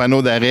met son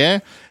panneau d'arrêt.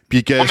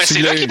 Puis que mais c'est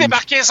là qu'il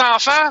débarque les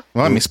enfants.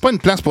 Ouais, mais c'est pas une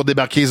place pour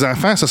débarquer les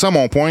enfants, c'est ça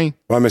mon point.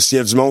 Ouais, mais s'il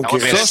y a du monde qui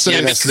reste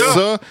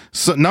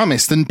ça, non, mais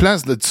c'est une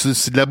place,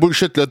 c'est de la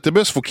bullshit.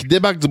 L'autobus, faut qu'il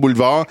débarque du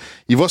boulevard,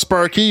 il va se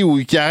parker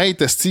ou qu'il arrête,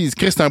 Chris,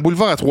 c'est un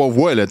boulevard à 3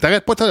 voies, là.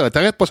 T'arrêtes pas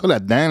ça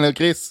là-dedans, là,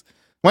 Chris.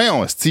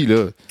 Voyons, là.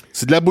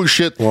 C'est de la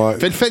bullshit. Ouais.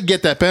 Fais le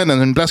guet-apens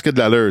dans une place qui a de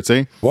l'allure, tu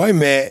sais. Ouais,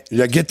 mais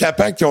le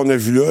guet-apens qu'on a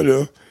vu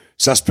là,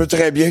 ça se peut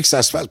très bien que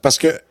ça se fasse. Parce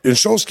que une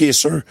chose qui est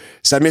sûre,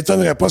 ça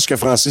m'étonnerait pas ce que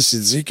Francis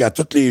il dit, qu'à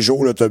tous les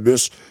jours,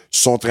 l'autobus,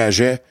 sur son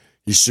trajet,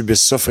 ils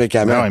subissent ça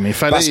fréquemment. Non, mais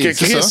fallait, parce que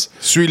Chris,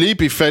 suis-les,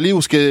 puis fallait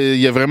où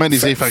il y a vraiment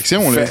des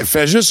infractions. Là.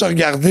 Fais juste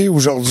regarder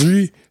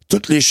aujourd'hui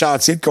tous les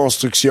chantiers de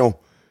construction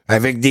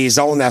avec des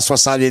zones à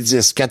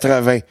 70,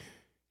 80.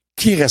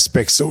 Qui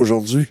respecte ça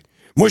aujourd'hui?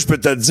 Moi, je peux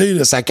te le dire,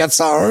 là, c'est à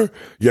 401,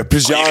 il y a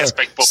plusieurs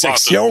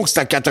sections que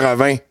c'est à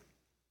 80.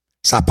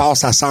 Ça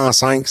passe à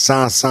 105,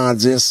 100,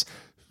 110,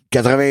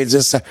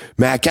 90.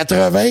 Mais à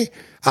 80,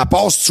 à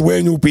part si tu vois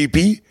un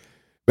OPP,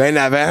 ben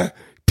avant,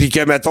 puis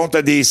que, mettons,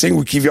 t'as des signes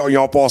où ils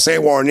ont passé un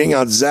warning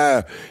en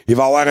disant il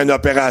va y avoir une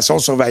opération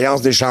de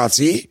surveillance des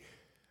chantiers,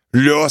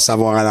 là, ça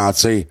va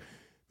ralentir.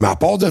 Mais à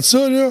part de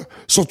ça, là,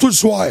 surtout le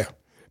soir.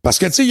 Parce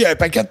que, tu sais, il y a un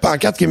paquet de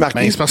pancartes qui est marqué.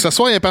 Ben, c'est parce que ce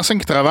soir, il y a personne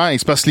qui travaille.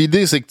 C'est parce que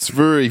l'idée, c'est que tu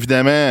veux,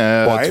 évidemment,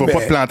 tu vas pas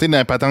te planter dans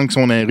les patentes qui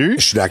sont dans la rue.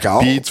 Je suis d'accord.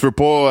 Puis tu veux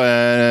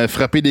pas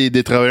frapper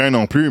des travailleurs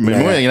non plus. Mais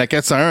moi, il y en a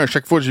 401, à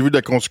chaque fois que j'ai vu de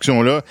la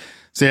construction-là,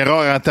 c'est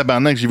rare en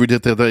tabarnak que j'ai vu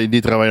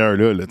des travailleurs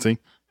là, tu sais.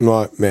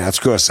 Ouais, mais en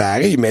tout cas, ça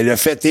arrive. Mais le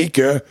fait est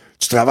que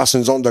tu traverses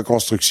une zone de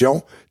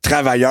construction,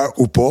 travailleur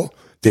ou pas,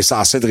 t'es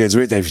censé de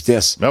réduire ta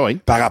vitesse. Ben oui.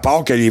 Par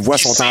rapport que les voies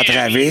sont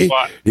entravées,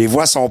 les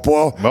voies sont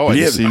pas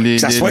libres. Que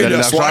ça soit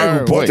le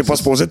soir ou pas, t'es pas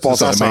supposé de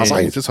passer à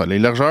 105. C'est ça, les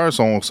largeurs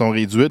sont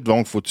réduites,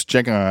 donc faut que tu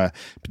checkes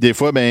puis des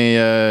fois,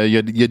 ben, il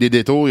y a des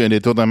détours, il y a un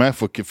détournement,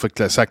 faut que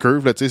ça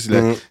curve, là, tu sais,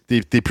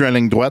 t'es plus en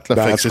ligne droite,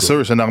 là. Fait que c'est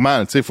sûr, c'est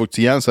normal, tu sais, faut que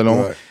tu y ailles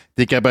selon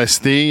tes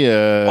capacités,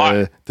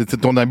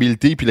 ton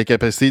habileté puis la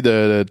capacité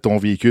de ton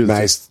véhicule.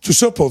 Ben, tout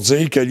ça pour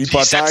dire que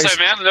l'hypothèse... Cette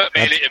semaine, là,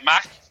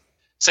 Marc,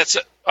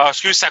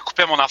 excuse, ça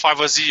coupait mon affaire,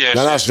 vas-y.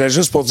 Non, c'était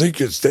juste pour dire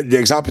que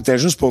l'exemple était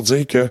juste pour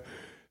dire que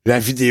la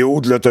vidéo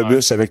de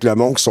l'autobus avec le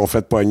monde qui sont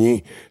fait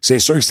pogner, c'est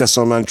sûr que c'était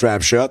sûrement une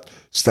trap shot,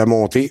 c'était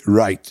monté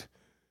right.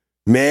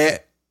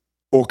 Mais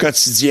au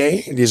quotidien,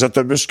 les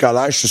autobus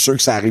scolaires, je suis sûr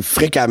que ça arrive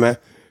fréquemment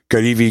que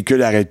les véhicules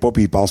n'arrêtent pas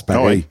puis ils passent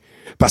pareil.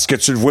 Parce que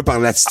tu le vois par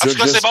l'attitude. En tout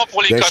cas, c'est bon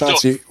pour les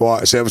quotas.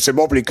 Ouais, c'est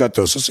bon pour les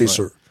quotas, ça, c'est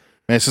sûr.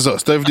 Mais c'est ça,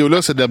 cette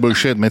vidéo-là, c'est de la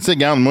bullshit. Mais tu sais,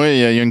 regarde, moi, il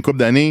y a une couple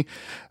d'années,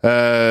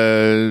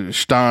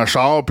 j'étais en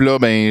char, pis là,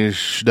 ben, je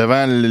suis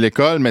devant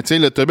l'école, mais tu sais,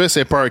 l'autobus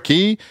est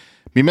parké,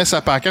 mais il met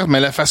sa pancarte, mais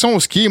la façon où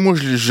skier, moi,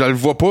 je le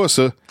vois pas,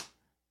 ça.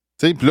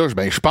 Tu sais, pis là,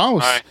 je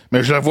passe,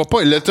 mais je le vois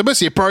pas.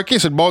 L'autobus, il est parké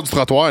sur le bord du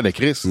trottoir, là,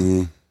 Chris.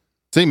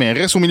 Tu sais, mais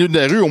reste au milieu de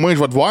la rue, au moins je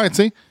vais te voir, tu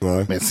sais.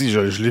 Ouais. Mais tu sais,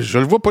 je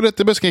le vois pas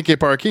l'autobus qui est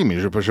parké, mais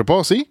je passe, je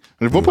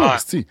le vois pas,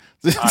 tu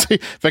sais.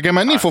 Fait qu'à un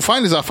moment donné, il faut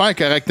faire les affaires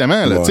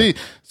correctement, là, tu sais.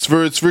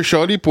 Tu veux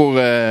chialer pour,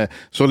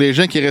 sur les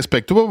gens qui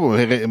respectent pas.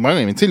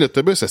 Mais tu sais,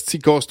 l'autobus,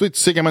 casse-toi, tu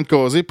sais comment te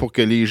causer pour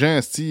que les gens,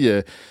 tu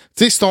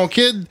sais, si ton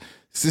kid,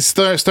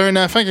 c'est un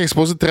enfant qui est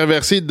exposé de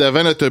traverser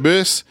devant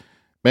l'autobus,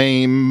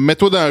 ben,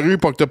 mets-toi dans la rue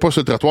pour que t'as pas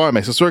sur le trottoir.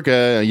 Mais c'est sûr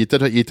qu'il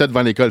était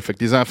devant l'école. Fait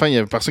que les enfants, il y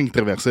avait personne qui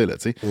traversait, là,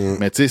 tu sais.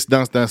 Mais tu sais,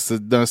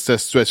 dans cette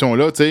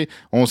situation-là, tu sais,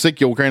 on sait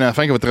qu'il y a aucun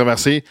enfant qui va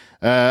traverser,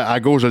 à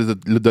gauche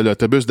de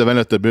l'autobus, devant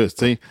l'autobus,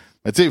 tu sais.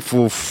 Mais tu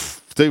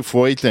sais,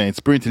 faut être un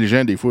petit peu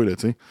intelligent des fois, là,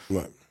 tu sais.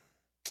 Ouais.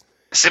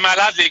 C'est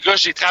malade, les gars.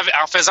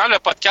 En faisant le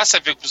podcast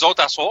avec vous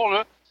autres à soir,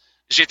 là,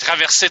 j'ai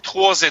traversé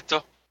 3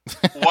 États.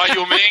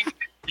 Wyoming,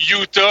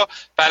 Utah.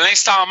 Puis à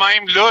l'instant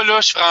même, là,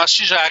 je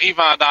franchis, j'arrive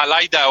dans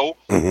l'Idaho.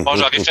 Bon,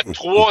 j'aurais fait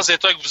 3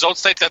 États avec vous autres.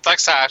 C'est peut-être le temps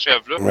que ça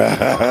achève,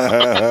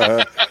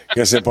 là.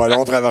 Que c'est pas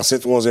long, traverser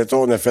 3 États.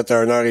 On a fait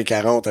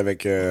 1h40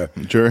 avec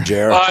Jerr.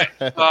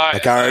 Ouais. Fait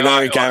qu'à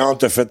 1h40,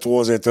 t'as fait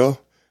 3 États.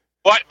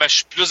 Ouais, ben, je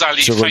suis plus dans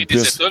les fins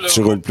des États, là.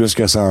 Tu roules plus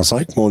que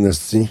 105, mon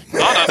esti. Non,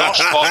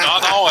 je suis pas.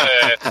 Non.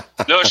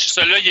 Là,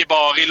 celui-là, il est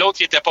barré. L'autre,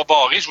 il était pas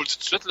barré. Je vous le dis tout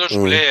de suite, là. Je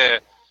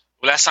voulais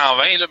rouler à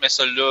 120, là, mais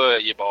celui-là,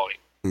 il est barré.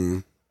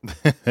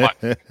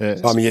 Ouais.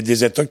 Ah, mais il y a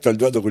des États que tu as le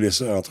droit de rouler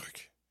ça, en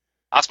truc.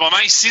 En ce moment,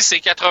 ici,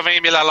 c'est 80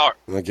 000 à l'heure.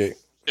 OK. Que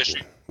je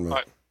suis.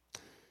 Ouais.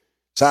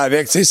 Ça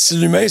avec, tu sais, si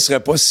l'humain serait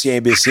pas si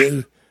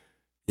imbécile,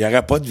 il n'y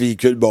aurait pas de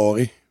véhicule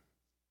barré.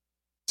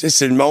 Tu sais,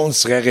 si le monde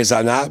serait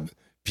raisonnable,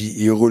 puis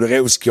ils rouleraient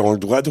où ils ont le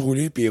droit de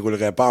rouler, puis ils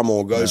rouleraient pas en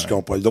Mongol où ils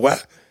n'ont pas le droit,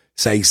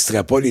 ça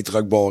n'existerait pas, les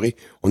trucks barrés.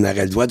 On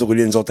aurait le droit de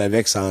rouler nous autres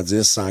avec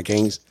 110,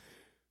 115.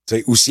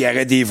 T'sais, ou s'il y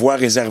aurait des voies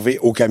réservées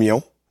aux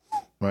camions.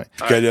 Ouais.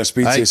 Puis que le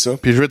speed, c'est ça.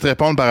 Puis je vais te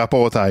répondre par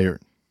rapport aux tires.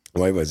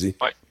 Oui, vas-y.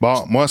 Ouais.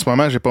 Bon, moi, en ce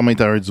moment, j'ai pas mes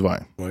tires d'hiver.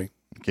 Oui.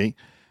 OK.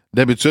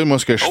 D'habitude, moi,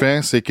 ce que je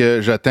fais, c'est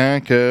que j'attends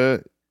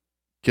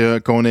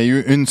qu'on ait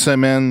eu une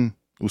semaine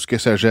où ce que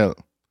ça gèle.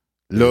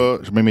 Là,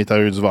 je mets mes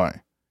tires d'hiver.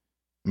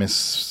 Mais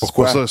c'est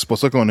pas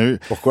ça qu'on a eu.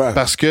 Pourquoi?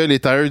 Parce que les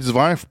tires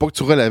d'hiver, faut pas que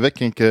tu roules avec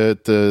quand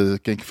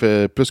il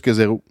fait plus que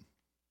 0.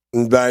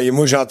 Ben,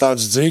 moi, j'ai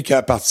entendu dire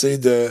qu'à partir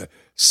de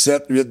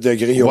 7-8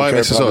 degrés, il n'y a aucun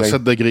problème. C'est ça,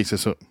 7 degrés, c'est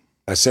ça.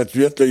 À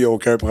 7-8, il n'y a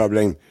aucun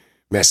problème.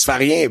 Mais ça fait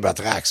rien,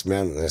 Batrax,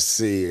 man.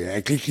 C'est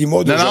avec les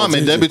climats d'aujourd'hui. Non,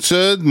 mais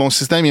d'habitude, mon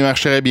système, il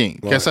marcherait bien.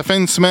 Ouais. Quand ça fait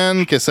une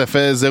semaine, que ça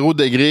fait 0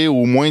 degrés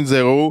ou moins de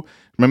 0,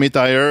 je mets mes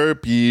tires,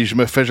 puis je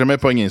me fais jamais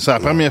pogner. C'est la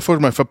première fois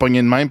que je me fais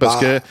pogner de même parce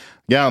que,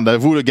 regarde,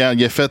 avoue, regarde,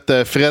 il a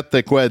fait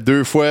fret,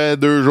 2 fois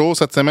 2 jours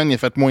cette semaine, il a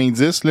fait moins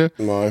 10, là.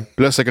 Ouais.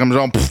 Puis là, c'est comme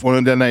genre, on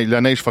a de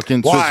la neige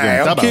fucking dessus.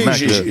 Ouais,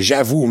 OK,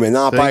 j'avoue, mais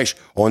n'empêche,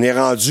 on est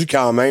rendu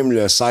quand même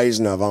le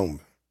 16 novembre.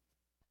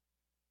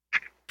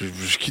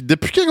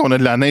 Depuis quand on a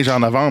de la neige en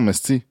novembre,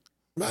 Esti?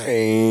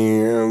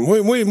 Ben,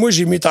 moi,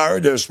 j'ai mis tires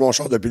sur mon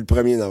char depuis le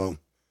 1er novembre.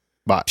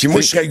 Ben, puis moi,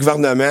 je serais le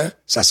gouvernement,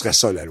 ça serait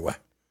ça, la loi.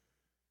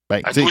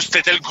 Ben, si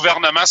t'étais le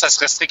gouvernement, ça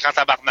serait strict en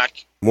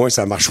tabarnak. Moi,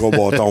 ça marchera au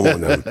bâton,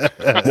 mon homme.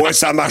 Moi,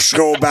 ça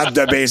marchera au bat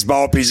de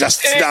baseball, puis les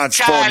hosties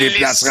d'antiforts les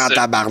placeront en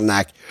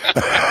tabarnak.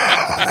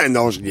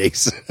 Non, je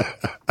niaise.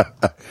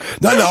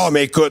 Non,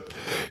 mais écoute,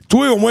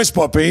 toi, au moins, c'est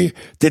pas pire.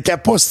 T'étais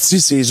pas sur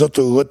ces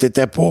autoroutes,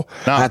 t'étais pas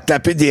à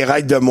taper des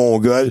raids de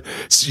Mongol.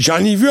 J'en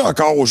ai vu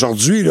encore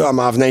aujourd'hui, là, en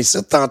m'en venant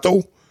ici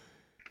tantôt.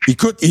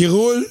 Écoute, ils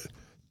roulent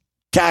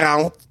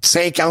 40,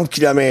 50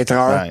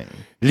 km/h. Ouais.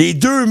 Les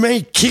deux mains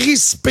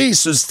crispées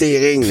sur le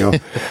steering, là.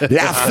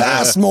 La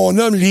face, mon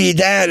homme, les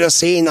dents, là,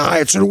 c'est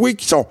nerfs. Tu le vois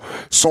qu'ils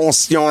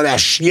ils ont la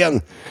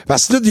chienne.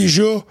 Parce que là,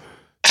 déjà,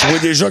 tu vois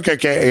déjà qu'un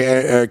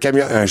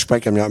camion, je sais pas un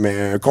camion,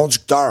 mais un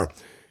conducteur,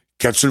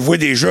 quand tu le vois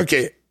déjà,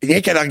 que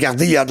rien qu'à le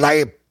regarder, il a de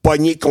l'air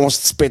pogné,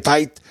 constipé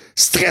tête,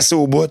 stressé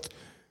au bout.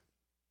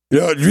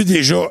 Là, lui,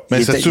 déjà.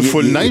 Mais c'est-tu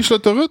full neige,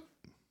 l'autoroute?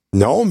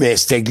 Non, mais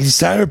c'était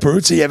glissant un peu,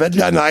 tu sais, il y avait de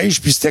la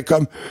neige, puis c'était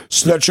comme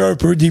slotché un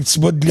peu, des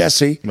petits bouts de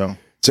glacé. Non.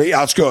 T'sais,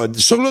 en tout cas,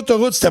 sur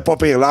l'autoroute, c'était pas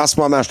pire. Là, en ce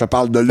moment, je te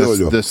parle de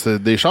là.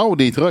 Des chars ou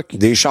des trucks?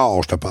 Des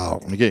chars, je te parle.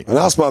 OK.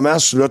 Là, en ce moment,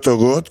 sur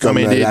l'autoroute, comme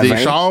mais des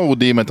chars ou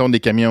mettons, des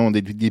camions,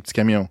 des petits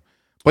camions?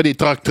 Pas des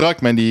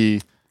trucks, mais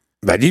des...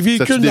 Ben, des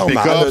véhicules normaux. Des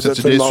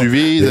pick-up, des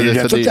SUV? Il y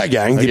a toute la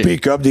gang, des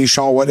pick-up, des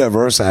chars,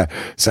 whatever. Ça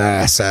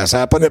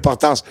a pas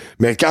d'importance.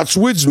 Mais quand tu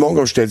vois du monde,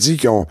 comme je te dis,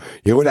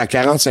 ils roulent à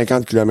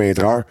 40-50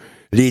 km/h,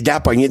 les dents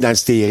pognées dans le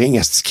steering,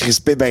 à se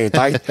crisper ben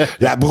tête,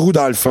 la broue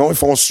dans le front, ils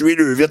font suer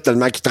le vite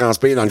tellement qu'ils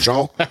transpirent dans le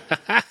char.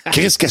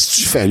 Chris, qu'est-ce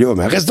que tu fais là?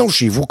 Mais reste donc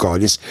chez vous,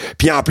 câlisse.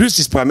 Puis en plus,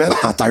 ils se promènent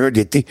en tailleur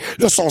d'été.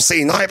 Là, ils sont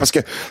sénères parce que,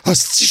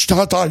 si je suis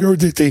en tailleur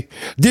d'été.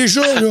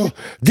 Déjà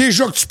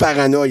que tu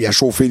paranoïes à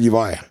chauffer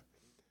l'hiver.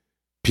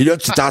 Puis là,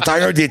 tu t'es en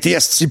tailleur d'été,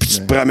 asti, puis tu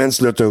te promènes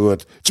sur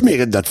l'autoroute. Tu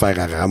mérites de te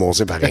faire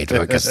ramasser par un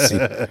truc, asti.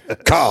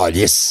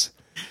 Câlisse.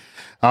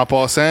 En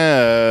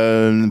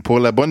passant, pour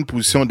la bonne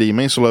position des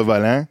mains sur le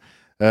volant,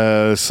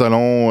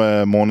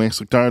 selon mon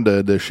instructeur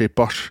de chez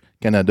Porsche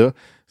Canada,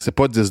 c'est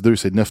pas 10-2,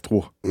 c'est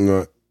 9-3.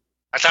 Ouais.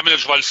 Attends, mais là,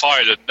 je vais le faire,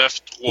 le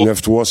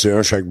 9-3. 9-3, c'est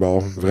un chaque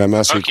bord.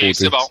 Vraiment, c'est le côté.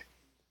 C'est bon.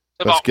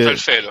 C'est bon, je le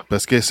fais, là.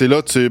 Parce que c'est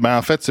là,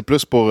 en fait, c'est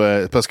plus pour...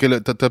 parce que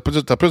là, t'as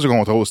plus de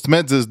contrôle. Si tu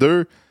mets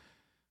 10-2,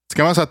 tu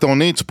commences à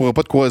tourner, tu pourras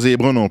pas te croiser les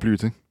bras non plus,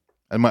 tu sais.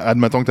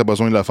 Admettons que t'as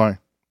besoin de le faire.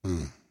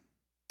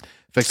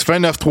 Fait que si tu fais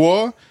un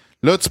 9-3...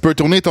 Là, tu peux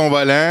tourner ton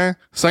volant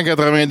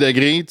 180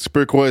 degrés, tu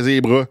peux croiser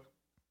les bras.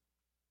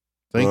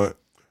 Ouais.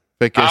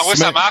 Fait que oui,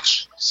 ça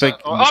marche.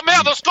 Oh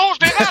merde, au secours,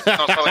 je dérape!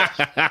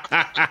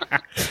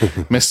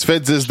 Mais si tu fais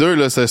 10-2,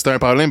 là, c'est un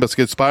problème parce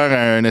que tu perds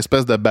un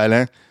espèce de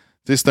ballon.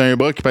 Tu sais, si t'as un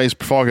bras qui pèse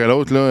plus fort que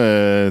l'autre,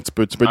 là, tu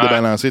peux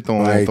débalancer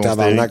ton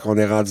tabarnak, on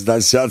est rendu dans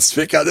le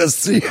scientifique en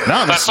esti.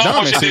 Non, mais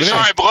j'ai déjà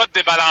un bras de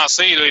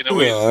débalancé, là.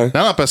 Ouais.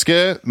 Non, parce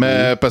que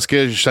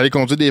je suis allé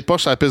conduire des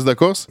Porsche sur la piste de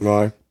course.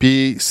 Ouais.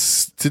 Puis,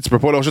 tu peux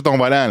pas lâcher ton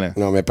volant, là.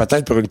 Non, mais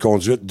peut-être pour une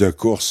conduite de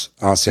course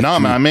en circuit. Non,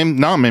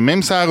 mais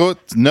même sur la route,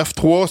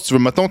 9-3, si tu veux,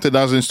 mettons, t'es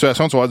dans une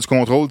situation où tu vas avoir du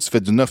contrôle, tu fais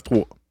du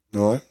 9-3.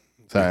 Ouais.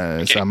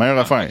 C'est la meilleure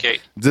affaire.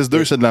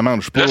 10-2, c'est de la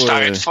manche. Là, je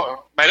t'arrête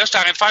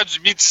de faire du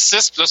midi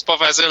 6, puis là, c'est pas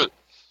facile.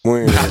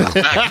 Oui.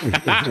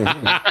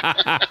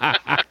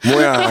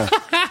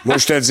 Moi,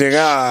 je te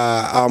dirais,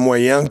 en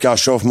moyenne, quand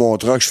je chauffe mon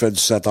truck, je fais du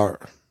 7 heures.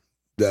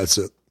 That's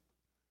it.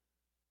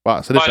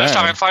 Bah, ça dépend. Là, je suis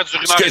en train de faire du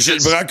rumeur. Parce que j'ai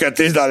le bras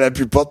côté dans la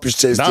pupote, puis je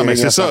t'ai Non, mais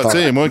c'est ça, tu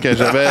sais, moi, quand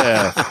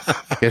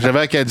j'avais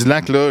à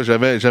Cadillac, là,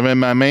 j'avais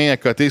ma main à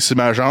côté sur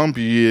ma jambe,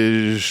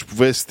 puis je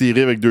pouvais se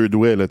tirer avec 2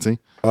 doigts, là, tu sais.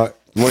 Ouais.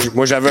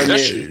 Moi, j'avais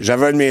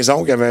un de mes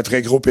oncles qui avait un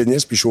très gros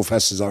pénis, puis il chauffait à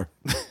 6 heures.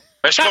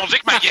 Ben, je conduis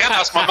que ma graine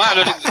en ce moment,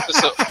 là,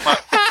 c'est ça.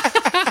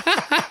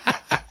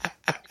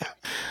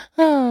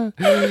 Ouais.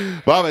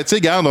 Bon, ben, tu sais,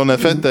 regarde, on a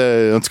fait,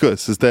 en tout cas,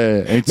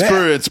 c'était un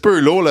petit peu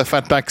lourd, le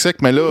FatPack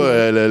sec, mais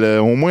là,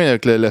 au moins,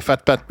 avec le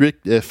FatPack 8,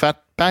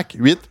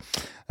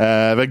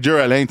 avec Jerr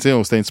Allain, tu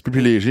sais, c'était un petit peu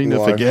plus léger,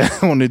 là, fait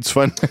que, on a du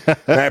fun.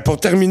 Ben, pour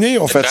terminer,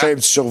 on fait un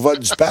petit survol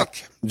du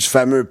pack, du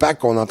fameux pack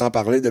qu'on entend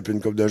parler depuis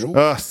une couple de jours. Tu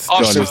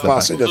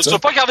veux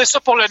pas garder ça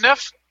pour le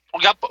 9? On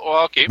regarde pas.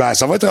 OK. Ben,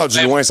 ça va être rendu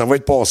loin, ça va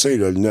être passé,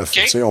 là, le 9.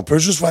 Okay. On peut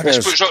juste faire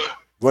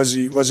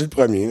Vas-y le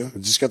premier, là.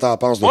 Dis ce que t'en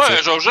penses de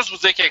ça. Je vais juste vous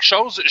dire quelque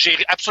chose. J'ai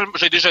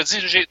déjà dit,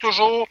 j'ai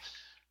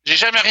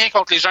jamais rien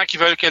contre les gens qui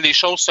veulent que les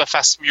choses se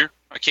fassent mieux,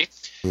 OK?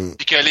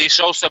 Puis que les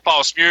choses se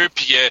passent mieux,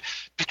 puis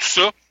tout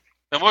ça.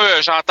 Mais moi,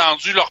 j'ai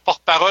entendu leur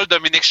porte-parole,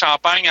 Dominique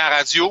Champagne, à la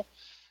radio,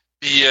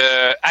 puis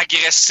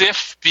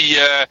agressif, puis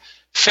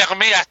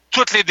fermé à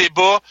tous les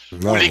débats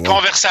ou les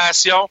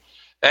conversations.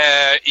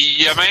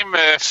 Il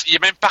est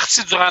même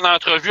parti durant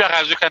l'entrevue à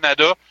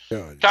Radio-Canada.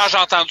 Quand j'ai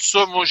entendu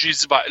ça, moi, j'ai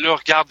dit, ben, là,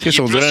 regarde, il est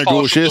plus un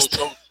gauchiste.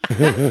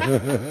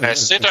 Ben,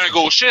 c'est un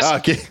gauchiste. Ah,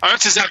 okay. Un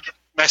de ses arguments.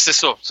 Ben, c'est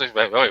ça.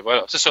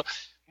 Voilà, c'est ça.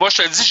 Moi, je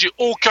te le dis, j'ai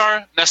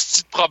aucun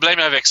nasty de problème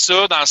avec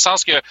ça, dans le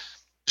sens que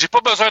j'ai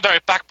pas besoin d'un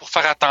pack pour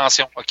faire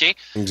attention, OK?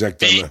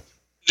 Exactement. Puis,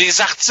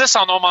 les artistes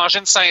en ont mangé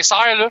une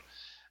sincère, là,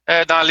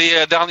 dans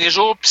les derniers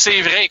jours. Puis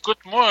c'est vrai, écoute,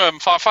 moi, me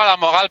faire la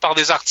morale par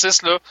des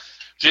artistes, là,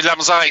 j'ai de la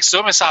misère avec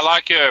ça, mais ça a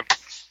l'air que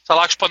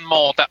je suis pas de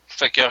mon temps.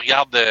 Fait que,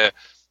 regarde,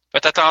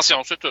 faites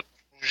attention, c'est tout.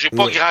 J'ai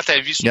pas grand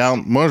avis sur ça.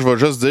 Regarde, moi, je vais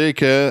juste dire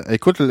que,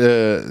 écoute,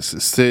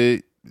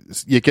 il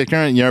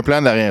y a un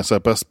plan derrière ça.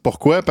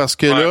 Pourquoi? Parce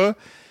que là,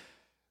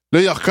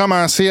 il a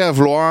recommencé à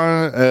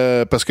vouloir,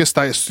 parce que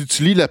si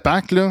tu lis le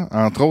pack, là,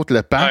 entre autres,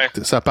 le pack,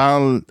 ça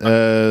parle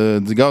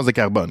du gaz de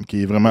carbone,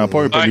 qui est vraiment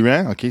pas un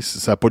polluant, OK?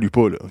 Ça pollue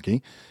pas, là, OK?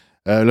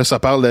 Là, ça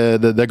parle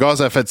de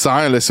gaz à effet de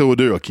serre, le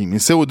CO2, OK? Mais le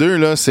CO2,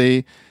 là,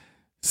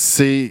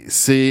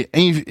 c'est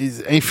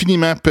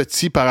infiniment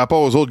petit par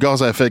rapport aux autres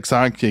gaz à effet de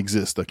serre qui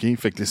existent, OK?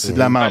 Fait que c'est de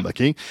la merde,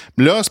 OK?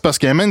 Là, c'est parce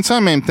qu'ils amènent ça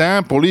en même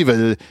temps, pour lui,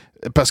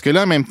 parce que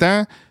là, en même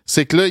temps,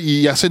 c'est que là,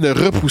 il essaie de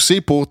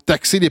repousser pour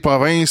taxer les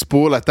provinces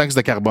pour la taxe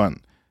de carbone.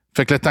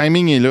 Fait que le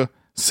timing est là.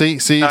 C'est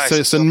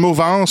une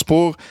mouvance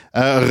pour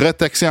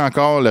retaxer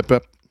encore le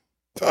peuple.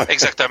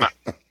 Exactement.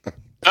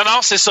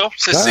 Non, c'est ça.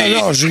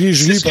 Non, je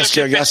ris parce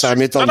que, regarde, ça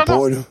m'étonne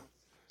pas, là.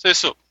 C'est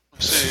ça.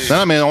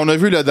 Non, mais on a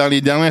vu là, dans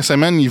les dernières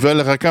semaines, ils veulent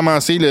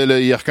recommencer,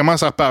 ils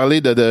recommencent à reparler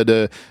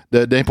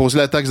d'imposer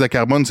la taxe de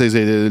carbone sur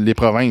les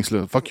provinces.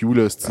 Là. Fuck you,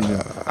 là,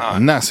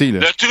 nassé, là.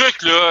 Le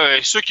truc, là,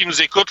 ceux qui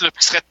nous écoutent, là,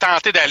 qui seraient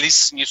tentés d'aller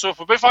signer ça,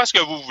 vous pouvez faire ce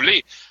que vous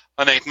voulez,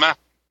 honnêtement.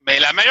 Mais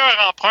la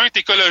meilleure empreinte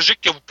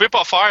écologique que vous pouvez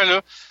pas faire,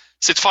 là,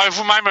 c'est de faire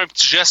vous-même un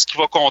petit geste qui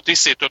va compter,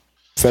 c'est tout.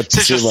 Faites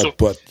pousser votre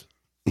pote.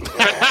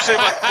 Faites pousser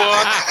votre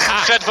pote,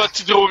 faites votre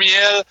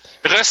hydromiel,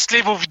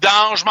 recyclez vos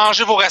vidanges,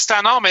 mangez vos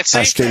restants. Non, mais tu sais...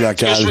 Achetez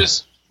local.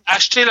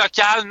 Acheter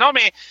local. Non,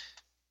 mais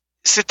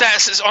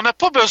on n'a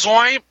pas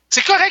besoin...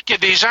 C'est correct qu'il y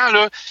a des gens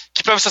là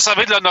qui peuvent se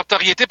servir de la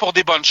notoriété pour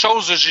des bonnes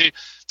choses.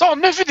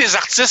 On a vu des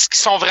artistes qui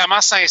sont vraiment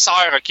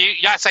sincères, OK?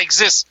 Ça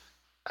existe.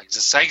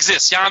 Ça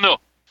existe. Il y en a.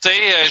 Tu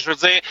sais, je veux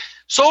dire...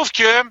 Sauf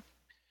que,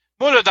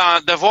 moi,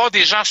 là, de voir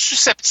des gens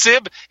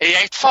susceptibles et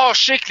être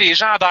fâchés que les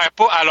gens adhèrent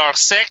pas à leur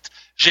secte,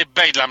 j'ai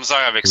bien de la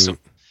misère avec ça.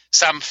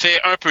 Ça me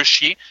fait un peu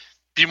chier.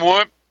 Puis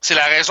moi, c'est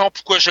la raison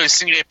pourquoi je le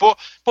signerai pas.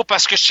 Pas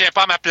parce que je tiens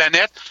pas à ma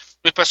planète,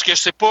 mais parce que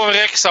c'est pas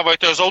vrai que ça va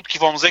être eux autres qui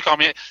vont me dire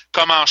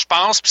comment je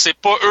pense. Puis c'est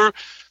pas eux.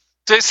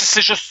 Tu sais,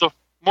 c'est juste ça.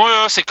 Moi,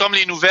 là, c'est comme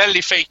les nouvelles,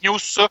 les fake news,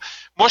 tout ça.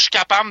 Moi, je suis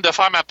capable de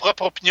faire ma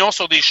propre opinion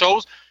sur des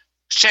choses.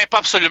 Je tiens pas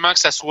absolument que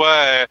ça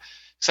soit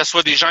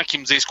des gens qui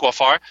me disent quoi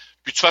faire.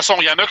 Puis de toute façon,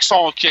 il y en a qui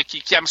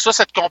aiment ça,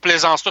 cette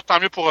complaisance-là.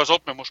 Tant mieux pour eux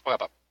autres, mais moi, je suis pas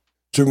capable.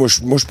 Tu sais, moi,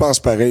 je pense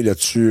pareil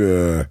là-dessus.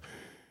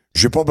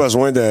 J'ai pas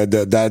besoin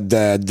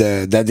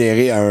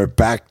d'adhérer à un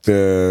pacte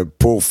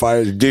pour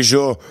faire...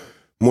 Déjà,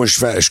 moi,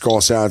 je suis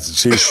conscient. Tu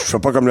sais, je fais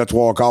pas comme le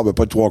 3/4, mais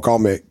pas le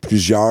 3/4, mais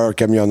plusieurs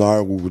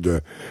camionneurs ou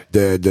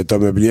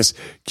d'automobilistes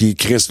qui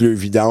crissent le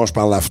vidange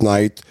par la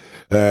fenêtre.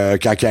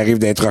 Quand ils arrivent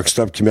d'un truck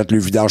stop, qui mettent le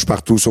vidange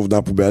partout, sauf dans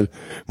la poubelle.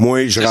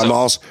 Moi, je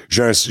ramasse,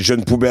 j'ai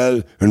une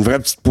poubelle, une vraie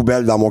petite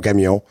poubelle dans mon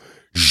camion.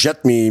 Je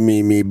jette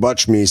mes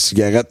botches, mes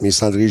cigarettes, mes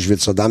cendriers, je vide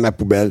ça dans ma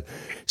poubelle.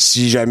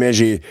 Si jamais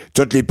j'ai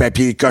tous les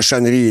papiers, les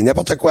cochonneries,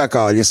 n'importe quoi à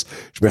calice,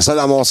 je mets ça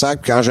dans mon sac,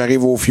 puis quand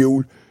j'arrive au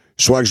fuel,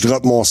 soit que je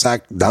droppe mon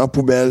sac dans la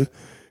poubelle.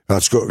 En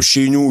tout cas,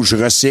 chez nous, je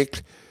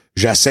recycle.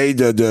 J'essaye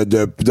de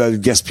le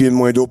gaspiller le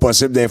moins d'eau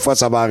possible. Des fois,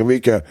 ça va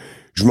arriver que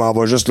je m'en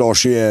vais juste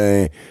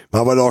lâcher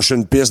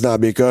une piste dans la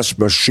bécasse,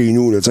 je suis chez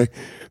nous, là, tu sais.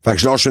 Fait que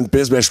je lâche une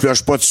piste, ben je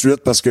flush pas tout de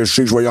suite parce que je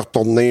sais que je vais y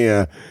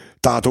retourner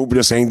tantôt, puis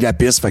là, c'est rien de la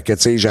piste. Fait que,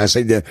 tu sais,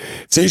 j'essaie de... Tu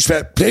sais, je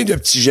fais plein de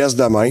petits gestes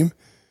de même.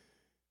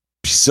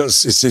 Puis ça,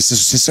 c'est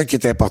ça qui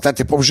est important.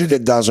 T'es pas obligé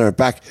d'être dans un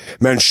pack.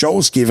 Mais une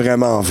chose qui est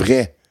vraiment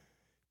vraie,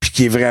 puis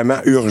qui est vraiment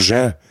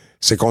urgent,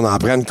 c'est qu'on en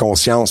prenne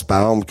conscience,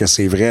 par exemple, que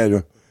c'est vrai,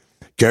 là.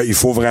 Qu'il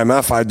faut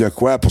vraiment faire de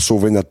quoi pour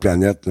sauver notre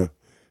planète, là.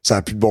 Ça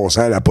n'a plus de bon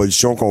sens, la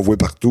pollution qu'on voit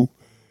partout.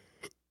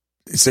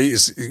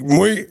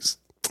 Moi,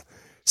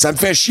 ça me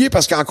fait chier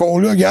parce qu'encore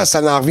là, gars,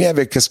 ça en revient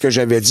avec ce que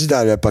j'avais dit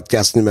dans le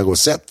podcast numéro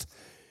 7.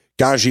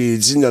 Quand j'ai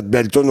dit notre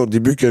belle tourne au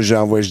début que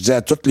je dis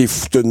à toutes les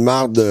fouteux de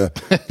marde de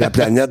la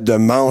planète de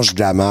mange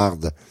de la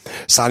marde.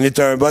 Ça en est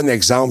un bon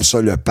exemple,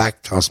 ça, le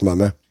pacte en ce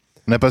moment.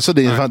 On appelle ça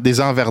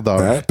des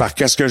enverdeurs. Hein? Par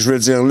qu'est-ce que je veux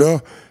dire là?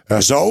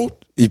 Eux autres,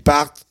 ils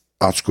partent,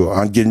 en tout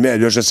cas, entre guillemets,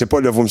 là, je sais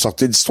pas, là, vous me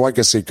sortez d'histoire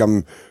que c'est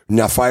comme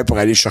une affaire pour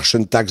aller chercher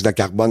une taxe de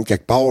carbone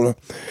quelque part, là.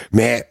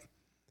 Mais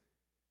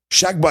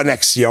chaque bonne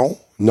action,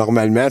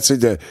 normalement, tu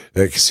sais,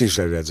 qu'est-ce que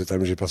j'allais dire?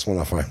 J'ai pas mon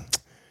affaire.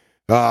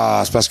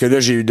 Ah, c'est parce que là,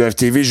 j'ai eu de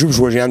TV, je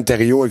vois Jean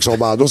Thériault avec son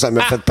bandeau, ça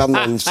m'a fait perdre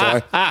mon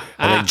histoire.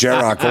 Avec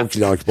Jerr encore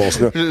qui passe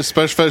là. C'est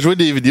pas, je fais jouer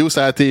des vidéos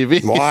sur la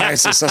TV. Ouais,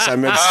 c'est ça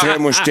me distrait.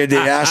 Moi, je suis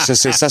TDAH,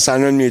 ça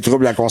en a de mes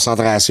troubles, la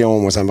concentration.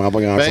 Moi, ça me rend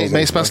pas grand-chose.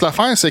 Ben, c'est parce que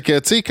l'affaire, c'est que,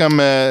 tu sais, comme...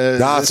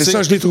 non, c'est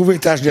ça, je l'ai trouvé,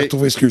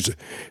 excuse.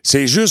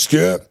 C'est juste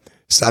que,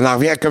 ça en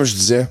revient, comme je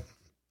disais,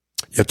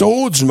 il y a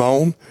trop du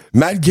monde,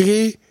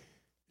 malgré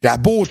la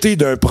beauté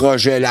d'un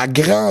projet, la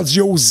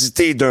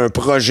grandiosité d'un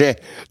projet,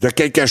 de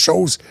quelque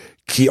chose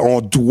qu'on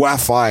doit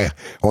faire.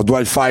 On doit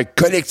le faire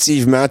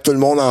collectivement, tout le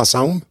monde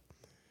ensemble.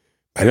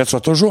 Ben là, tu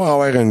vas toujours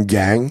avoir une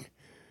gang.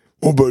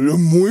 Oh ben là,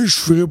 moi, je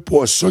ferai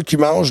pas ça, qui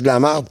mange de la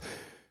merde.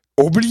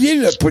 Oubliez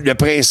le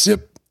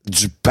principe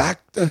du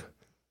pacte,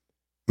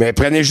 mais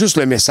prenez juste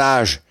le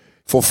message.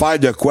 Faut faire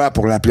de quoi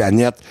pour la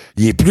planète.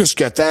 Il est plus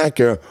que temps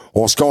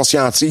qu'on se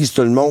conscientise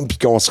tout le monde, puis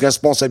qu'on se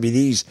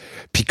responsabilise,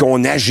 puis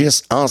qu'on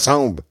agisse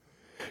ensemble.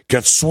 Que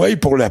tu sois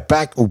pour le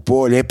pacte ou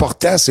pas,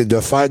 l'important, c'est de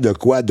faire de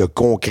quoi de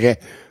concret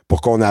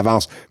pour qu'on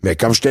avance. Mais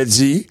comme je te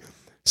dis,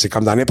 c'est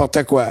comme dans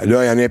n'importe quoi.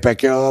 Là, il y en a un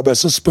paquet, ben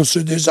ça, c'est pas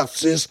ceux des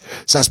artistes.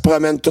 Ça se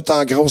promène tout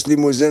en grosse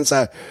limousine.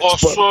 Ça,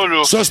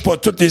 c'est pas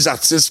tous les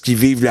artistes qui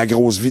vivent la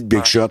grosse vie de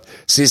Big Shot.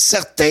 C'est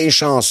certains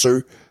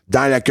chanceux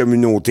dans la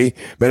communauté.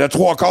 Mais le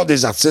 3/4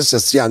 des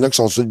artistes, il y en a qui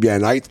sont sur le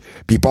bien-être,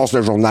 puis ils passent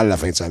le journal la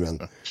fin de semaine.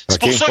 C'est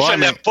pour ça que je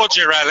n'aime pas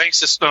Jerr Allain.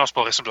 Non, c'est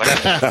pas vrai, c'est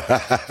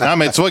blague. Non,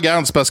 mais tu vois,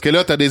 regarde, c'est parce que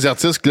là, t'as des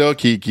artistes là,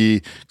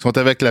 qui sont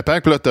avec le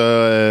pack, puis là,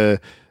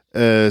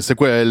 t'as... c'est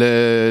quoi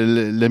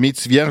le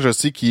métier vierge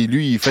aussi qui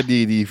lui il fait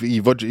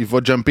il va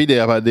jumper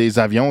des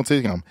avions, tu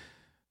sais, comme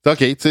OK,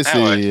 tu sais,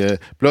 c'est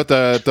puis là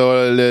t'as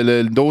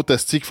d'autres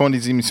hosties qui font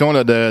des émissions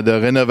là de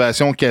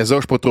rénovation casa,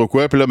 je sais pas trop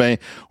quoi, puis là ben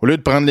au lieu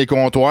de prendre les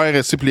comptoirs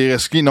ici puis les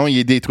recycler, non, ils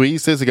les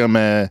détruisent, tu sais, c'est comme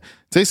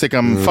tu sais, c'est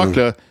comme fuck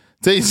là.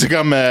 Tu sais, c'est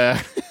comme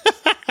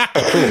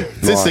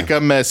tu sais, c'est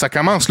comme ça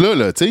commence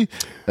là, tu sais.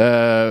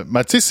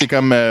 Ben tu sais, c'est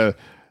comme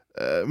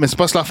mais c'est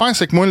pas ça l'affaire,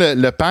 c'est que moi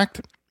le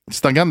pacte, si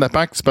tu regardes le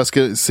pacte, c'est parce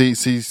que c'est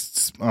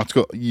en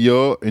tout cas, il y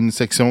a une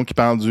section qui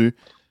parle du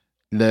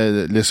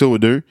le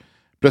CO2.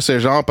 Puis là,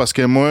 c'est genre parce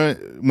que moi,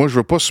 je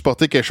veux pas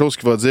supporter quelque chose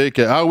qui va dire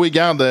que ah oui,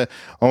 regarde,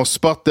 on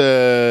supporte tu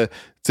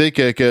sais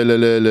que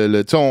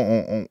le tu sais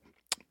on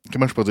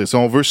comment je peux dire ça,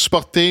 on veut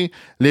supporter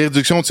les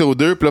réductions de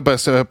CO2, puis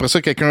là après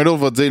ça quelqu'un d'autre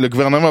va dire le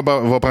gouvernement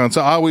va prendre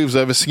ça, ah oui, vous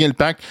avez signé le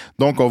pacte,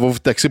 donc on va vous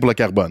taxer pour le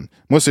carbone.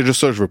 Moi, c'est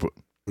juste ça que je veux pas.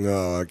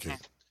 Ah, OK.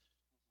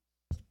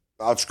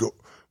 En tout cas,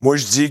 moi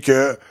je dis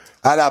que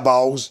à la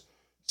base,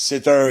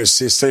 c'est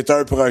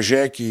un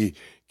projet qui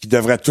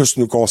devrait tous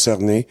nous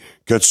concerner.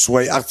 Que tu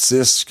sois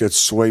artiste, que tu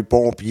sois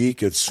pompier,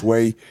 que tu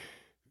sois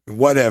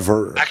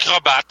whatever.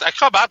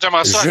 Acrobate,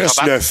 j'aimerais ça, juste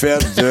acrobate. Le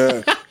fait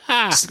de...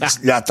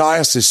 la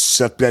Terre, c'est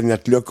sur cette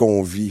planète-là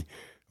qu'on vit.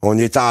 On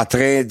est en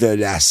train de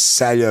la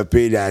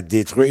saloper, la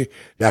détruire.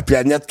 La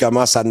planète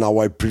commence à en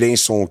avoir plein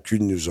son cul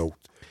de nous autres.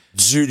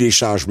 Dû les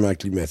changements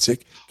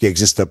climatiques qui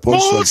n'existent pas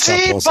sur le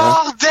 100%.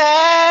 Bordel!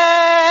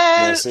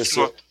 Ben, c'est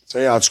ça.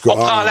 En tout cas, on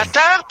prend la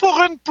terre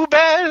pour une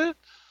poubelle.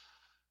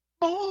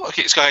 Oh, OK,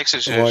 c'est correct,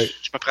 je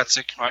me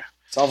pratique. Ouais.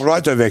 Sans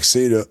vouloir te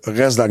vexer, là,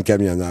 reste dans le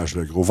camionnage,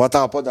 le gros.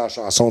 Va-t'en pas dans la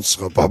chanson, tu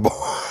seras pas bon.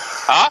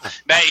 Ah,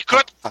 ben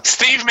écoute,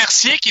 Steve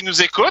Mercier qui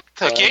nous écoute,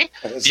 OK?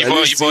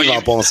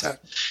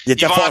 Il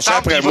était fâché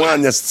après moi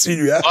en esti,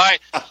 lui, hein?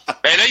 Ouais.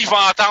 Ben là, il va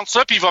entendre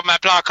ça, puis il va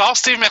m'appeler encore.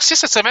 Steve Mercier,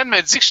 cette semaine,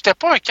 me dit que j'étais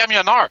pas un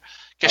camionneur,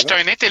 que j'étais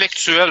un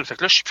intellectuel. Fait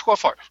que là, je sais plus quoi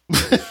faire.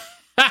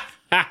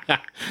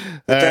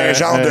 C'est un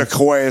genre de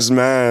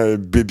croisement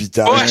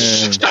bébitage. Ouais,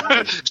 j'étais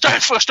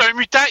un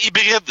mutant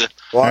hybride.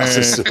 Ouais,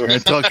 c'est ça. Un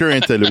trucker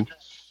intello.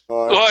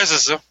 Ouais, c'est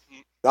ça.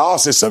 Non,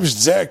 c'est ça, puis je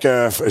disais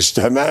que,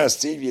 justement,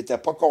 Steve, il était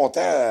pas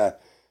content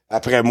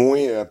après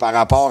moi par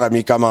rapport à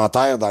mes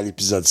commentaires dans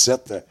l'épisode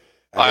 7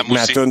 avec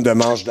ma toune de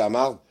Mange de la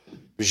marde.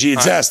 J'ai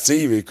dit à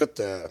Steve, écoute,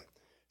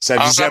 ça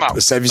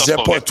visait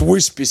pas toi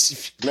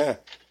spécifiquement.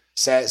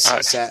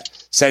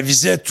 Ça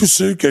visait tous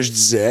ceux que je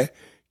disais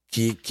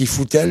qui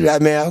foutaient la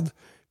merde,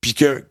 puis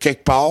que,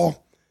 quelque part,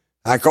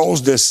 à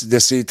cause de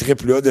ces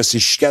trips-là, de ces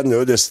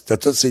chicanes-là, de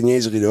toutes ces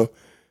niaiseries-là,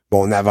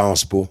 on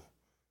n'avance pas.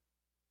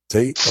 Tu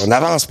sais, on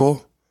n'avance pas.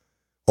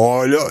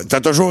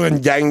 T'as toujours une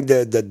gang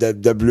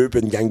de bleu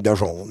puis une gang de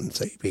jaune,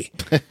 tu sais. Puis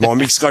on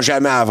mixera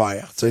jamais à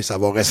vert, tu sais. Ça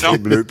va rester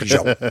bleu puis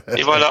jaune.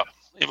 Et voilà.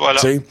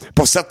 T'sais,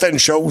 pour certaines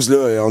choses,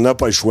 là, on n'a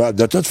pas le choix.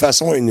 De toute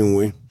façon,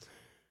 anyway.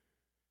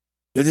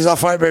 Il y a des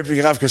affaires bien plus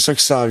graves que ça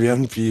qui s'en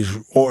viennent, puis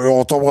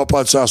on tombera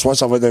pas dessus à soir,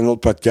 ça va être un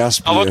autre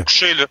podcast. On va te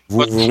coucher, là.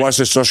 Ouais,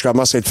 c'est ça, je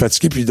commence à être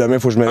fatigué, puis demain,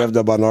 il faut que je me lève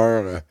de bonne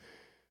heure,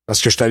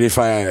 parce que je suis allé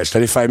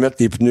faire mettre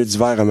les pneus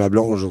d'hiver à ma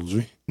blonde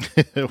aujourd'hui.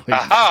 Oui.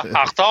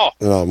 En retard.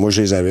 Non, moi,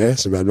 je les avais,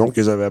 c'est ma blonde qui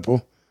les avait pas.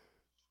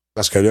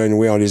 Parce que là,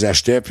 anyway, on les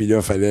achetait, puis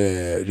là,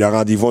 fallait le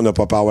rendez-vous, on n'a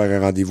pas pu avoir un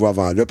rendez-vous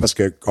avant là, parce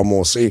que, comme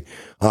on sait,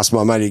 en ce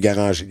moment, les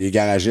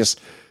garagistes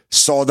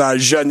sont dans le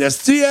jeune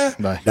esti, hein?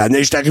 Ouais. La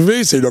neige est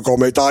arrivée, c'est là qu'on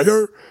met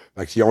ailleurs.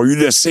 Fait qu'ils ont eu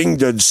le signe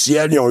du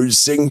ciel, ils ont eu le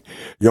signe,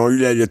 ils ont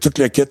eu tout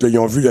le kit, là, ils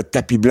ont vu le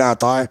tapis blanc à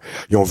terre,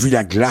 ils ont vu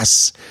la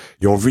glace,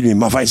 ils ont vu les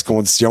mauvaises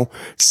conditions.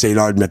 C'est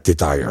l'heure de mettre tes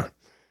tailleurs.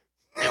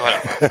 Et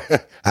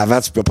voilà. Avant,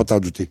 tu peux pas t'en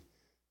douter.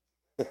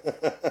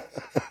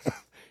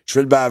 Je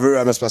fais le baveux,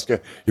 hein, mais c'est parce que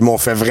ils m'ont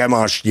fait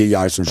vraiment chier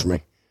hier sur le chemin.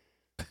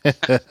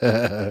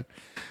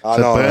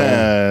 Alors,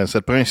 ça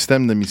te prend un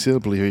système de missiles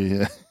pour les...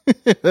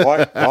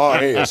 ouais.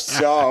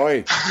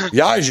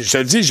 Hier, je te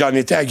le dis, j'en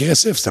étais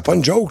agressif. C'était pas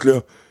une joke,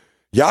 là.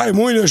 Hier,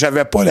 moi, là,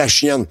 j'avais pas la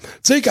chienne. Tu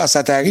sais, quand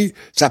ça t'arrive,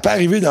 ça peut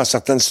arriver dans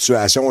certaines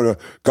situations, là,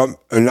 comme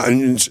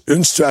une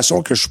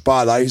situation que je suis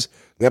pas à l'aise,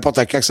 n'importe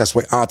quand, que ça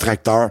soit en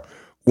tracteur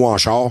ou en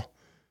char,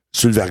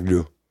 sur le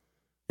verglas.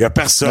 Il y a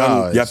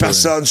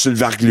personne sur le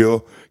verglas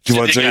qui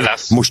va dire,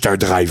 moi, je suis un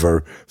driver.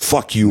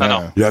 Fuck you.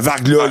 Le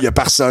verglas, il y a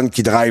personne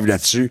qui drive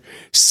là-dessus.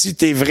 Si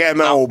t'es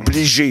vraiment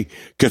obligé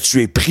que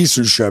tu es pris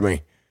sur le chemin,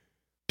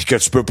 puis que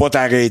tu peux pas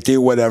t'arrêter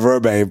ou whatever,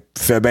 ben,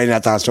 fais bien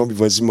attention puis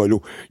vas-y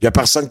mollo. Il y a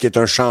personne qui est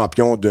un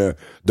champion de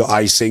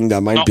icing de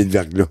même pis de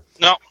verglas.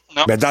 Non.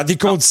 Mais dans des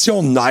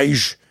conditions de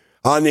neige,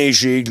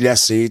 enneigé,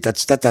 glacé,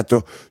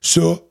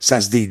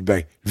 ça se deal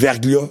bien.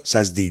 Verglas,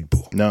 ça se deal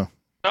pas. Non.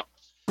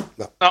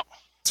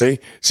 Tu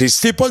sais,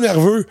 si t'es pas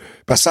nerveux,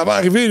 parce que ça va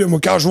arriver, là, moi,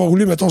 quand je vais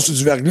rouler, mettons, sur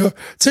du verglas, tu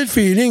sais, le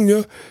feeling,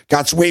 là,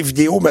 quand tu vois une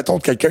vidéo, mettons,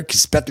 de quelqu'un qui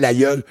se pète la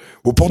gueule,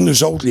 ou pour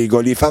nous autres, les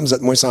gars, les femmes, vous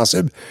êtes moins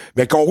sensibles,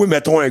 mais qu'on voit,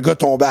 mettons, un gars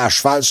tomber à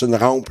cheval sur une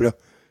rampe, là,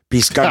 pis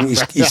il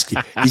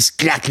se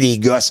claque les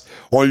gosses.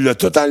 On l'a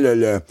tout dans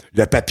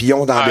le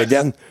papillon dans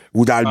l'Éden,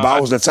 ou dans le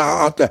base, là, tu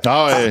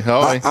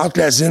sais, entre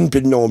la zine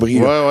pis le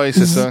nombril. Ouais,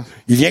 c'est ça.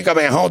 Il vient comme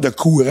un rang de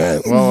courant.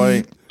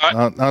 Ouais.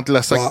 Entre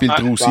la sac et le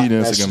trou aussi,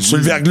 là, c'est comme... Sur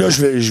le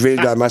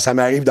verglas, ça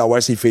m'arrive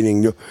d'avoir ces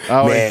feelings-là.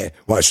 Mais,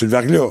 sur le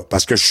verglas,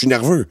 parce que je suis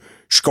nerveux.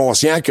 Je suis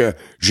conscient que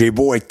j'ai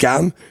beau être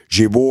calme,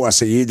 j'ai beau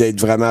essayer d'être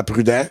vraiment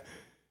prudent.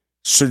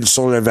 Sur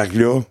le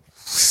verglas,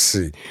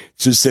 tu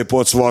le sais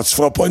pas, tu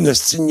feras pas une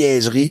hostie de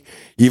niaiserie.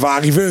 Il va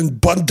arriver une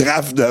bonne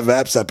draft de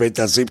vent, pis ça peut être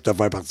assez pour te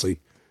faire partir.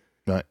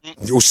 Ouais.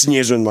 Aussi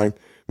niaiseux de même.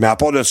 Mais à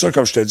part de ça,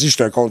 comme je te dis, je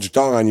suis un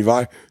conducteur en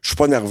hiver, je suis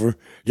pas nerveux.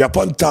 Il y a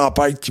pas une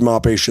tempête qui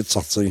m'empêchait de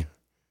sortir.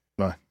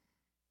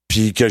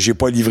 Puis que j'ai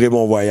pas livré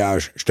mon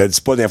voyage. Je te dis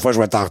pas, des fois, je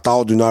vais être en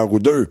retard d'1 heure ou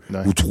 2,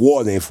 ou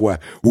 3, des fois.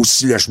 Ou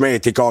si le chemin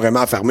était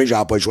carrément fermé,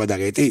 j'aurais pas le choix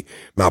d'arrêter.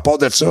 Mais à part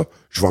de ça,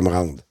 je vais me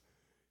rendre.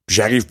 Puis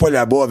j'arrive pas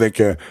là-bas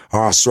avec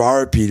en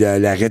sueur puis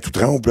l'arrêt tout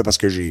trempe, là, parce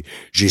que j'ai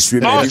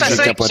suivi ma vie, j'ai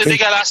capoté. C'est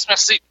dégueulasse,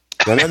 merci.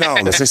 Non,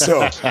 mais c'est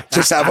ça. Tu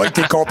sais, ça va avec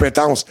tes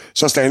compétences.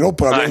 Ça, c'est un autre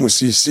problème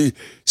aussi. Si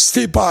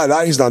t'es pas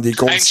à l'aise dans des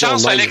conditions... Une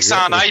chance, Alex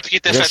en aille puis qu'il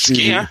était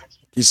fatigué, hein?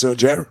 Qui ça,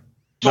 Jerr?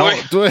 Toi.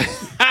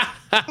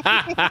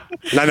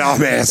 Non,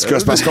 mais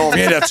c'est parce qu'on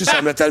vient là-dessus,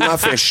 ça m'a tellement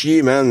fait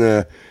chier,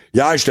 man.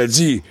 Hier, je te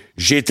dis,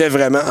 j'étais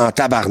vraiment en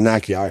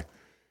tabarnak hier.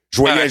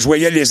 Je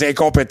voyais les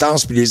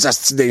incompétences puis les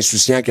astis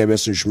d'insouciants qu'il y avait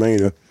sur le chemin,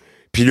 là.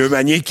 Puis le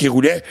manier qui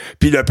roulait.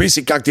 Puis le pire,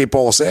 c'est quand t'es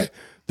passé,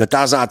 de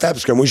temps en temps,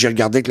 parce que moi, j'ai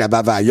regardé avec la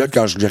bave à gueule,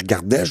 quand je les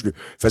regardais, je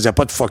faisais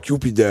pas de fuck you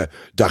puis de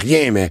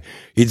rien, mais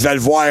il devait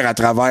le voir à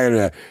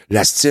travers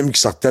la stime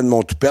qui sortait de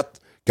mon toupette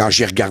quand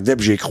j'y regardais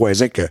puis j'ai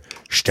croisé que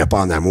j'étais pas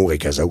en amour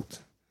avec eux autres.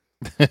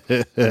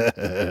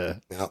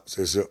 Non,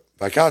 c'est ça.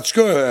 Fait qu'en tout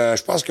cas,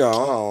 je pense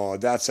que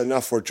that's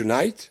enough for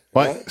tonight.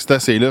 Ouais, c'est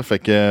assez là. Fait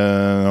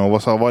que on va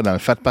s'en voir dans le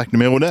FatPack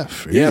numéro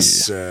 9.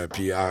 Yes.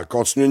 Puis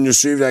continuez de nous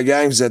suivre, la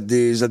gang. Vous êtes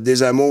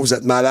des amours, vous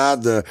êtes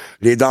malades.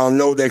 Les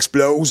downloads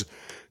explosent.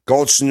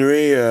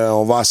 Continuez.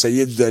 On va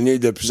essayer de donner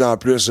de plus en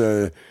plus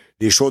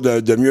des shows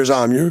de mieux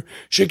en mieux.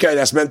 Je sais que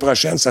la semaine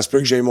prochaine, ça se peut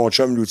que j'ai mon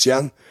chum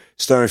Loutiane.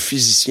 C'est un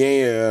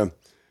physicien...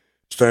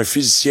 C'est un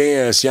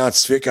physicien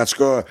scientifique. En tout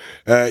cas,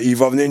 il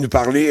va venir nous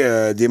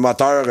parler des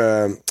moteurs.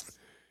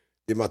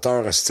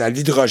 C'est à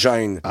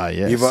l'hydrogène. Ah,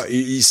 yes.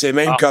 Il sait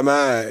même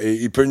comment.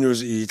 Il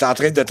est en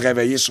train de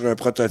travailler sur un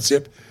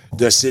prototype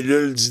de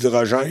cellules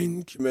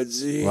d'hydrogène, qu'il m'a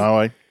dit.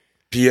 Ouais.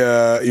 Puis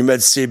il m'a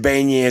dit c'est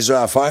bien niaiseux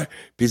à faire.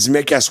 Puis il dit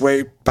mais qu'elle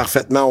soit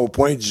parfaitement au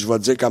point, il dit, je vais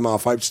te dire comment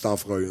faire, puis tu t'en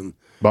feras une.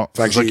 Bon,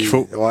 c'est ça qu'il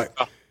faut. Ouais.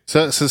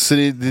 Ça,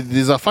 c'est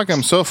des affaires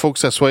comme ça, faut que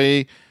ça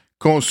soit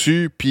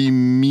conçu puis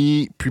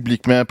mis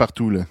publiquement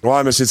partout, là.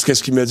 Ouais, mais c'est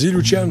qu'est-ce qu'il m'a dit,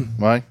 Lucian?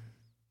 Ouais.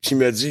 Il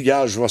m'a dit,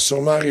 gars, je vais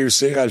sûrement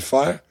réussir à le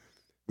faire,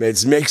 mais il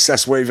dit, mec, que ça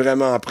soit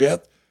vraiment prêt.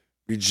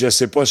 Puis je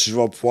sais pas si je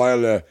vais pouvoir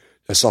le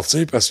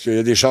sortir parce qu'il y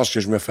a des chances que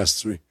je me fasse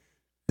tuer.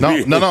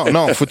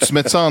 Non. Faut que tu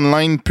mettes ça en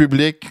ligne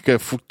public, que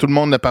faut que tout le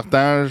monde le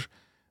partage.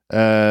 Tu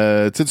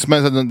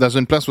mets ça dans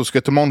une place où tout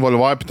le monde va le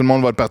voir, puis tout le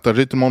monde va le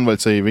partager, tout le monde va le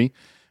saver.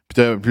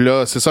 Puis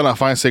là, c'est ça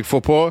l'affaire, c'est qu'il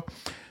faut pas...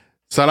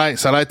 Ça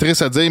a l'air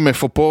triste à dire, mais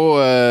faut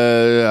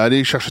pas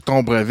aller chercher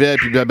ton brevet,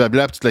 puis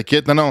blablabla, puis tu te le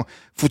quittes. Non,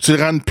 faut que tu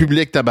le rendes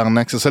public,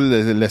 tabarnak. C'est ça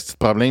le petit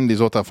problème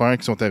des autres affaires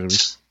qui sont arrivées.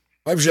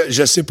 Ouais,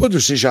 je sais pas d'où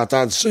j'ai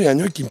entendu ça. Il y en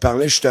a un qui me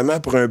parlait justement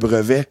pour un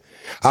brevet.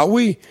 Ah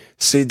oui,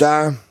 c'est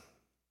dans...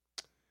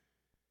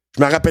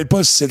 Je me rappelle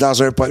pas si c'est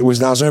dans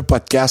un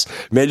podcast,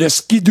 mais le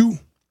skidoo.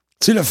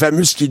 Tu sais, le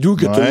fameux skidoo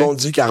que tout le monde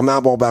dit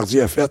qu'Armand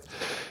Bombardier a fait.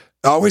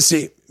 Ah oui,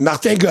 c'est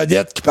Martin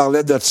Godette qui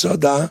parlait de ça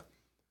dans...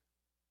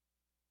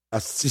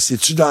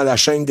 C'est-tu dans la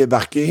chaîne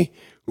débarquée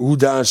ou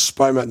dans le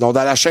super... Non,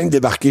 dans la chaîne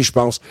débarquée, je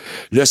pense.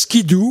 Le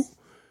skidoo,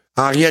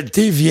 en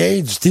réalité,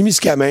 vient du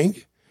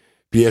Témiscamingue.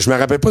 Puis je me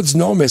rappelle pas du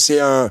nom, mais c'est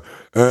un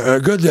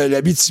gars de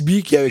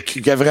l'Abitibi qui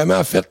a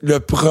vraiment fait le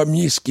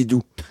premier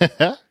skidoo.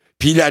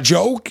 Puis la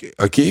joke,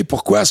 OK,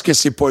 pourquoi est-ce que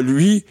c'est pas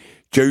lui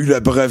qui a eu le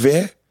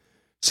brevet?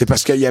 C'est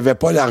parce qu'il y avait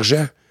pas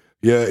l'argent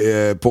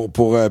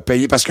pour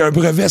payer. Parce qu'un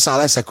brevet,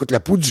 ça coûte la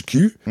peau du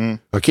cul.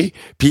 OK?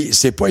 Puis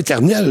c'est pas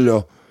éternel,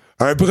 là.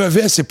 Un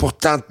brevet, c'est pour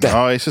tant de temps.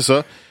 Ah oui, c'est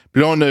ça.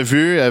 Puis là, on a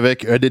vu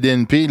avec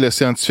EDDNP, le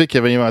scientifique qui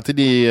avait inventé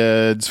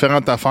des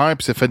différentes affaires,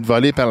 puis s'est fait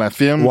voler par la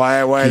firme. Ouais,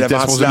 le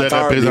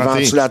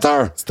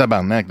ventilateur. C'est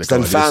tabarnak. C'était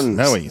une fan.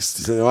 Ah oui.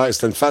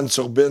 C'était une fan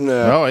turbine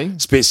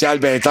spéciale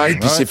ben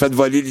tête, puis s'est fait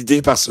voler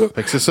l'idée par ça.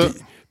 Fait que c'est ça.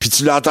 Puis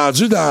tu l'as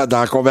entendu dans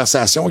la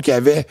conversation qu'il y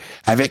avait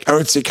avec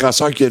un de ses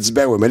crosseurs qui a dit,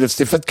 ben oui, mais là, tu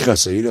t'es fait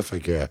crosser, là.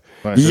 Fait que,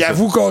 il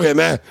avoue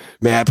carrément.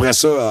 Mais après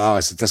ça,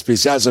 c'était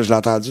spécial, ça, je l'ai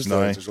entendu,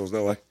 cette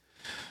chose-là, ouais.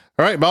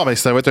 Alright, bon, ben,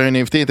 ça va être un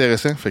invité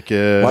intéressant. Fait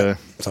que. Ouais,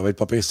 ça va être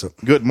pas pire, ça.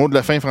 Good. Mot de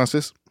la fin,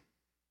 Francis.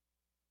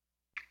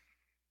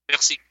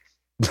 Merci.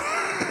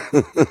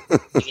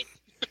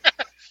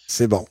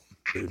 C'est bon.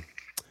 Cool.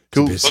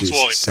 Bonne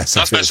soirée.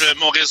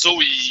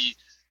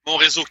 Mon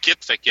réseau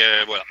quitte, fait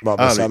que voilà. Bon,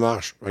 ça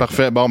marche.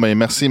 Parfait. Bon, ben,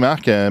 merci,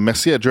 Marc.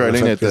 Merci à Jerr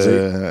Allain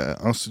d'être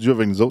en studio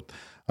avec nous autres.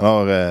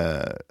 Alors,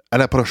 à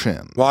la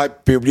prochaine. Ouais,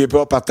 puis n'oubliez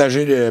pas,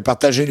 partagez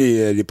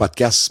les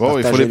podcasts. Oh,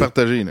 il faut les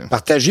partager. Là.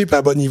 Partagez et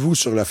abonnez-vous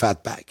sur le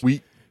FatPack.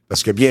 Oui.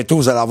 Parce que bientôt,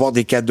 vous allez avoir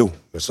des cadeaux.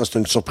 Mais ça, c'est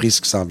une surprise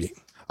qui s'en vient.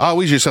 Ah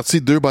oui, j'ai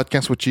sorti 2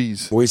 podcasts with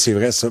cheese. Oui, c'est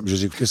vrai, ça. Je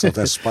les ai écoutés,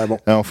 c'était super bon.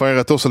 On fait un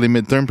retour sur les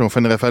midterms puis on fait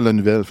une rafale de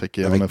nouvelles. Fait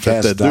qu'on a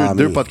fait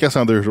 2 podcasts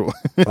en 2 jours.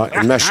 Ouais,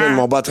 une machine.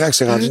 Mon Batrac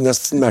s'est rendu une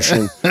astuce de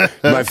machine.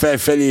 Il m'a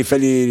fait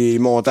les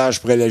montages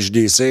pour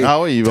LHDC.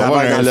 Ah oui, il va y avoir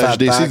un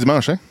LHDC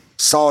dimanche, hein?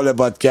 Sort le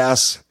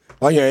podcast.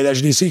 Ouais, il y a un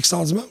LHDC qui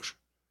sort dimanche.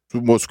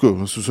 Bon, en tout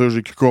cas, c'est ça que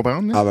j'ai cru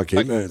comprendre. Ah, OK.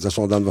 Mais de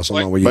son Dan va s'en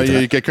envoyer. Ben, il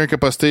y a quelqu'un qui a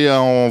posté,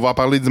 on va en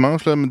parler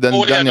dimanche, là. Dan,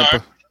 il n'y a pas.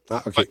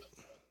 Ah, OK.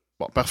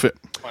 Bon, parfait.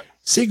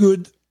 C'est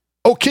good.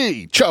 OK,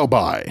 ciao,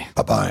 bye.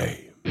 Bye-bye.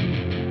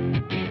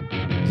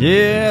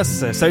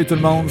 Yes! Salut tout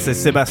le monde, c'est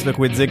Sébastien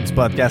Lequidic du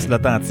podcast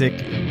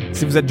L'Authentique.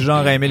 Si vous êtes du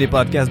genre à aimer les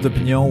podcasts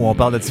d'opinion où on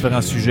parle de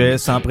différents sujets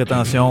sans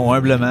prétention,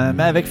 humblement,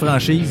 mais avec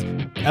franchise,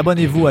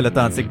 abonnez-vous à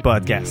l'Authentique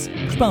Podcast.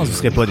 Je pense que vous ne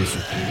serez pas déçus.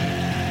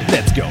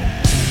 Let's go!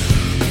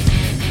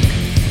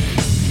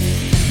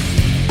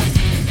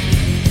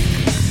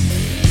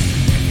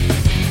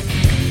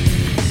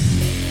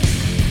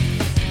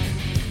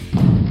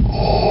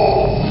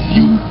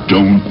 You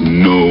don't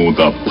know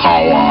the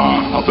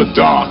power of the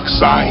dark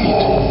side.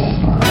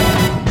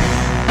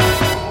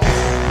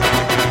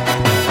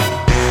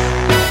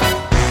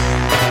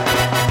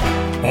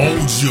 En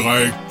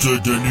direct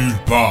de nulle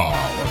part,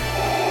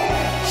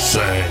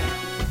 c'est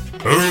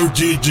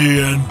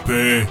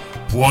eddnp.net.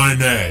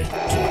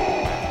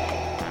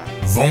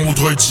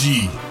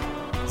 Vendredi,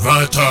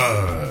 20h.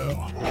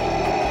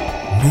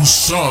 Nous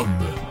sommes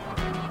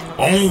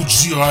en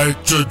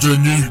direct de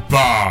nulle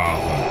part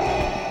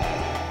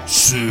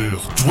sur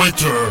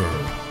Twitter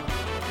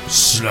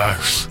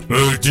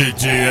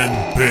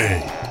 /EDDNP.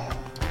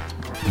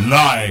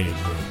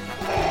 Live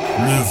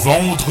le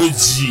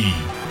vendredi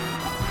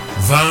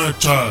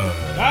 20h.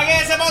 OK,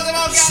 c'est bon,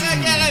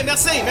 carré.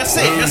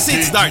 Merci,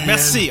 T-Dart,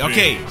 merci. OK,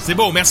 c'est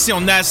beau, merci, on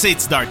en a assez,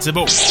 T-Dart, c'est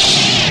beau.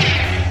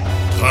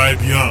 Très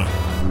bien.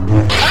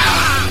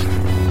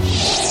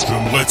 Je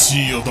me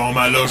retire dans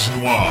ma loge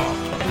noire.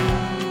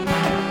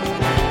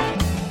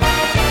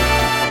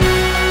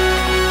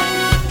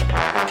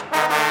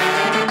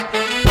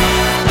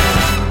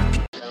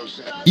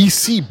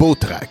 Ici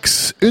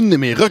Beautrax. Une de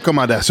mes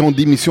recommandations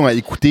d'émissions à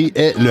écouter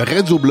est le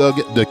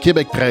radioblog de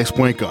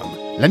québecpresse.com.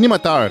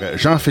 L'animateur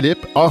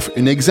Jean-Philippe offre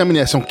une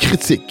examination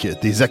critique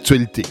des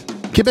actualités.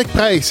 Québec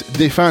Presse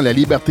défend la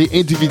liberté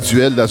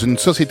individuelle dans une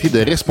société de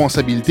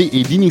responsabilité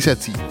et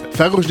d'initiative.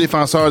 Farouche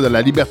défenseur de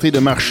la liberté de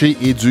marché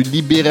et du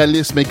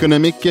libéralisme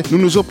économique, nous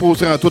nous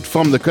opposons à toute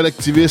forme de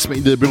collectivisme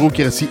et de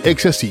bureaucratie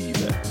excessive.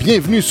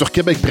 Bienvenue sur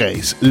Québec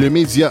Presse, le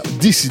média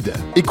dissident.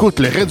 Écoute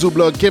le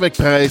radioblog Québec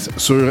Presse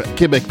sur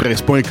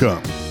québecpresse.com.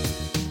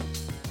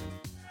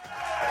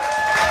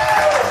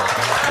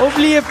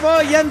 Oubliez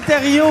pas, Yann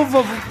Terriot va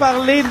vous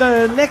parler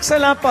d'un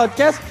excellent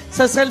podcast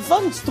ça serait le fun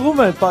que tu trouves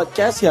un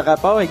podcast qui a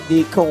rapport avec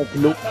des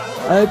complots.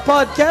 Un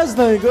podcast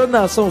d'un gars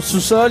dans son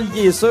sous-sol,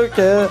 il est sûr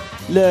que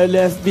le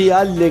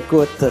FBI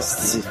l'écoute,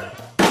 hostie.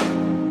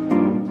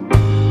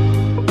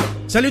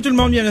 Salut tout le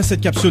monde, bienvenue à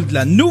cette capsule de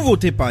la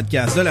nouveauté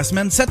podcast de la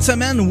semaine. Cette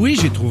semaine, oui,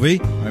 j'ai trouvé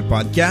un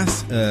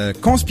podcast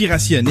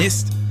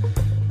conspirationniste.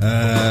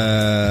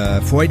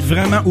 Faut être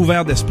vraiment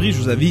ouvert d'esprit, je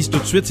vous avise tout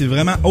de suite, c'est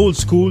vraiment old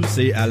school,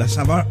 c'est à la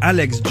saveur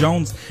Alex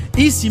Jones,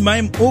 ici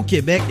même au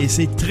Québec, et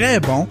c'est très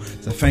bon.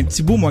 Ça fait un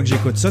petit bout, moi, que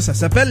j'écoute ça. Ça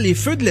s'appelle Les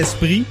Feux de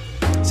l'Esprit.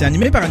 C'est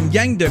animé par une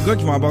gang de gars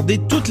qui vont aborder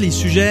tous les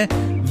sujets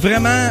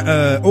vraiment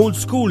old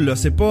school, là.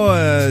 C'est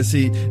pas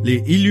c'est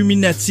les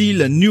Illuminati,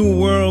 le New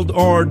World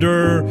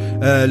Order,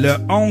 le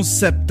 11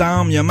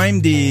 septembre, il y a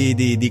même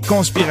des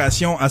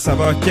conspirations à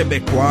saveur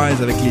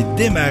québécoise avec les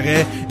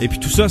démarrais et puis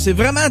tout ça, c'est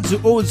vraiment du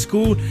old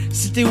school.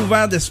 Si t'es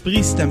ouvert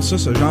d'esprit, si t'aimes ça,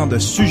 ce genre de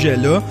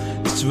sujet-là,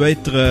 si tu veux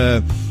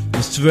être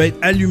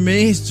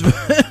allumé, si tu veux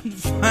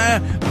faire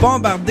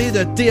bombarder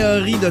de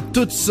théories de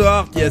toutes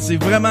sortes, il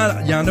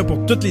y en a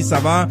pour toutes les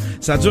saveurs.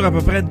 Ça dure à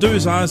peu près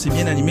 2 heures, c'est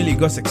bien animé, les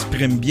gars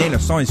s'expriment bien, le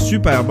son est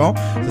super bon.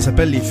 Ça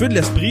s'appelle Les Feux de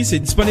l'Esprit, c'est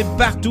disponible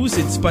partout,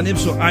 c'est disponible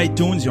sur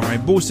iTunes, ils ont un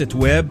beau site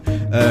web.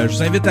 Je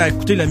vous invite à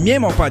écouter le mien,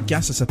 mon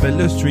podcast, ça s'appelle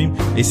Le Stream,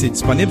 et c'est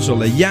disponible sur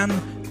le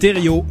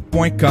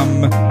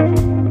yanterio.com.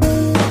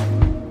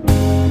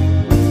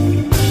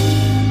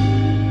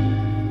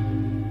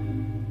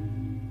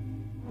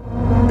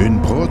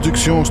 Une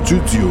production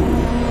studio.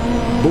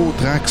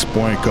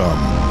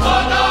 Beautrax.com